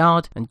and The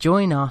Yard, and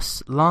join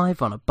us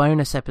live on a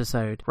bonus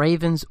episode,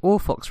 Ravens or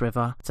Fox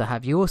River, to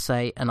have your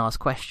say and ask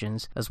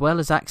questions, as well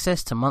as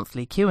access to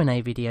monthly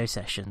Q&A video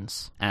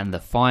sessions. And the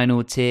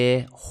final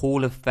tier,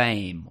 Hall of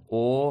Fame,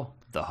 or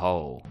The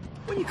Hole.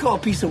 When you call a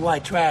piece of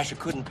white trash who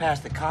couldn't pass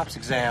the cops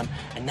exam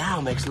and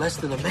now makes less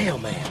than a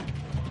mailman?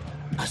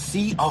 A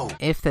CO.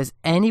 If there's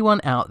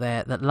anyone out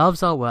there that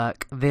loves our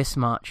work this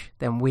much,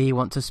 then we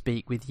want to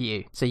speak with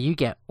you. So you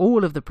get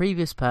all of the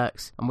previous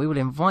perks, and we will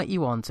invite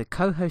you on to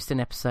co-host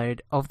an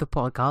episode of the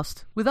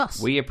podcast with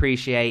us. We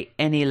appreciate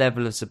any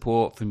level of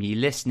support from you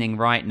listening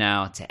right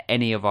now to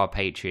any of our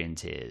Patreon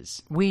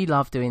tiers. We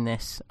love doing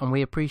this, and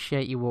we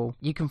appreciate you all.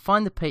 You can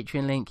find the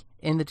Patreon link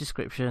in the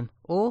description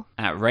or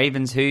at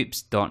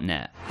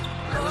ravenshoops.net.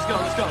 Let's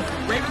go.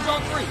 Ravens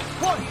on 3.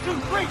 1, 2,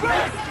 3,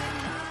 red!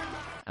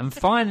 And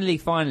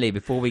finally,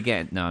 before we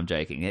get... No, I'm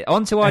joking.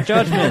 On to our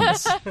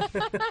judgments.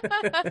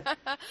 I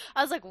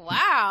was like,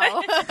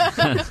 wow.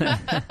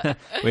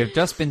 We've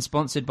just been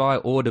sponsored by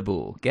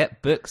Audible.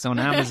 Get books on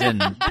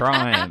Amazon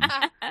Prime.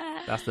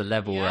 That's the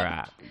level we're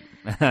at.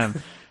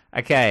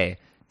 Okay,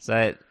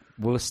 so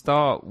we'll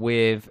start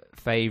with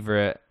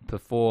favourite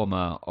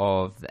performer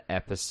of the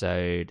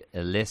episode.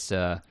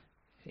 Alyssa,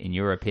 in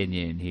your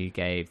opinion, who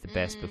gave the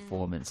best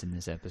performance in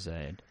this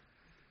episode?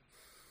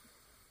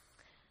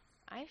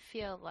 I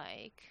feel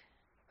like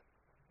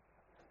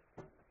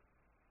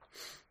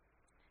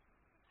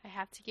I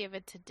have to give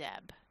it to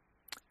Deb.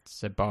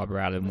 So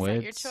Barbara Allen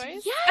Woods. Is that your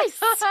choice?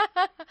 Yes!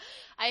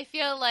 I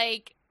feel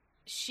like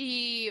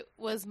she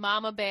was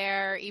Mama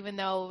Bear, even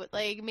though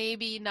like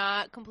maybe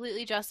not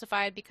completely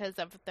justified because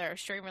of their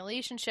strained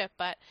relationship,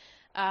 but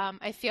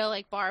I feel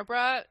like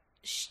Barbara,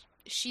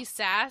 she's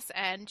sass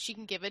and she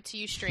can give it to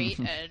you straight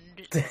and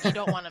you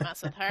don't want to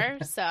mess with her.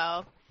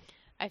 So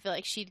I feel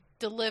like she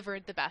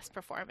delivered the best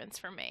performance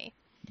for me.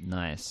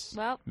 Nice.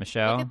 Well,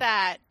 Michelle? Look at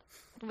that.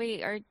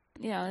 We are,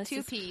 this two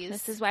is, peas.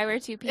 This is why we're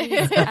 2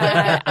 peas.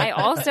 I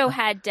also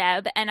had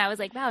Deb, and I was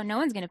like, wow, no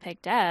one's going to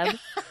pick Deb.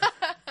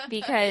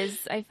 Because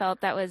I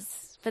felt that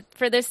was, but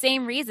for the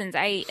same reasons.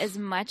 As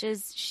much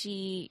as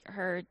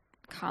her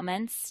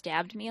comments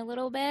stabbed me a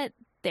little bit,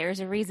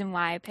 there's a reason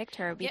why I picked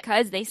her,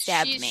 because they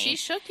stabbed me. She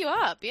shook you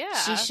up, yeah.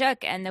 She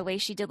shook, and the way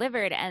she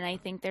delivered, and I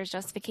think there's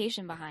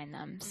justification behind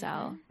them.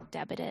 So,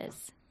 Deb it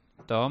is.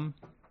 Dom?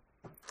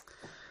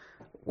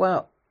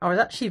 Well, I was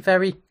actually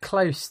very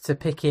close to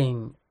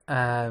picking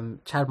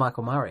Chad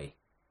Michael Murray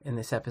in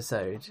this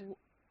episode.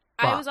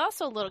 I was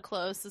also a little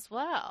close as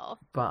well.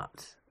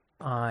 But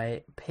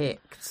I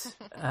picked...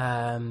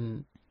 I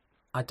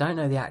don't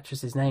know the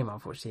actress's name,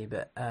 unfortunately,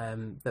 but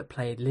that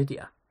played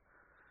Lydia.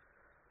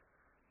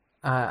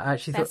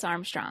 Bess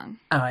Armstrong.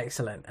 Oh,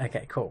 excellent.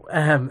 Okay, cool.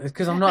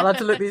 Because I'm not allowed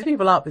to look these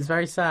people up. It's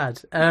very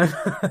sad.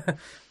 But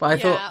I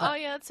thought...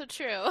 that's so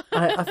true.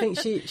 I think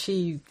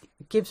she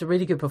gives a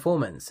really good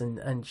performance,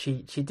 and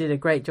she did a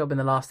great job in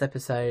the last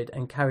episode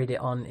and carried it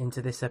on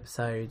into this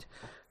episode,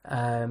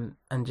 and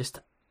just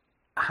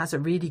has a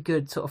really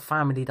good sort of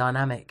family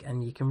dynamic,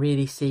 and you can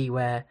really see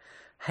where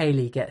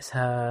Hayley gets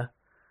her...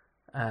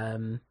 I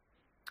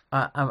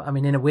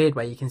mean, in a weird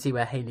way, you can see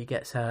where Hayley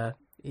gets her,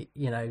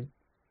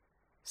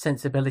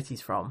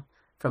 sensibilities from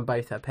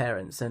both her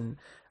parents, and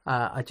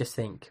I just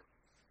think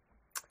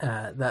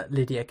that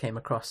Lydia came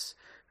across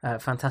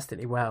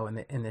fantastically well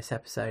in this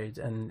episode,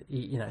 and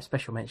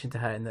special mention to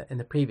her in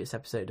the previous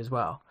episode as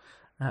well.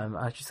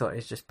 I just thought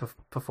it's just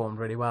performed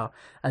really well,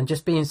 and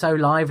just being so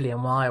lively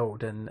and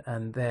wild,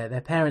 and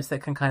their parents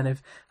that can kind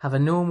of have a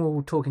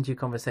normal talking to you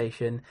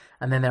conversation,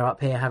 and then they're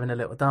up here having a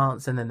little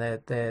dance, and then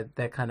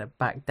they're kind of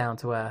back down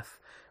to earth,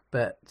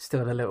 but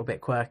still a little bit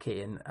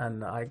quirky,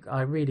 and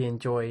I really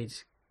enjoyed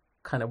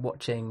kind of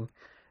watching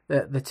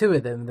the two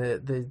of them,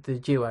 the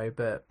duo,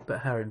 but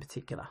her in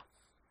particular.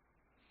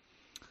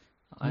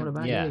 What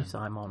about you,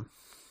 Simon?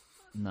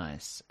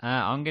 Nice.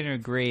 I'm going to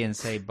agree and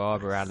say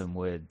Barbara Allen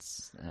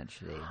Woods,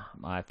 actually.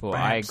 I thought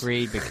I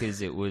agreed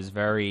because it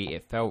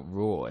felt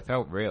raw. It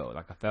felt real.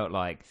 Like, I felt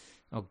like,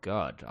 oh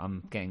God,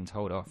 I'm getting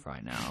told off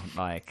right now.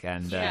 Like,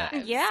 and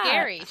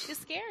scary. She's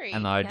scary.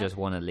 And I just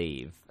want to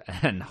leave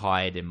and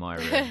hide in my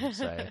room.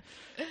 So,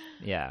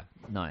 yeah,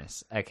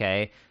 nice.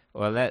 Okay,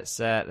 well, let's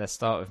start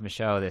with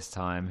Michelle this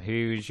time.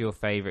 Who's your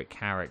favorite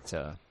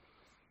character?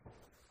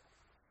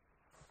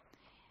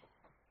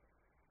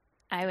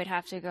 I would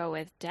have to go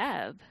with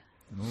Deb.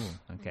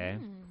 Ooh, okay.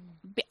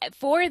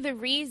 For the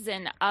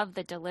reason of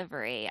the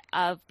delivery,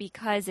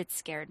 because it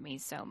scared me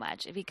so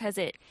much, because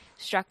it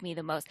struck me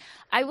the most.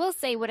 I will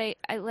say what I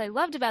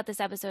loved about this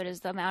episode is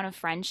the amount of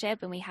friendship,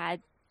 and we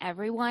had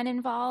everyone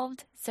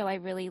involved. So I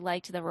really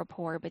liked the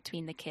rapport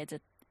between the kids,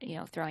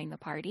 throwing the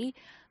party.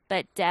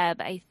 But Deb,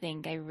 I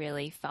think I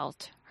really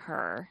felt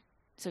her.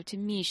 So to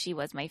me, she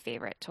was my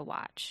favorite to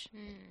watch.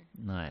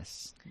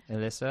 Nice.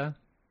 Alyssa?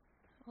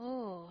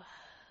 Oh,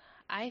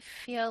 I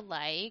feel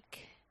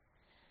like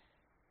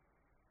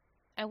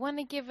I want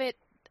to give it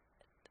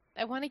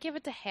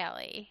to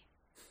Haley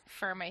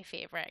for my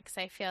favorite, because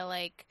I feel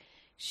like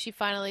she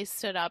finally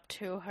stood up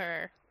to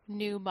her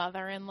new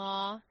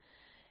mother-in-law,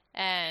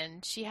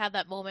 and she had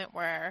that moment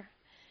where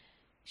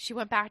she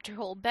went back to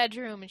her old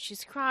bedroom and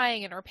she's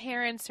crying and her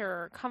parents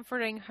are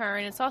comforting her,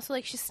 and it's also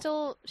like she's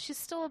still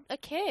a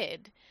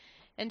kid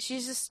and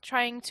she's just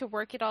trying to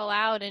work it all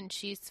out, and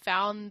she's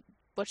found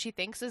what she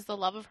thinks is the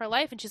love of her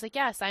life, and she's like,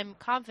 yes, I'm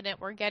confident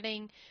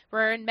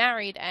we're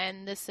married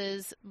and this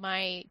is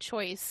my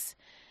choice,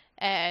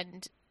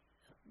 and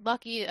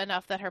lucky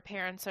enough that her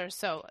parents are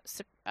so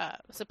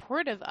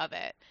supportive of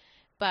it.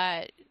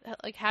 But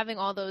like having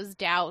all those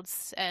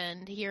doubts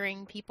and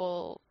hearing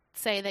people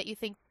say that you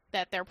think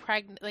that they're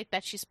pregnant, like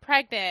that she's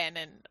pregnant,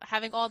 and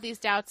having all these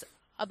doubts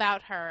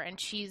about her, and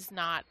she's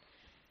not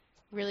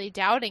really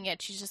doubting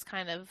it, she's just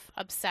kind of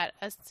upset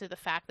as to the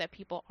fact that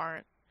people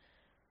aren't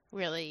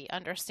really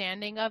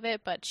understanding of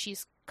it, but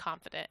she's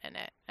confident in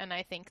it, and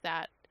I think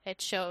that it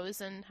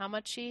shows in how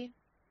much she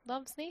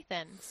loves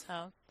Nathan.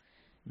 So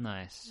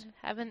nice.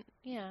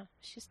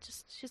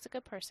 She's a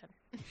good person.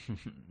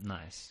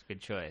 Nice,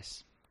 good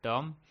choice.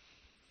 Dom?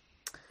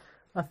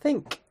 I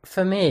think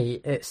for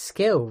me it's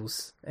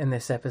Skills in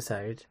this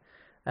episode.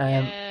 I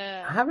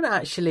haven't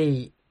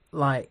actually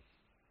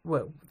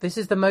this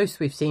is the most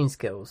we've seen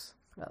Skills.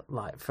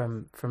 Like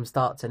from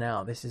start to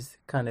now, this is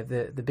kind of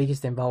the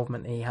biggest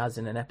involvement he has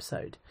in an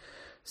episode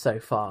so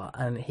far,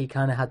 and he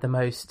kind of had the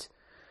most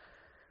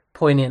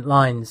poignant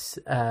lines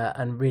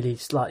and really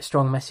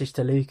strong message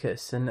to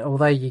Lucas. And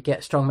although you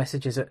get strong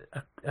messages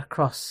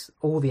across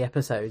all the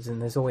episodes,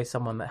 and there's always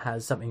someone that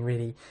has something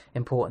really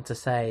important to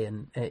say,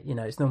 and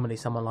it's normally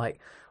someone like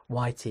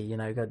Whitey,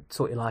 go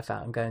sort your life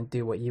out and go and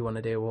do what you want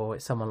to do, or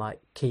it's someone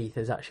like Keith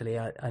is actually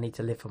I need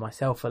to live for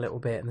myself a little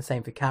bit, and the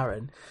same for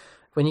Karen.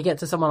 When you get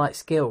to someone like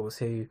Skills,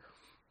 who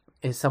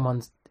is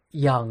someone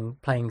young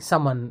playing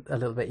someone a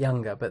little bit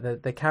younger,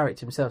 but the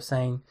character himself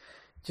saying,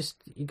 just,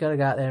 you got to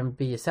go out there and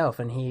be yourself.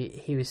 And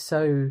he was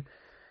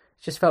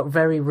just felt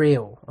very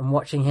real. And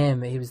watching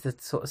him, he was the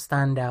sort of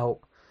standout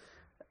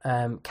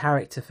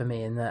character for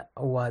me, in that,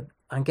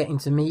 I'm getting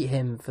to meet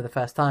him for the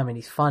first time, and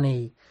he's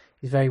funny,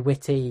 he's very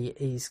witty,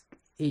 he's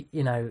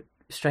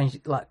strange,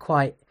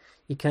 quite,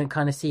 you can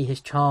kind of see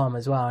his charm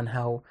as well, and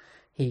how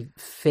he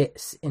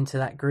fits into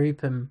that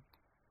group. And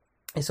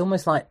it's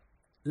almost like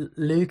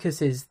Lucas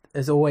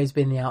has always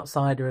been the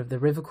outsider of the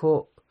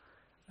Rivercourt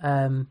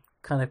kind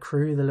of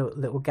crew, the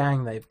little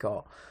gang they've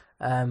got.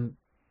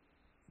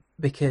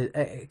 Because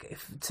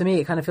to me,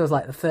 it kind of feels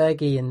like the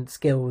Fergie and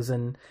Skills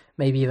and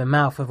maybe even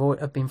Mouth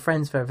have been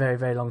friends for a very,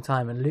 very long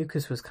time. And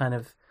Lucas was kind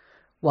of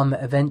one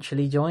that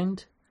eventually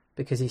joined,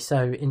 because he's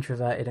so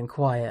introverted and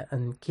quiet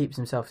and keeps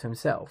himself to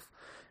himself.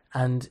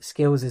 And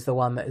Skills is the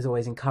one that has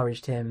always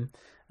encouraged him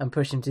and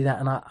pushed him to do that.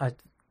 And I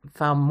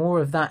found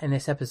more of that in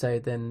this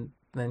episode than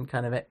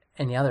kind of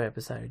any other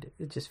episode.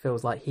 It just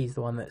feels like he's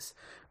the one that's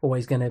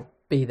always going to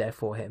be there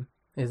for him.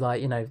 It's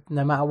like, no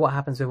matter what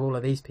happens with all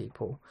of these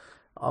people,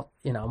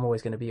 I'm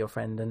always going to be your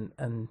friend.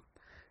 And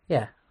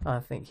yeah, I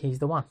think he's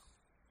the one.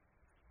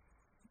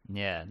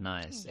 Yeah,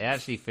 nice. It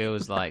actually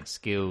feels like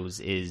Skills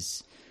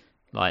is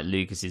like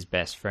Lucas's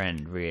best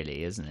friend,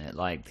 really, isn't it?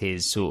 Like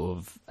his sort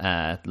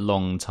of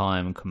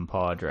long-time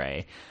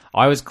compadre.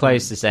 I was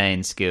close to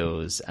saying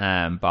Skills, but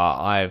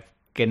I'm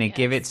gonna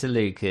give it to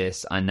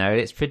Lucas. I know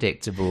it's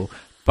predictable,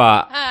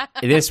 but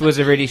this was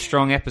a really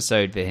strong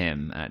episode for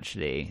him,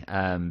 actually,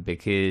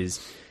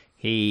 because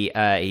he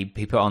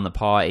put on the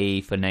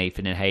party for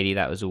Nathan and Haley.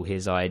 That was all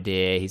his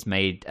idea. He's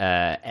made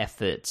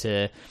effort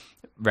to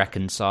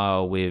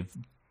reconcile with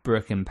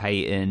Brooke and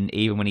Peyton.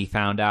 Even when he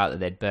found out that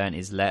they'd burnt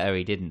his letter,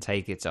 he didn't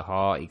take it to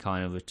heart. He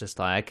kind of was just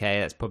like, okay,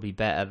 that's probably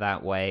better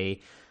that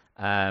way.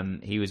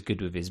 He was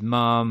good with his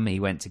mum. He's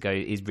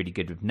really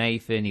good with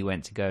Nathan. He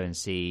went to go and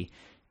see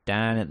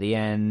Dan at the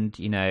end.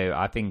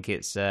 I think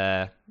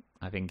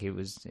it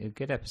was a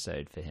good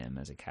episode for him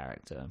as a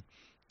character.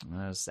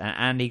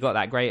 And he got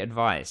that great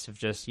advice of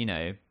just,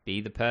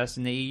 be the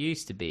person that you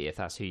used to be. If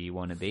that's who you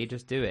want to be,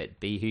 just do it.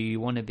 Be who you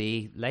want to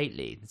be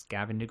lately. It's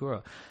Gavin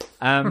DeGraw.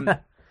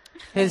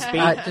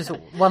 Just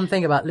one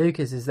thing about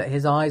Lucas is that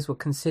his eyes were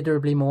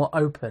considerably more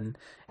open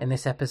in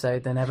this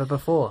episode than ever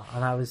before,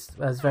 and I was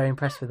very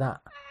impressed with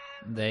that.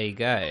 There you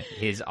go.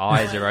 His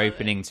eyes are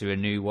opening to a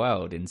new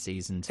world in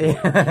season 2.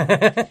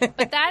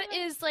 But that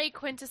is like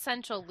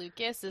quintessential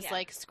Lucas is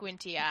like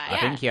squinty eye. I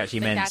think he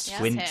actually meant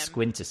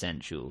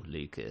quintessential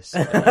Lucas.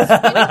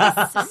 Quintessential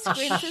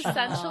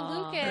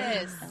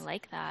Lucas. I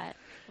like that.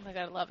 Oh my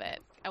god, I love it.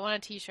 I want a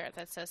t-shirt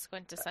that says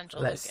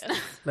quintessential Lucas.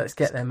 Let's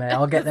get them made.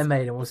 I'll get them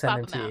made and we'll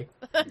send them to you.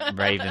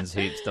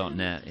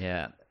 Ravenshoops.net,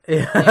 yeah.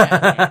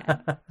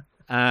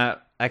 Yeah.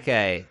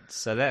 Okay,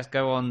 so let's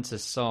go on to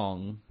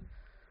song.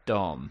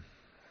 Dom.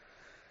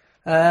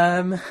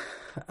 I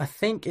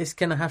think it's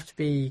going to have to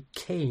be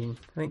Keen.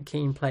 I think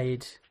Keen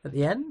played at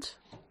the end.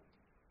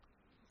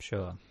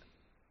 Sure.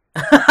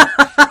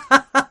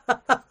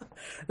 The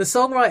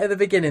song right at the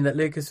beginning that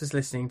Lucas was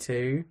listening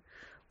to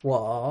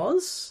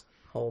was...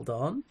 Hold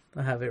on,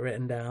 I have it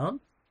written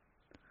down.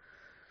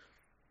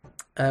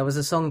 It was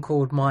a song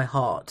called My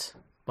Heart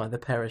by The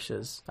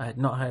Perishers. I had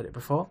not heard it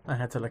before. I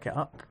had to look it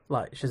up,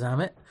 like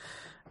Shazam it.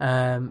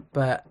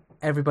 But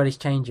Everybody's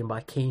Changing by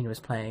Keane was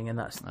playing, and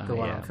that's the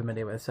one I'm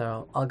familiar with.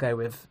 So I'll go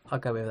with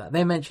that.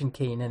 They mentioned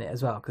Keane in it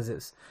as well because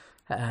it's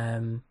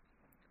Peyton,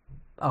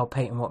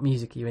 what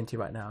music are you into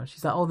right now? And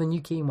she's like, the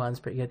new Keane one's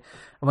pretty good.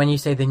 And when you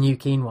say the new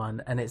Keane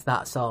one and it's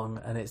that song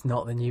and it's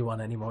not the new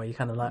one anymore, you're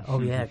kind of like, oh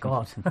yeah,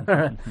 God,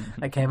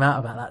 that came out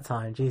about that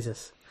time,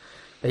 Jesus.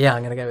 But yeah,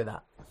 I'm gonna go with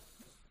that.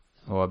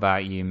 What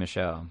about you,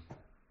 Michelle?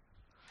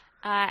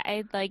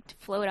 I liked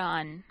Float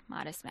On,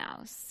 Modest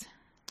Mouse.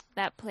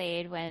 That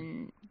played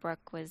when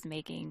Brooke was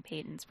making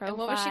Peyton's profile. And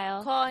what was she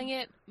calling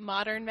it?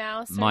 Modern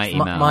Mouse? Mighty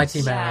Mouse.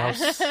 Mighty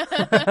Mouse.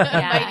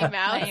 Mighty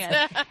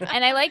Mouse.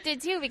 And I liked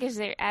it too because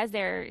as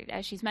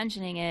she's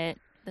mentioning it,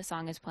 the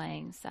song is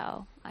playing.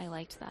 So I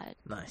liked that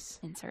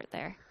insert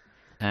there.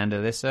 And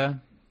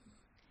Alyssa?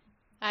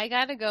 I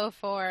gotta go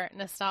for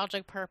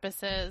nostalgic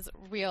purposes,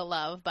 Real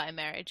Love by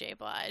Mary J.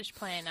 Blige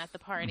playing at the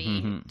party.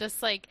 Mm-hmm.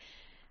 Just like,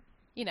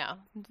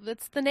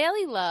 it's the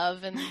Nelly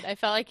love, and I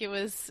felt like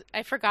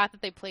I forgot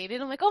that they played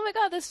it. I'm like, oh my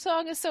god, this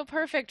song is so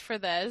perfect for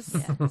this.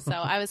 Yeah. So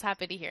I was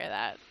happy to hear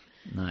that.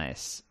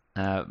 Nice.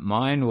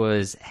 Mine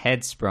was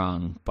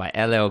Headsprung by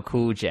LL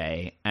Cool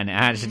J, and it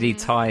actually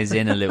ties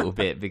in a little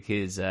bit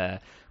because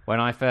when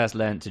I first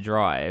learned to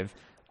drive,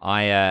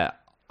 I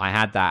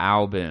had that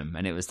album,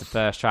 and it was the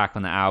first track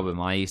on the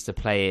album. I used to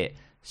play it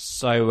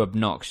so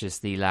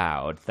obnoxiously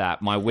loud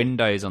that my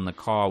windows on the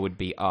car would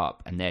be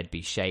up and they'd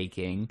be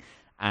shaking.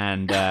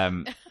 And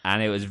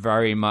it was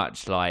very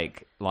much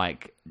like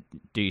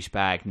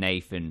douchebag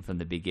Nathan from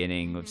the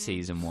beginning of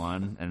season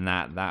 1, and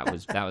that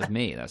was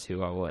me. That's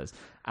who I was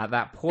at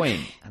that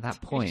point.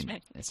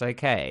 It's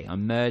okay. I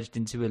merged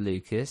into a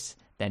Lucas,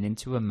 then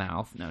into a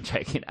mouth. No, I'm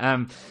joking.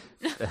 I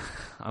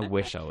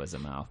wish I was a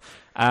mouth.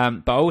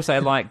 But I also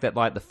like that.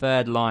 Like the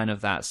third line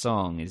of that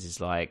song is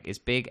like it's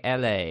Big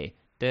LA,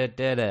 da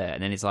da da,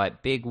 and then it's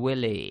like Big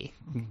Willie.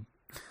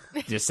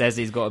 Just says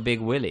he's got a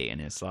big willy,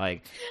 and it's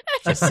like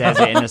just says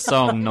it in a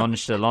song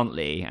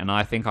nonchalantly, and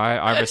I think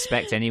I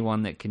respect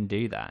anyone that can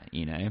do that,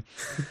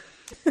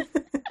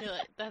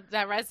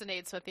 That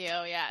resonates with you,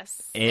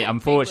 yes. It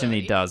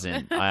unfortunately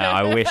doesn't.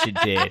 I wish it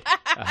did.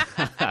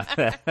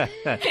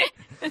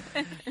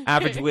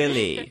 Average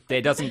Willie.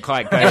 It doesn't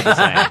quite go the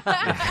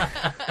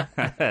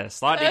same.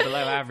 Slightly below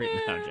average.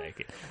 No, I'm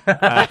joking.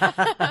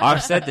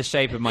 I've said the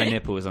shape of my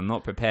nipples. I'm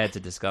not prepared to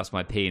discuss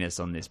my penis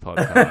on this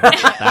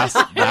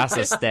podcast. That's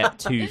a step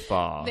too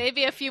far.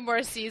 Maybe a few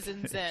more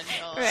seasons in.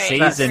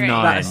 Season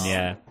 9,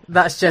 yeah.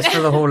 That's just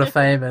for the Hall of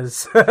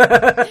Famers.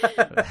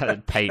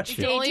 Patreon. You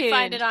can only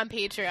find it on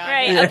Patreon.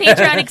 Right, a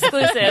Patreon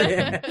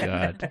exclusive.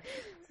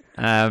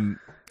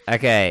 God.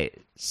 Okay,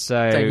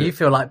 so... Don't you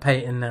feel like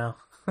Peyton now?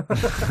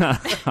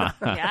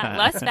 Yeah,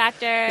 lust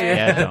factor.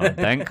 Yeah,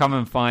 don't come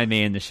and find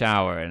me in the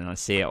shower and I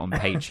see it on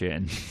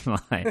Patreon.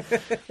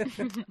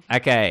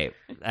 Okay,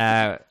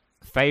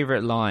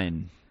 favorite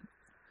line,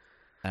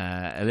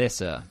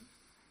 Alyssa.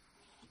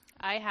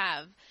 I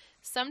have.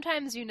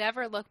 Sometimes you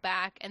never look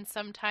back, and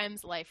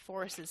sometimes life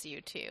forces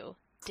you to.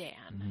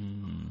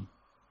 Dan.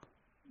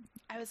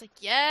 I was like,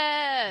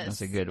 yes.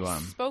 That's a good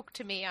one. Spoke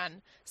to me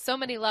on so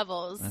many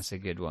levels. That's a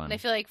good one. And I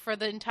feel like for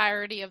the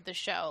entirety of the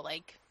show,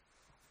 like,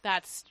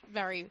 that's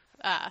very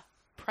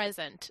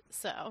present.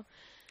 So.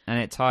 And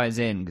it ties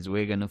in because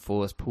we're going to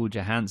force Paul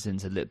Johansson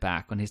to look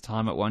back on his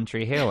time at One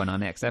Tree Hill in our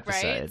next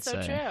episode. Right?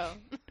 So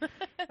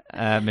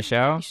true.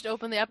 Michelle? You should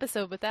open the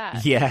episode with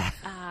that. Yeah.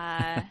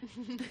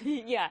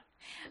 Yeah.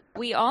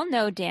 We all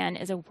know Dan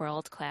is a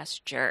world-class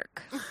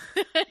jerk.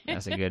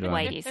 That's a good one.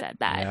 Whitey said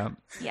that.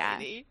 Yeah.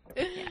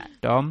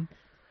 Dom?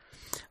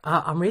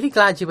 I'm really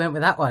glad you went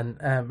with that one,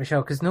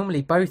 Michelle, because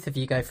normally both of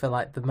you go for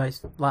like the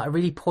most, like a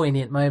really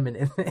poignant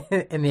moment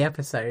in the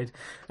episode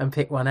and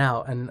pick one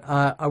out. And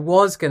I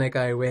was going to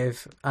go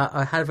with,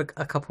 I have a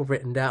couple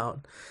written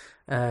down.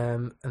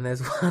 And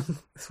there's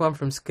one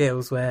from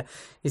Skills where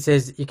he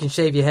says, "You can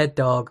shave your head,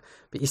 dog,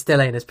 but you still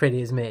ain't as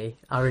pretty as me."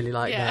 I really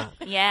like that.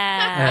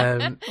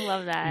 Yeah,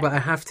 love that. But I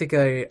have to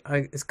go.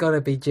 It's got to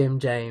be Jim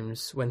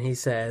James when he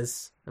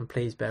says, and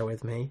please bear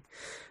with me.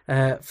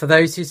 For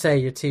those who say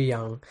you're too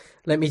young,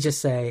 let me just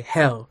say,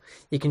 hell,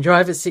 you can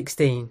drive at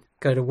 16,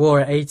 go to war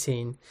at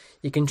 18,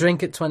 you can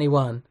drink at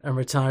 21 and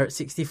retire at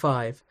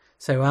 65.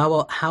 So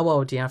how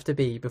old do you have to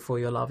be before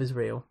your love is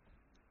real?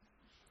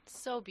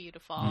 So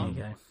beautiful. There you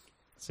go.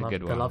 It's a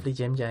good one. The lovely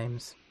Jim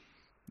James.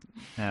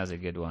 That was a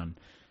good one.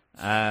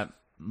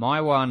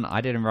 My one,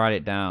 I didn't write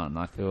it down.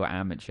 I feel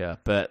amateur.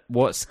 But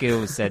what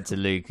Skills said to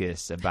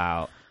Lucas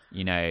about,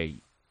 you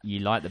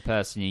like the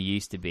person you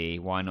used to be,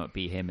 why not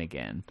be him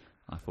again?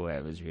 I thought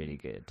it was really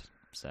good.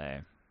 So,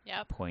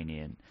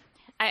 poignant.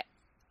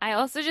 I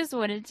also just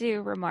wanted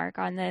to remark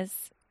on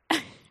this.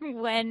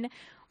 When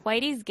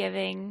Whitey's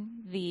giving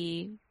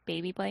the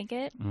baby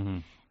blanket,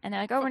 and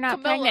they're like, "Oh, we're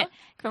not pregnant."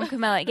 From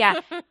Camilla,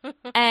 yeah.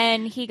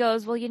 And he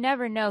goes, "Well, you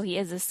never know. He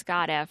is a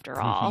Scot after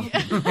all."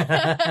 That's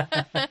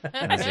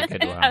a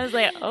good one. I was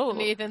like, "Oh."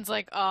 Nathan's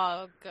like,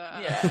 "Oh,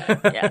 God."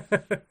 Yeah.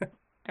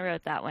 I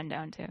wrote that one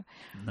down, too.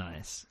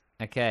 Nice.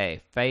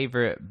 Okay,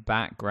 favorite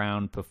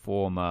background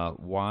performer,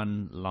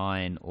 one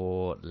line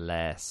or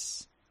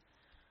less.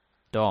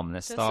 Dom,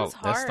 let's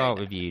start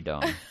with you,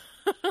 Dom.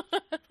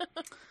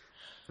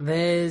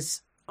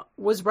 Was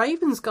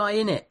Raven's guy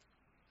in it?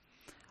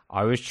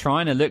 I was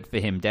trying to look for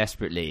him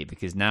desperately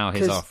because now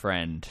he's our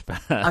friend.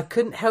 I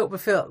couldn't help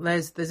but feel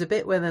there's a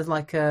bit where there's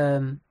like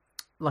a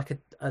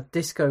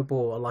disco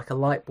ball or like a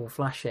light ball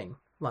flashing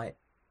like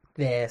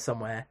there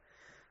somewhere,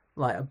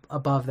 like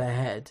above their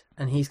head,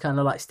 and he's kind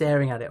of like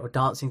staring at it or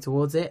dancing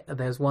towards it.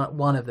 There's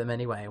one of them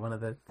anyway. One of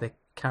the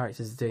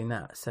characters is doing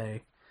that. So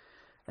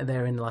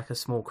they're in like a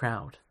small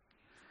crowd.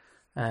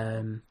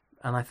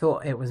 And I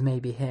thought it was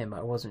maybe him.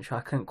 I wasn't sure.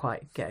 I couldn't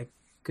quite get a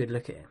good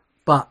look at him.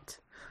 But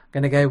I'm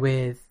going to go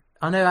with...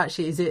 I know,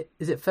 actually, is it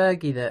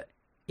Fergie that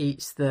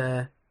eats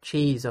the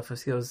cheese off of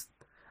Skills?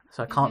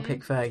 So I can't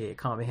pick Fergie. It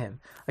can't be him.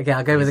 Okay,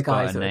 I'll go with the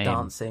guys that were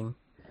dancing.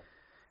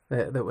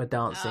 That were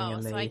dancing. Oh,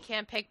 so I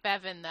can't pick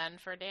Bevan then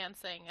for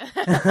dancing.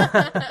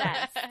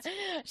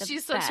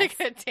 She's such a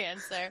good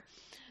dancer.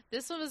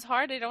 This one was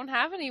hard. I don't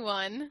have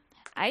anyone.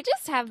 I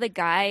just have the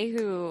guy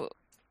who...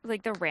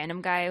 Like the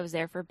random guy who was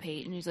there for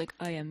Peyton, who's like,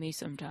 "I am me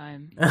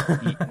sometime."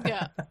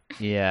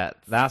 Yeah,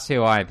 that's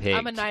who I picked.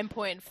 I'm a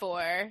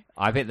 9.4.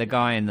 I picked the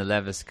guy in the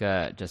leather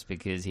skirt just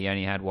because he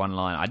only had one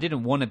line. I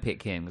didn't want to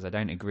pick him because I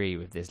don't agree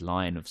with this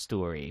line of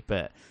story,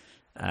 but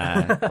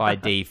by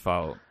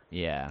default,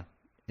 yeah.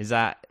 Is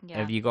that? Yeah.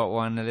 Have you got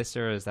one, Alyssa,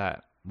 or is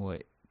that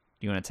what?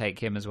 You want to take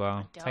him as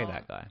well? Take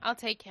that guy. I'll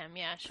take him.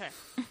 Yeah, sure.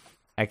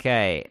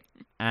 Okay,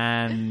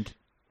 and.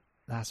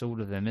 That's all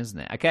of them, isn't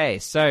it? Okay,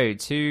 so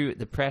to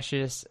the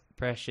precious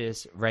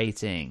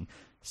rating.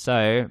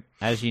 So,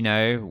 as you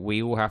know,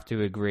 we all have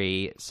to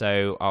agree.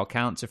 So I'll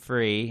count to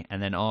 3,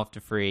 and then after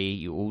 3,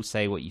 you all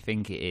say what you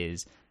think it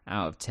is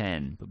out of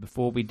 10. But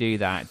before we do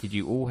that, did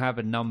you all have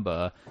a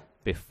number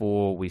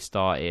before we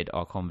started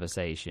our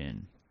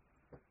conversation?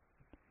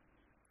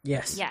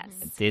 Yes.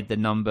 Did the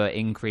number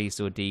increase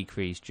or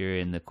decrease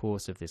during the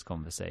course of this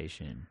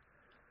conversation?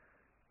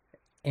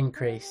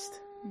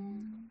 Increased.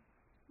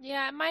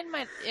 Yeah, mine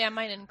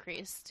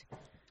increased.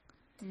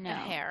 No. A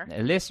hair.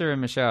 Alyssa and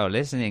Michelle,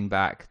 listening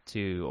back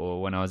to,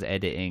 or when I was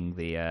editing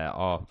the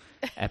our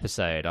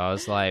episode, I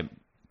was like,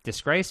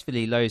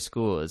 disgracefully low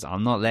scores.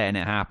 I'm not letting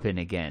it happen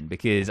again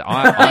because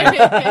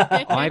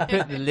I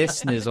put the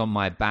listeners on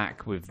my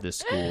back with the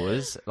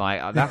scores.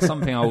 Like that's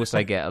something I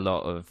also get a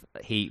lot of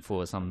heat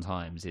for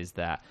sometimes is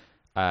that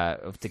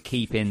to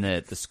keep in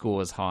the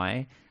scores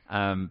high.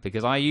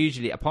 Because I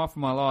usually, apart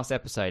from my last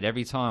episode,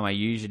 every time I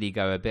usually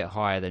go a bit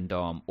higher than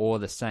Dom or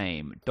the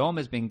same. Dom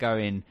has been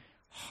going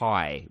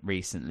high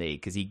recently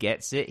because he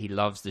gets it. He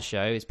loves the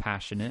show. He's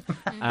passionate.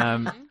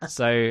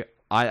 So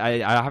I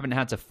haven't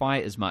had to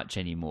fight as much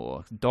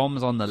anymore.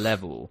 Dom's on the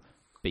level.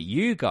 But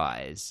you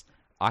guys,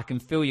 I can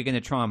feel you're going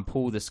to try and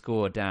pull the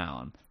score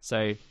down.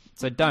 So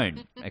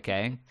don't,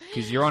 okay?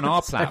 Because you're on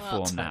our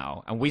platform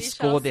now, and we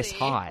scored this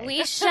high.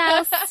 We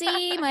shall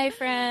see, my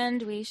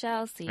friend. We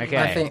shall see. Okay,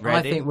 I think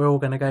we're all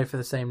going to go for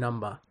the same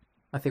number.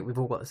 I think we've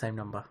all got the same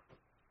number.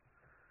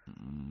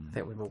 I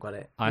think we've all got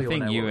it. I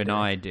think you and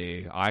I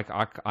do.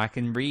 I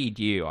can read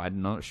you.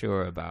 I'm not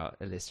sure about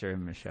Alyssa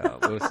and Michelle.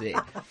 We'll see.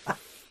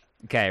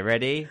 Okay,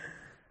 ready?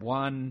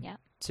 1,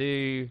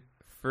 2,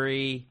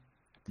 3,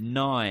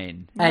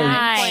 9.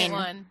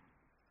 9.1.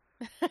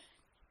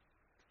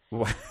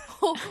 What?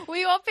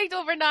 We all picked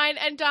over 9,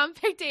 and Dom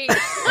picked 8.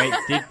 Wait,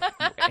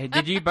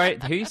 did you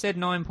both? Who said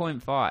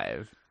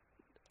 9.5?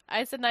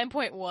 I said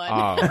 9.1.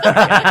 Oh,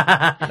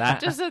 okay.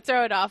 Just to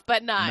throw it off,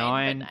 but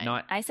 9.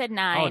 I said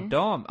 9. Oh,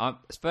 Dom.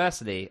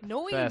 Firstly,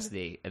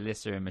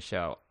 Alyssa and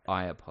Michelle,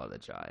 I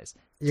apologize.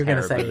 You're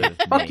going to say,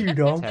 fuck you,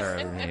 Dom.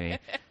 Terrible of me.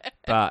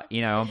 But,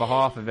 on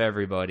behalf of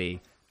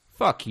everybody,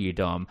 fuck you,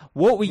 Dom.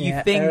 What were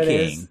you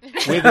thinking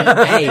with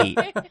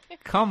an 8?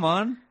 Come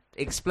on,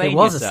 explain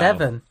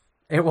yourself.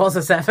 It was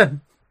a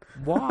 7.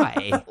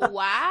 Why?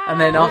 Wow. And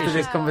then after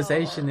this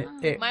conversation,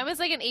 it mine was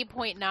like an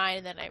 8.9,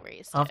 and then I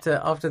raised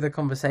after the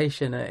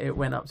conversation, it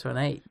went up to an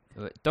 8.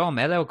 Dom,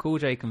 LL Cool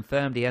J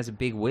confirmed he has a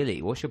big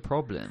willy. What's your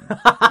problem?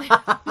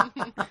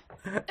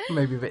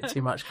 Maybe a bit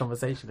too much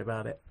conversation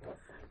about it.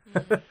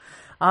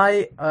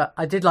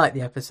 I did like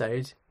the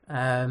episode.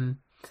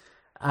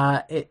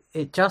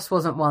 It just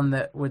wasn't one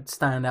that would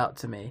stand out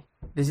to me.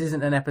 This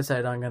isn't an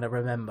episode I'm going to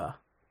remember.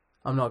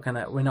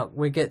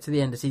 We get to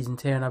the end of season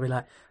 2 and I'll be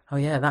like, oh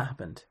yeah, that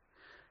happened.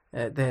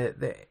 There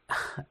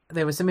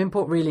were some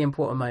really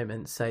important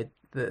moments. So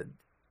the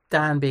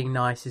Dan being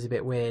nice is a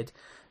bit weird.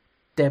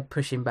 Deb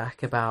pushing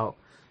back about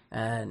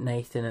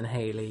Nathan and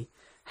Haley.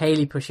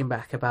 Haley pushing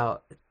back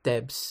about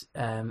Deb's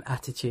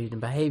attitude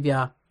and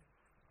behaviour.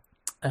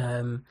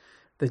 The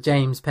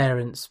James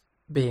parents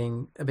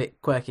being a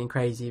bit quirky and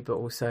crazy, but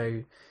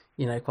also,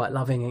 quite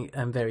loving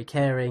and very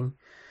caring.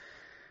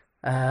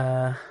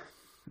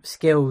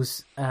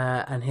 Skills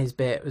and his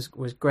bit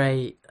was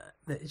great.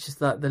 It's just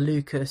like the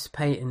Lucas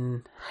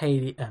Peyton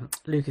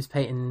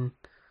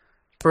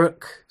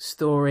Brooke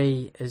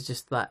story is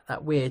just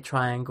that weird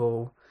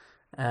triangle.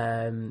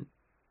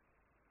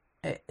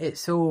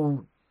 It's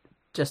all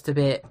just a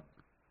bit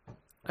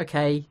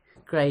okay,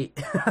 great.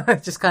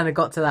 Just kind of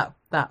got to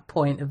that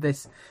point of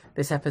this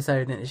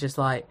episode, and it's just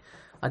like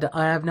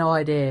I have no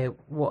idea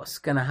what's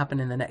going to happen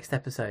in the next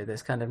episode.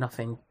 There's kind of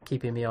nothing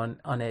keeping me on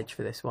edge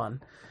for this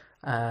one.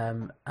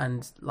 And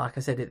like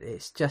I said,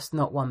 it's just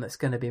not one that's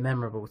going to be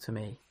memorable to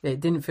me. It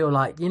didn't feel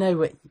like,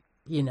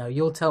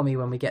 you'll tell me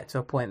when we get to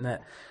a point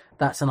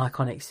that's an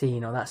iconic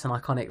scene or that's an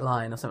iconic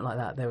line or something like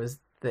that.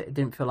 It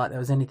didn't feel like there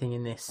was anything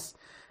in this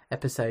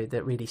episode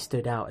that really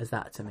stood out as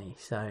that to me.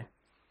 So,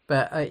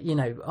 but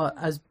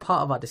as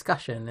part of our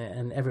discussion,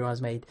 and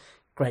everyone's made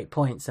great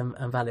points and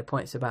valid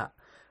points about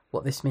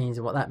what this means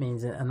and what that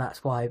means, and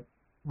that's why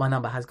my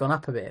number has gone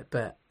up a bit,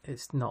 but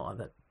it's not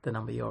the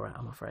number you're at,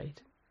 I'm afraid.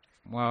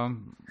 Well,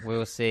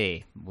 we'll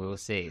see.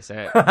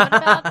 So, what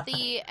about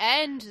the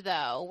end,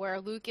 though, where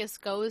Lucas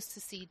goes to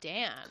see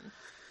Dan?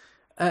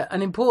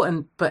 An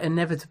important but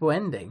inevitable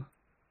ending.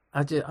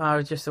 I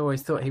just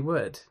always thought he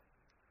would.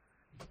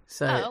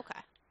 So,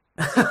 okay.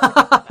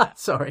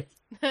 Sorry.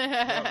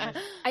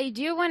 I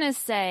do want to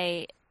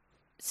say,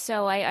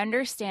 so I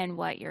understand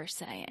what you're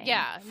saying.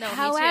 Yeah, no,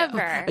 however,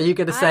 me too. Are you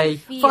going to say,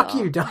 fuck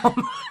you, Dom?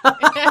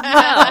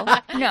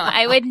 No,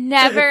 I would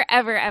never,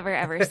 ever, ever,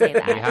 ever say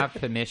that. You have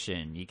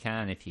permission. You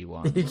can if you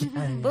want. You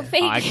can, well,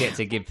 I get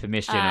to give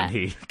permission on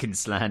who can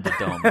slander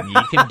Dom.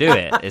 You can do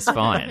it. It's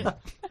fine.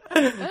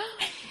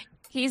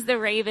 He's the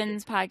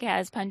Ravens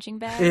podcast punching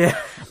bag.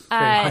 Yeah,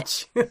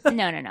 pretty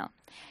much.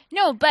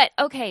 No, but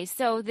okay,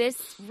 so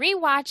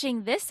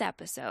rewatching this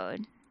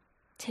episode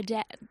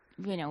today,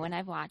 when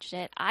I've watched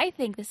it, I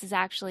think this is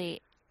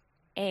actually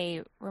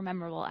a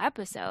memorable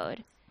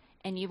episode,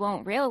 and you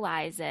won't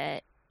realize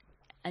it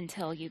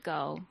until you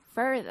go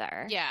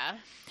further. Yeah.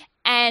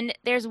 And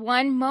there's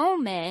one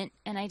moment,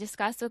 and I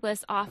discussed with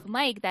Liz off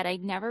mic, that I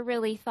never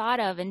really thought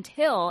of and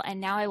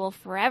now I will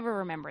forever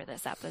remember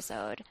this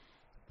episode.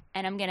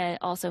 And I'm going to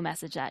also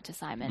message that to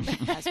Simon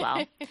as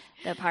well,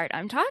 the part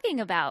I'm talking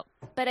about.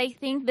 But I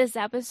think this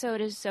episode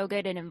is so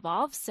good. It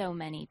involves so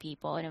many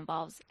people. It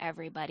involves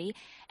everybody.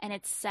 And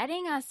it's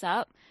setting us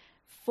up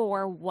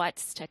for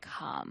what's to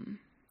come.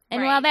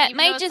 And while that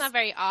might it's not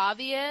very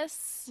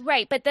obvious.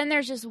 Right, but then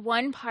there's just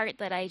one part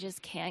that I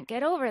just can't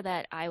get over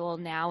that I will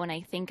now, when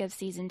I think of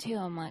season 2,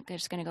 I'm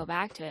just going to go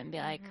back to it and be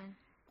like,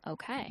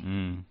 okay.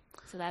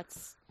 So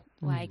that's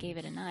why I gave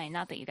it a 9.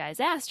 Not that you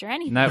guys asked or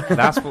anything. No,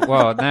 that's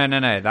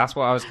no. That's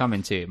what I was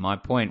coming to. My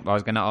point, I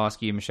was going to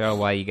ask you, Michelle,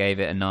 why you gave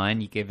it a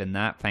 9. You've given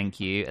that. Thank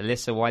you.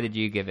 Alyssa, why did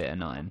you give it a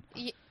 9?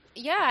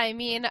 Yeah, I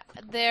mean,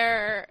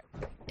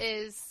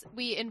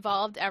 we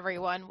involved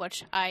everyone,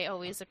 which I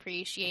always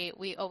appreciate.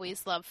 We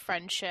always love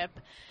friendship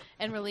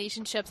and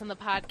relationships on the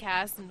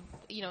podcast, and,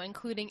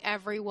 including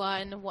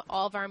everyone,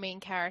 all of our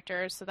main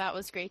characters. So that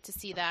was great to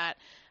see that.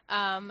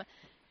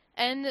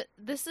 And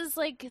this is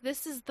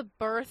the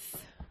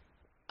birth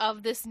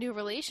of this new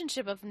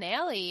relationship of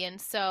Nellie, and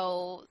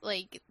so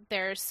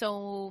there's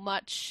so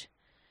much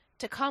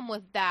to come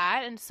with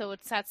that, and so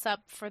it sets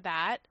up for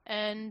that,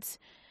 and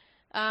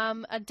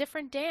a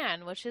different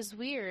Dan, which is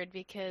weird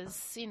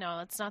because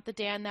it's not the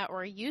Dan that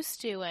we're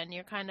used to, and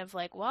you're kind of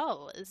like,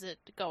 well, is it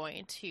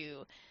going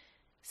to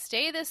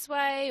stay this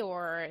way,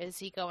 or is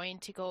he going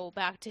to go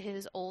back to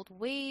his old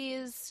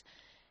ways?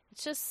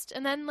 It's just,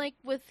 and then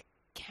with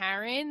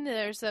Karen,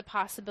 there's a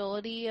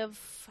possibility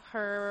of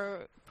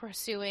her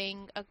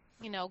pursuing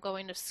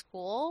going to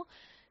school.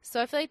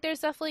 So I feel like there's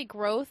definitely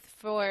growth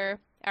for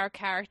our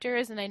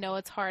characters, and I know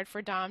it's hard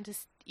for Dom to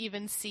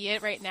even see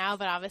it right now,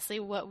 but obviously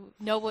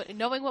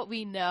knowing what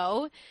we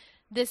know,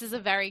 this is a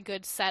very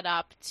good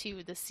setup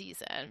to the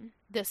season,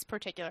 this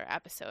particular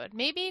episode.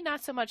 Maybe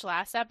not so much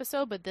last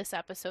episode, but this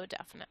episode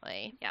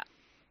definitely. Yeah.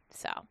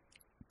 So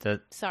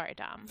sorry,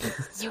 Dom.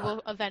 You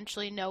will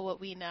eventually know what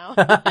we know.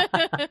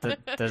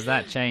 Does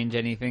that change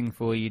anything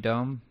for you,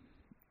 Dom?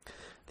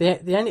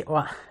 The only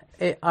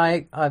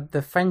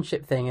the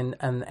friendship thing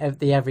and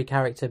the every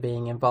character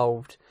being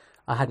involved,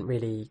 I hadn't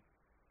really,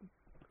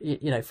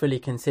 fully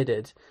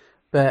considered.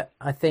 But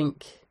I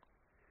think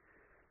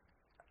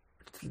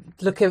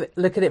look at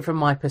it from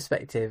my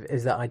perspective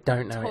is that I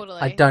don't know Totally.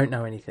 I don't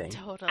know anything.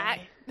 Totally.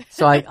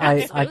 So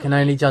I can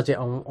only judge it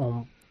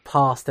on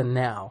past and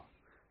now.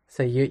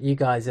 So you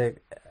guys are,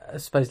 I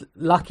suppose,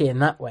 lucky in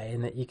that way,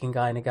 in that you can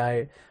kind of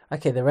go,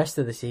 okay, the rest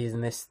of the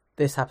season, this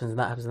happens and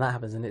that happens and that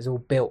happens, and it's all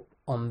built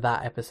on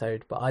that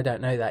episode. But I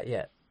don't know that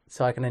yet,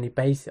 so I can only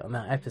base it on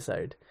that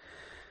episode.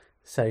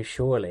 So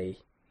surely,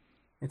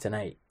 it's an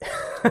 8.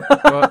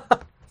 Well,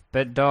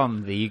 but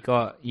Dom,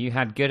 you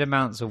had good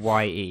amounts of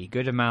YE,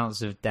 good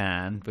amounts of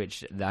Dan,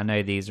 which I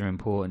know these are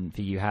important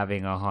for you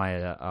having a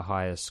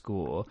higher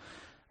score,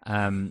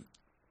 and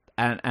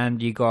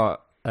you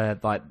got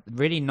like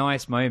really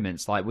nice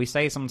moments. Like we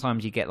say,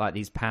 sometimes you get like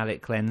these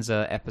palate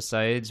cleanser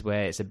episodes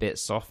where it's a bit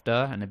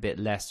softer and a bit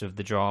less of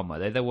the drama.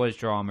 Though there was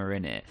drama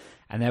in it,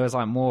 and there was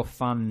like more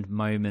fun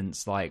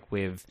moments, like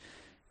with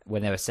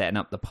when they were setting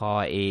up the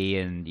party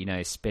and,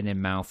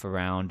 spinning Mouth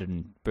around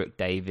and Brooke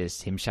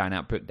Davis, him shouting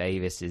out Brooke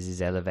Davis as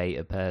his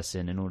elevator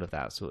person and all of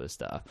that sort of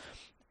stuff.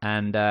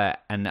 And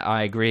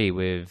I agree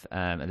with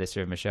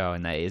Alyssa and Michelle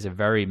in that it is a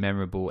very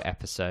memorable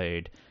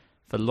episode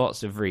for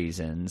lots of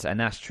reasons. And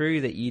that's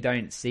true that you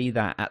don't see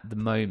that at the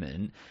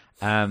moment.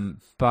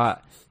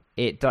 But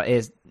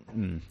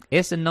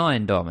it's a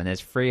 9, Dom, and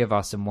there's 3 of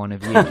us and 1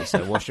 of you.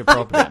 So what's your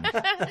problem?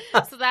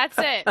 So that's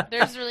it.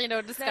 There's really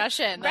no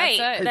discussion.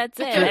 That's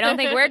it. I don't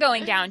think we're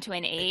going down to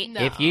an 8.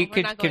 No, if you we're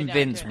could not going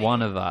convince down to an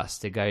one 8. of us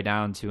to go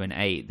down to an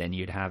 8, then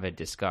you'd have a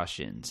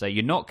discussion. So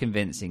you're not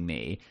convincing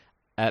me.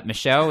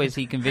 Michelle, has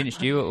he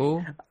convinced you at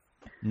all?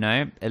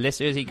 No.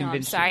 Alyssa, has he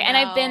convinced sorry. you? And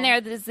I've been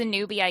there. This is a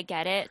newbie. I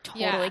get it.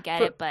 Totally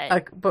get it.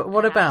 But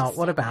what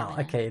about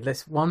okay,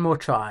 let's one more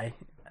try.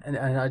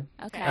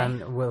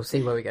 And we'll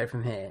see where we go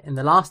from here. In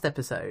the last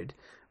episode,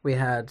 we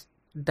had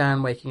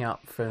Dan waking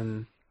up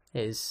from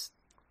his,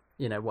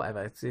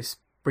 this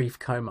brief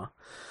coma,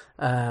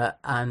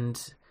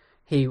 and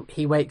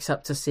he wakes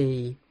up to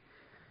see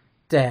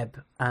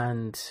Deb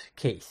and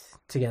Keith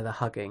together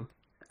hugging,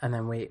 and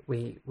then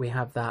we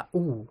have that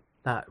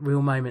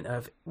real moment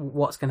of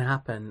what's going to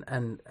happen,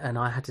 and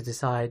I had to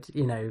decide,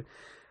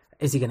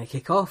 is he going to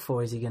kick off,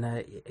 or is he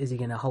going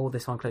to hold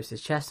this one close to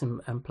his chest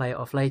and play it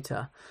off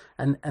later?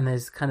 And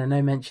there's kind of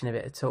no mention of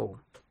it at all.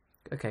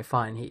 Okay,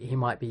 fine. He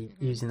might be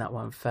using that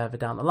one further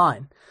down the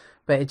line,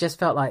 but it just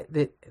felt like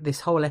this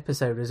whole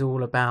episode was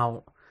all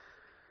about,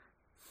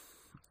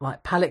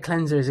 like, palate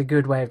cleanser is a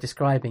good way of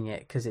describing it,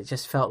 because it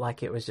just felt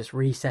like it was just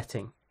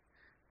resetting.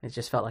 It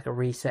just felt like a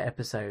reset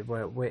episode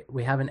where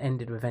we haven't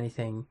ended with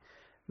anything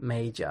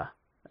major.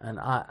 And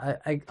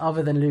I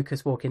other than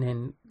Lucas walking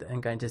in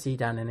and going to see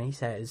Dan, and he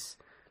says,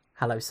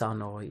 "Hello,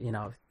 son," or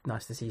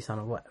 "Nice to see you, son,"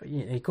 or what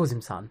he calls him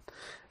son,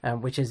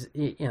 which is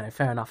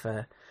fair enough,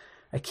 a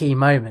key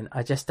moment.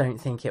 I just don't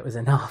think it was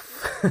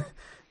enough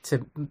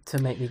to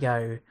make me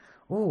go,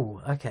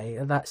 "Oh, okay,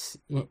 that's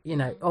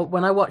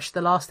when I watched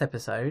the last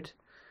episode,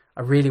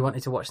 I really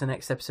wanted to watch the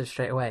next episode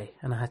straight away,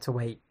 and I had to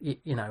wait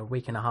a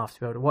week and a half to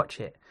be able to watch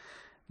it.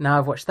 Now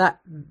I've watched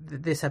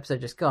this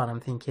episode just gone. I'm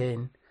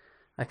thinking,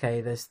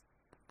 okay,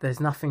 there's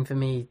nothing for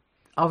me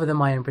other than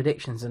my own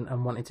predictions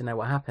and wanting to know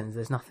what happens.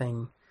 There's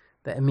nothing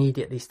that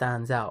immediately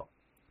stands out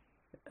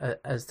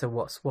as to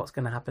what's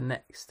going to happen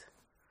next.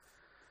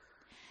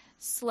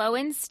 Slow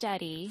and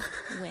steady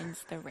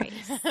wins the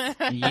race.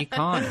 You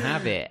can't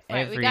have it.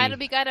 Right,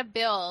 we gotta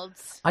build.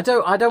 I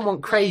don't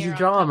want crazy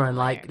drama and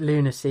like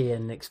lunacy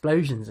and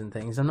explosions and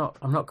things. I'm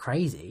not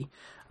crazy.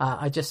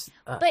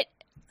 But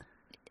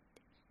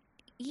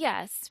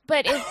yes,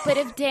 but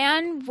if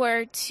Dan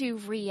were to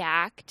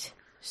react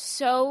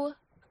so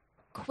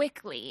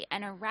quickly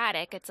and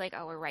erratic, it's like,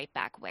 oh, we're right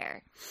back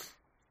where.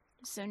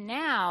 So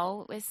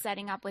now is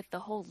setting up with the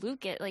whole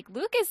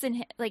Lucas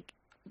and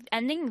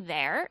ending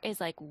there is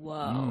like,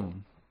 whoa,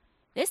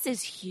 this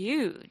is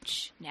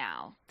huge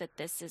now that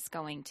this is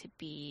going to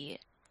be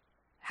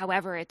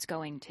however it's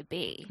going to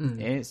be.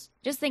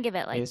 Just think of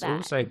it like it's that.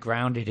 It's also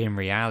grounded in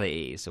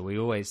reality. So we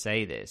always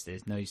say this.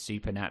 There's no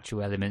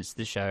supernatural elements to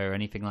the show or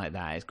anything like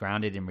that. It's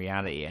grounded in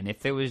reality. And if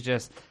there was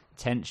just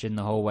tension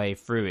the whole way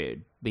through, it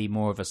would be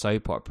more of a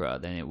soap opera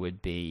than it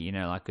would be,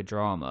 like a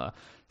drama.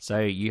 So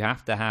you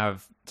have to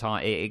have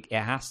time. It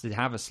has to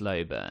have a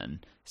slow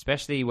burn,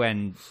 especially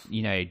when,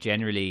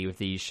 generally with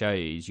these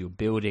shows, you're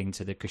building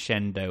to the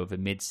crescendo of a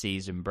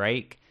mid-season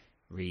break,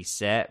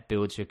 reset,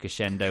 build to a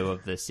crescendo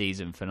of the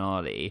season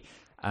finale.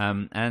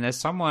 And as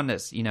someone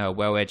that's, a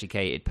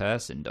well-educated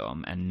person,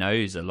 Dom, and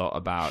knows a lot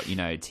about,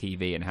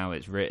 TV and how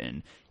it's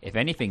written, if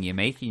anything, you're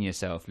making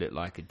yourself look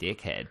like a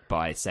dickhead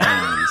by saying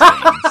these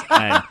things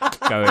and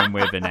going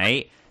with an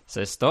 8.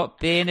 So stop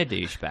being a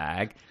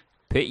douchebag.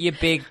 Put your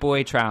big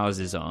boy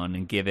trousers on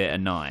and give it a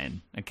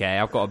 9. Okay,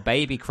 I've got a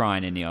baby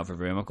crying in the other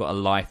room. I've got a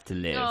life to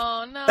live.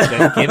 Oh, no.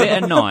 So give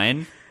it a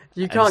 9.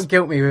 You can't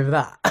guilt me with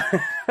that.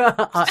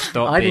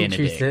 Stop I being didn't a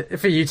choose dick.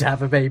 for you to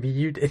have a baby.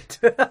 You did.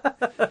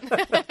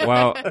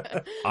 Well,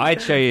 I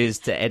chose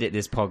to edit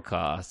this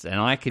podcast, and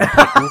I can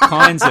pick all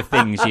kinds of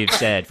things you've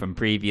said from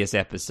previous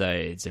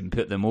episodes and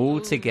put them all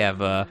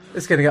together.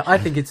 It's gonna go. I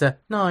think it's a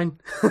 9.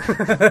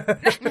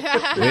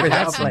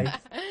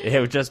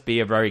 It'll just be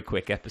a very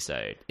quick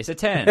episode. It's a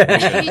 10.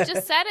 He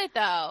just said it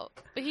though.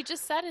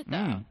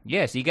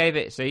 Yes, you gave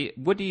it. So,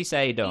 what do you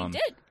say, Dom? You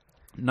did.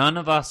 None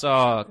of us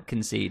are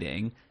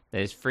conceding.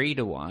 There's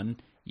 3-1.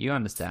 You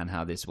understand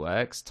how this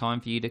works. Time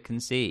for you to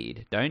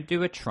concede. Don't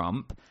do a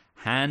Trump.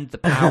 Hand the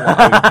power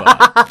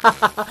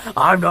over.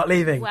 I'm not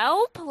leaving.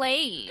 Well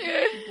played.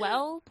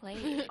 Well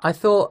played. I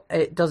thought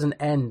it doesn't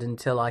end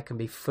until I can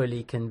be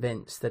fully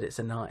convinced that it's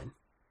a 9.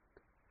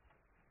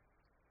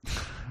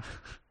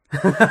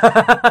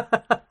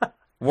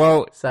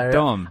 Well, so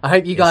Dom, I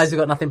hope you guys have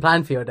got nothing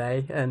planned for your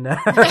day. And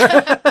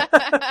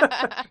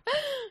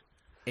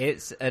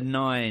it's a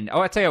 9. Oh,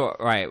 I tell you what.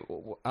 Right,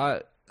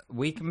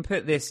 we can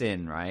put this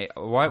in, right?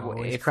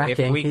 He's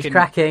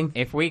cracking.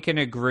 If we can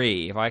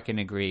agree, if I can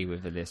agree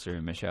with Alyssa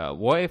and Michelle,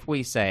 what if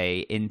we say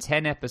in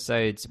 10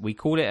 episodes we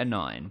call it a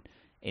 9?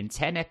 In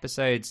 10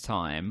 episodes'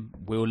 time,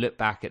 we'll look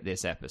back at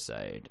this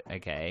episode,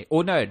 okay?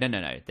 Or no.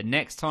 The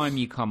next time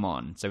you come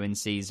on, so in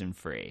season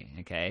 3,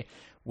 okay,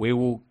 we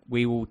will.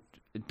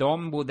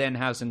 Dom will then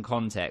have some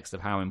context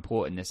of how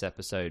important this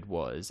episode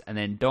was, and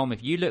then Dom,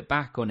 if you look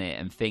back on it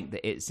and think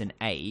that it's an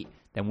 8,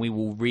 then we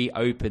will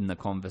reopen the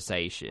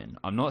conversation.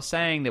 I'm not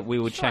saying that we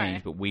will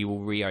change, but we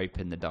will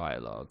reopen the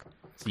dialogue.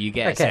 So you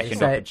get a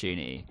second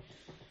opportunity.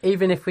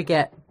 Even if we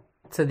get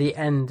to the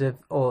end of,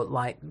 or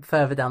like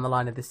further down the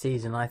line of the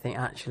season, I think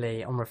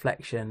actually on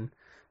reflection,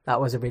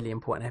 that was a really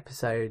important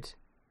episode.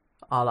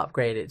 I'll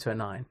upgrade it to a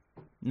 9.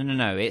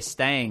 No. It's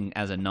staying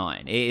as a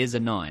 9. It is a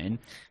 9.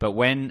 But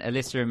when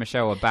Alyssa and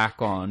Michelle are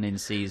back on in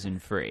season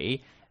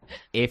 3,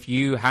 if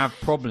you have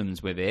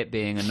problems with it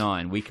being a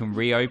 9, we can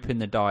reopen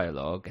the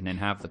dialogue and then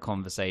have the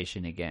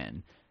conversation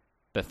again.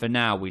 But for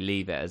now, we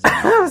leave it as a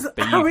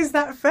 9. How is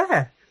that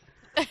fair?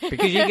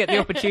 Because you get the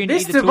opportunity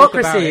this to talk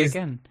about it is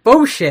again.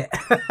 Bullshit.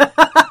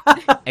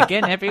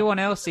 Again, everyone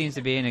else seems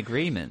to be in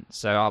agreement.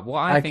 So what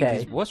I think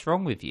is, what's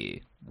wrong with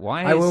you?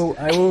 I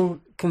will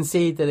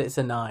concede that it's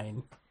a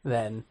 9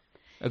 then.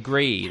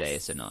 Agree that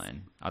it's a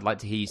 9. I'd like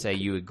to hear you say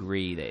you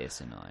agree that it's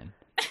a 9.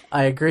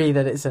 I agree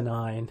that it's a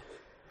 9.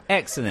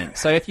 Excellent.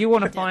 So if you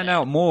want to find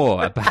out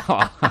more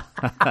about...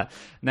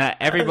 Now,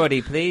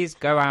 everybody, please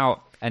go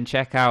out and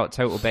check out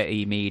Total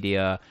Betty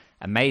Media.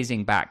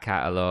 Amazing back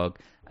catalogue.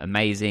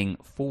 Amazing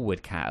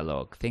forward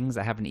catalogue. Things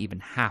that haven't even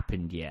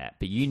happened yet.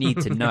 But you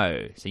need to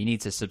know. So you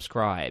need to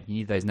subscribe. You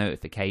need those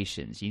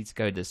notifications. You need to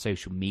go to the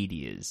social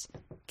medias.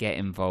 Get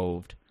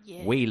involved.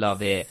 Yes. We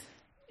love it.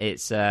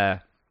 It's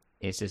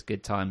just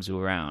good times all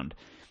around.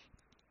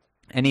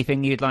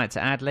 Anything you'd like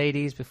to add,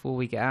 ladies, before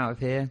we get out of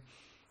here?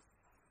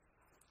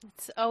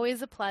 It's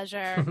always a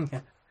pleasure.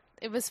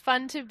 It was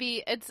fun to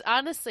be... It's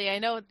honestly, I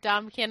know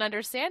Dom can't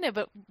understand it,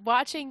 but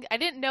watching... I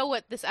didn't know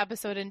what this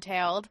episode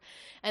entailed,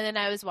 and then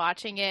I was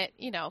watching it,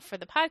 for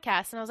the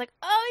podcast, and I was like,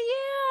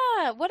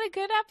 oh yeah, what a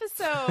good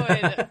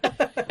episode.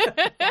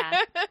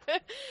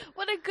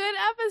 What a good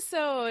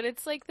episode.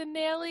 It's like the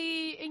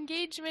Nelly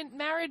engagement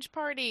marriage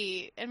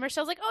party. And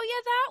Michelle's like, oh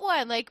yeah, that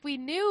one. Like, we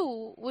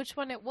knew which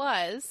one it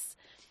was.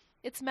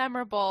 It's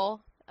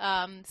memorable.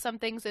 Some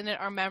things in it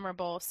are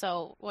memorable.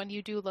 So when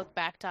you do look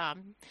back,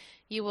 Tom,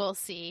 you will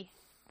see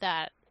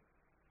that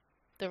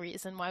the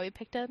reason why we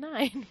picked a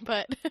 9.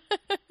 But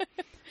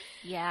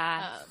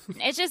yeah,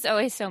 it's just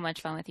always so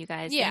much fun with you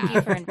guys. Yeah. Thank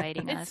you for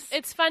inviting us.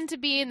 It's fun to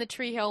be in the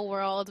Tree Hill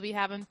world. I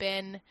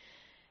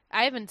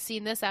haven't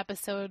seen this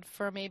episode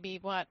for maybe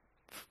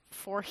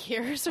 4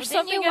 years or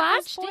something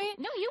at this point.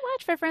 No, you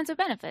watched for Friends with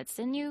Benefits.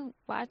 Didn't you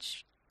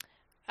watch?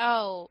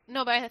 Oh,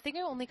 no, but I think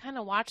I only kind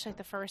of watched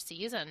the first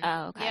season.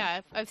 Oh, okay.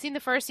 Yeah, I've seen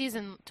the first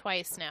season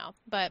twice now,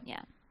 but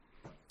yeah,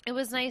 it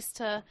was nice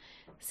to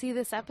see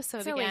this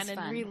episode again and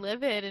fun.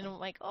 Relive it, and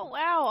like, oh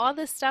wow, all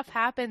this stuff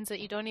happens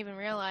that you don't even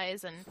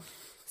realize and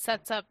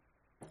sets up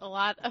a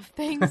lot of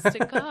things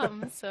to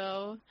come.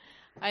 So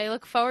I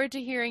look forward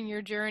to hearing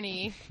your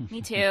journey.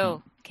 Me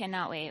too.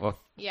 Cannot wait. Well,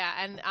 yeah,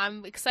 and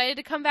I'm excited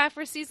to come back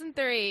for season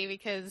 3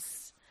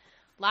 because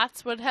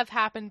lots would have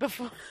happened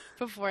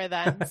before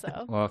then.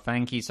 So. Well,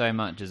 thank you so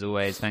much as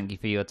always. Thank you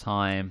for your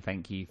time.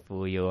 Thank you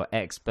for your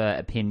expert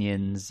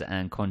opinions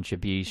and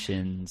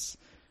contributions.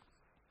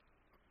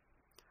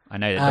 I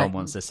know that Dom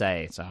wants to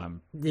say, so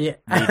I'm leaving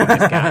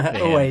this gap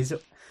here. Always.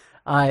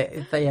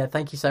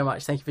 Thank you so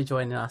much. Thank you for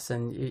joining us,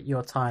 and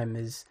your time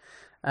is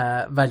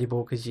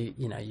valuable because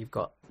you've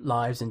got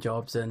lives and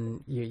jobs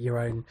and your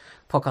own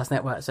podcast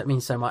network, so it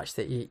means so much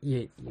that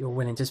you're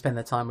willing to spend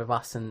the time with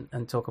us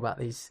and talk about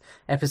these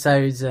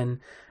episodes, and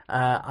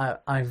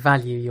I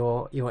value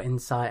your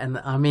insight, and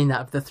I mean that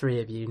of the 3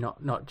 of you,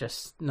 not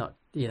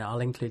I'll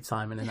include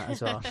Simon in that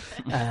as well.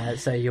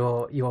 So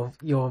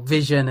your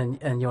vision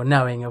and your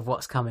knowing of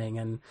what's coming,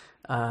 and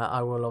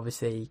I will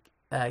obviously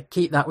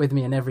keep that with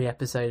me in every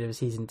episode of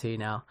season 2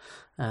 now,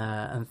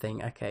 and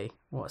think, okay,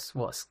 what's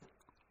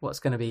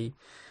going to be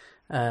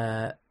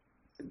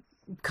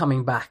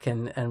coming back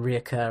and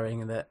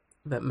reoccurring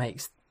that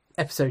makes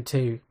episode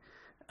 2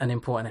 an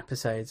important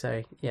episode.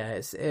 So yeah,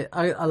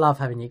 I love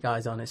having you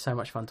guys on. It's so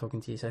much fun talking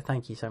to you. So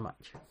thank you so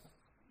much.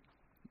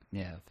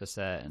 Yeah, for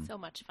certain. So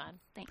much fun.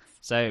 Thanks.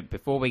 So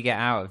before we get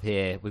out of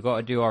here, we've got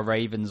to do our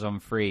Ravens on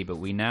 3, but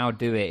we now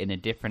do it in a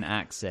different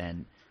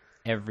accent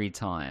every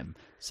time.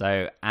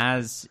 So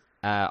as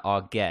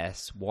our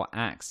guest, what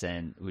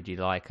accent would you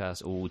like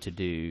us all to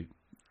do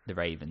the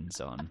Ravens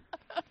on?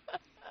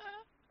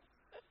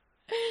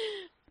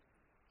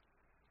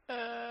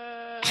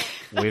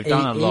 We've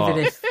done a lot.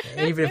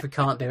 Even if we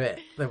can't do it,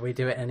 then we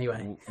do it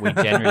anyway. We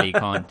generally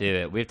can't do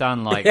it. We've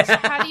done like...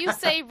 How do you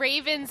say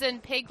ravens in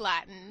Pig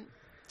Latin?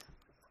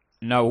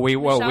 No, we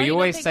Michelle,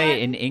 always Pig say Latin?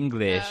 it in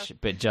English,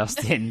 but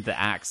just in the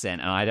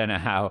accent, and I don't know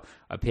how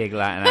a Pig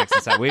Latin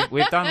accent sounds.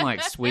 We've done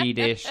like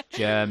Swedish,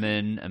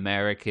 German,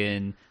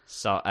 American,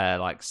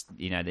 like,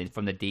 you know,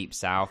 from the deep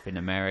south in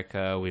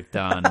America. We've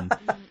done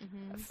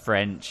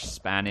French,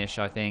 Spanish,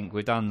 I think.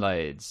 We've done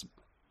loads.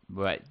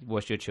 But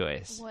what's your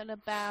choice? What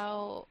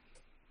about...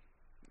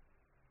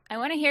 I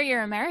want to hear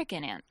your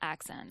American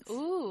accents.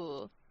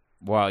 Ooh.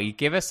 Well, you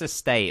give us a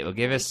state or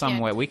give us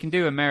somewhere. We can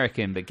do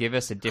American, but give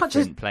us a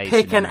different place.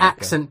 Pick in an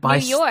accent by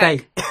New York.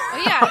 state.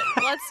 Oh, yeah,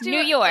 let's do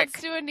New York.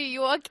 Let's do a New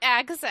York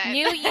accent.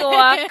 New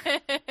York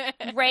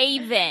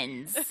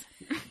Ravens.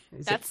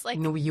 That's like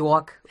New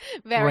York.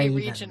 very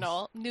Ravens.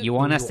 regional. You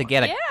want us to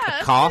get a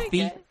that's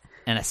coffee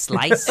and a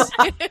slice?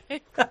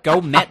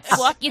 Go Mets.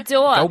 Walk your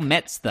dog. Go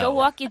Mets, though. Go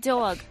walk your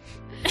dog.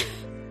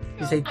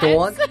 You say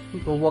dog?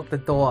 Go walk the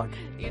dog.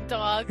 You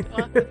dog,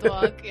 walk the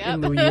dog. Yep.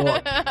 In New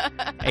York.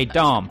 Hey,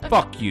 Dom,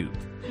 fuck you.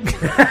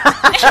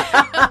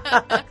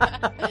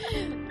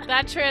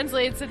 That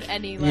translates in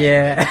any language.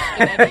 Yeah.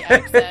 In any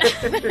accent.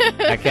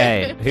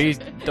 Okay, who's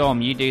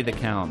Dom? You do the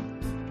count.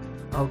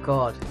 Oh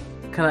God.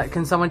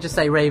 Can someone just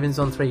say Ravens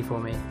on 3 for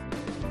me?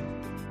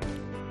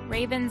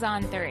 Ravens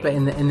on 3. But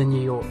in the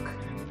New York.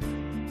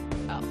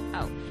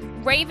 Oh.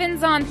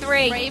 Ravens on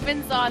 3.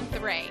 Ravens on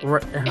 3. All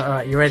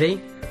right, you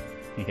ready?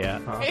 Yeah.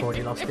 Oh, I've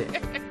already lost it.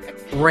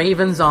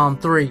 Ravens on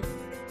 3.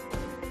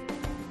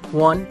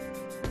 1,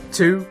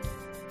 2,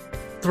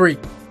 3.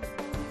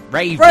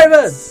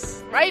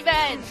 Ravens.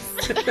 Ravens.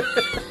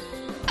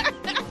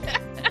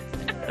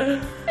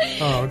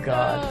 Oh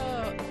God.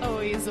 Oh,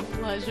 always a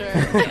pleasure.